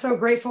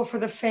grateful for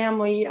the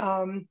family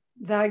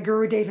that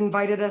Gurudev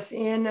invited us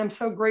in. I'm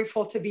so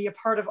grateful to be a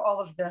part of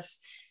all of this.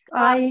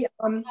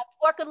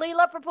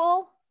 Dwarkalila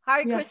Prabhu,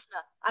 Hare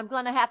Krishna. I'm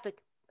going to have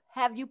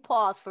you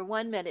pause for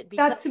 1 minute.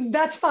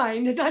 That's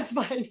fine. That's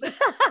fine.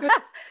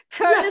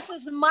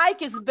 Curtis's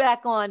mic is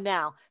back on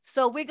now.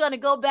 So we're going to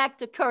go back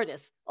to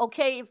Curtis.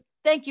 Okay.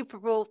 Thank you,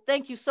 Prabhu.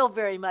 Thank you so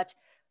very much.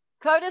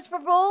 Curtis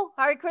Prabhu,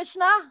 Hare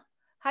Krishna,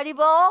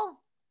 Haribol.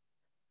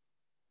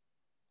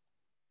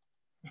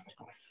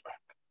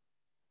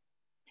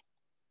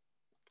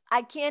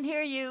 I can't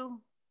hear you.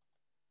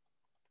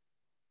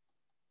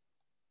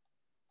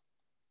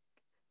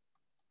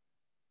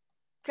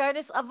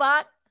 Curtis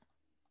Avant.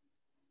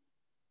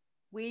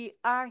 We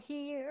are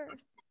here.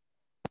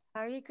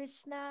 Hare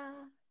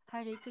Krishna,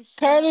 Hare Krishna.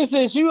 Curtis,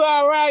 is you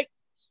all right?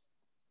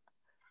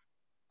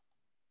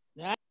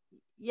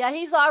 Yeah,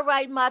 he's all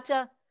right,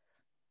 Mata.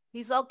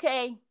 He's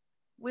okay.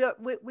 We're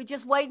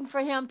just waiting for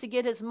him to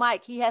get his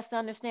mic. He has to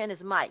understand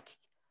his mic,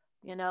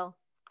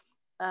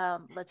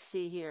 Let's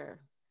see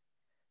here.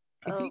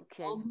 If he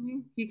calls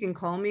me, he can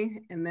call me,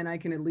 and then I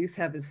can at least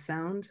have his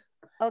sound.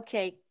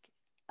 Okay.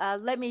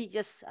 Let me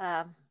just,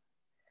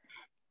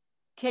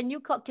 can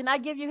I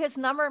give you his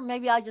number?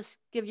 Maybe I'll just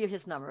give you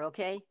his number,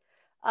 okay?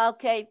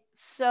 Okay,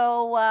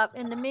 so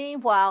in the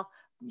meanwhile,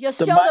 just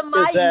show the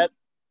mic.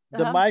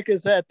 The mic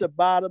is at the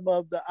bottom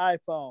of the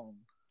iPhone.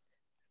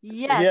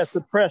 Yes. He has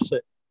to press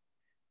it.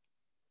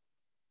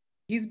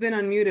 He's been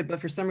unmuted, but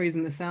for some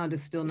reason the sound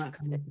is still not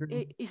coming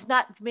through. He's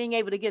not being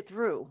able to get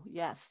through.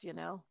 Yes, you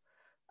know.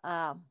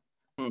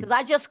 Because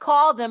I just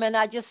called him and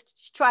I just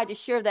tried to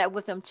share that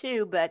with him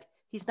too, but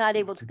he's not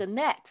able to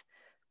connect.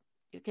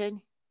 Okay.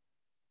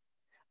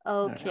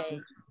 Okay.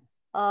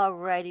 All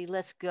righty.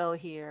 Let's go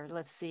here.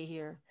 Let's see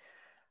here.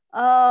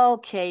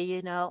 Okay.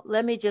 You know,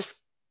 let me just,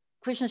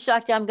 Krishna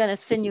Shakti, I'm going to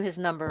send you his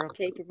number.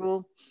 Okay,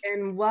 Prabhu.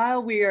 And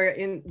while we are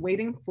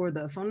waiting for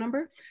the phone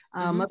number,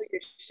 Mother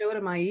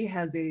Yashoda Mai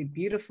has a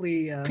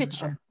beautifully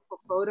picture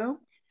photo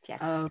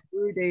of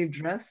Gurudev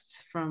dressed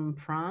from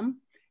prom,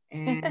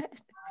 and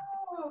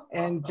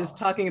and just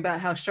talking about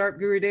how sharp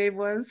Gurudev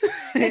was.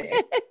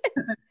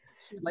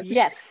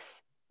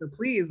 Yes. So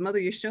please, Mother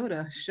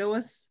Yashoda, show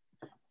us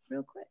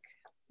real quick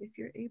if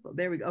you're able.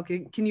 There we go.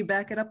 Okay, can you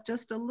back it up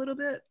just a little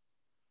bit?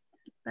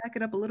 Back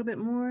it up a little bit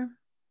more.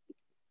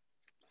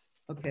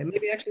 Okay,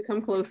 maybe actually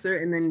come closer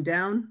and then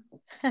down.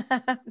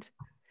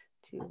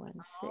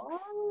 216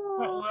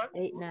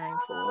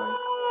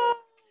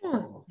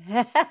 894.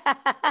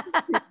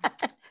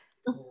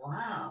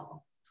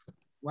 Wow.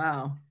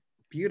 Wow.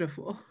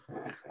 Beautiful.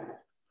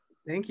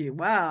 Thank you.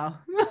 Wow.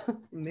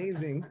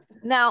 Amazing.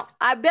 Now,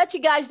 I bet you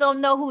guys don't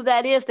know who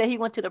that is that he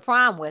went to the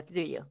prom with,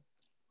 do you?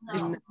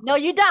 No, no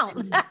you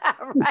don't.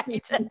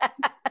 Right.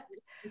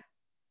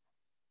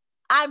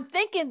 I'm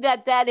thinking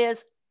that that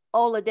is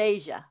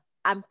Oladeja.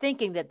 I'm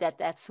thinking that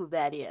that's who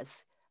that is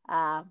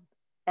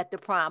at the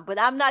prom, but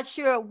I'm not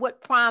sure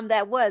what prom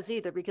that was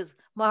either because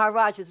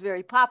Maharaj is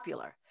very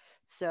popular.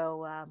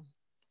 So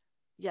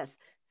yes,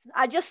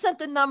 I just sent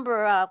the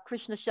number,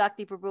 Krishna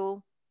Shakti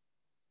Prabhu.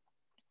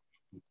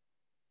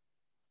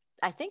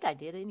 I think I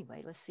did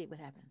anyway. Let's see what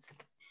happens.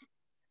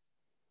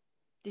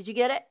 Did you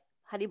get it?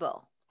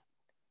 Haribo.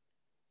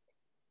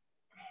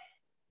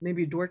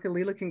 Maybe Dwarka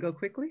Leela can go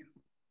quickly.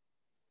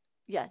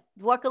 Yeah,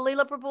 Dwarka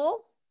Leela Prabhu.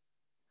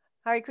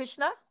 Hare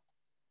Krishna.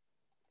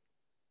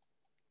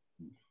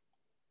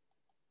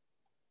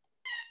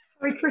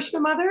 Hare Krishna,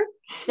 Mother.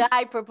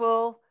 Jai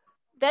Prabhu.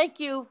 Thank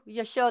you,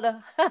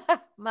 Yashoda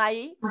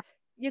Mai.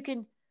 You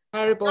can,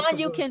 now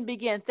you can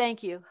begin.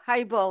 Thank you.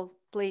 Haribo,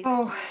 please.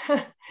 Oh,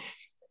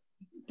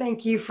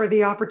 thank you for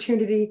the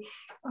opportunity.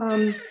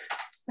 I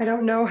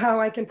don't know how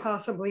I can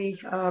possibly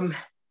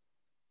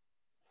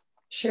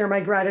share my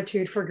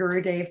gratitude for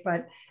Gurudev,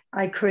 but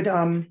I could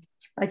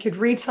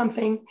read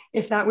something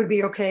if that would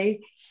be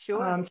okay.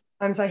 Sure.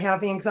 Sometimes I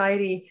have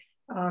anxiety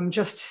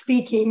just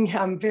speaking.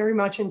 I'm very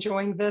much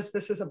enjoying this.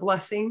 This is a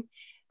blessing.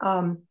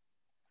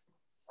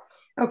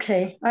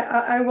 Okay,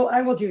 I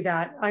will do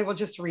that. I will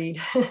just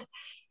read.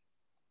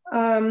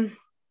 I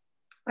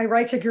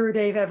write to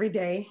Gurudev every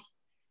day,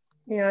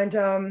 and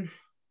I'm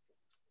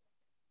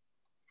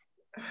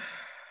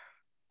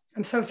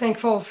so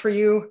thankful for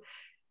you,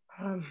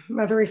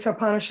 Mother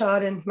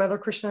Isopanisad and Mother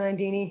Krishna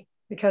Nandini,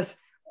 because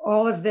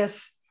all of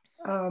this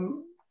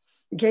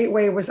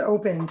gateway was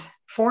opened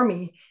for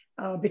me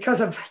because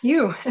of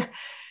you.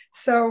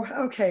 So,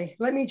 okay,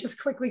 let me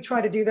just quickly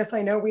try to do this.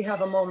 I know we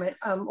have a moment,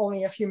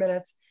 only a few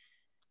minutes.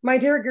 My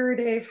dear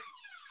Gurudev,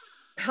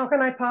 how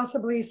can I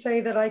possibly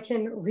say that I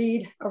can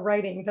read a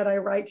writing that I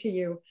write to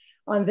you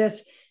on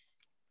this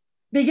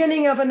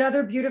beginning of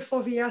another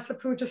beautiful Vyasa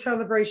Puja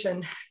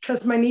celebration?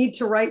 Because my need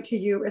to write to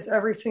you is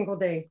every single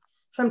day.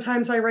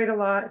 Sometimes I write a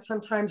lot,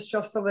 sometimes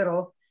just a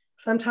little,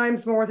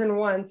 sometimes more than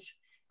once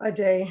a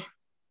day.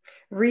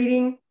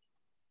 Reading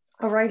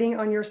a writing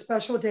on your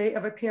special day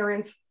of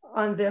appearance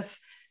on this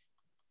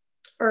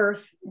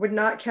earth would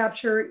not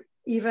capture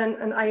even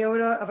an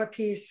iota of a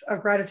piece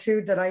of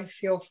gratitude that I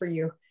feel for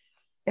you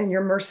and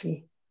your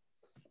mercy.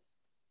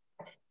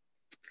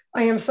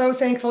 I am so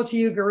thankful to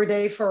you,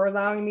 Gurudev, for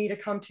allowing me to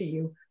come to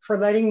you, for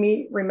letting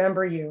me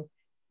remember you.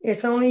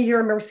 It's only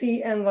your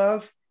mercy and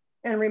love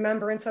and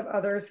remembrance of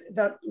others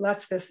that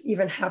lets this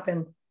even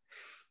happen.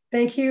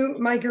 Thank you,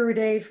 my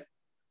Gurudev,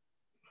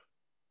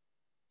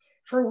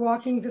 for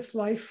walking this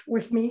life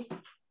with me.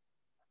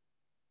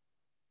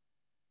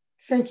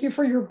 Thank you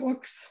for your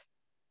books.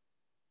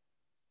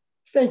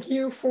 Thank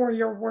you for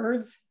your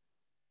words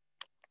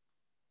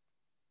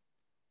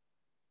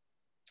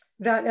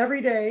that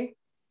every day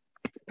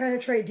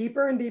penetrate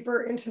deeper and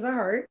deeper into the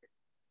heart,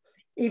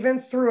 even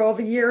through all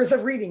the years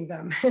of reading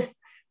them.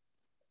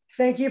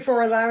 Thank you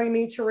for allowing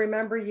me to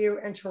remember you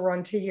and to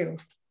run to you.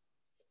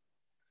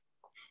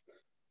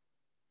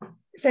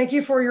 Thank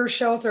you for your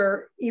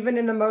shelter, even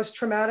in the most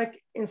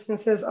traumatic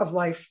instances of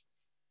life.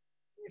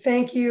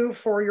 Thank you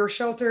for your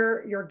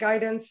shelter, your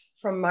guidance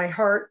from my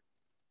heart,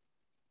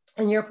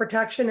 and your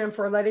protection, and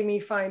for letting me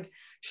find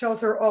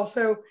shelter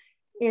also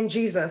in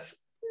Jesus,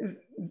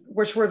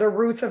 which were the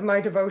roots of my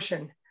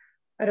devotion.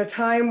 at a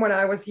time when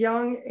I was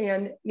young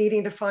and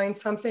needing to find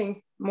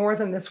something more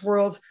than this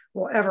world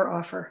will ever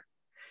offer.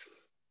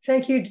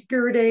 Thank you,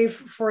 Gurudev,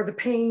 for the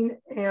pain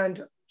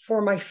and for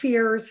my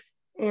fears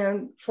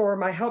and for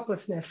my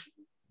helplessness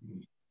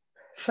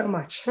so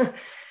much.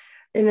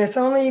 And it's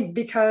only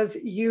because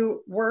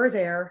you were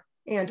there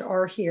and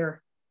are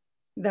here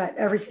that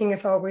everything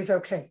is always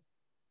okay.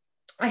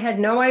 I had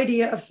no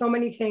idea of so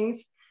many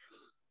things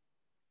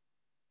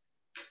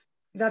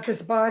that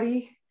this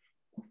body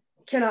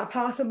cannot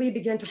possibly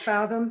begin to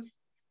fathom,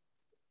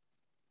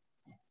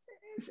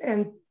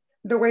 and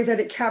the way that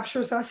it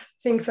captures us,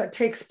 things that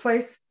takes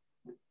place.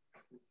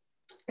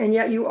 And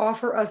yet you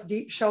offer us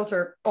deep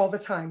shelter all the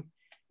time.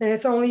 And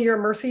it's only your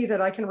mercy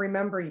that I can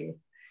remember you.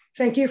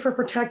 Thank you for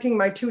protecting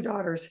my two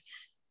daughters,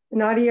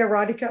 Nadia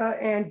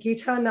Radhika and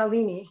Gita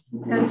Nalini,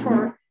 and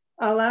for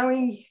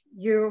allowing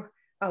you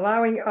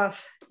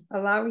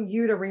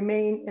to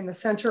remain in the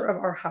center of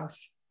our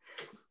house.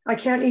 I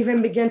can't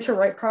even begin to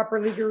write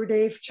properly,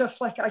 Gurudev,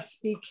 just like I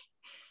speak.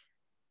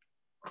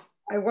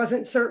 I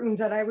wasn't certain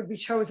that I would be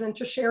chosen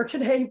to share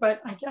today, but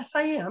I guess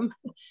I am.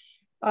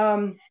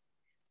 I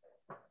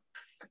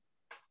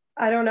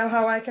don't know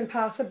how I can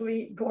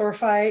possibly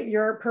glorify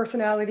your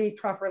personality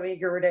properly,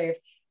 Gurudev.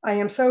 I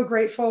am so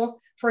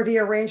grateful for the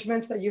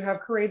arrangements that you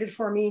have created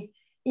for me.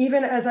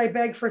 Even as I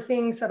beg for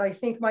things that I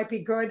think might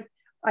be good,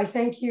 I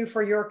thank you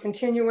for your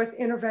continuous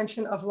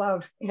intervention of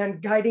love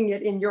and guiding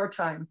it in your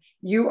time.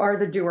 You are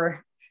the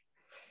doer.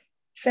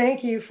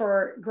 Thank you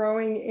for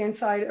growing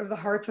inside of the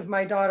hearts of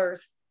my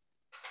daughters,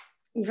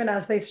 even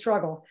as they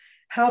struggle,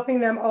 helping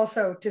them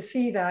also to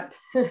see that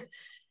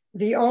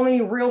the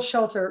only real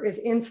shelter is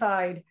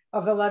inside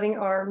of the loving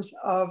arms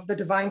of the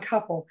divine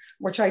couple,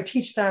 which I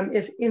teach them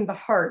is in the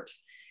heart.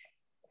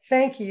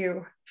 Thank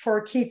you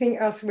for keeping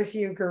us with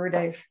you,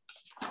 Gurudev.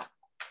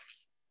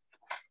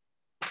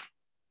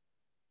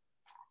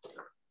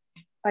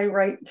 I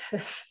write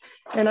this,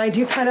 and I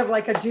do kind of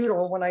like a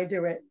doodle when I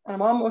do it.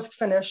 I'm almost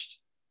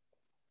finished.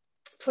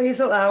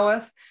 Please allow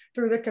us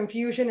through the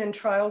confusion and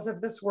trials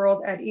of this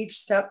world at each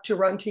step to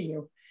run to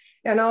you,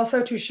 and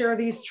also to share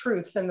these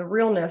truths and the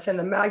realness and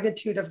the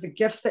magnitude of the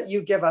gifts that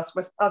you give us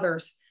with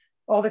others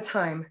all the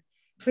time.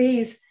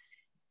 Please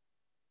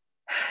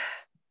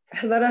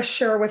let us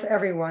share with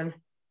everyone.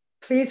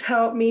 Please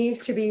help me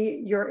to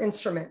be your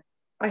instrument.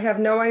 I have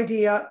no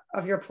idea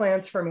of your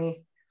plans for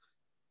me.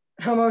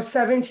 Almost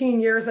 17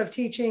 years of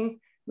teaching,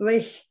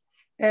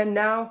 and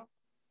now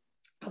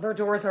other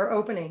doors are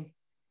opening.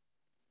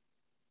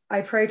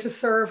 I pray to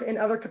serve in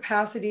other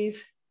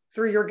capacities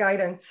through your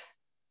guidance.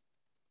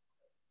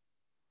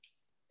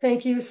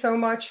 Thank you so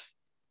much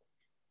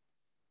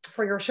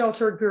for your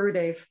shelter,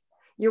 Gurudev.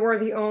 You are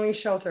the only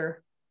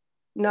shelter,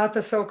 not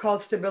the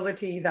so-called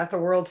stability that the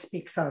world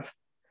speaks of.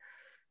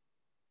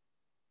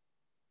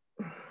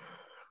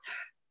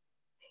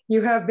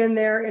 You have been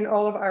there in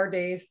all of our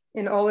days,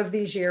 in all of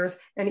these years,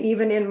 and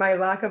even in my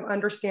lack of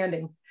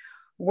understanding,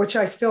 which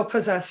I still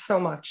possess so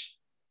much.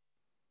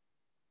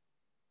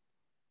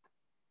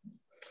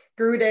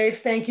 Gurudev,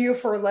 thank you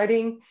for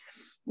letting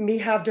me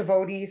have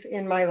devotees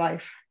in my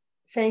life.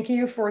 Thank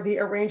you for the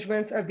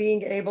arrangements of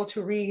being able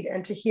to read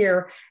and to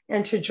hear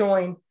and to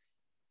join.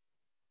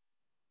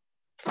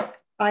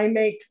 I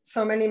make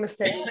so many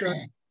mistakes,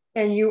 Gurudev,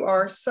 and you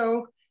are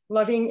so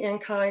loving and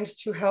kind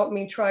to help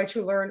me try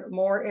to learn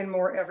more and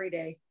more every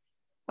day.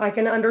 I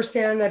can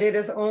understand that it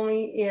is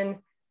only in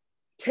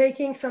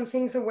taking some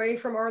things away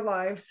from our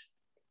lives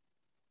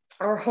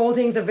or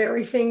holding the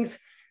very things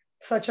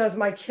such as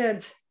my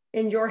kids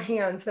in your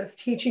hands that's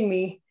teaching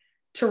me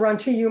to run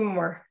to you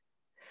more.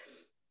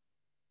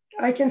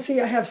 I can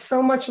see I have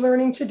so much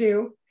learning to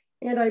do,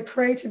 and I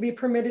pray to be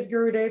permitted,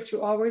 Gurudev,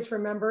 to always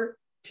remember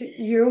to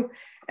you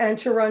and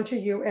to run to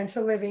you and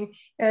to living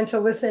and to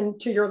listen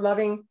to your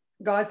loving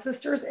God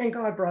sisters and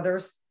God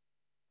brothers,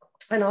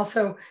 and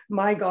also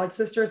my God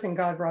sisters and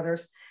God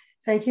brothers.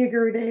 Thank you,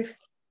 Gurudev.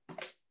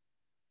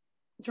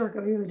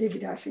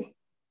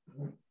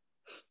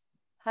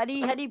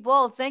 Hari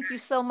Bol, thank you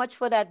so much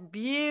for that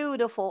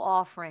beautiful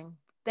offering.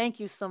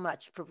 Thank you so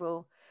much,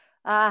 Prabhu.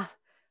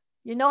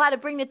 You know how to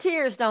bring the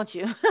tears, don't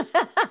you?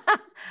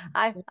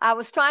 I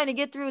was trying to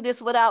get through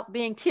this without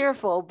being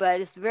tearful,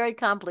 but it's very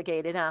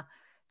complicated, huh?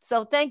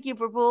 So thank you,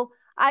 Prabhu.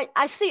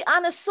 I see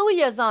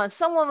Anasuya's on.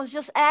 Someone was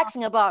just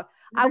asking about,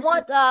 I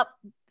want,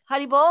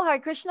 Hari Bol, Hare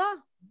Krishna?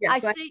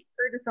 Yes, I see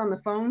Curtis on the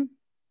phone.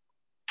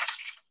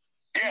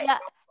 Yeah,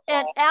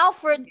 and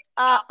Alfred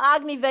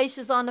Agnivesh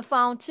is on the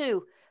phone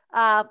too.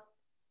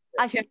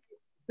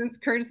 Since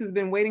Curtis has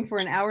been waiting for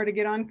an hour to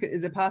get on,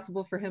 is it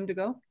possible for him to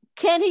go?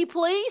 Can he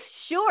please?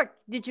 Sure.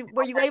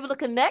 Were you able to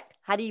connect?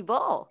 Hari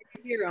Bol. I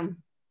can hear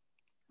him.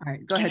 All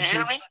right, go ahead. Can you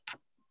hear me?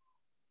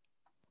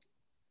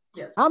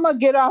 Yes. I'm gonna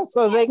get off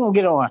so they can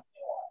get on.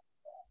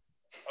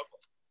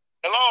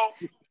 Hello?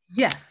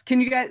 Yes.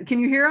 Can you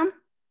hear him?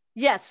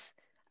 Yes,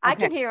 I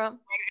can hear him.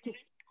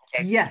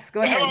 Okay. Yes,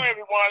 go ahead. Hello,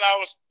 everyone.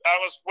 I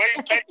was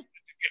waiting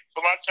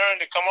for my turn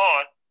to come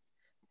on.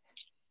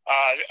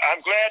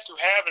 I'm glad to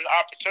have an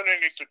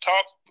opportunity to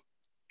talk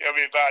to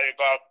everybody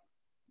about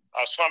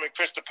Swami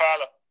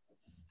Kristapala,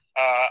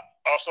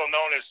 also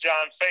known as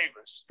John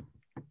Favors.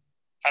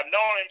 I've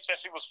known him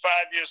since he was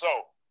 5 years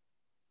old.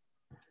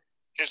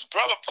 His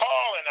brother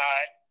Paul and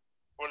I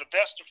were the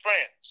best of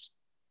friends.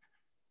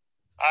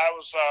 I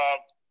was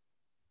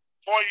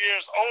 4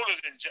 years older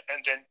than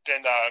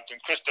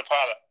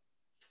Kristapala,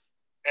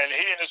 and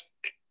he and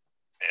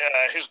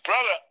his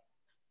brother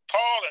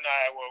Paul and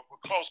I were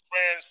close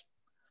friends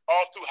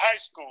all through high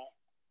school,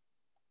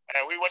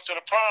 and we went to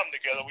the prom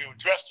together. We were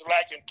dressed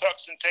alike in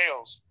tux and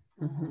tails.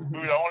 We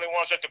were the only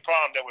ones at the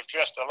prom that were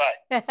dressed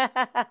alike.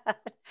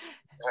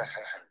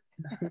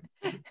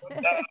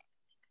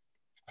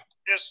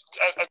 It's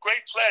a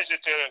great pleasure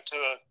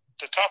to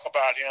talk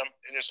about him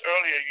in his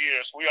earlier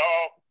years. We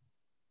all,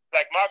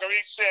 like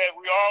Marguerite said,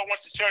 we all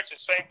went to church at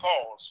St.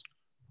 Paul's,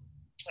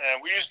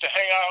 and we used to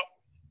hang out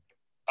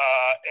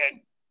at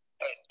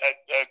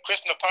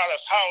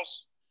Krishnapala's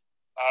house.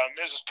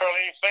 Mrs.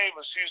 Pearline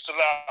Favors used to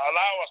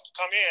allow us to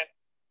come in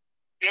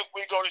if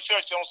we go to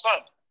church on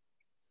Sunday.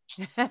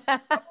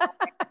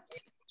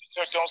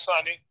 Church on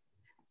Sunday,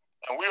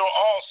 and we were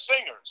all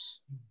singers.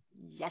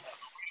 Yes.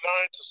 We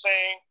learned to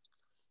sing.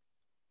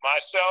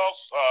 Myself,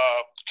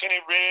 Kenny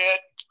Red,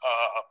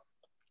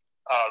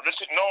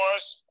 Richard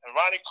Norris, and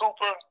Ronnie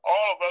Cooper,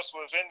 all of us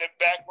was in the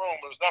back room.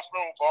 There was enough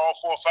room for all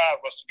 4 or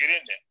 5 of us to get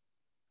in there.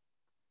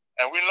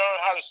 And we learned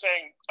how to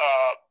sing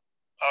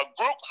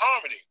group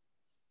harmony.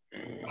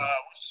 We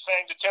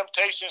sang the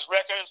Temptations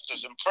records, the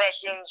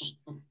Impressions.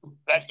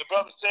 Like the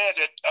brother said,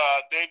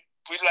 that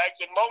we liked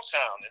it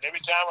Motown. And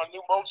every time a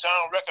new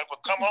Motown record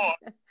would come on,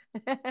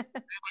 we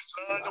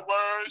would learn the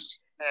words,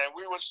 and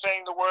we would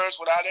sing the words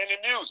without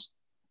any music.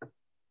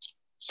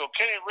 So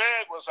Kenny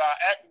Red was our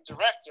acting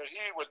director.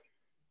 He would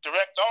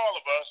direct all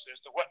of us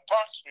as to what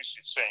parts we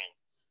should sing.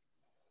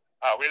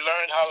 We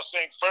learned how to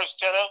sing first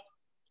tenor,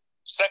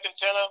 second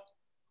tenor,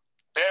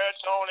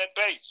 baritone, and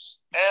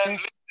bass,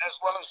 and as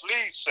well as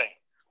lead sing.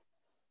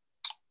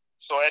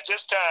 So at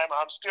this time,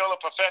 I'm still a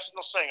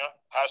professional singer.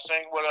 I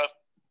sing with a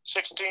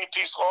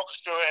 16-piece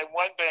orchestra in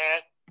one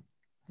band,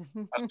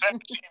 a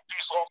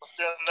 17-piece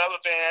orchestra in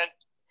another band,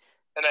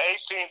 and an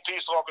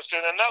 18-piece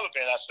orchestra in another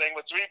band. I sing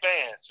with 3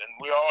 bands, and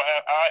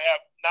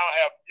I now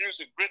have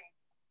music written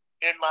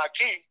in my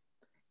key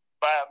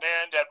by a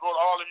man that wrote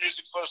all the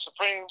music for the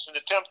Supremes and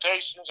the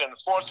Temptations and the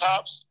Four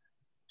Tops.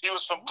 He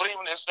was from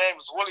Cleveland. His name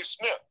was Willie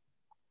Smith.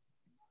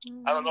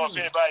 I don't know if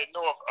anybody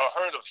know or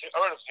heard of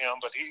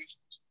him, but he's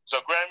a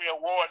Grammy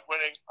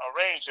Award-winning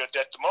arranger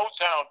that the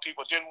Motown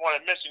people didn't want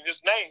to mention his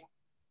name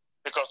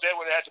because they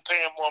would have had to pay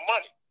him more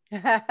money.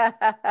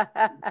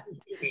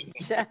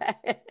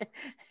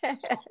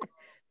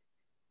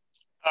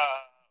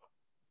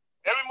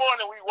 Every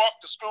morning we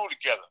walked to school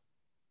together.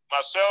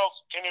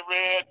 Myself, Kenny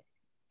Red,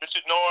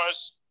 Richard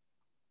Norris,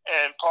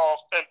 and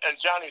Paul, and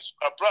Johnny's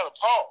brother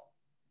Paul.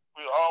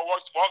 We all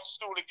walked to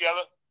school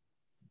together.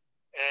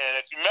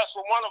 And if you mess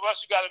with one of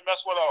us, you got to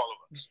mess with all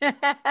of us. We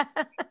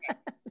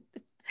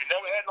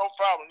never had no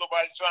problem.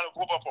 Nobody trying to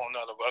whoop up on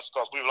none of us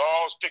because we would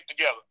all stick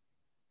together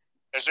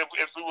as if we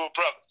were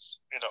brothers,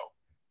 you know.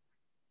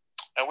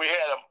 And we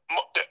had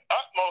the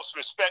utmost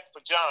respect for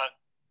John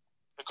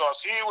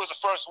because he was the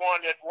first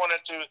one that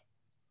wanted to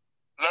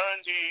learn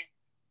the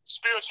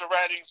spiritual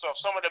writings of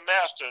some of the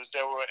masters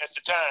that were at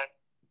the time.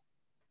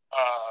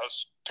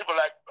 People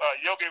like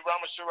Yogi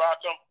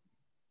Ramasharakam,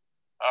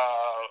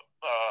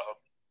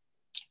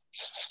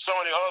 some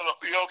of the other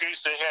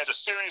yogis, they had a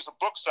series of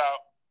books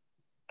out,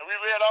 and we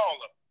read all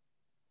of them.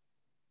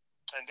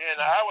 And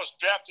then I was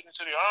drafted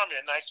into the Army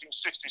in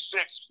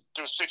 1966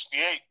 through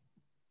 68.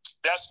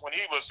 That's when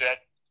he was at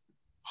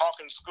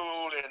Hawkins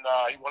School, and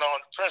he went on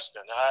to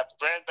Princeton. I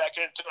ran back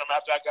into him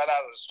after I got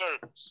out of the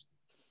service.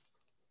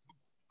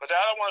 But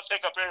I don't want to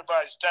take up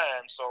everybody's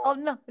time. So. Oh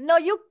no,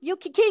 you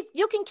can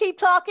keep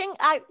talking.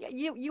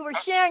 You were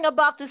sharing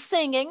about the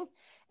singing,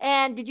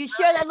 and did you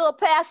share that little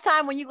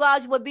pastime when you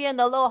guys would be in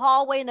the little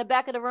hallway in the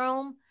back of the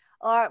room,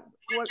 or?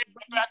 We'd be in the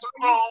back of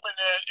the room, and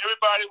then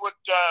everybody would.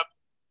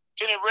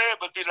 Kenny Red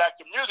would be like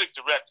the music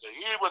director.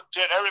 He would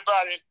tell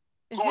everybody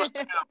who was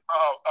playing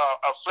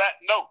a flat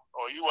note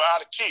or you were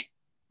out of key.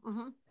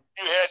 Mm-hmm.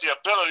 You had the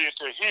ability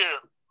to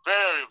hear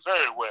very,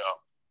 very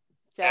well.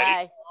 Okay. And he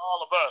taught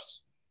all of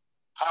us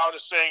how to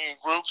sing in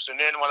groups. And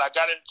then when I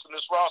got into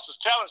Miss Ross's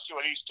talent show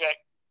at East Tech,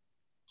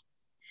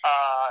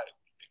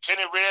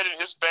 Kenny Red and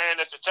his band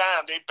at the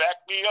time, they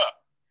backed me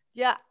up.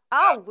 Yeah.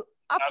 Oh,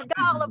 I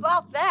forgot all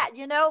about that.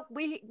 You know,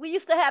 we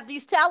used to have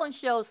these talent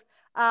shows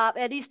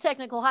at East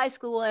Technical High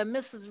School, and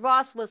Mrs.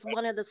 Ross was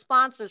one of the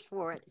sponsors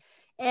for it.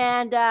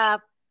 And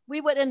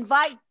we would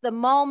invite the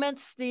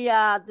moments, the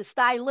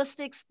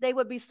stylistics. They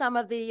would be some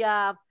of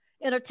the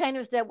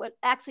entertainers that would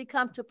actually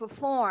come to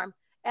perform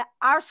at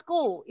our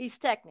school,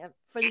 East Technical,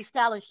 for these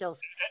talent shows.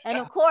 And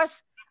of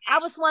course, I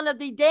was one of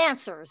the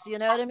dancers. You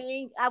know what I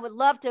mean? I would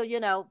love to. You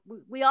know,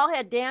 we all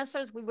had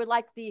dancers. We were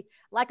like a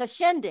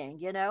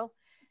shindig. You know.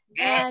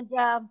 Yeah. And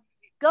go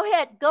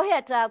ahead,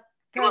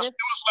 Curtis.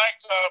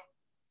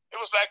 It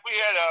was like we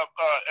had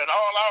an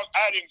all-out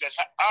outing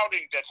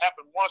that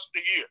happened once a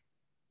year.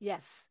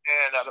 Yes.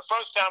 And the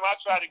first time I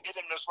tried to get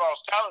him as far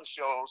as talent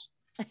shows,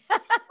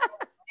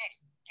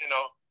 you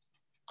know,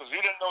 because he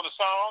didn't know the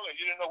song and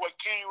he didn't know what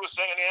key he was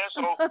singing in.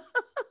 So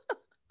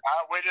I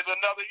waited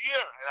another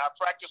year and I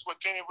practiced with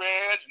Kenny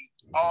Red and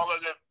all of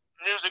the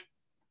music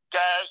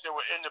guys that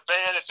were in the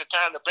band at the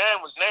time. The band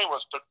name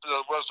was the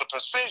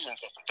Precisions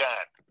at the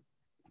time.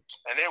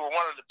 And they were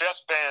one of the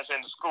best bands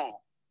in the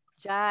school.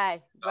 Right.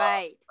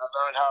 I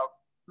learned how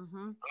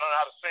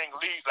to sing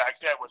lead like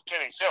that with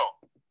Kenny's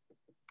help.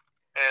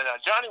 And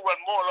Johnny was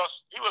more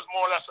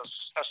or less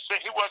a singer.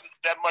 He wasn't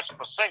that much of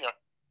a singer,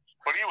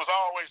 but he was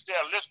always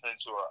there listening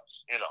to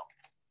us, you know.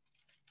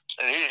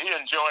 And he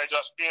enjoyed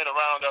us being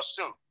around us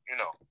too, you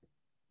know.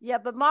 Yeah,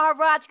 but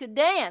Maharaj could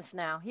dance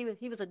now. He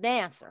was a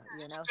dancer,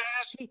 you know.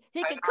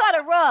 He could cut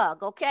a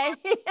rug, okay?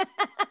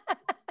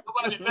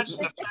 Nobody mentioned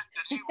the fact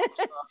that he was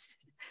his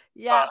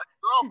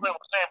girlfriend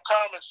was named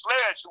Carmen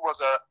Sledge, who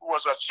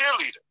was a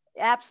cheerleader.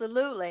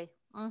 Absolutely.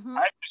 You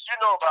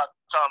know about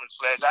Carmen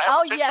Sledge. I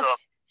have a picture of her.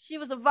 She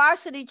was a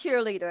varsity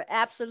cheerleader.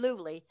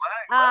 Absolutely.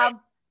 Right.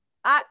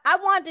 I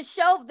wanted to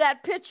show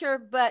that picture,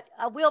 but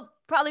we'll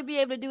probably be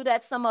able to do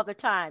that some other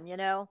time, you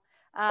know.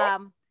 I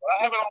have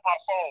it on my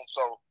phone,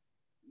 so.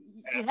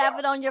 You have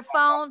it on your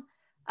phone?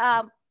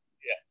 Yeah.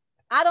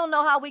 I don't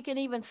know how we can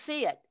even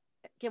see it.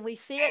 Can we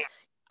see it?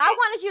 I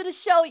wanted you to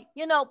show,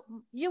 you know,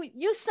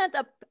 you sent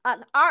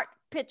an art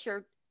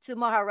picture to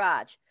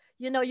Maharaj.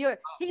 You know,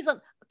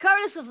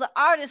 Curtis is an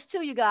artist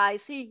too, you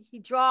guys. He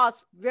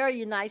draws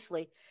very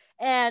nicely.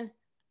 And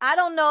I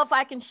don't know if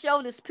I can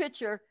show this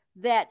picture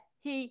that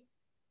he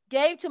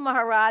gave to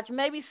Maharaj.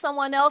 Maybe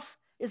someone else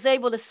is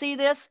able to see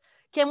this.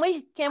 Can we?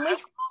 I was on my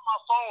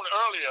phone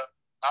earlier.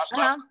 I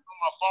started on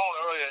my phone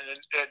earlier, and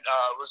it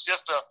was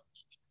just a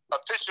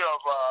picture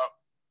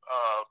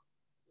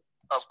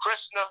of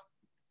Krishna.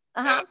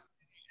 And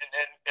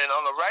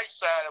on the right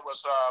side, it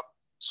was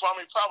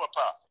Swami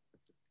Prabhupada.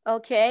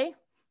 Okay.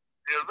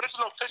 The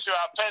original picture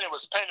I painted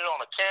was painted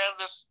on a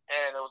canvas,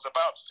 and it was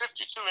about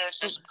 52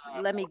 inches.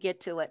 Let me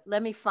get to it.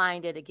 Let me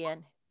find it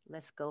again.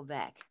 Let's go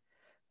back.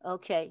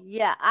 Okay.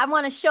 Yeah, I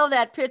want to show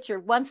that picture.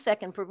 1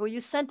 second, Prabhu.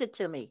 You sent it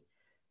to me.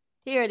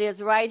 Here it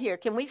is right here.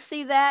 Can we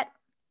see that?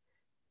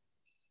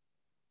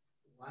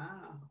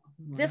 Wow.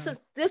 This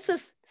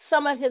is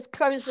some of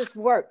Curtis's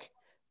work,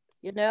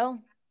 you know?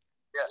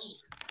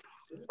 Yes.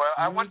 Well,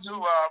 I went to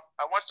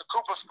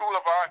Cooper School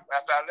of Art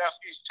after I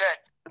left East Tech.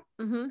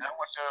 I went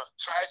to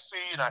Tri-C,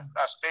 and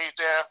I stayed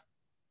there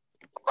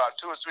about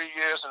 2 or 3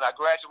 years, and I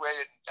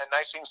graduated in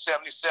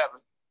 1977.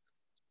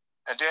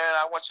 And then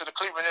I went to the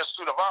Cleveland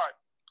Institute of Art,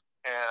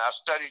 and I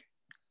studied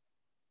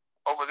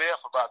over there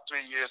for about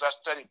 3 years. I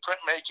studied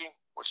printmaking,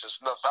 which is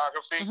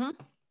lithography.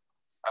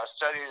 I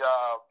studied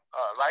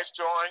life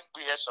drawing.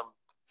 We had some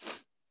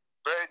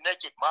very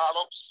naked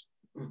models.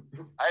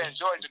 I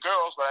enjoyed the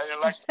girls, but I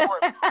didn't like the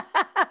boys.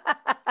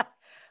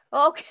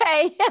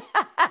 Okay.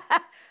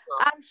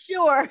 I'm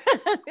sure.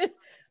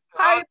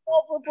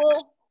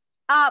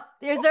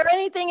 Is there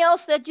anything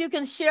else that you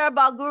can share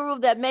about Guru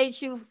that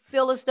made you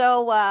feel as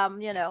though,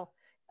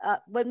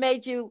 what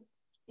made you,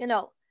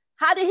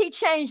 how did he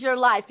change your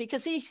life?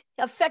 Because he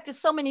affected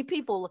so many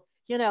people,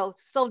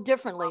 so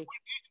differently.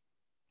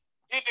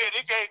 He did.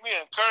 He gave me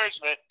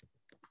encouragement.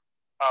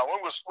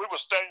 We were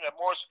studying at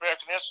Morris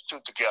American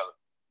Institute together.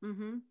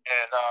 And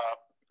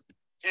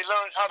he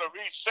learned how to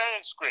read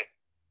Sanskrit.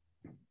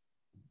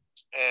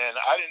 And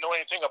I didn't know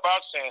anything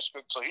about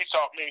Sanskrit, so he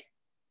taught me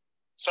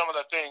some of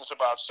the things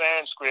about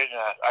Sanskrit. And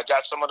I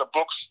got some of the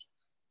books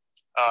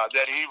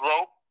that he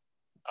wrote.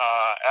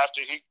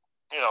 After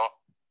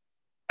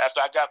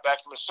I got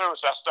back from his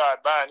service, I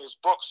started buying his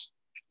books.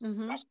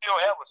 I still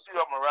have a few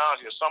of them around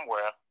here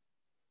somewhere.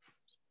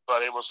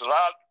 But it was a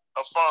lot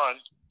of fun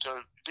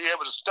to be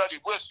able to study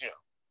with him.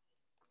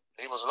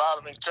 He was a lot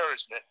of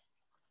encouragement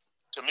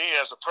to me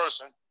as a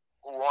person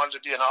who wanted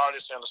to be an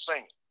artist and a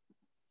singer.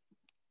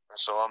 And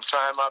so I'm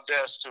trying my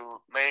best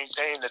to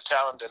maintain the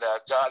talent that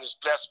God has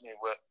blessed me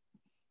with,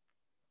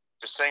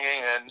 the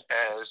singing, and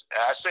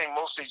I sing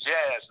mostly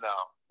jazz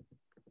now.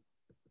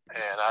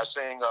 And I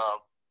sing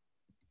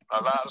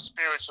a lot of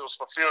spirituals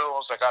for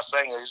funerals, like I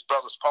sang at his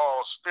brother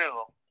Paul's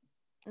funeral.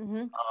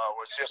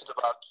 Was just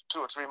about 2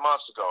 or 3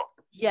 months ago.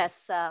 Yes.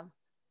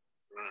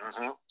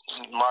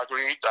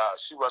 Marguerite,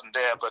 she wasn't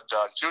there, but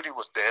Judy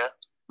was there.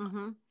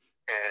 And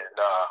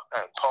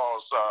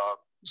Paul's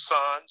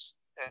sons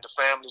and the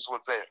families were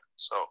there.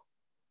 So.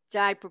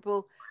 Jai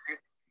Prabhu.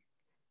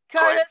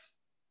 Curtis,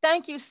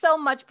 thank you so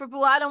much,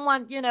 Prabhu. I don't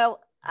want,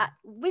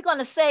 we're going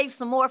to save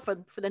some more for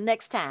the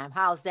next time.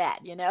 How's that,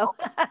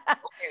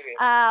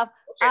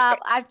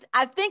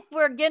 I think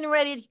we're getting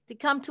ready to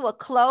come to a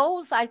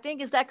close. I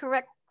think, is that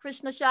correct,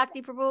 Krishna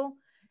Shakti Prabhu?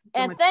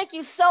 And thank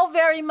you so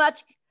very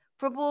much,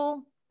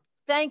 Prabhu.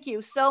 Thank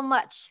you so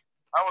much.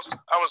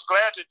 I was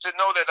glad to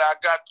know that I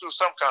got through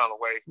some kind of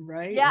way.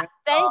 Right. Yeah,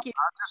 thank you.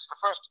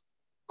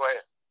 Go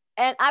ahead.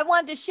 And I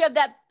wanted to share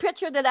that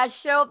picture that I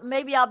showed.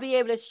 Maybe I'll be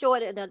able to show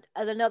it at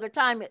another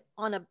time.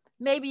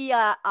 Maybe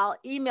I'll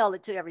email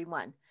it to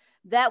everyone.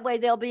 That way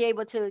they'll be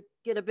able to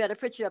get a better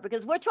picture of it,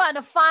 because we're trying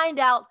to find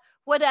out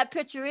where that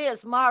picture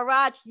is.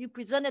 Maharaj, you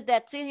presented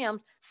that to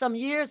him some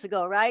years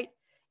ago, right?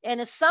 And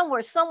it's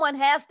somewhere. Someone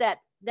has that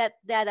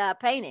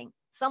painting.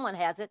 Someone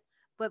has it,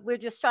 but we're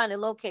just trying to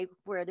locate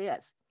where it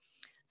is.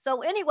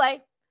 So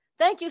anyway,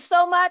 thank you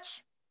so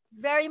much,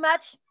 very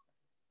much.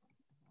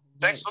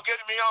 Thanks for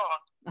getting me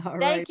on. All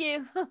right. Thank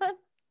you.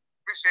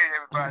 Appreciate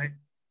everybody.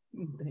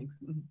 Thanks.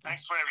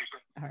 Thanks for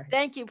everything. All right.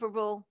 Thank you,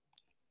 Prabhu.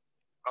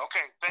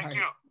 Okay, thank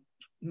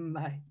you.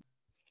 Bye.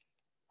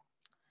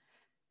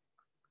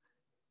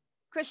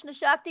 Krishna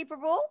Shakti,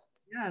 Prabhu?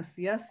 Yes.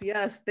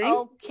 Thank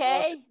you.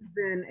 Okay. It's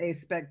been a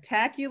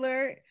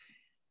spectacular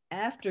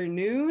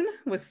afternoon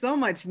with so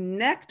much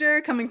nectar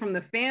coming from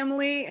the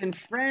family and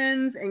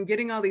friends and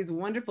getting all these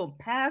wonderful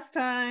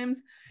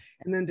pastimes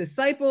and then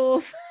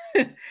disciples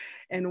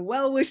and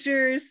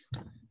well-wishers.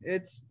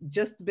 It's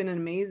just been an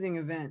amazing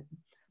event.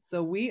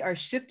 So we are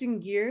shifting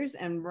gears,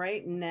 and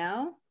right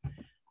now,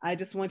 I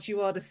just want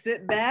you all to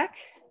sit back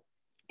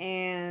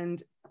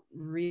and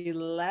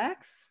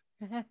relax.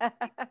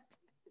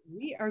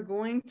 We are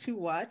going to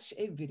watch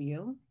a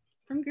video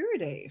from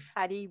Gurudev.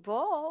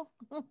 Haribol.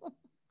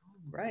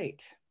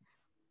 Right.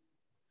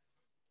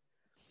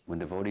 When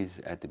devotees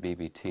at the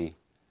BBT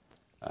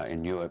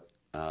in Europe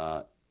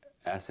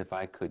asked if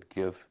I could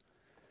give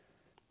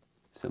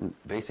some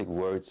basic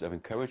words of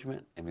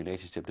encouragement in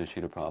relationship to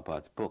Srila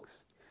Prabhupada's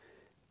books.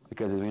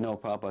 Because as we know,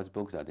 Prabhupada's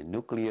books are the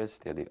nucleus,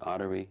 they're the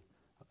artery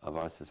of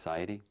our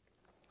society.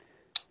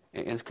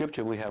 In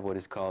scripture, we have what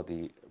is called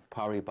the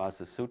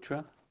Paribhasa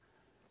Sutra.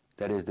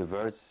 That is the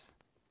verse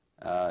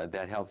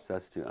that helps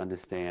us to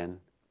understand,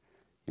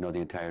 the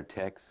entire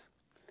text.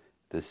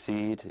 The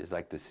seed is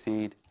like the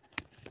seed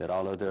that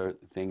all other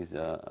things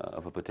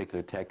of a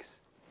particular text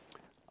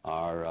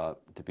are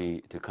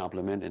to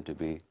complement and to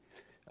be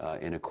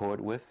in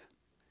accord with.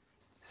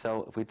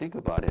 So if we think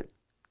about it,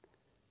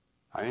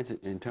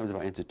 in terms of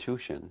our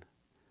institution,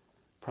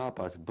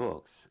 Prabhupada's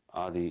books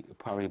are the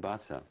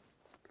paribhasa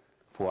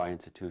for our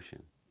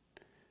institution,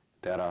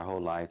 that our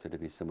whole lives are to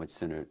be so much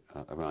centered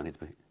around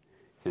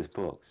his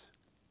books.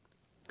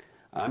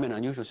 I'm in an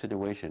unusual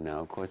situation now.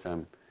 Of course,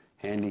 I'm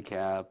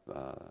handicapped,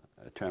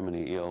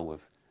 terminally ill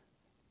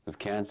with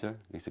cancer,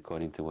 at least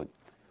according to what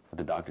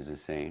the doctors are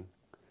saying.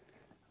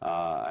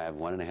 I have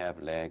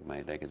 1.5 leg.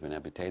 My leg has been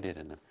amputated,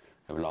 and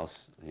I've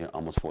lost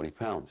almost 40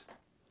 pounds.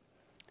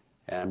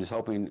 And I'm just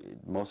hoping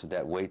most of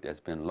that weight that's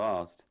been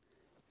lost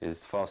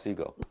is false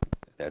ego.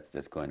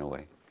 That's going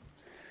away.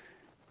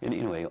 And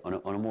anyway, on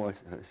a more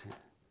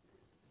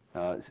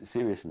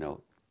serious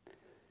note,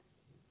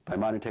 by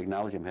modern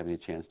technology, I'm having a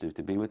chance to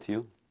be with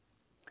you.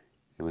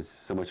 It was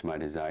so much my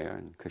desire,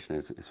 and Krishna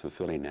is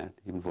fulfilling that,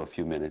 even for a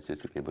few minutes,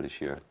 just to be able to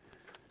share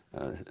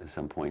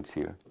some points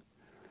here.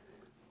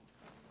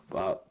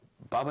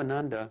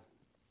 Bhavananda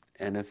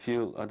and a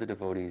few other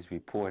devotees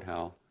report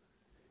how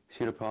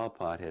Srila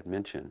Prabhupada had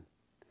mentioned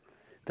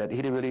that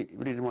he really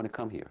didn't want to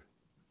come here.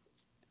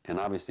 And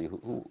obviously,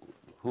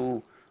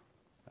 who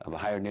of a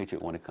higher nature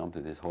would want to come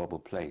to this horrible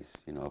place,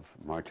 of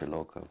Martya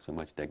Loka, of so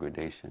much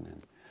degradation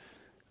and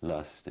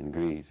lust and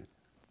greed.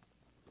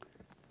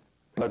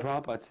 But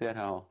Prabhupada said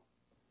how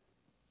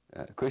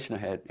Krishna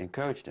had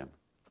encouraged him.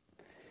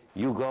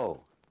 You go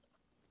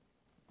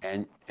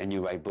and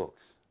you write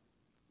books,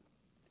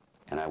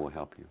 and I will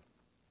help you.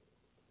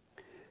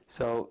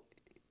 So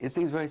it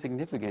seems very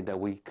significant that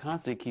we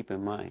constantly keep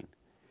in mind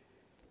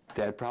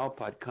that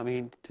Prabhupada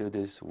coming to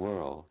this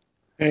world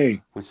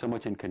was so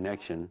much in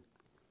connection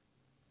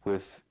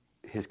with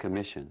his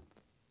commission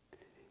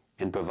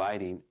in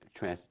providing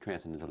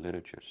transcendental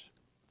literatures.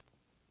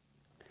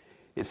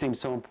 It seems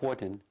so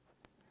important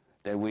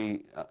that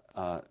we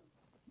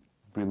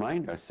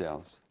remind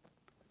ourselves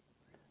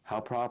how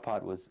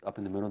Prabhupada was up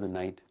in the middle of the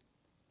night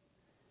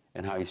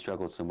and how he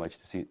struggled so much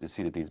to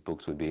see that these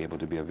books would be able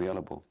to be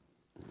available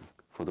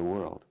for the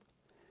world,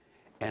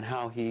 and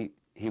how he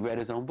read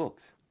his own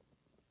books.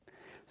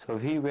 So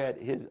if he read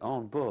his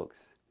own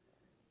books,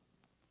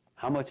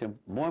 how much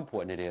more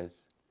important it is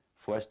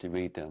for us to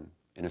read them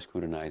in a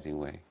scrutinizing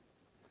way,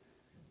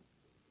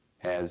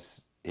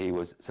 as he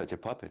was such a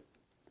puppet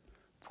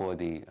for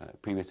the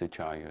previous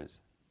acharyas.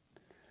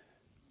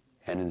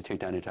 And in the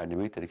Chaitanya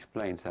Charitamrita, it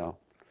explains how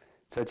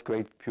such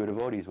great pure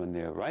devotees, when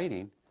they're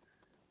writing,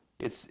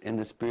 it's in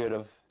the spirit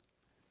of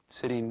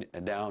sitting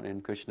down,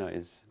 and Krishna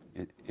is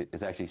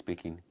actually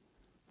speaking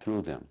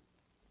through them.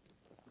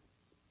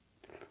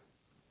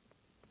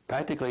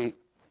 Practically,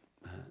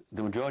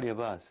 the majority of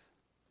us,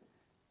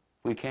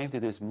 we came to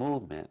this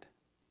movement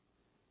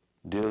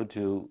due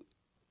to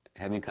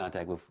having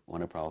contact with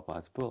one of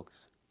Prabhupada's books.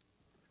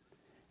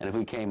 And if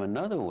we came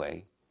another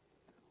way,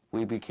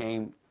 we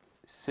became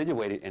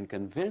situated and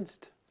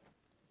convinced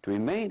to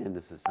remain in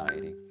the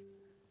society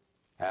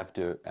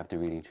after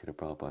reading Srila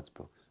Prabhupada's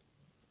books.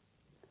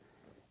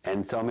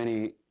 And so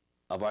many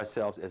of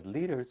ourselves as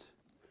leaders,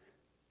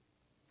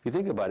 if you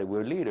think about it,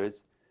 we're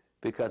leaders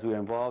because we're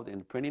involved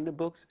in printing the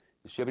books,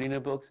 distributing the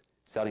books,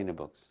 selling the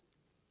books.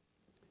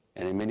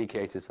 And in many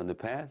cases from the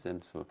past,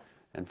 and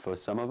for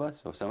some of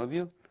us, or some of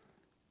you,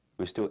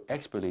 We're still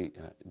expertly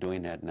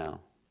doing that now,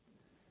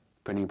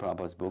 printing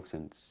Prabhupada's books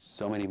in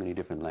so many, many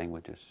different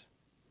languages.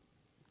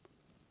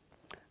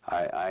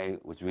 I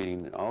was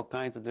reading all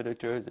kinds of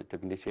literatures and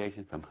took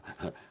initiation from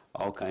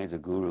all kinds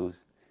of gurus.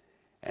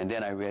 And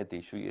then I read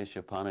the Sri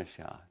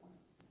Isopanisad,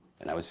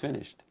 and I was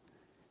finished.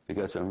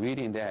 Because from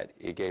reading that,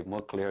 it gave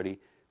more clarity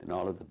than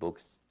all of the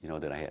books,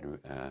 that I had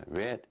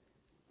read.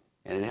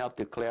 And it helped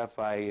to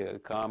clarify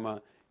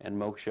karma and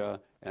moksha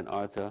and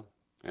artha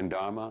and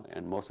dharma,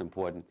 and most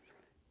important,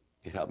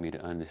 it helped me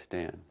to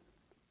understand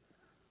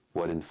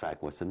what in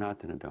fact was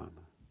Sanatana Dharma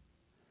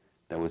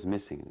that was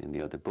missing in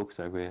the other books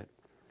I read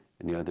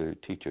and the other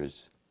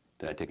teachers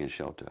that I'd taken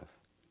shelter of.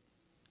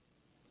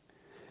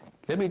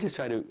 Let me just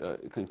try to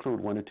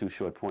conclude one or two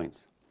short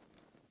points.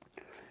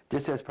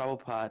 Just as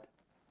Prabhupada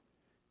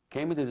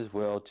came into this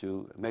world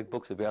to make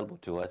books available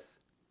to us,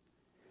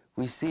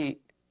 we see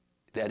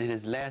that in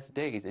his last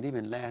days, and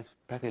even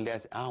practically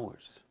last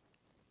hours,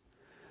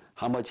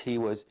 how much he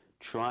was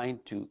trying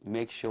to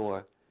make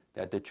sure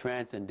that the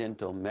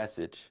transcendental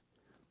message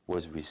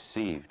was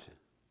received.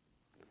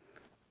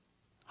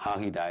 How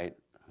he died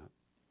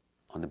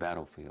on the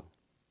battlefield.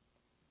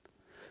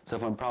 So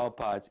from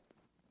Prabhupada's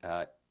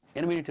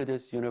entry into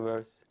this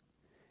universe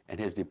and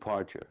his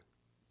departure,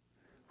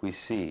 we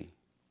see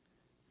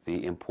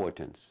the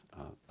importance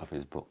of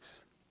his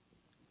books.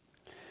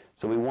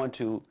 So we want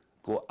to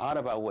go out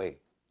of our way,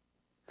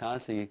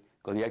 constantly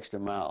go the extra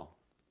mile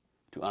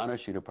to honor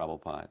Srila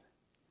Prabhupada.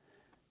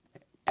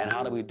 And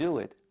how do we do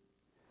it?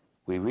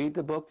 We read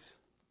the books,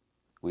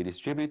 we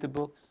distribute the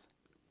books,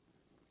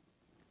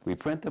 we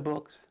print the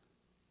books,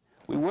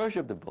 we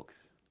worship the books.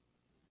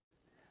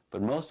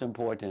 But most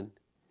important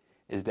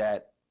is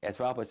that, as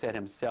Prabhupada said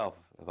himself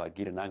about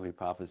Gita Nagari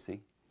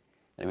prophecy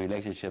in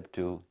relationship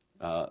to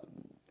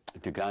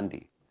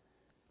Gandhi,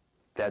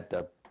 that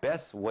the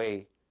best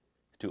way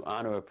to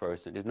honor a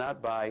person is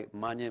not by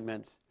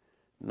monuments,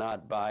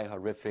 not by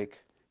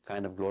horrific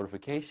kind of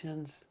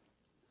glorifications,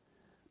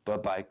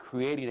 but by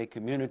creating a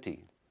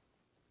community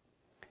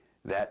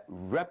that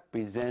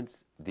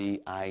represents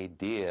the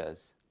ideas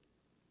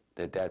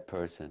that that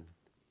person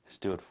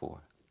stood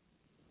for.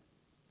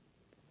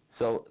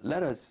 So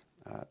let us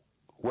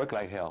work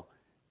like hell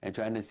and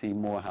trying to see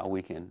more how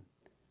we can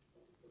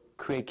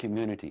create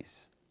communities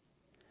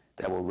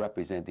that will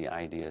represent the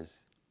ideas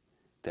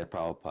that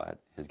Prabhupada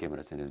has given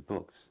us in his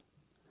books.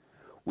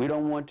 We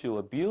don't want to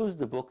abuse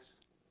the books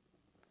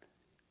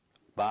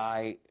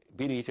by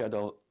beating each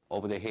other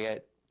over the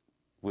head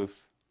with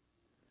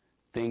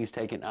things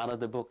taken out of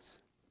the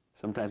books.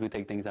 Sometimes we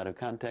take things out of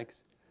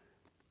context,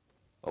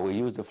 or we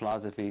use the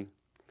philosophy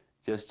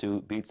just to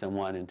beat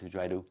someone and to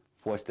try to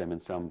force them in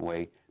some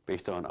way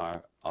based on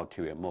our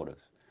ulterior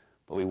motives.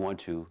 But we want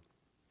to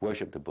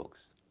worship the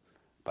books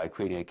by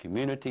creating a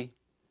community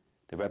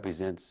that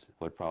represents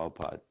what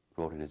Prabhupada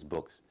wrote in his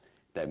books.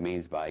 That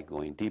means by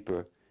going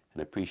deeper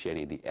and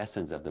appreciating the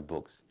essence of the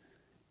books,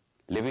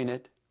 living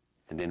it,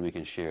 and then we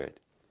can share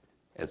it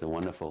as a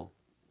wonderful,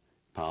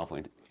 powerful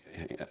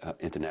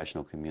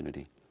international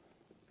community.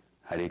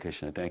 Hare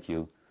Krishna, thank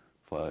you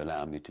for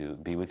allowing me to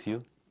be with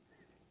you.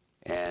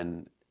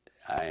 And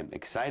I am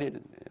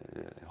excited,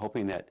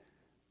 hoping that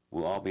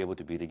we'll all be able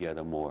to be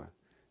together more,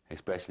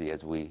 especially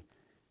as we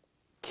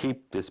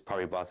keep this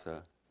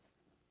Paribhasa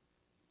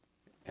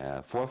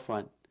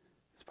forefront,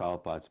 as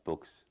Prabhupada's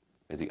books,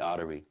 as the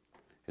artery,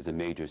 as a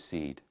major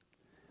seed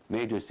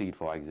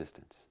for our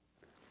existence.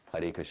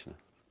 Hare Krishna.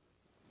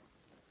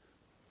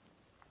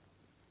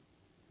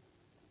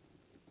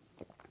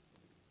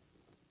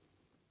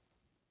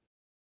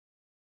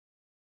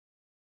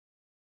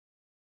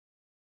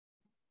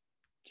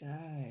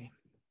 Jai.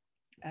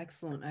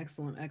 Excellent,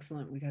 excellent,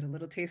 excellent. We got a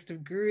little taste of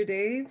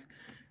Gurudev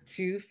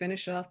to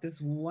finish off this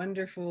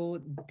wonderful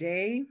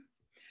day.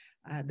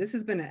 This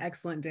has been an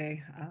excellent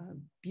day.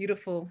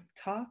 Beautiful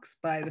talks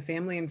by the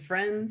family and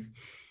friends.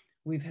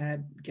 We've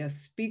had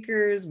guest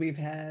speakers. We've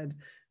had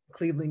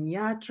Cleveland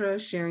Yatra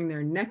sharing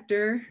their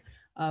nectar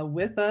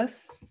with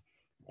us.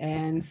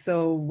 And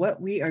so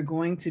what we are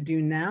going to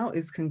do now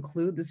is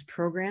conclude this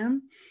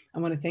program. I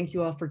want to thank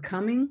you all for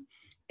coming.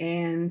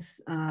 And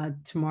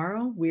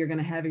tomorrow we are going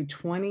to have a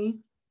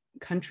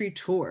 20-country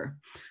tour.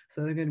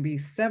 So there are going to be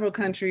several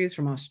countries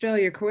from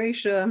Australia,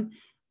 Croatia,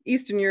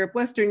 Eastern Europe,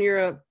 Western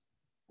Europe.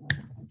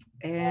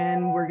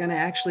 And we're going to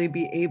actually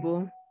be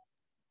able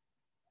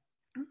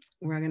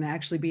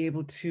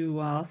to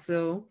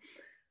also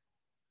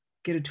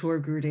get a tour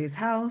of Gurudev's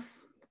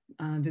house,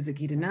 visit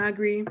Gita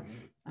Nagari,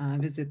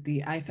 visit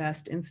the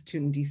IFAST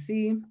Institute in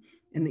DC.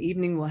 In the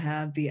evening, we'll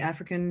have the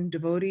African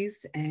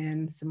devotees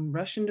and some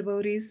Russian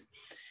devotees.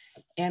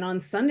 And on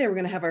Sunday, we're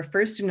going to have our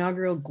first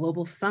inaugural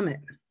Global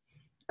Summit.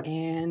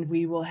 And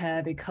we will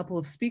have a couple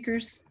of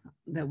speakers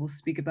that will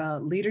speak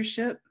about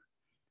leadership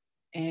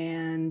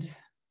and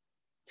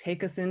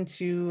take us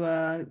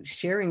into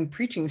sharing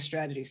preaching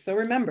strategies. So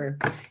remember,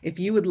 if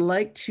you would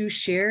like to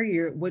share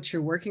what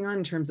you're working on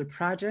in terms of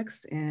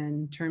projects,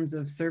 in terms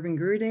of serving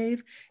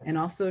Gurudev, and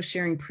also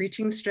sharing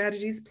preaching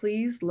strategies,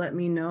 please let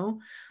me know.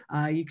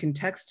 You can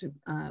text, you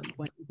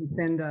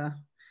can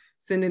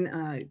send in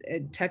a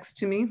text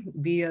to me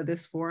via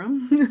this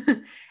forum.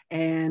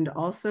 And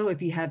also, if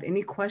you have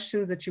any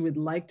questions that you would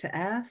like to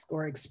ask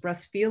or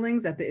express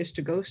feelings at the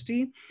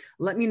Ishtagoshti,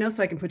 let me know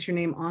so I can put your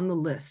name on the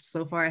list.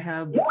 So far, I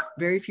have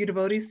very few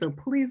devotees, so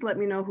please let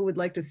me know who would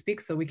like to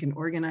speak so we can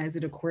organize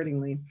it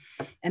accordingly.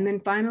 And then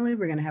finally,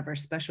 we're gonna have our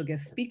special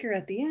guest speaker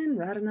at the end,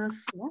 Radhanath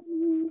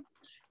Swami.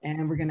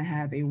 And we're gonna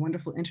have a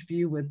wonderful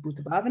interview with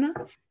Bhuta Bhavana.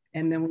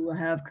 And then we will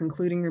have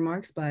concluding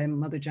remarks by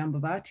Mother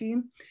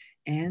Jambavati.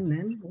 And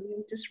then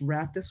we'll just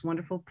wrap this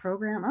wonderful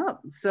program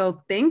up.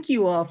 So thank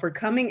you all for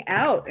coming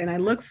out. And I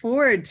look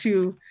forward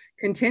to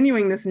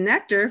continuing this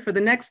nectar for the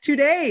next 2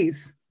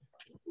 days.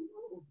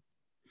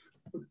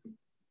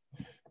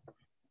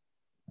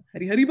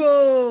 Hari Hari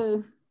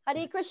Bo.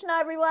 Hare Krishna,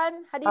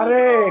 everyone.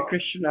 Hare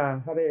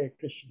Krishna, Hare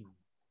Krishna.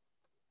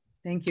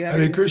 Thank you,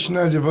 everyone. Hare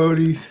Krishna,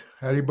 devotees.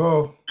 Hari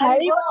Bo.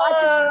 Hari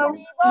Bo.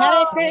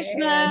 Hare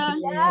Krishna.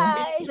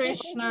 Hare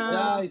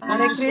Krishna.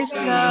 Hare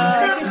Krishna.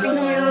 Hare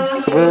Krishna.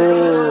 Hare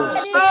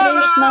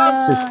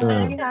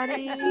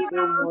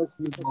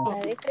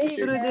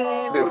Krishna. Hare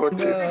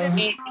Krishna.